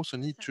 And we also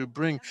need to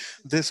bring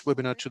this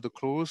webinar to the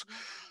close.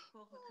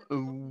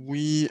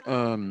 We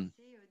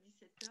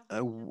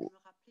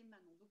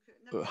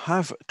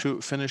have to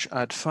finish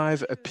at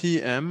 5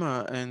 p.m.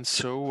 And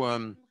so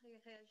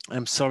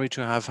I'm sorry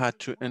to have had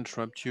to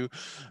interrupt you,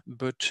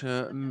 but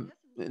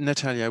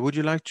Natalia, would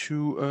you like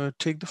to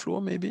take the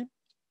floor maybe?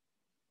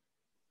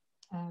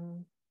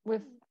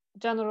 With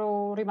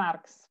general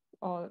remarks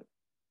or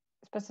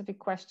specific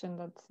question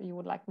that you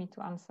would like me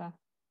to answer.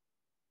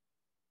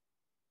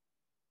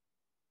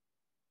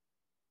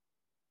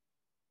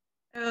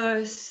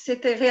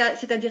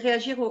 C'est-à-dire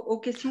réagir aux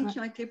questions qui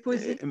ont été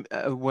posées.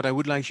 What I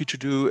would like you to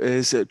do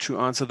is to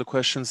answer the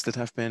questions that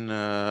have been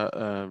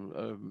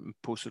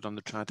posted on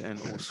the chat and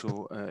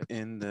also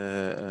in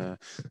the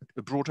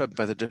brought up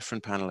by the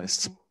different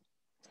panelists.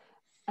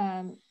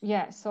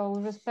 Yeah, so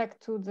with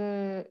respect to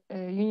the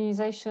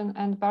unionization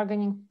and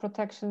bargaining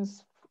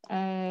protections,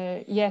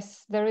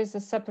 yes, there is a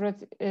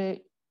separate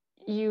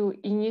EU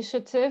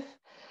initiative.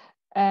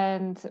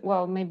 And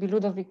well, maybe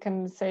Ludovic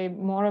can say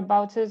more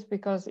about it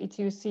because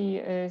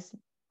ETUC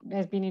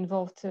has been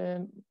involved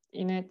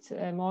in it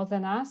more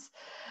than us.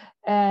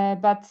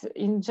 But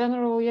in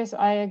general, yes,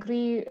 I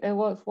agree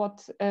with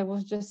what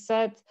was just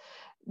said,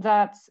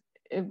 that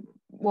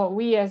well,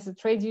 we as a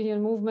trade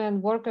union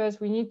movement,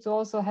 workers, we need to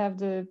also have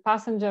the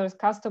passengers,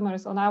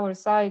 customers on our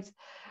side,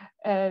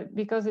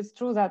 because it's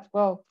true that,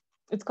 well,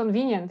 it's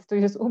convenient to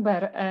use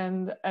Uber.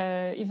 And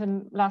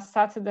even last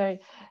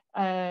Saturday,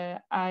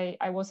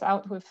 I was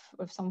out with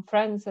some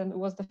friends, and it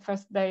was the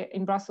first day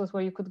in Brussels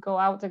where you could go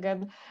out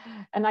again.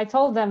 And I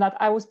told them that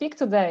I will speak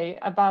today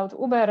about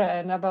Uber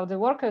and about the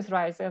workers'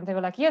 rights. And they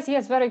were like, yes,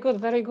 yes, very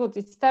good, very good.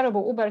 It's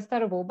terrible, Uber is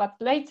terrible. But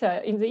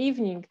later in the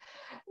evening,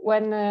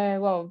 when,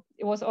 well,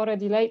 it was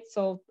already late,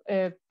 so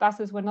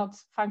buses were not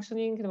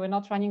functioning, they were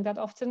not running that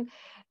often,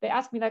 they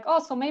asked me like, oh,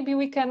 so maybe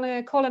we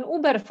can call an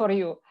Uber for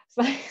you.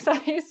 So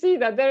you see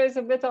that there is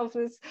a bit of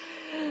this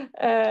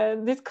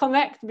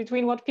disconnect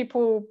between what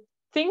people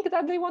think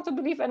that they want to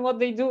believe and what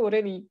they do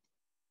really.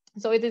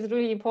 So it is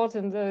really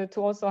important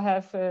to also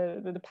have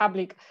the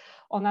public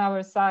on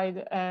our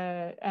side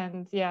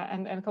and yeah,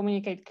 and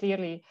communicate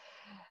clearly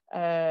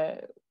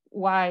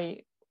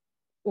why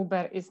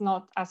Uber is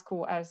not as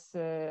cool as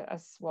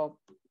well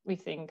we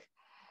think.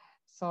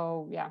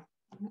 So yeah,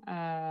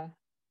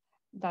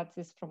 that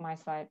is from my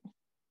side.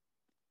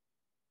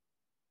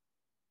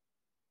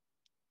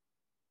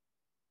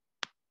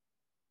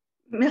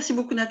 Merci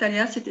beaucoup,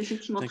 Natalia. C'est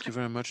effectivement. Thank you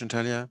very much,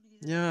 Natalia.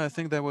 Yeah, I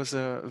think that was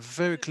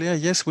very clear.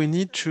 Yes, we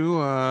need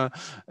to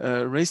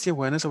raise the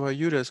awareness of our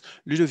users.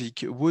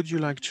 Ludovic, would you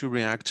like to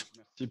react?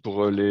 Merci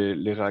pour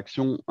les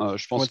réactions.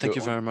 Je pense thank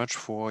you very much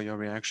for your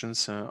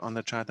reactions on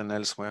the chat and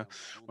elsewhere.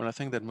 Well, I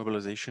think that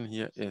mobilization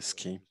here is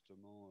key.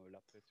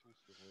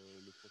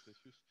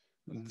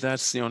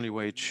 That's the only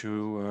way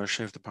to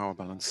shift the power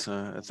balance.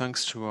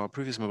 Thanks to our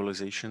previous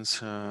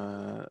mobilizations,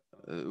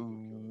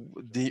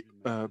 the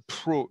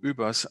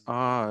pro-Ubers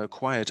are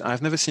quiet.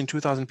 I've never seen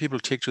 2,000 people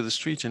take to the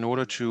street in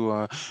order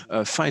to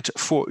fight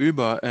for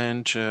Uber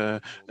and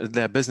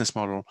their business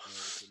model.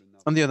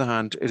 On the other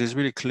hand, it is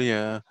really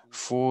clear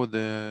for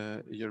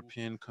the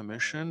European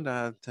Commission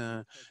that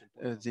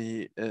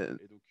the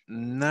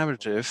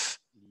narrative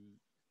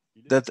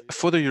that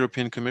for the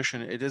European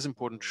Commission, it is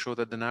important to show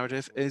that the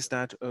narrative is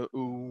that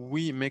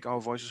we make our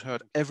voices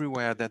heard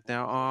everywhere, that there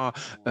are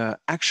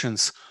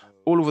actions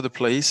all over the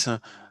place.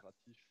 And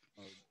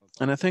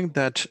I think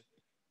that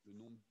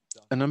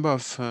a number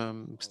of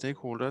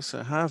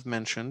stakeholders have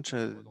mentioned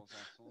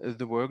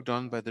the work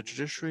done by the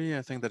judiciary.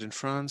 I think that in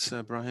France,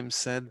 Brahim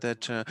said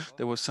that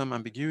there was some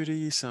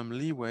ambiguity, some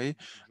leeway.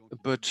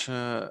 But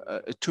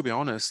to be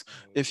honest,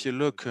 if you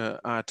look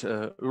at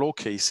law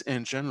case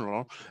in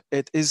general,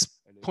 it is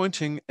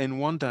pointing in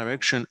one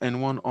direction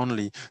and one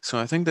only. So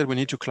I think that we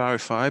need to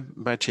clarify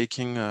by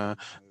taking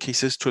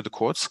cases to the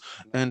courts.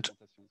 And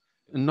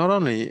not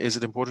only is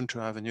it important to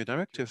have a new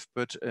directive,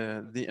 but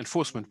the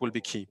enforcement will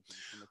be key.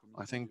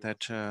 I think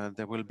that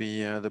there will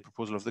be the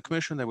proposal of the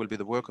Commission, there will be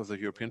the work of the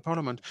European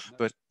Parliament,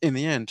 but in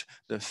the end,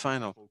 the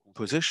final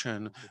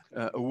position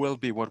will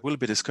be what will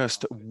be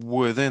discussed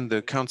within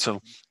the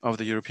Council of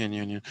the European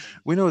Union.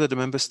 We know that the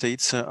member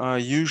states are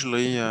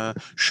usually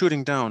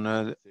shooting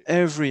down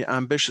every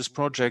ambitious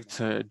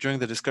project during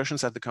the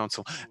discussions at the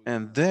Council,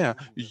 and there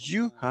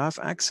you have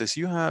access.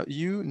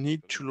 You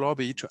need to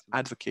lobby, to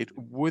advocate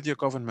with your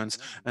governments,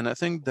 and I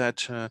think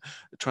that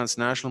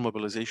transnational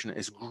mobilization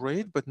is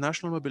great, but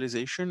national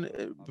mobilization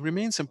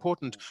remains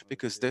important,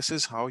 because this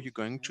is how you're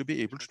going to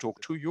be able to talk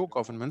to your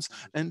governments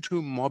and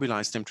to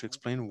mobilize them to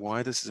explain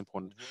why this is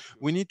important.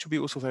 We need to be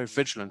also very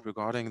vigilant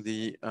regarding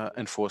the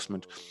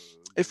enforcement.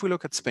 If we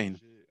look at Spain,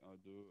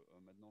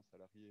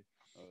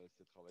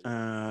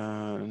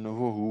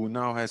 who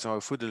now has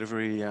our food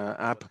delivery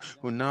app,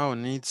 who now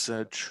needs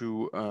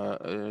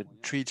to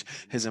treat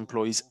his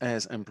employees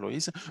as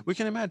employees, we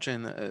can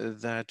imagine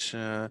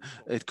that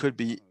it could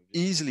be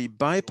easily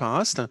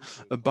bypassed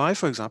by,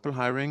 for example,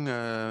 hiring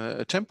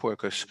temp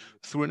workers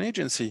through an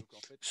agency.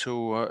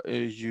 So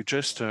you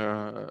just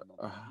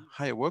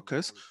hire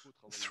workers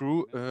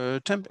through a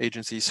temp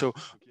agency. So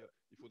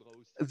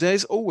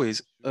there's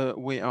always a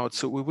way out.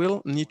 So we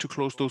will need to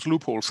close those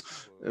loopholes.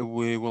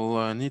 We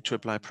will need to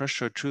apply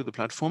pressure to the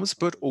platforms,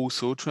 but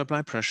also to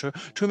apply pressure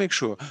to make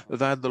sure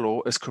that the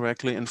law is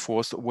correctly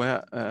enforced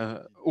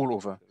all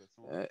over.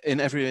 In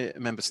every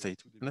member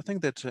state. And I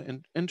think that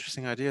an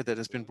interesting idea that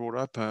has been brought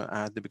up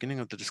at the beginning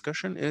of the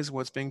discussion is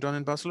what's being done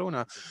in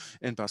Barcelona.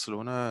 In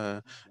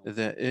Barcelona,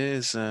 there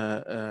is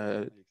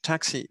a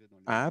taxi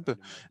app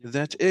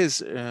that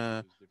is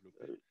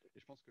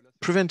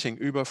preventing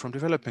Uber from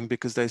developing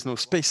because there's no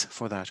space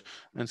for that.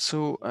 And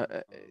so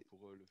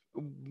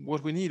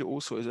what we need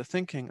also is a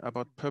thinking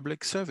about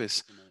public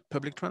service,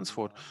 public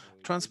transport.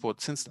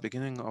 Since the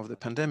beginning of the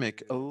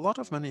pandemic, a lot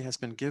of money has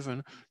been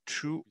given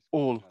to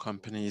all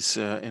companies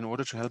in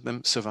order to help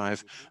them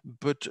survive.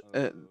 But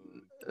a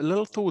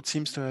little thought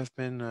seems to have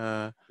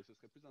been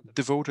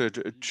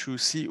devoted to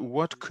see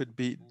what could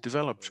be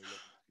developed.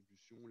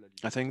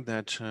 I think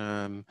that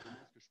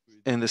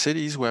in the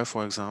cities where,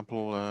 for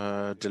example,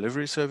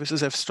 delivery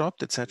services have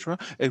stopped, etc.,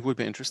 it would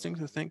be interesting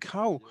to think,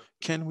 how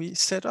can we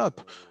set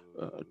up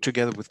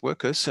together with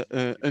workers,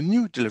 a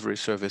new delivery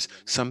service,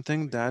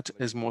 something that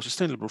is more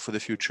sustainable for the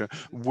future,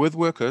 with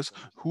workers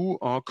who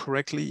are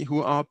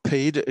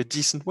paid a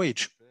decent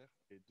wage.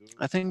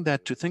 I think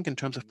that to think in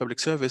terms of public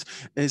service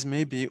is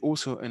maybe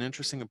also an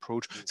interesting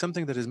approach,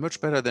 something that is much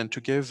better than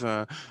to give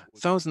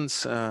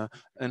thousands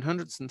and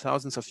hundreds and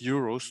thousands of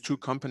euros to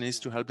companies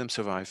to help them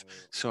survive.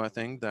 So I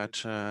think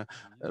that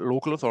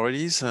local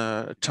authorities,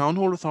 town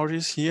hall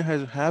authorities here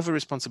have a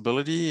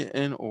responsibility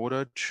in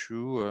order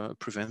to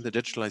prevent the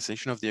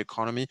digitalization of the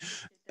economy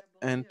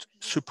and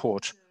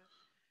support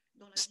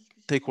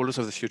stakeholders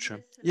of the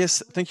future.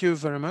 Yes, thank you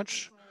very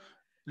much,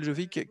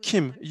 Ludovic.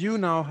 Kim, you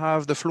now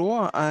have the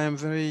floor. I am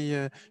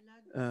very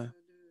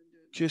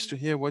curious to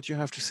hear what you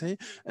have to say.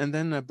 And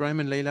then Brahim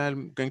and Leila,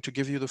 I'm going to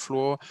give you the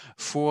floor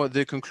for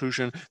the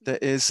conclusion. There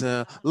is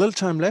a little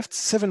time left,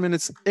 7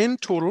 minutes in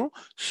total.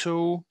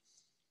 So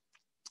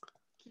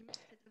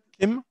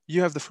Kim,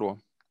 you have the floor.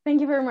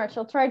 Thank you very much.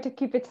 I'll try to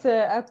keep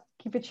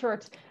it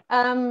short.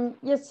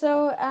 Yes,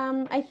 so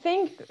I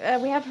think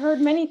we have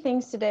heard many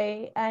things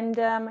today, and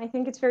I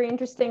think it's very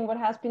interesting what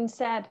has been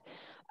said.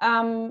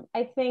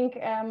 I think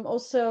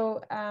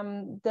also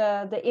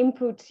the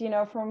input,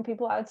 from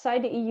people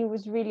outside the EU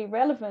was really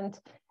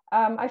relevant.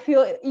 I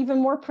feel even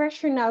more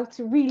pressure now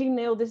to really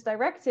nail this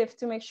directive,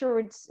 to make sure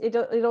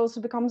it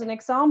also becomes an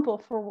example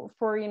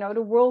for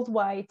the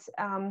worldwide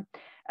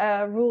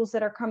rules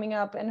that are coming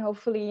up, and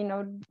hopefully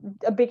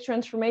a big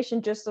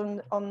transformation just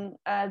on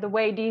the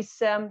way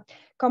these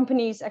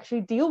companies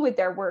actually deal with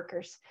their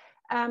workers.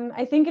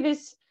 I think it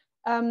is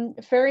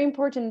very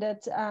important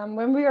that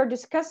when we are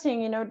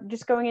discussing,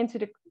 just going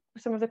into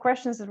some of the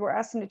questions that were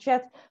asked in the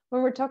chat,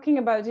 when we're talking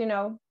about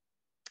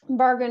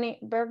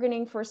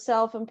bargaining for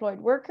self-employed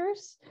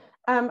workers,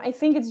 I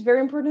think it's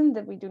very important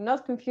that we do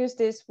not confuse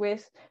this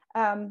with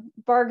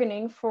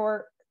bargaining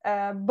for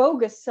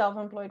bogus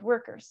self-employed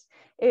workers.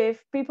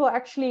 If people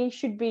actually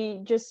should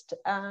be just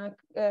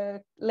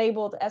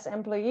labeled as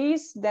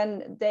employees,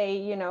 then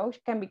they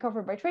can be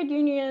covered by trade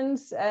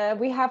unions.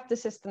 We have the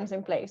systems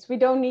in place. We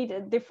don't need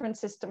a different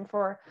system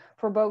for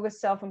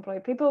bogus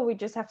self-employed people. We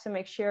just have to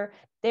make sure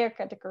they're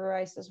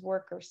categorized as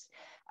workers.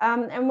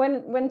 And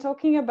when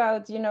talking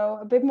about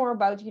a bit more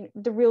about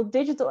the real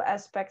digital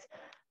aspect,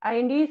 I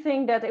indeed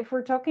think that if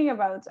we're talking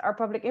about our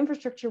public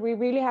infrastructure, we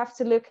really have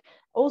to look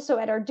also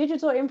at our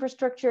digital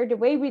infrastructure, the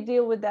way we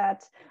deal with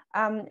that,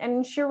 and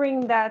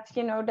ensuring that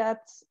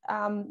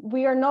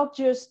we are not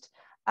just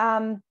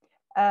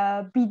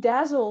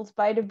bedazzled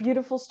by the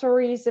beautiful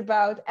stories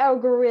about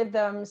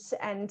algorithms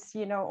and,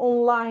 you know,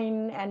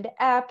 online and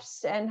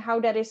apps and how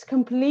that is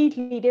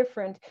completely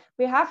different.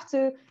 We have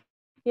to,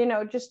 you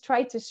know, just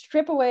try to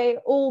strip away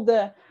all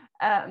the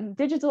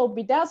digital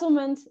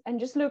bedazzlement and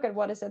just look at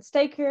what is at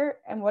stake here.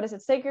 And what is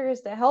at stake here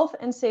is the health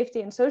and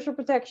safety and social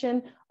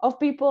protection of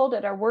people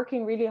that are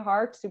working really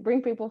hard to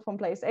bring people from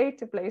place A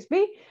to place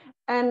B.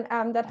 And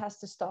that has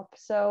to stop.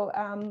 So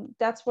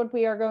that's what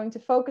we are going to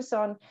focus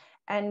on.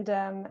 And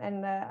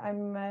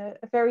I'm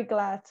very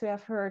glad to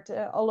have heard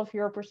all of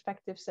your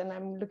perspectives, and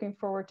I'm looking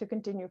forward to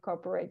continue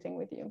cooperating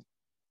with you.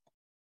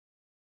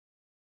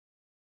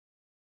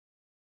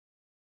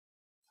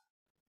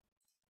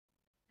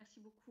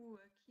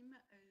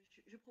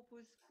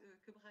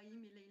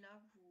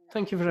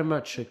 Thank you very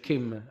much,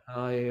 Kim.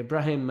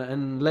 Brahim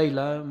and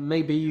Leila,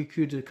 maybe you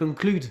could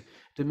conclude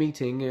the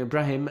meeting,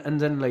 Brahim and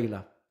then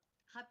Leila.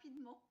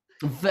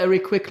 Very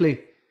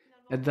quickly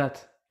at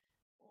that.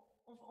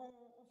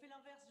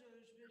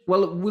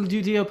 Well, we'll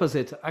do the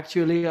opposite.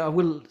 Actually, I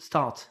will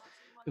start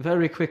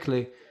very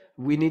quickly.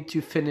 We need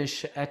to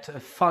finish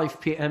at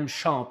 5 p.m.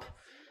 sharp.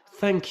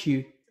 Thank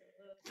you.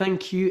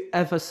 Thank you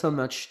ever so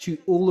much to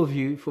all of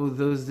you for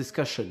those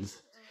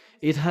discussions.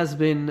 It has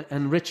been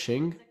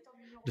enriching,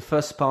 the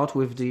first part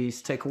with the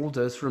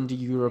stakeholders from the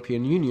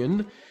European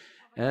Union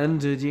and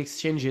the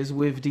exchanges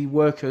with the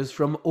workers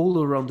from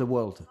all around the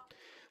world.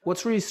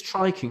 What's really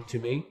striking to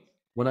me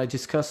when I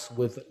discuss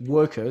with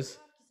workers,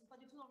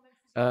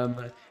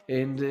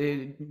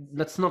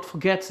 let's not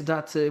forget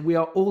that we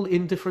are all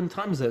in different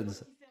time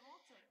zones.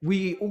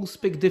 We all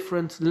speak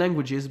different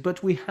languages,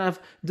 but we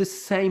have the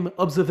same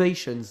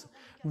observations.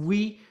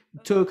 We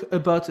talk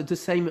about the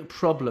same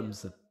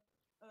problems.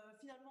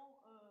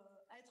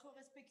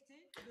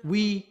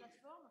 We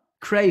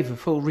crave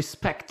for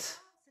respect.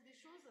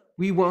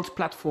 We want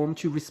platform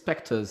to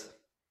respect us.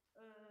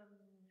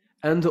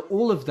 And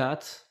all of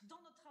that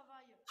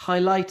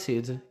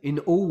highlighted in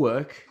our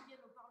work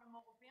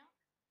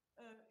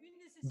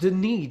the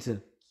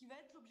need,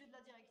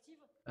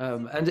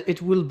 and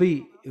it will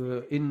be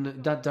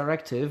in that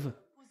directive.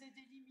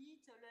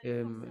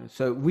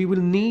 So we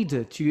will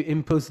need to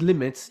impose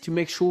limits to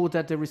make sure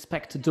that they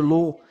respect the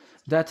law,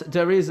 that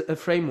there is a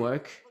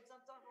framework.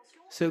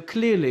 So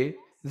clearly,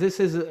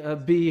 this is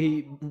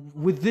be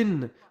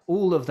within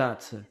all of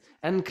that.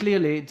 And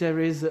clearly, there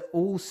is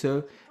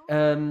also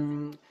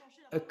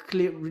a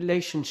clear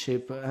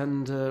relationship,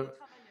 and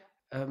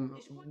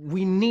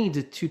we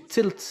need to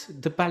tilt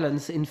the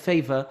balance in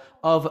favor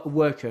of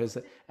workers.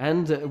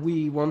 And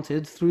we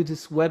wanted, through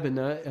this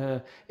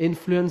webinar,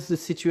 influence the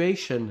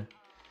situation.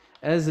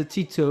 As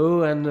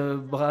Tito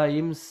and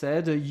Brahim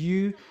said,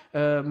 you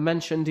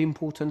mentioned the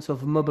importance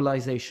of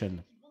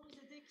mobilization.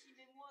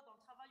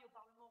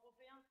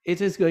 It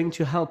is going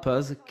to help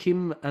us,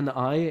 Kim and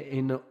I,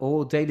 in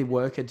our daily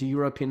work at the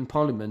European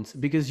Parliament,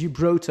 because you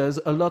brought us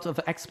a lot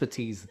of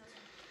expertise.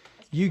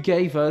 You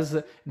gave us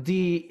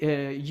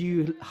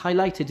you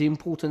highlighted the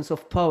importance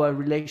of power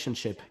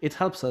relationship. It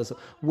helps us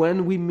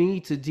when we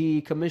meet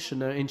the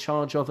commissioner in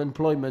charge of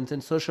employment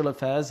and social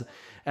affairs,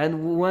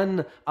 and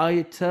when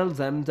I tell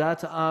them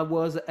that I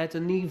was at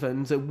an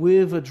event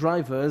with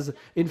drivers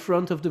in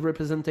front of the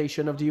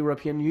representation of the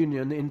European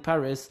Union in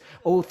Paris,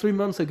 or 3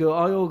 months ago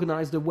I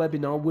organized a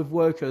webinar with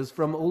workers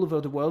from all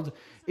over the world.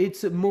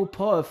 It's more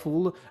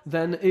powerful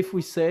than if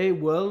we say,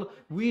 well,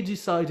 we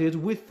decided,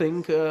 we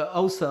think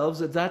ourselves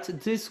that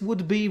this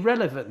would be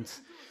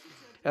relevant.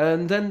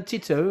 And then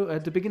Tito,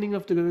 at the beginning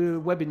of the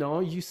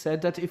webinar, you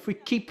said that if we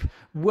keep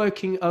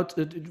working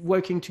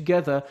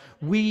together,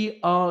 we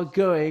are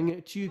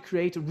going to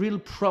create real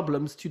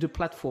problems to the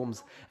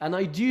platforms. And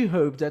I do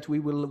hope that we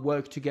will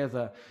work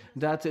together,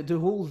 that the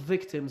whole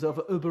victims of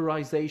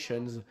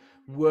Uberizations,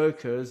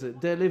 workers,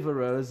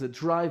 deliverers,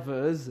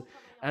 drivers,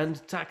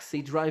 and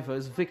taxi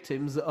drivers,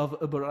 victims of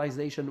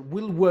Uberization,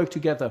 will work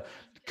together.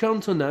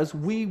 Count on us.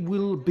 We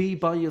will be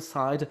by your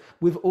side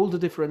with all the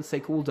different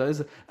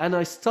stakeholders. And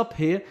I stop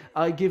here.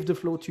 I give the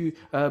floor to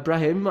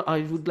Brahim.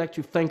 I would like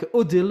to thank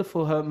Odile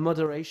for her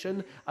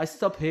moderation. I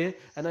stop here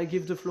and I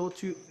give the floor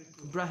to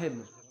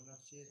Brahim.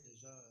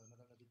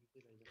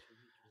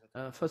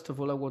 First of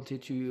all, I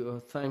wanted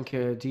to thank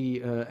the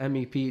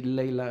MEP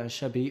Leila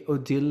Shabi,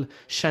 Odile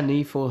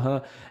Shani, for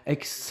her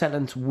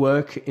excellent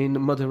work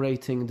in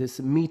moderating this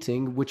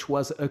meeting, which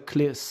was a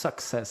clear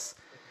success.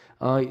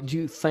 I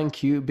do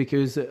thank you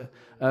because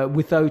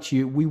without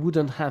you, we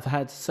wouldn't have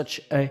had such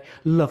a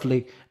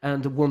lovely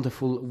and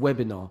wonderful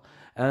webinar.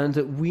 And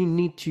we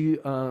need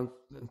to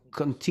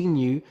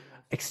continue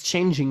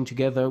exchanging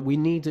together. We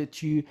need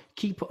to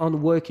keep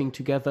on working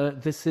together.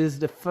 This is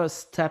the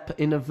first step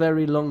in a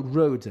very long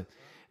road.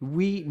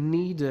 We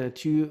need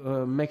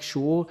to make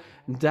sure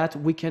that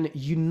we can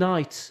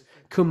unite,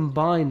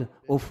 combine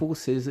our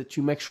forces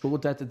to make sure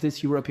that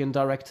this European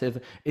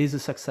directive is a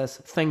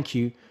success. Thank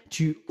you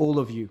to all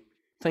of you.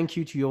 Thank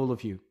you to all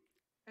of you.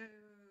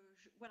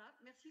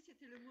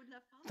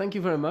 Thank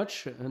you very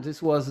much. And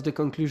this was the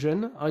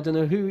conclusion. I don't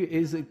know who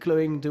is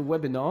closing the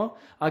webinar.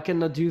 I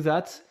cannot do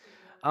that.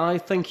 I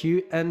thank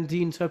you, and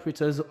the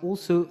interpreters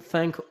also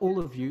thank all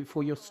of you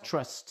for your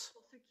trust.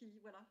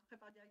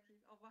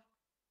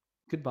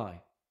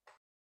 Goodbye.